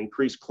to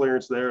increase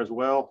clearance there as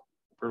well,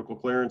 vertical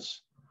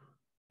clearance,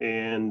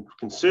 and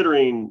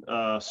considering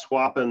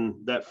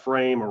swapping that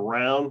frame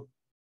around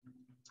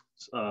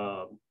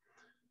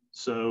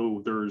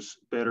so there's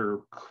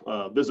better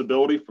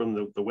visibility from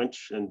the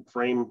winch and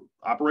frame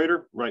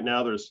operator. Right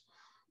now,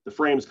 the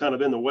frame's kind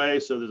of in the way,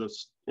 so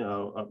there's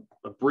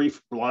a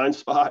brief blind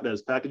spot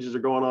as packages are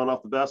going on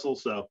off the vessel.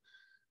 So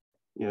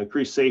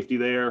increased safety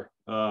there,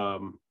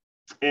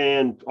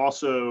 and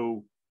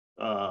also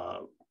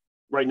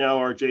right now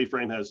our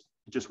J-frame has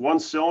just one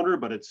cylinder,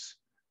 but it's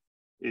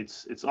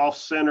off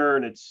center,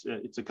 and it's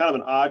a kind of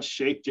an odd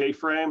shaped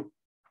J-frame,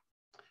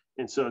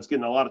 and so it's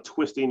getting a lot of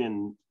twisting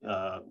and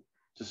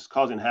just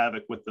causing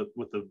havoc with the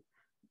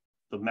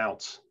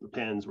mounts, the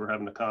pins. We're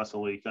having to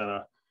constantly kind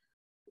of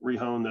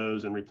rehone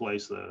those and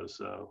replace those.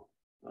 So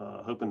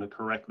hoping to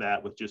correct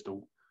that with just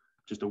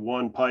a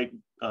one pipe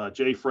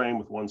J-frame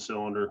with one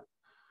cylinder.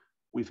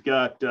 We've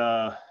got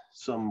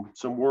some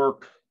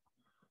work,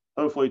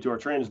 hopefully, to our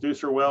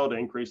transducer well to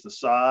increase the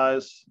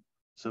size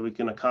so we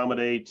can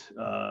accommodate 2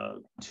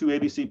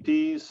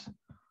 ABCPs.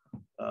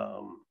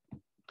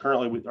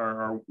 Currently,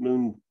 our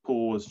moon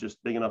pool is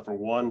just big enough for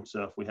one.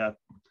 So if we have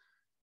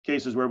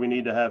cases where we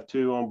need to have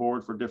 2 on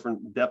board for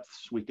different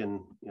depths, we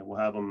can, we'll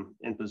have them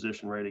in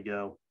position, ready to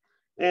go.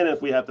 And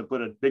if we have to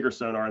put a bigger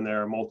sonar in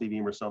there, a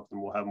multi-beam or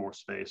something, we'll have more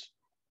space.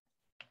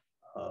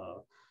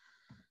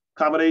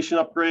 Accommodation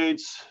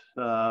upgrades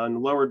on the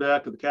lower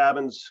deck of the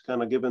cabins,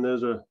 kind of giving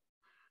those a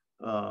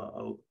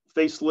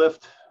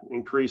facelift,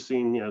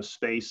 increasing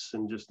space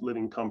and just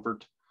living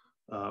comfort,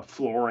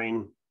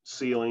 flooring,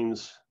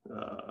 ceilings,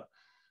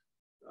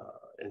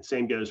 and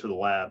same goes for the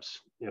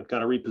labs.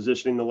 Kind of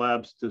repositioning the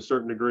labs to a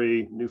certain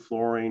degree, new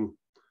flooring,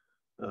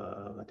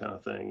 that kind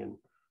of thing.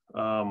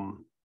 And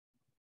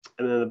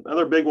then the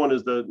other big one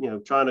is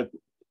trying to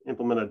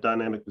implement a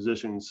dynamic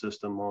positioning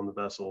system on the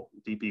vessel,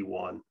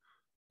 DP1.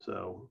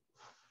 So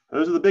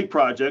those are the big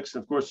projects.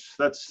 Of course,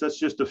 that's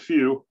just a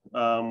few.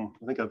 I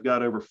think I've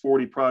got over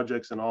 40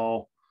 projects in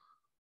all,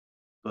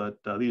 but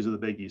these are the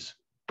biggies.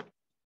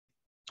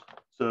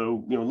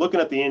 So, looking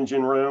at the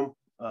engine room,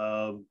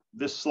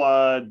 this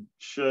slide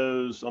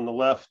shows on the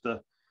left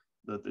the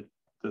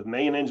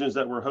main engines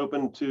that we're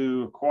hoping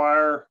to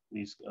acquire,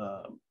 these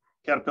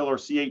Caterpillar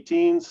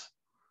C18s.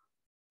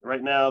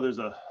 Right now, there's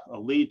a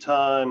lead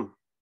time,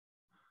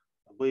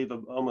 I believe,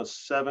 of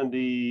almost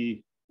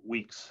 70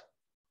 weeks.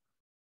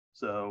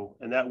 So,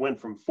 and that went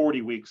from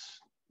 40 weeks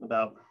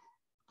about,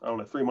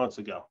 3 months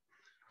ago.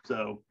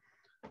 So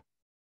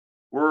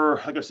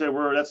like I said,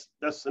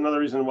 that's another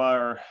reason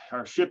why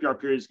our shipyard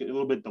period is a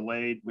little bit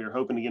delayed. We were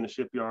hoping to get in a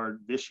shipyard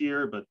this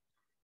year, but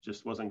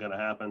just wasn't going to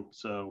happen.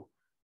 So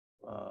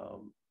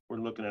we're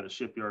looking at a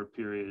shipyard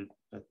period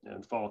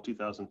in fall of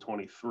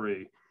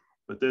 2023.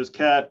 But those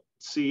Cat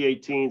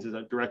C18s is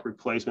a direct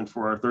replacement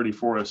for our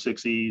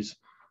 3406Es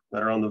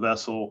that are on the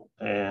vessel.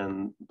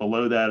 And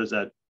below that is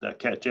that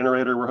Cat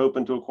generator we're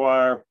hoping to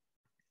acquire.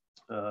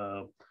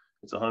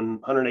 It's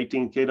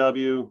 118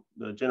 kW.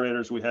 The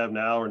generators we have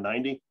now are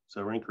 90.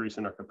 So we're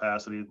increasing our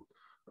capacity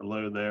or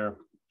load there,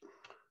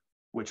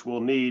 which we'll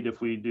need if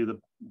we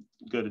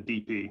go to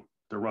DP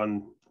to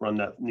run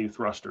that new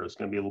thruster. It's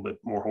going to be a little bit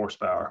more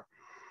horsepower.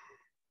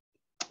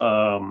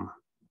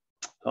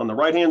 On the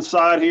right-hand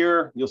side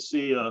here, you'll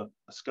see a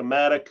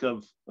schematic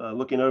of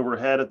looking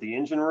overhead at the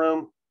engine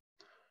room.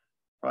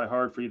 Probably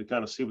hard for you to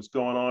kind of see what's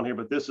going on here,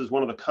 but this is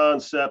one of the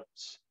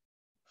concepts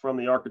from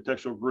the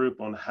architectural group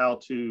on how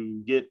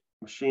to get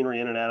machinery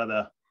in and out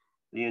of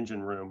the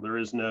engine room. There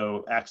is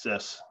no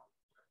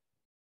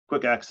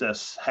quick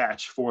access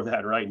hatch for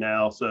that right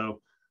now.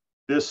 So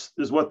this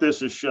is what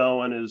this is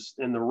showing is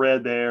in the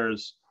red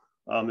there's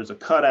a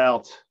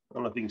cutout. I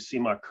don't know if you can see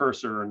my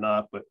cursor or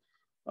not, but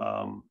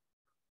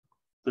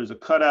there's a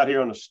cutout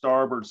here on the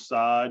starboard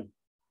side.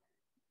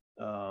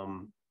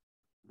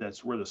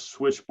 That's where the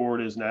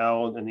switchboard is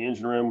now in the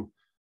engine room.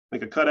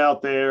 Make a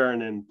cutout there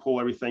and then pull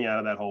everything out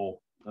of that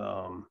hole.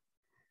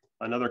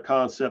 Another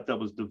concept that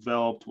was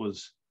developed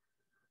was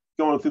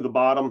going through the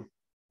bottom,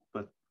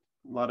 but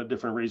a lot of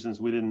different reasons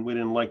we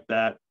didn't like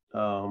that.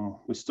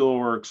 We still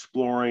were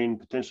exploring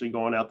potentially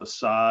going out the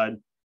side,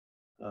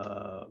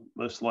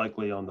 most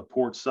likely on the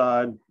port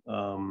side,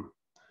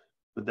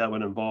 but that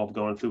would involve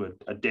going through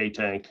a day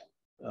tank.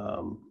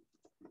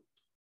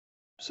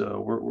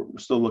 So we're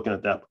still looking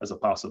at that as a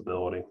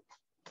possibility.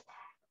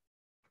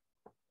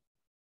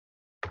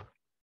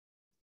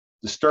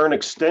 The stern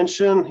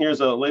extension,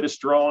 here's a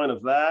latest drawing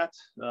of that.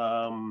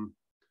 So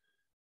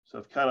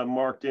I've kind of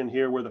marked in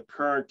here where the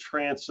current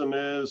transom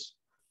is,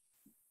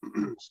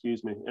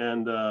 excuse me,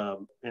 and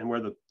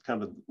where the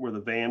where the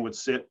van would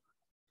sit.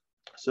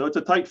 So it's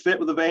a tight fit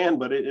with the van,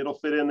 but it'll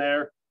fit in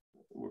there.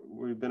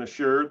 We've been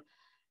assured.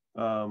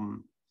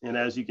 And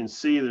as you can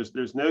see,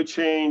 there's no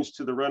change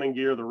to the running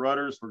gear, the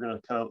rudders. We're going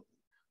to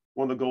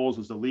one of the goals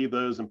was to leave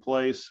those in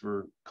place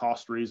for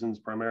cost reasons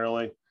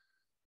primarily.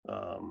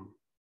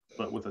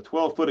 But with a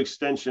 12-foot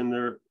extension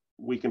there,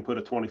 we can put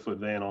a 20-foot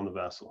van on the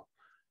vessel.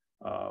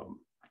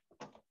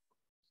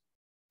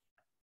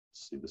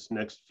 See, this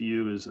next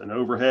view is an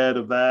overhead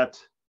of that.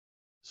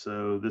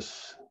 So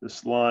this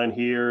line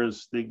here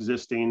is the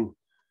existing.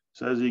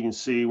 So as you can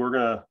see,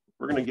 we're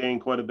gonna gain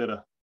quite a bit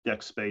of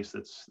deck space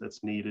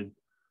that's needed.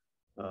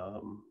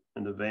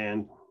 And the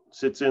van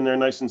sits in there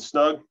nice and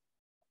snug.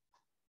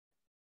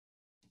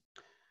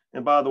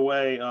 And by the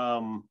way,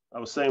 I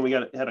was saying we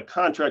had a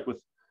contract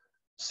with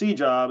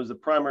C-Job as the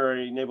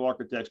primary naval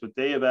architects, but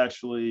they have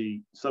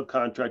actually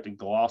subcontracted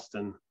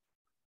Gloston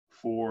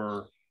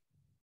for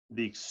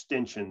the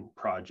extension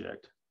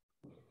project.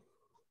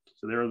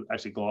 So they're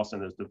actually,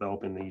 Gloston is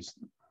developing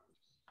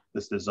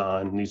this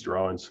design and these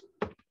drawings.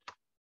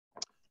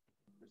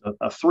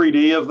 A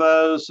 3D of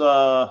those,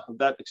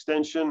 that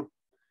extension.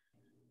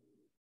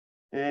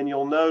 And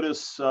you'll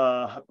notice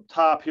up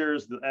top here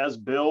is the as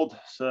build.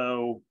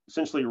 So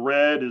essentially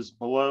red is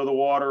below the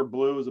water,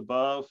 blue is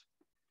above.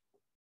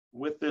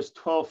 With this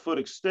 12-foot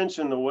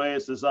extension, the way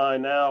it's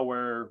designed now,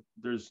 where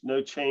there's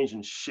no change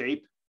in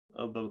shape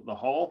of the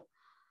hull,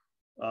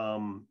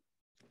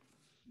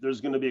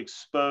 there's going to be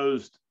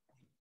exposed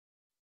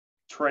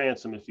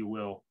transom, if you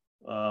will,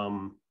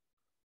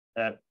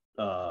 at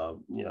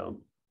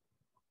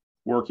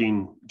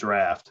working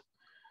draft,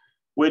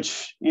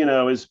 which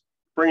is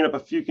bringing up a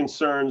few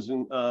concerns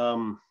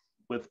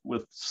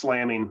with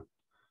slamming.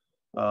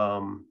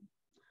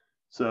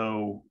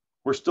 So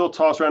we're still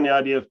tossing around the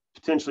idea of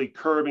potentially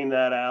curving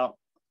that out,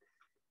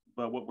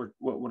 but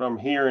what I'm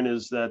hearing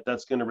is that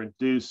that's going to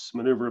reduce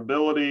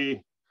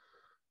maneuverability.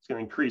 It's going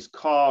to increase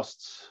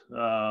costs.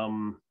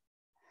 What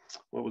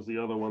was the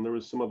other one? There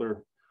was some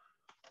other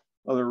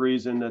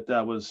reason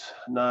that was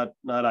not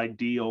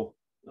ideal.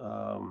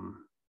 But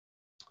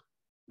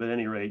at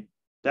any rate,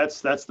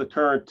 that's the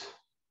current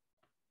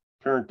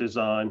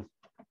design.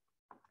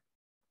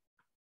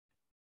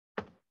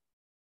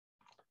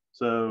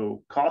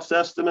 So cost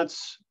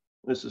estimates.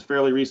 This is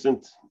fairly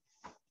recent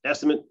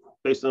estimate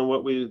based on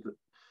what we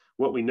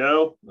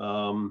know.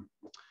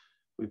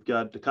 We've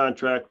got the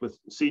contract with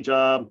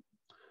C-Job.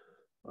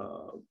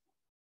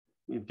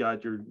 We've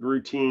got your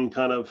routine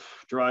kind of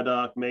dry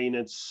dock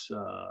maintenance,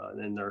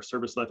 and our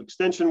service life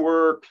extension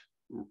work,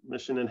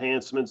 mission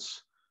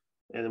enhancements,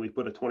 and then we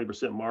put a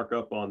 20%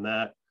 markup on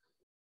that.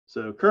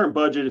 So current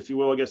budget, if you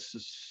will, I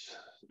guess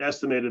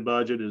estimated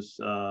budget is,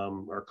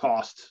 our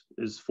cost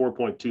is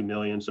 4.2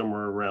 million,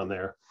 somewhere around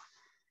there.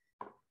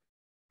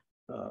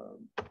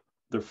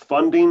 The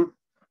funding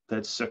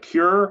that's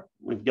secure,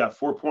 we've got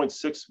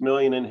 4.6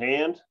 million in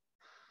hand,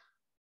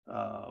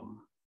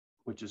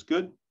 which is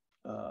good.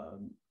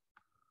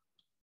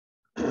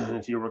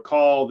 If you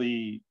recall,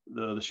 the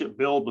ship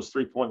build was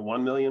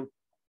 3.1 million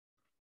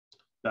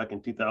back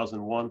in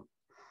 2001.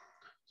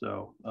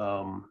 So,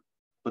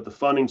 but the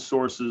funding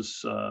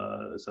sources,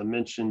 as I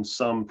mentioned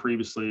some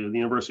previously, the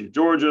University of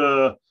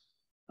Georgia,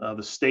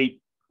 the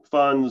state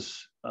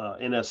funds,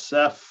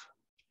 NSF,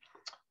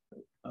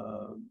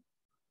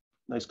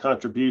 nice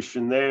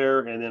contribution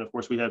there. And then of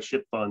course we have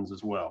ship funds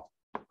as well.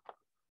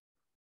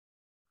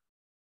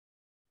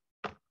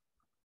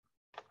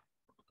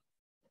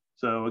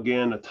 So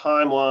again, the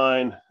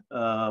timeline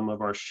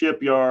of our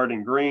shipyard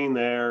in green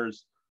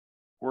there's,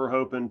 we're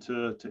hoping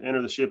to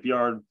enter the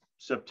shipyard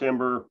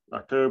September,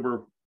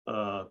 October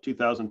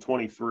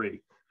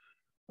 2023.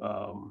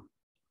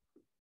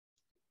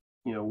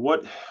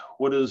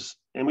 What is,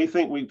 and we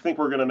think we're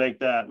going to make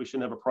that. We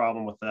shouldn't have a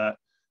problem with that.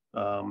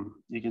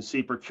 You can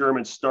see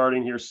procurement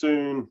starting here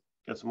soon.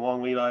 Got some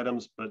long lead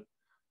items, but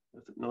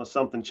unless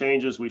something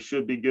changes, we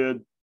should be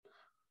good.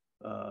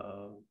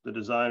 The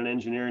design and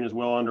engineering is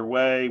well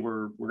underway.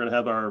 We're going to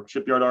have our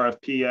shipyard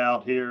RFP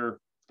out here,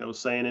 I was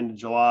saying, into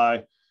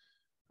July.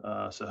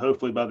 So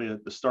hopefully by the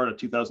start of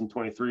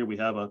 2023, we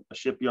have a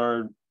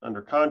shipyard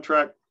under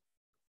contract.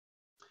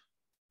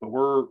 But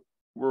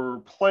we're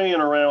playing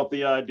around with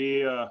the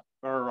idea,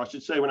 or I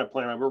should say we're not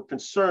playing around, we're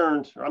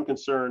concerned, or I'm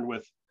concerned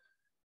with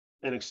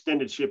an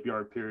extended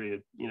shipyard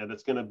period,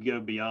 that's going to go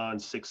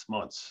beyond 6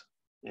 months.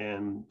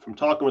 And from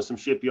talking with some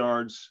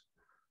shipyards,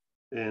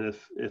 and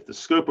if the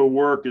scope of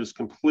work is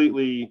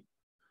completely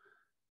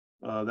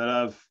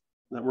that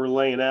we're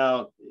laying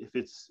out,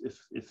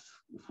 if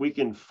we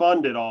can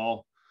fund it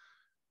all,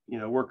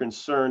 we're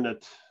concerned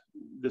that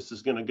this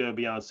is going to go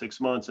beyond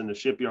 6 months, and the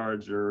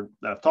shipyards that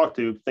I've talked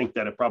to think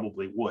that it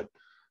probably would.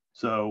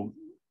 So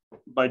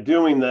by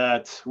doing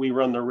that, we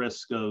run the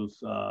risk of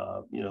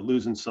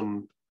losing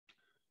some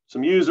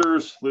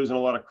users, losing a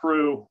lot of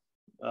crew.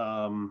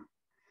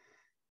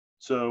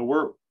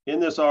 So in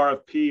this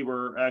RFP,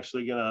 we're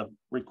actually going to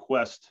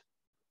request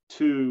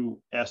 2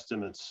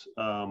 estimates.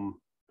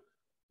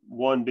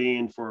 One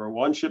being for a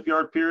 1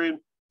 shipyard period,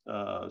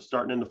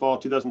 starting in the fall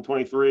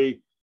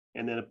 2023,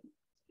 and then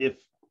if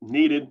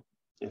needed,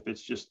 if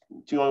it's just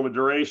too long of a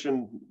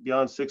duration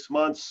beyond 6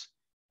 months,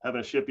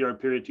 having a shipyard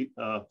period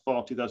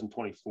fall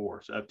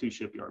 2024. So I have 2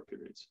 shipyard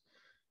periods,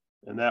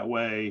 and that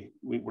way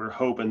we're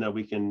hoping that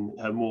we can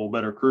have more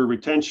better crew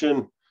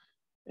retention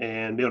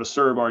and be able to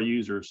serve our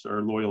users,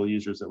 our loyal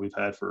users that we've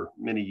had for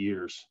many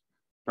years,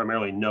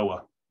 primarily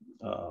NOAA,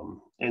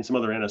 and some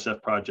other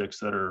NSF projects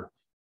that are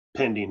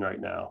pending right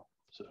now.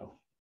 So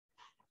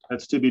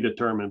that's to be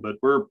determined, but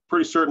we're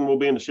pretty certain we'll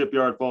be in the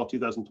shipyard fall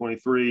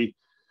 2023,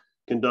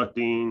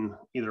 conducting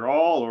either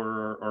all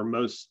or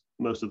most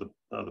of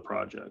the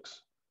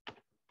projects.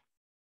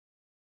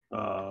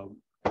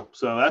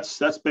 So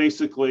that's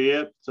basically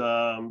it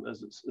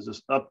as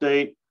this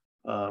update.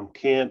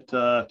 Can't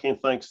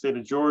thank State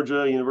of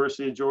Georgia,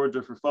 University of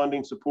Georgia for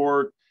funding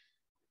support,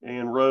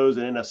 and Rose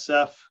and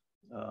NSF.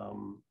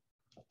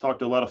 I've talked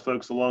to a lot of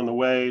folks along the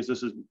ways.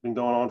 This has been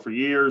going on for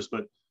years,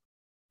 but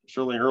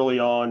certainly early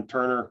on,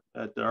 Turner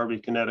at the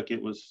RV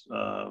Connecticut was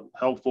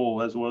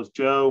helpful, as was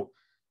Joe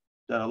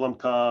down at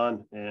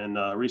LumCon, and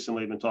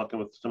recently I've been talking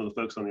with some of the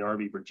folks on the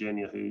RV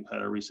Virginia who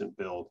had a recent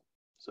build.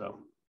 So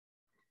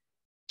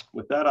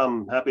with that,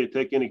 I'm happy to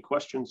take any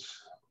questions.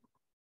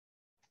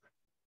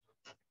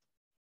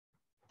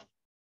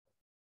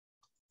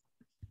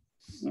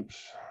 Oops.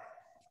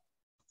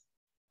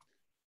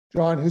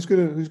 John, who's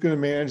gonna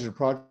manage the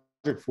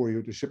project for you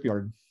at the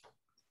shipyard?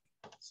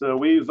 So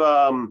we've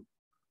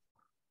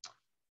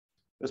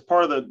as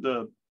part of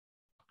the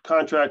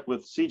contract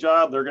with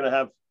C-Job, they're going to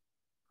have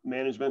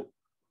management.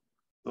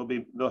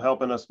 They'll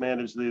helping us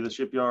manage the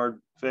shipyard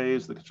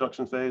phase, the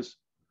construction phase.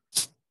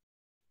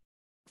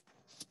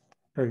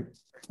 Great,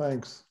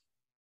 thanks.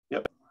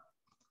 Yep.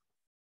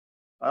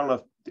 I don't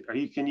know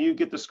if can you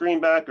get the screen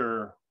back,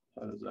 or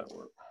how does that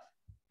work?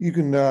 You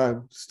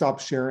can stop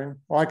sharing,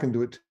 or I can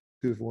do it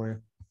too for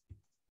you.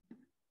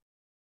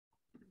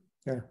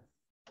 Yeah.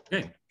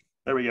 Okay.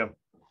 There we go.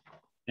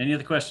 Any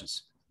other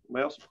questions?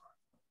 Anybody else?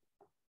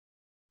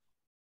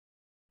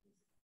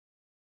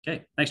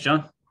 Okay, thanks,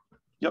 John.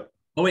 Yep.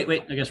 Oh, wait.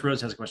 I guess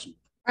Rose has a question.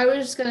 I was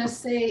just going to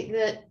say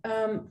that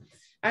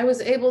I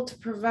was able to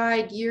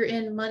provide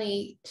year-end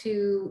money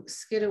to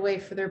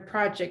Skidaway for their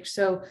project.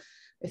 So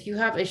if you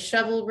have a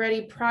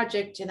shovel-ready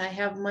project and I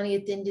have money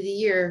at the end of the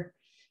year,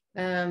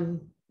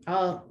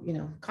 I'll,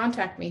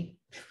 contact me.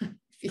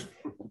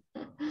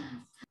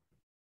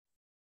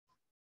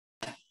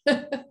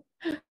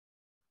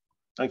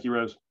 Thank you,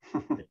 Rose.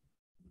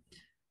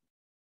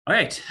 All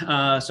right,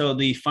 so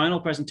the final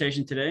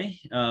presentation today,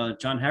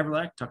 John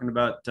Haverlack talking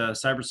about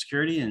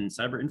cybersecurity and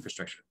cyber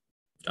infrastructure.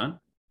 John?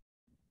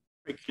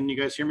 Can you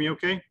guys hear me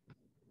okay?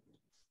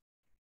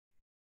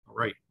 All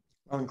right.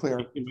 Unclear.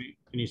 Can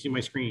you see my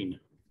screen?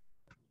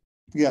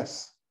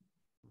 Yes.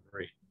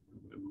 Great.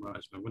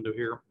 Minimize my window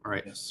here. All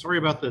right. Sorry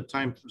about the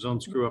time zone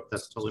screw up.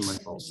 That's totally my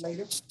fault. So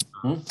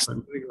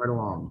I'm moving right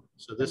along.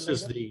 So this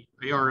is the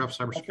ARF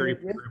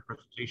cybersecurity program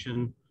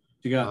presentation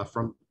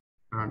from.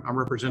 I'm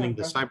representing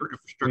the cyber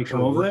infrastructure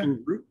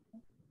working group.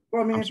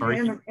 Well, I mean, I'm sorry.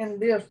 in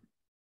this.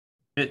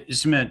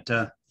 Just a minute,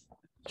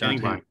 John.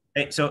 By.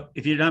 Hey, so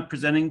if you're not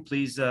presenting,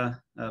 please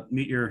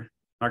mute your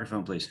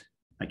microphone, please.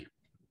 Thank you.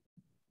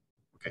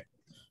 Okay.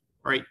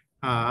 All right.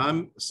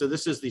 So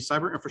this is the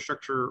cyber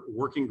infrastructure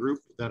working group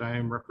that I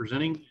am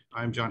representing.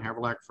 I'm John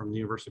Haverlack from the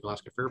University of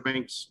Alaska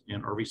Fairbanks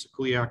and RVOC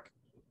Kuliak.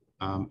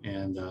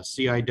 And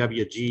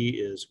CIWG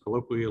is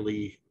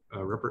colloquially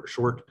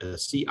short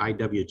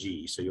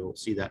CIWG, so you'll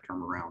see that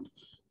term around.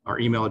 Our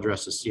email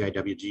address is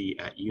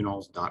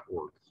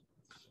ciwg@unols.org.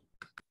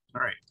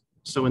 All right,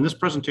 so in this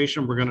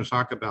presentation, we're going to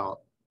talk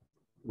about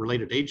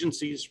related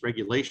agencies,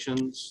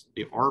 regulations,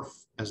 the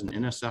ARF as an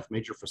NSF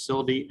major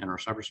facility, and our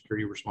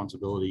cybersecurity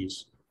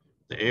responsibilities,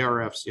 the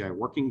ARF CI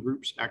working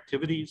groups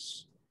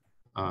activities,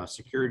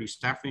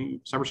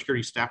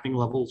 cybersecurity staffing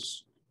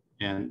levels,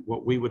 and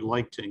what we would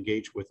like to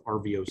engage with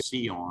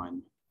RVOC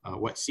on,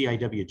 what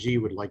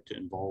CIWG would like to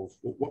involve,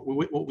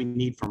 what we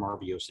need from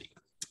RVOC.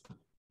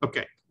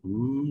 Okay,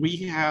 we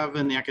have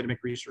in the academic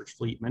research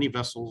fleet many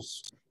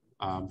vessels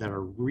that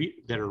are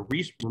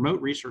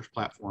remote research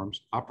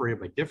platforms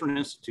operated by different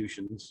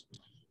institutions.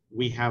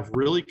 We have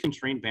really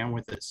constrained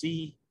bandwidth at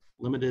sea,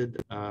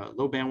 limited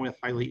low bandwidth,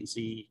 high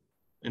latency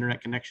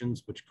internet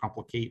connections, which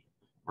complicate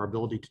our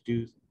ability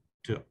to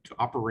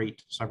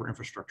operate cyber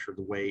infrastructure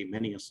the way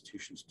many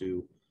institutions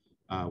do,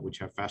 which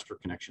have faster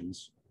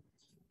connections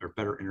or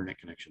better internet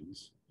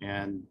connections.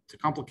 And to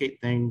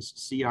complicate things,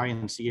 CI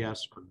and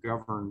CS are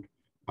governed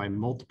by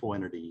multiple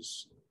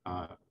entities,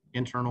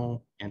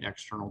 internal and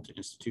external to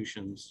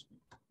institutions,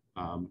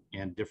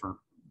 and different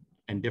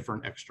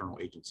external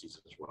agencies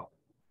as well.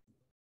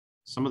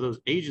 Some of those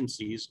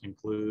agencies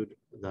include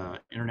the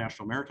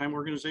International Maritime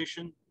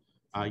Organization.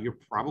 You're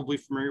probably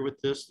familiar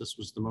with this. This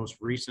was the most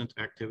recent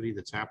activity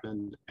that's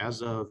happened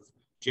as of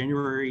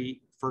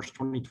January 1st,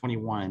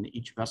 2021,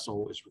 each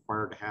vessel is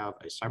required to have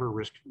a cyber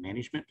risk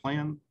management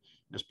plan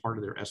as part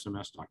of their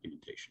SMS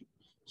documentation.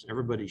 So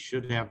everybody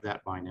should have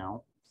that by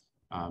now,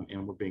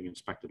 and we're being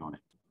inspected on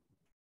it.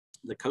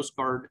 The Coast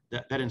Guard,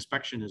 that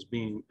inspection is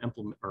being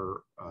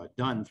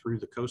done through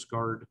the Coast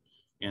Guard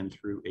and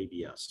through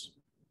ABS.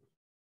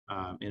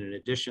 And in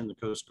addition, the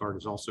Coast Guard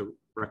is also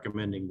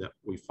recommending that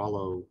we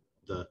follow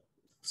the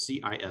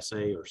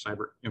CISA, or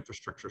Cyber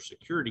Infrastructure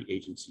Security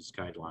Agency's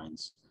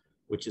guidelines,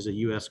 which is a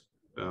U.S.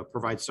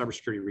 Provides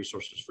cybersecurity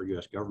resources for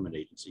U.S. government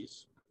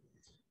agencies.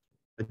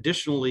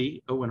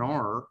 Additionally,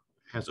 ONR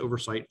has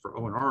oversight for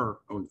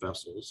ONR-owned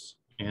vessels,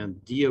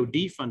 and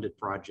DoD-funded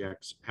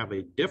projects have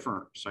a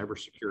different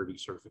cybersecurity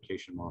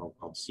certification model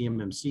called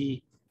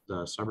CMMC,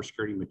 the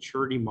Cybersecurity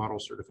Maturity Model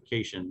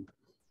Certification,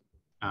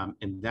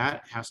 and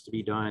that has to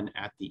be done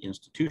at the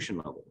institution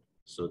level.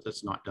 So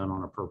that's not done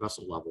on a per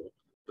vessel level,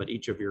 but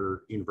each of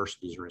your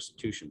universities or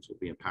institutions will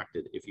be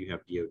impacted if you have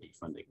DoD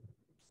funding.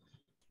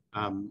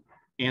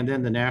 And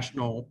then the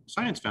National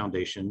Science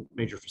Foundation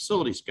Major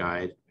Facilities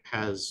Guide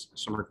has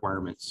some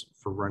requirements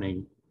for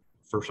running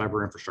for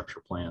cyber infrastructure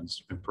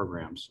plans and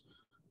programs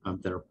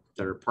that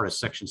are part of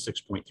Section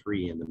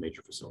 6.3 in the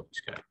Major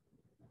Facilities Guide.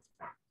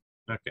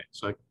 Okay,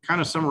 so I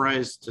kind of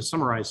summarize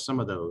some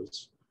of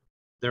those.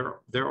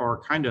 There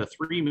are kind of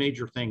three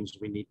major things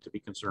we need to be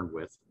concerned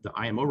with: the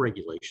IMO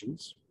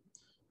regulations,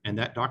 and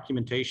that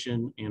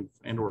documentation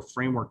and or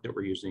framework that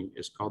we're using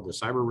is called the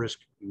Cyber Risk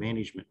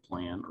Management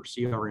Plan, or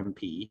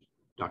CRMP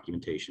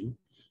documentation,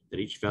 that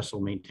each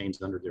vessel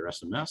maintains under their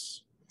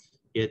SMS.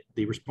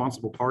 The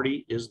responsible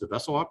party is the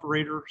vessel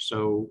operator,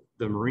 so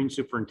the marine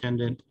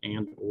superintendent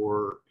and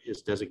or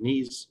his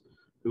designees,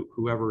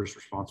 whoever is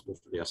responsible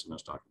for the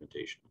SMS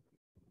documentation.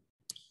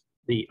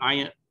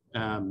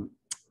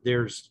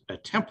 There's a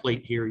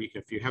template here.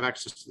 If you have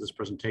access to this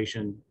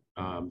presentation,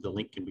 the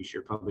link can be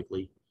shared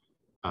publicly.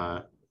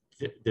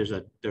 There's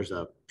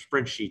a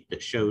spreadsheet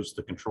that shows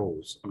the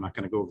controls. I'm not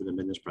going to go over them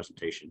in this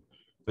presentation,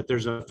 but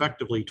there's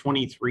effectively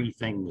 23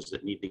 things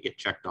that need to get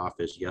checked off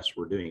as yes,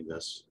 we're doing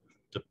this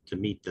to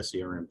meet the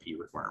CRMP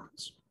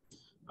requirements.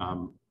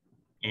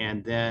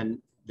 And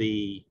then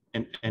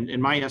and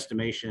in my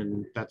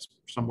estimation, that's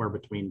somewhere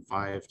between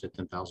 5,000 to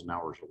 10,000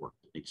 hours of work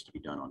that needs to be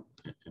done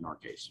in our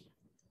case.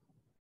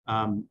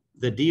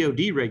 The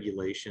DoD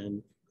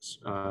regulation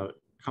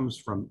stems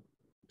from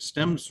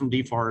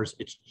DFARS.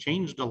 It's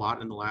changed a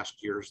lot in the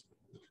last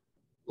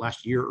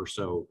year or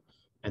so.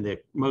 And the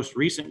most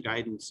recent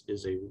guidance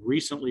is a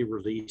recently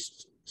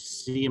released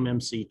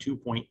CMMC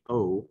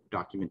 2.0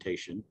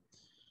 documentation.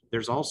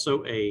 There's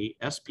also a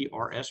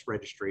SPRS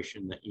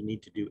registration that you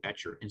need to do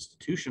at your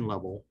institution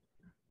level.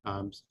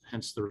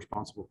 Hence the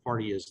responsible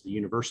party is the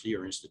university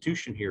or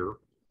institution here.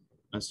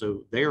 And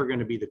so they are going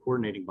to be the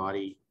coordinating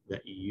body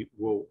that you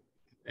will,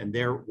 and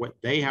what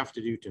they have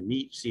to do to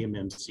meet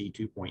CMMC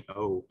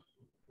 2.0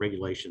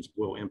 regulations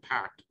will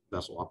impact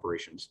vessel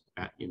operations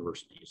at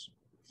universities.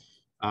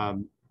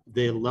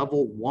 The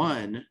level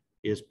 1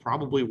 is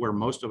probably where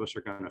most of us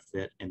are going to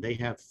fit, and they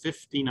have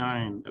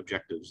 59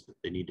 objectives that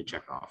they need to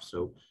check off.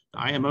 So the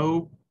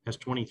IMO has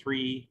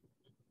 23,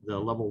 the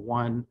level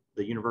 1,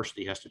 the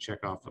university has to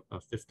check off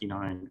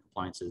 59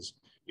 compliances.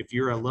 If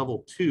you're a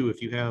level 2,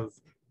 if you have,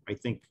 I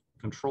think,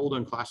 controlled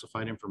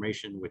unclassified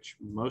information, which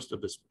most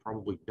of us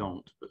probably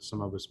don't, but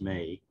some of us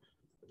may,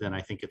 then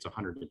I think it's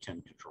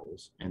 110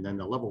 controls. And then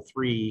the level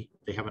 3,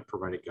 they haven't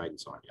provided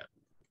guidance on yet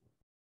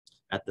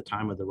at the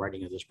time of the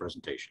writing of this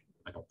presentation.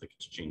 I don't think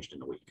it's changed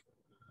in a week.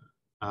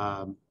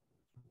 And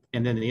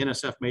then the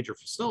NSF Major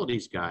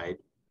Facilities Guide,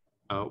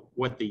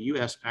 what the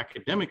U.S.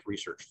 academic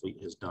research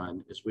fleet has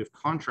done is we've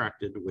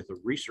contracted with a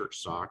research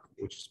SOC,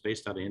 which is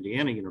based out of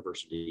Indiana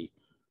University,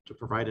 to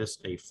provide us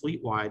a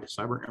fleet-wide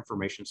cyber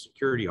information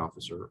security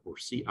officer, or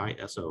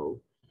CISO.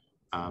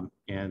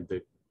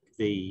 And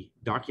the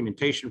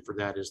documentation for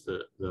that is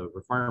the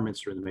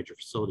requirements are in the Major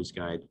Facilities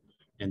Guide,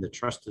 and the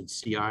trusted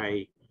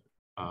CI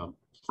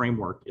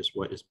framework is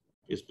what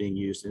is being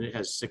used, and it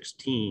has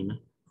 16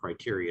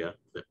 criteria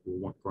that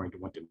we're going to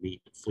want to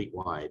meet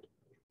fleet-wide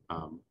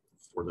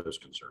for those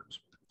concerns.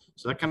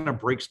 So that kind of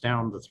breaks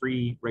down the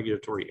 3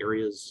 regulatory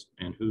areas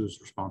and who's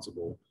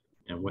responsible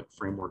and what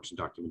frameworks and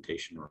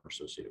documentation are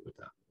associated with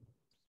that.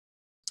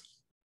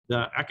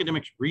 The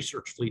academic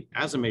research fleet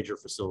as a major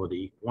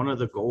facility, one of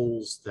the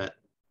goals that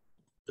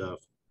the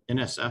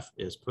NSF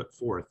is put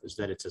forth is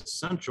that it's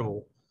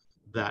essential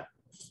that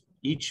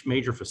each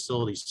major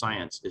facility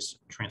science is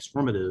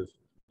transformative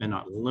and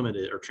not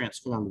limited, or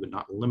transformed but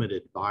not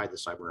limited by the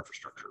cyber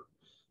infrastructure.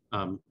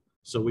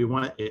 So we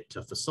want it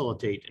to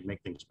facilitate and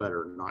make things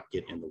better, not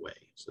get in the way.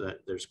 So that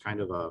there's kind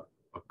of a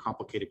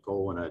complicated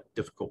goal and a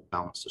difficult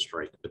balance to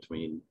strike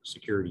between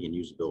security and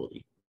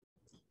usability.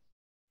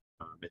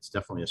 It's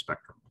definitely a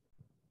spectrum.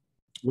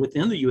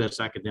 Within the U.S.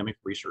 academic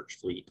research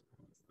fleet,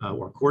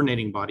 our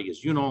coordinating body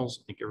is UNOLS.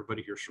 I think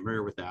everybody here is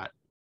familiar with that.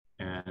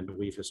 And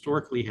we've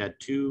historically had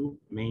 2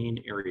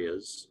 main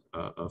areas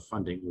of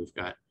funding. We've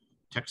got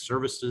tech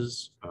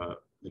services.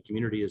 The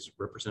community is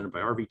represented by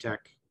RVTech,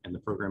 and the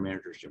program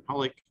manager is Jim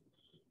Hollick.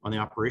 On the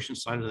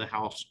operations side of the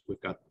house,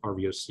 we've got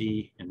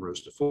RVOC and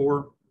Rose to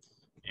 4.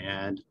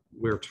 And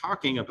we're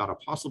talking about a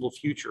possible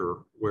future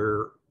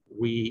where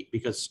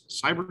because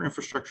cyber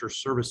infrastructure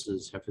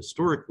services have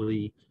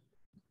historically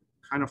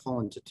kind of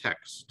fallen to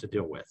techs to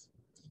deal with.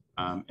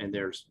 And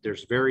there's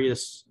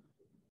various,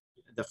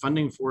 the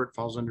funding for it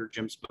falls under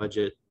Jim's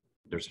budget.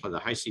 There's the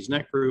High Seas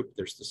Net group,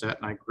 there's the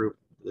SatNet group,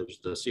 there's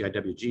the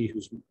CIWG,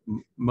 who's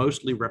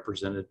mostly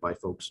represented by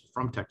folks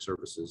from tech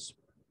services.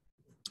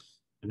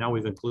 And now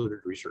we've included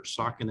Research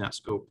SOC in that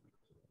scope.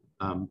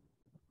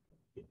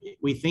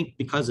 We think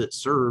because it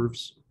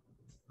serves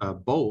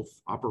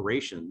both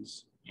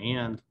operations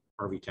and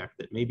RV Tech,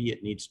 that maybe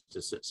it needs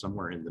to sit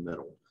somewhere in the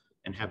middle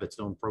and have its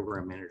own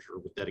program manager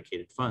with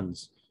dedicated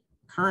funds.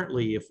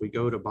 Currently, if we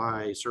go to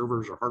buy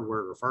servers or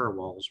hardware or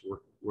firewalls,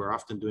 we're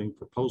often doing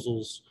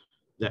proposals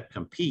that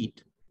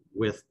compete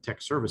with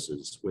tech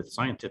services, with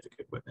scientific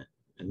equipment,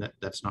 and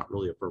that's not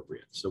really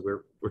appropriate. So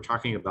we're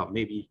talking about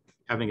maybe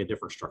having a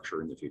different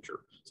structure in the future.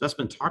 So that's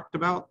been talked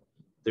about.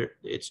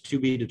 It's to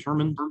be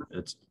determined.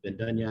 It's been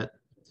done yet,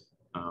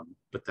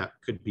 but that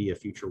could be a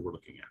future we're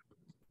looking at.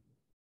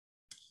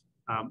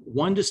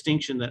 One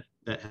distinction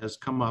that has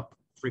come up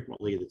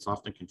frequently that's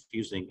often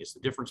confusing is the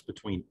difference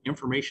between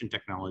information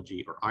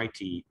technology or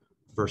IT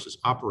versus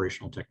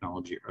operational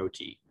technology or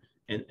OT.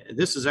 And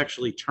this is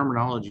actually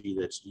terminology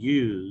that's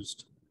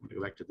used. Let me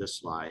go back to this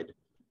slide.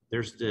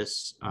 There's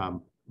this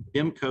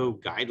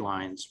BIMCO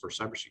guidelines for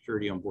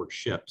cybersecurity on board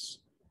ships.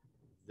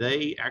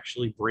 They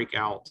actually break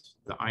out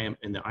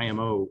in the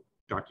IMO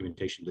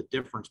documentation the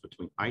difference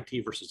between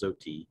IT versus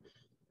OT.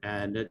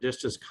 And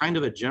just as kind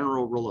of a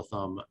general rule of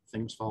thumb,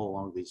 things fall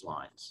along these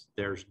lines.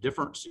 There's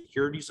different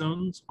security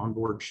zones on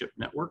board ship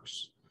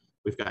networks.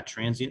 We've got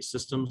transient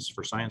systems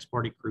for science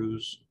party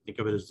crews. Think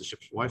of it as the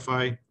ship's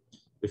Wi-Fi.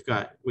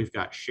 We've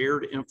got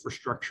shared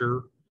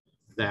infrastructure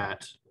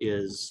that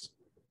is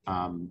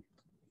kind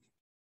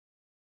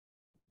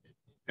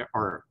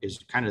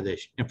of the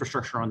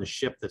infrastructure on the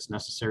ship that's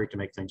necessary to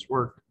make things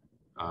work.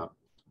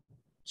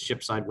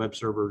 Ship-side web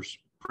servers,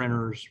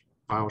 printers,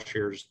 file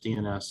shares,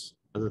 DNS,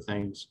 other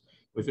things.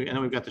 And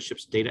then we've got the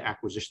ship's data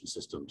acquisition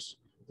systems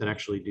that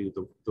actually do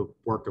the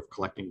work of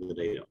collecting the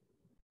data.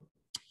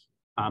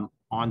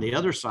 On the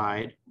other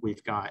side,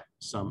 we've got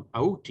some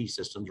OT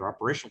systems or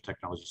operational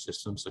technology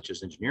systems, such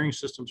as engineering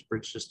systems,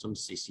 bridge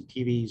systems,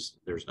 CCTVs,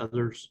 there's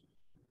others.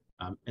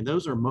 And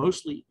those are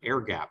mostly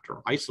air-gapped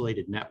or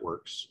isolated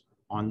networks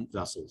on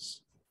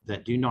vessels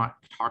that do not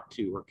talk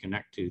to or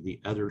connect to the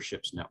other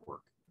ship's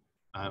network.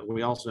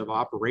 We also have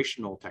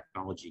operational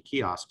technology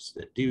kiosks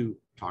that do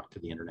talk to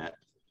the internet.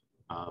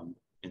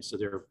 And so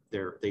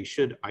they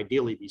should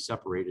ideally be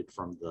separated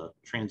from the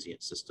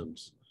transient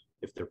systems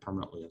if they're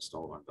permanently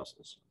installed on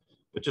vessels.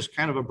 But just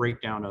kind of a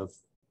breakdown of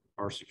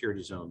our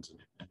security zones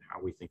and how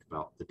we think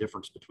about the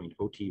difference between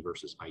OT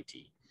versus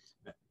IT.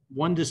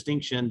 One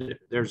distinction,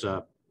 there's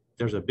a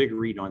big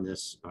read on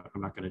this.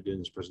 I'm not going to do in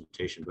this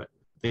presentation, but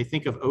they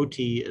think of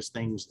OT as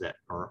things that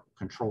are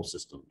control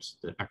systems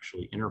that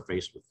actually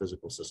interface with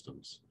physical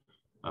systems,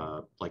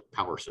 like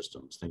power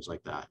systems, things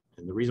like that.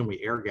 And the reason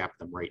we air gap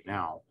them right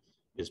now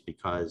is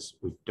because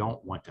we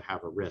don't want to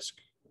have a risk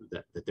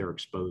that they're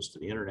exposed to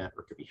the internet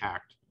or could be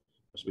hacked,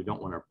 because we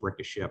don't want to brick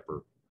a ship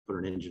or put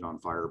an engine on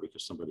fire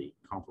because somebody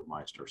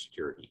compromised our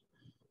security.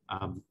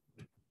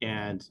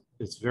 And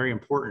it's very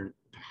important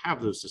to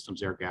have those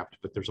systems air gapped,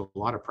 but there's a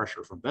lot of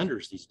pressure from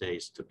vendors these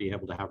days to be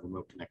able to have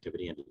remote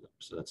connectivity into them.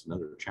 So that's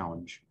another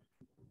challenge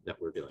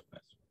that we're dealing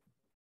with.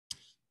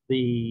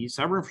 The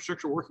Cyber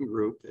Infrastructure Working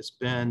Group has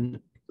been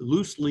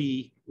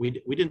loosely, we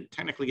didn't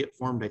technically get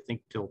formed, I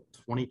think, till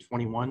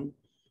 2021,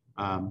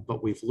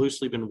 but we've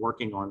loosely been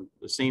working on,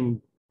 the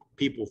same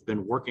people have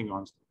been working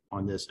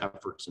on this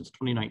effort since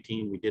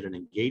 2019. We did an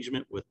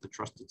engagement with the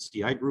Trusted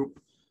CI Group.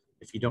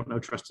 If you don't know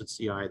Trusted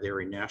CI, they're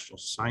a National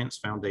Science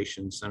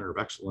Foundation Center of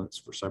Excellence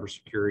for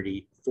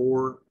cybersecurity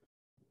for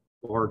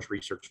large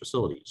research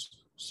facilities.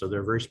 So they're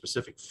a very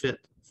specific fit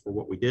for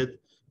what we did.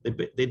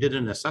 They did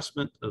an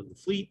assessment of the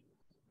fleet,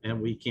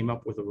 and we came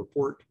up with a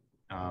report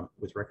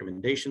with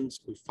recommendations.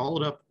 We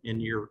followed up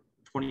in year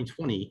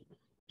 2020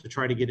 to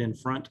try to get in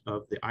front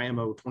of the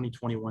IMO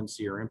 2021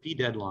 CRMP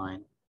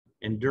deadline.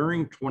 And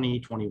during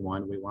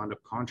 2021, we wound up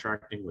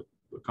contracting with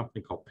a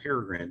company called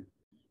Peregrine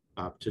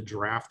to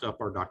draft up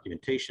our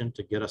documentation,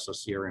 to get us a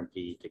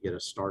CRMP, to get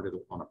us started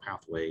on a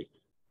pathway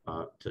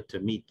to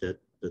meet the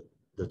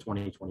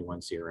 2021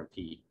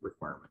 CRMP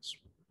requirements.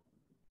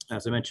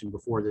 As I mentioned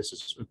before, this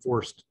is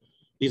enforced.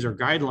 These are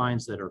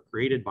guidelines that are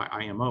created by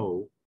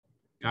IMO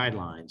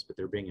guidelines, but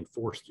they're being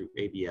enforced through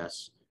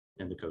ABS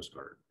and the Coast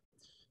Guard.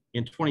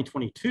 In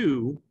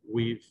 2022,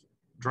 we've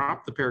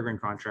dropped the Peregrine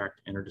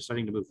contract and are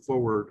deciding to move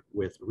forward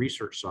with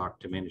Research SOC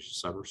to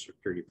manage the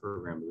cybersecurity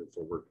program moving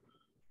forward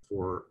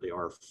for the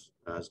ARF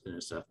as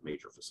NSF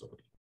major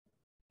facility.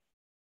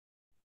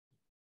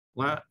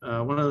 One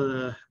of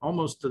the,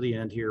 almost to the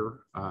end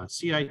here,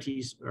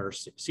 CITs or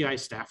CI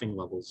staffing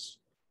levels.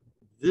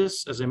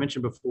 This, as I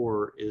mentioned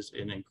before, is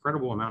an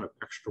incredible amount of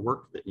extra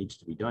work that needs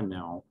to be done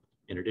now,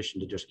 in addition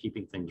to just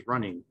keeping things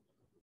running.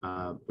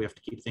 we have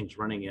to keep things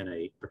running in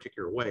a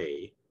particular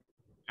way,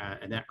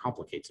 and that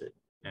complicates it.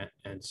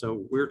 And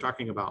so we're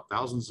talking about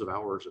thousands of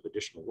hours of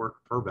additional work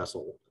per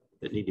vessel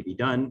that need to be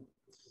done.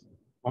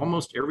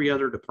 Almost every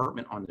other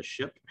department on the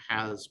ship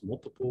has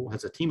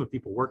a team of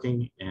people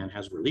working and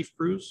has relief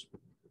crews.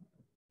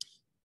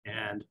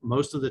 And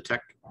most of the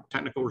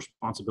technical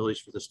responsibilities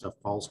for this stuff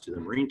falls to the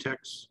marine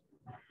techs.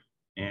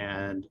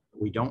 And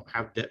we don't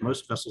have,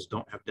 most vessels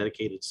don't have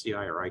dedicated CI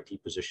or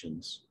IT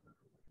positions.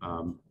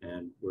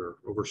 And we're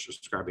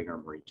oversubscribing our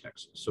marine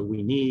techs. So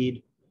we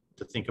need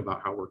to think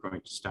about how we're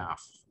going to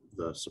staff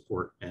the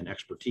support and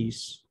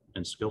expertise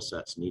and skill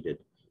sets needed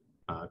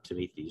to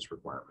meet these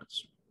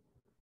requirements.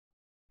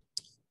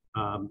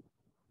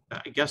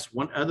 I guess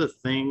one other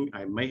thing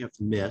I may have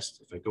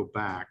missed, if I go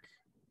back,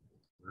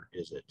 where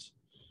is it?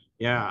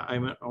 Yeah, I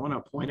want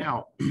to point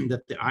out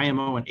that the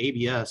IMO and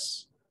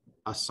ABS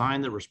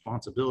assign the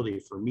responsibility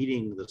for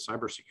meeting the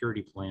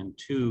cybersecurity plan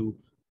to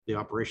the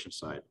operations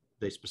side.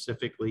 They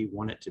specifically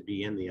want it to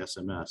be in the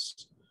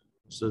SMS.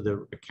 So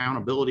the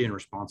accountability and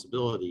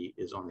responsibility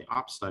is on the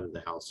ops side of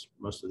the house.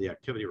 Most of the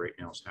activity right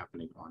now is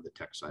happening on the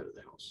tech side of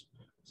the house.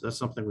 So that's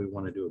something we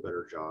want to do a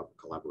better job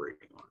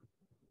collaborating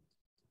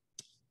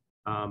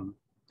on.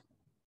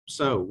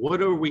 So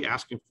what are we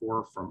asking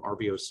for from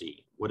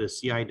RVOC? What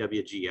is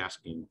CIWG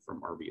asking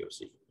from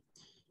RVOC?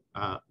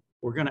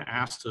 We're going to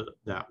ask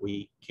that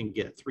we can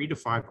get 3 to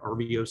 5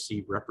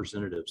 RVOC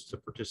representatives to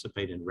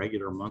participate in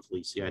regular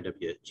monthly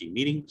CIWG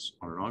meetings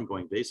on an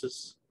ongoing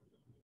basis.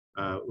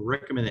 We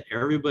recommend that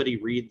everybody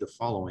read the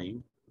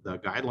following: the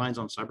guidelines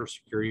on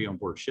cybersecurity on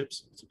board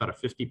ships. It's about a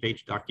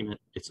 50-page document.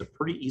 It's a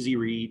pretty easy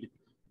read.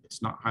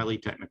 It's not highly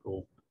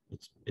technical.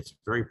 It's a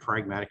very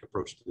pragmatic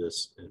approach to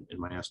this, in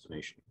my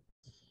estimation.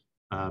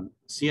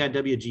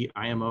 CIWG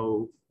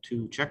IMO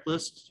 2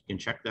 checklist, you can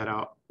check that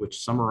out,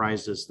 which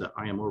summarizes the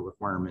IMO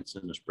requirements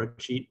in the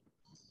spreadsheet.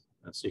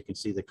 So you can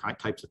see the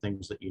types of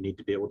things that you need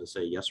to be able to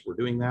say, yes, we're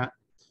doing that.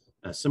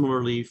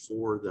 Similarly,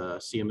 for the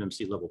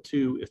CMMC level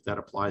 2, if that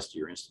applies to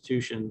your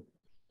institution,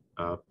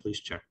 please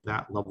check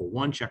that level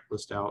 1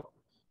 checklist out.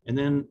 And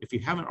then if you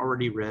haven't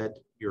already read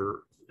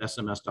your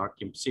SMS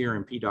document,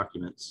 CRMP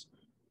documents,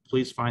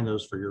 please find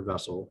those for your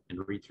vessel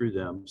and read through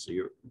them so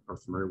you are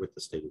familiar with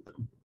the state of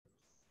them.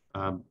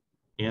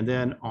 And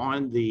then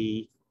on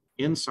the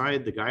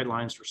inside the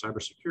guidelines for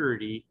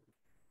cybersecurity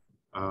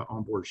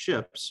on board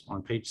ships,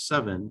 on page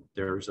 7,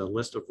 there's a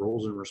list of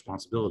roles and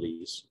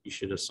responsibilities. You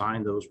should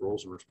assign those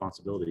roles and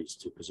responsibilities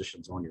to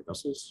positions on your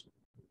vessels.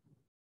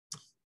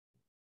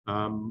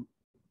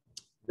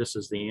 This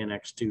is the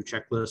Annex 2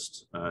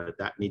 checklist.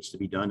 That needs to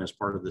be done as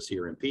part of the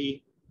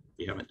CRMP. If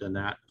you haven't done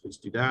that, please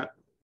do that.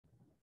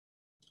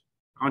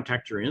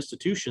 Contact your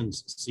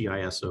institution's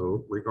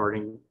CISO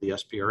regarding the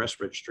SPRS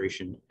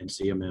registration and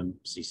CMM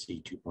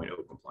CC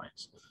 2.0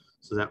 compliance.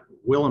 So that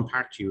will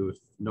impact you. If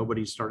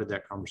nobody started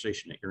that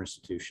conversation at your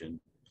institution,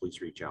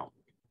 please reach out.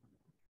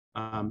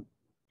 And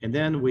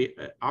then we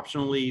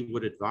optionally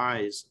would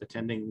advise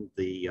attending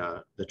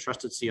the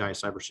Trusted CI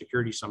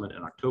Cybersecurity Summit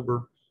in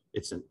October.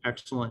 It's an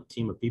excellent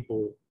team of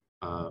people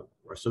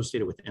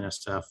associated with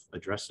NSF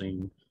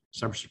addressing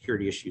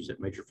cybersecurity issues at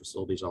major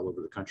facilities all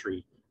over the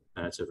country.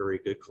 And it's a very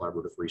good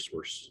collaborative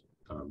resource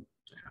to have.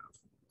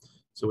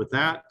 So with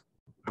that,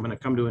 I'm going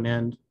to come to an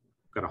end.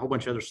 I've got a whole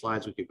bunch of other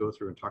slides we could go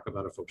through and talk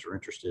about if folks are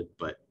interested,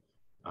 but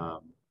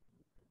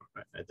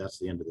that's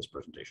the end of this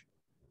presentation.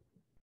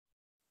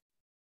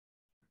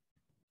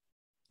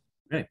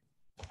 Okay.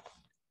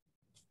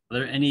 Are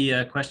there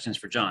any questions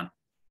for John?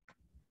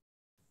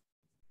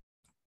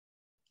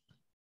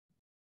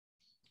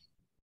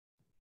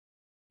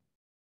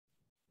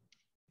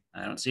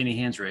 I don't see any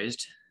hands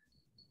raised.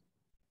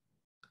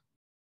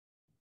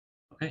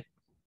 Okay,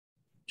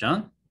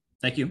 John,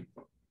 thank you.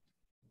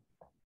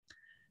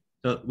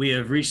 So we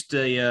have reached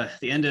the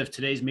end of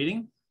today's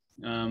meeting.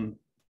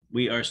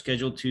 We are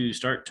scheduled to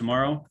start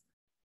tomorrow,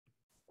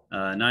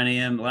 9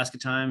 a.m. Alaska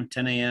time,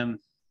 10 a.m.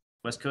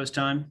 West Coast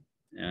time.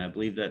 And I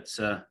believe that's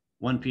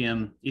 1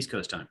 p.m. East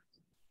Coast time.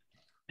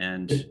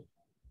 And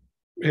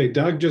hey,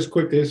 Doug, just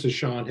quick, this is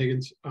Sean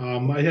Higgins.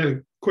 I had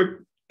a quick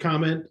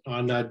comment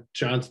on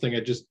John's thing. I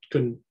just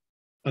couldn't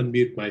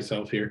unmute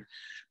myself here.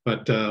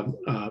 But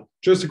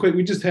just a quick,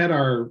 we just had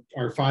our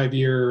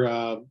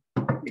 5-year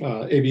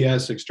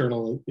ABS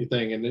external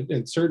thing,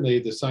 and certainly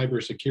the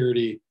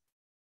cybersecurity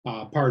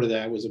part of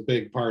that was a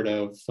big part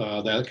of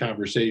that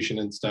conversation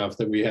and stuff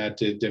that we had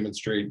to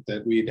demonstrate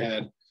that we'd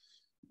had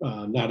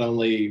not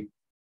only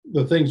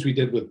the things we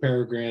did with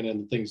Peregrine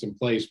and things in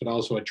place, but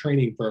also a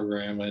training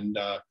program and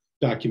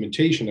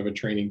documentation of a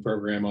training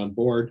program on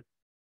board,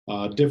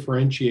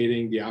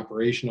 differentiating the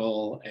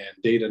operational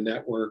and data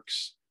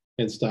networks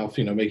and stuff,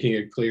 you know, making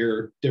it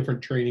clear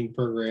different training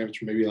programs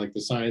for maybe like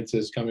the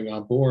scientists coming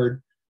on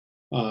board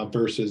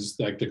versus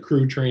like the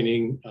crew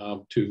training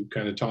to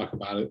kind of talk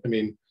about it. I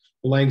mean,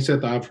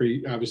 Langseth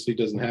obviously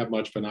doesn't have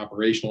much of an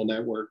operational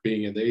network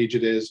being in the age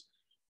it is,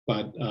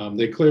 but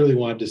they clearly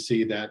wanted to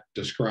see that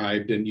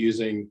described and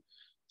using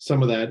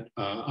some of that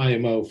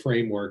IMO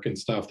framework and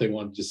stuff they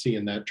wanted to see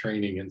in that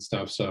training and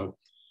stuff. So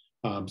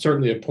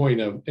certainly a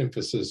point of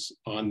emphasis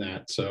on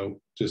that. So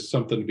just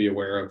something to be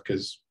aware of,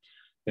 because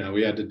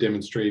we had to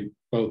demonstrate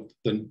both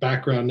the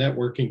background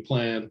networking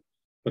plan,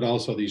 but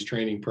also these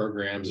training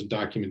programs and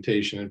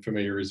documentation and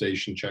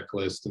familiarization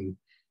checklist and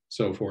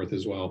so forth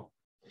as well.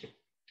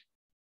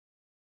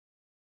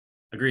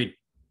 Agreed.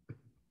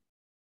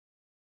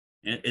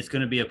 It's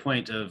going to be a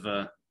point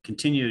of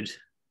continued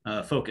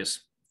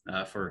focus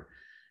for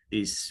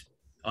these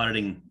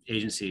auditing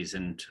agencies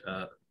and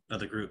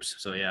other groups.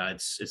 So yeah,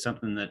 it's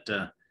something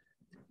that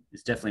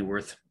is definitely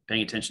worth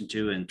paying attention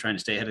to and trying to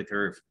stay ahead of the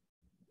curve.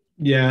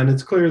 Yeah, and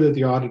it's clear that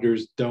the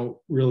auditors don't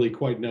really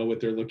quite know what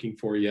they're looking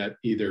for yet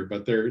either,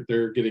 but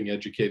they're getting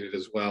educated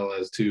as well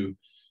as to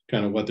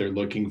kind of what they're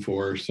looking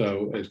for.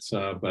 So it's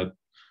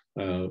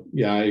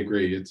yeah, I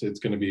agree. It's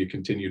going to be a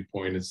continued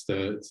point. It's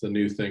the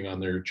new thing on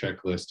their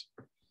checklist.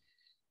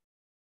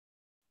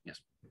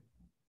 Yes.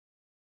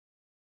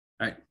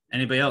 All right.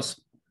 Anybody else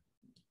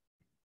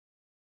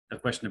have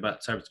a question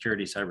about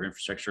cybersecurity, cyber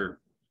infrastructure,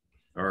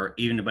 or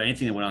even about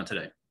anything that went on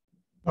today?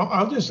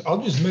 I'll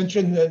just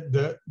mention that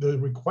the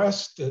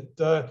request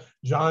that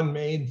John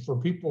made for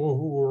people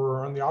who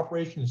were on the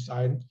operations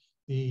side,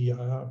 the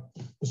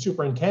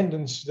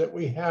superintendents that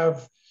we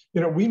have,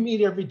 we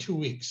meet every 2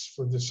 weeks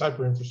for the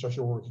cyber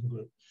infrastructure working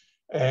group.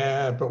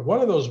 But one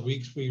of those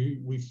weeks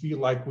we feel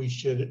like we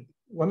should,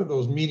 one of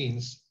those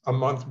meetings a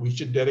month we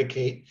should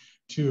dedicate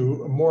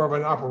to more of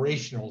an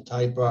operational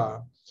type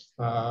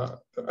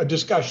a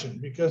discussion,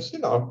 because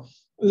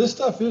this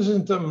stuff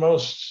isn't the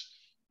most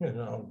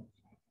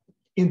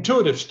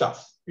intuitive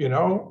stuff,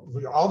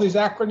 all these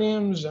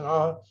acronyms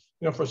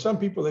and for some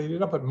people they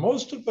did up, but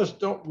most of us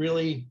don't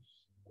really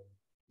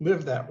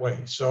live that way.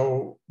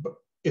 So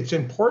it's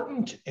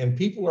important, and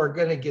people are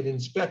going to get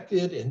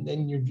inspected, and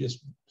then you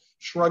just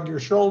shrug your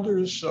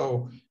shoulders.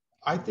 So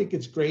I think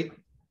it's great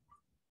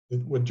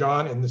what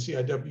John and the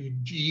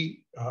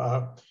CIWG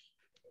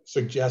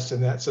suggests,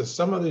 and that says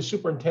some of the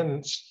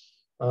superintendents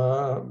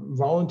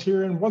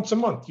volunteer, and once a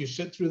month you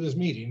sit through this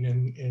meeting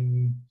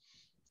and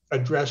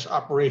address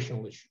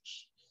operational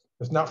issues.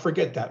 Let's not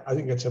forget that. I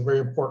think that's a very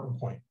important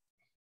point.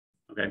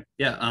 Okay.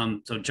 Yeah.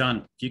 So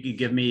John, if you could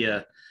give me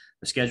a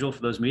schedule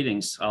for those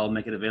meetings, I'll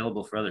make it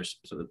available for others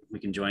so that we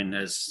can join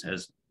as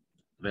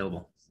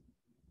available.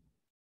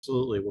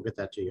 Absolutely. We'll get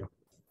that to you.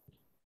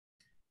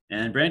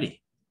 And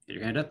Brandy, get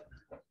your hand up.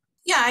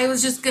 Yeah, I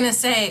was just going to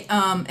say,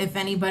 if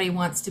anybody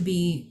wants to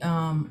be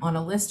on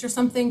a list or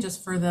something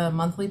just for the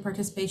monthly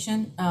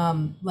participation,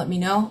 let me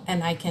know,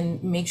 and I can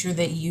make sure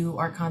that you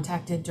are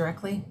contacted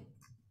directly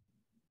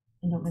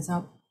and don't miss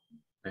out.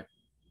 Okay.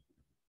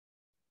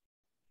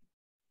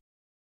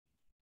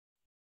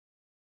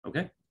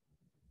 Okay.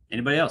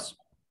 Anybody else?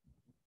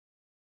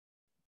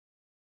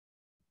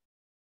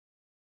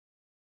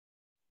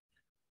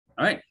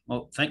 All right.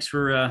 Well, thanks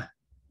for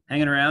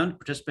hanging around,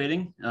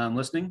 participating,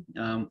 listening.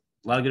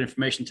 A lot of good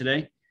information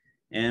today,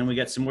 and we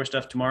got some more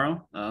stuff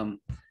tomorrow.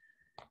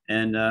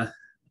 And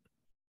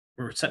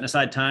we're setting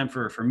aside time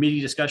for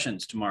meaty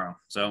discussions tomorrow.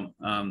 So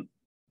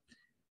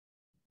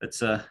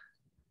let's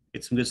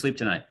get some good sleep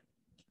tonight.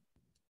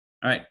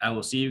 All right, I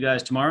will see you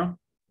guys tomorrow,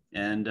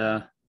 and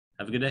have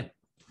a good day.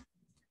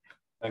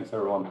 Thanks,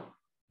 everyone.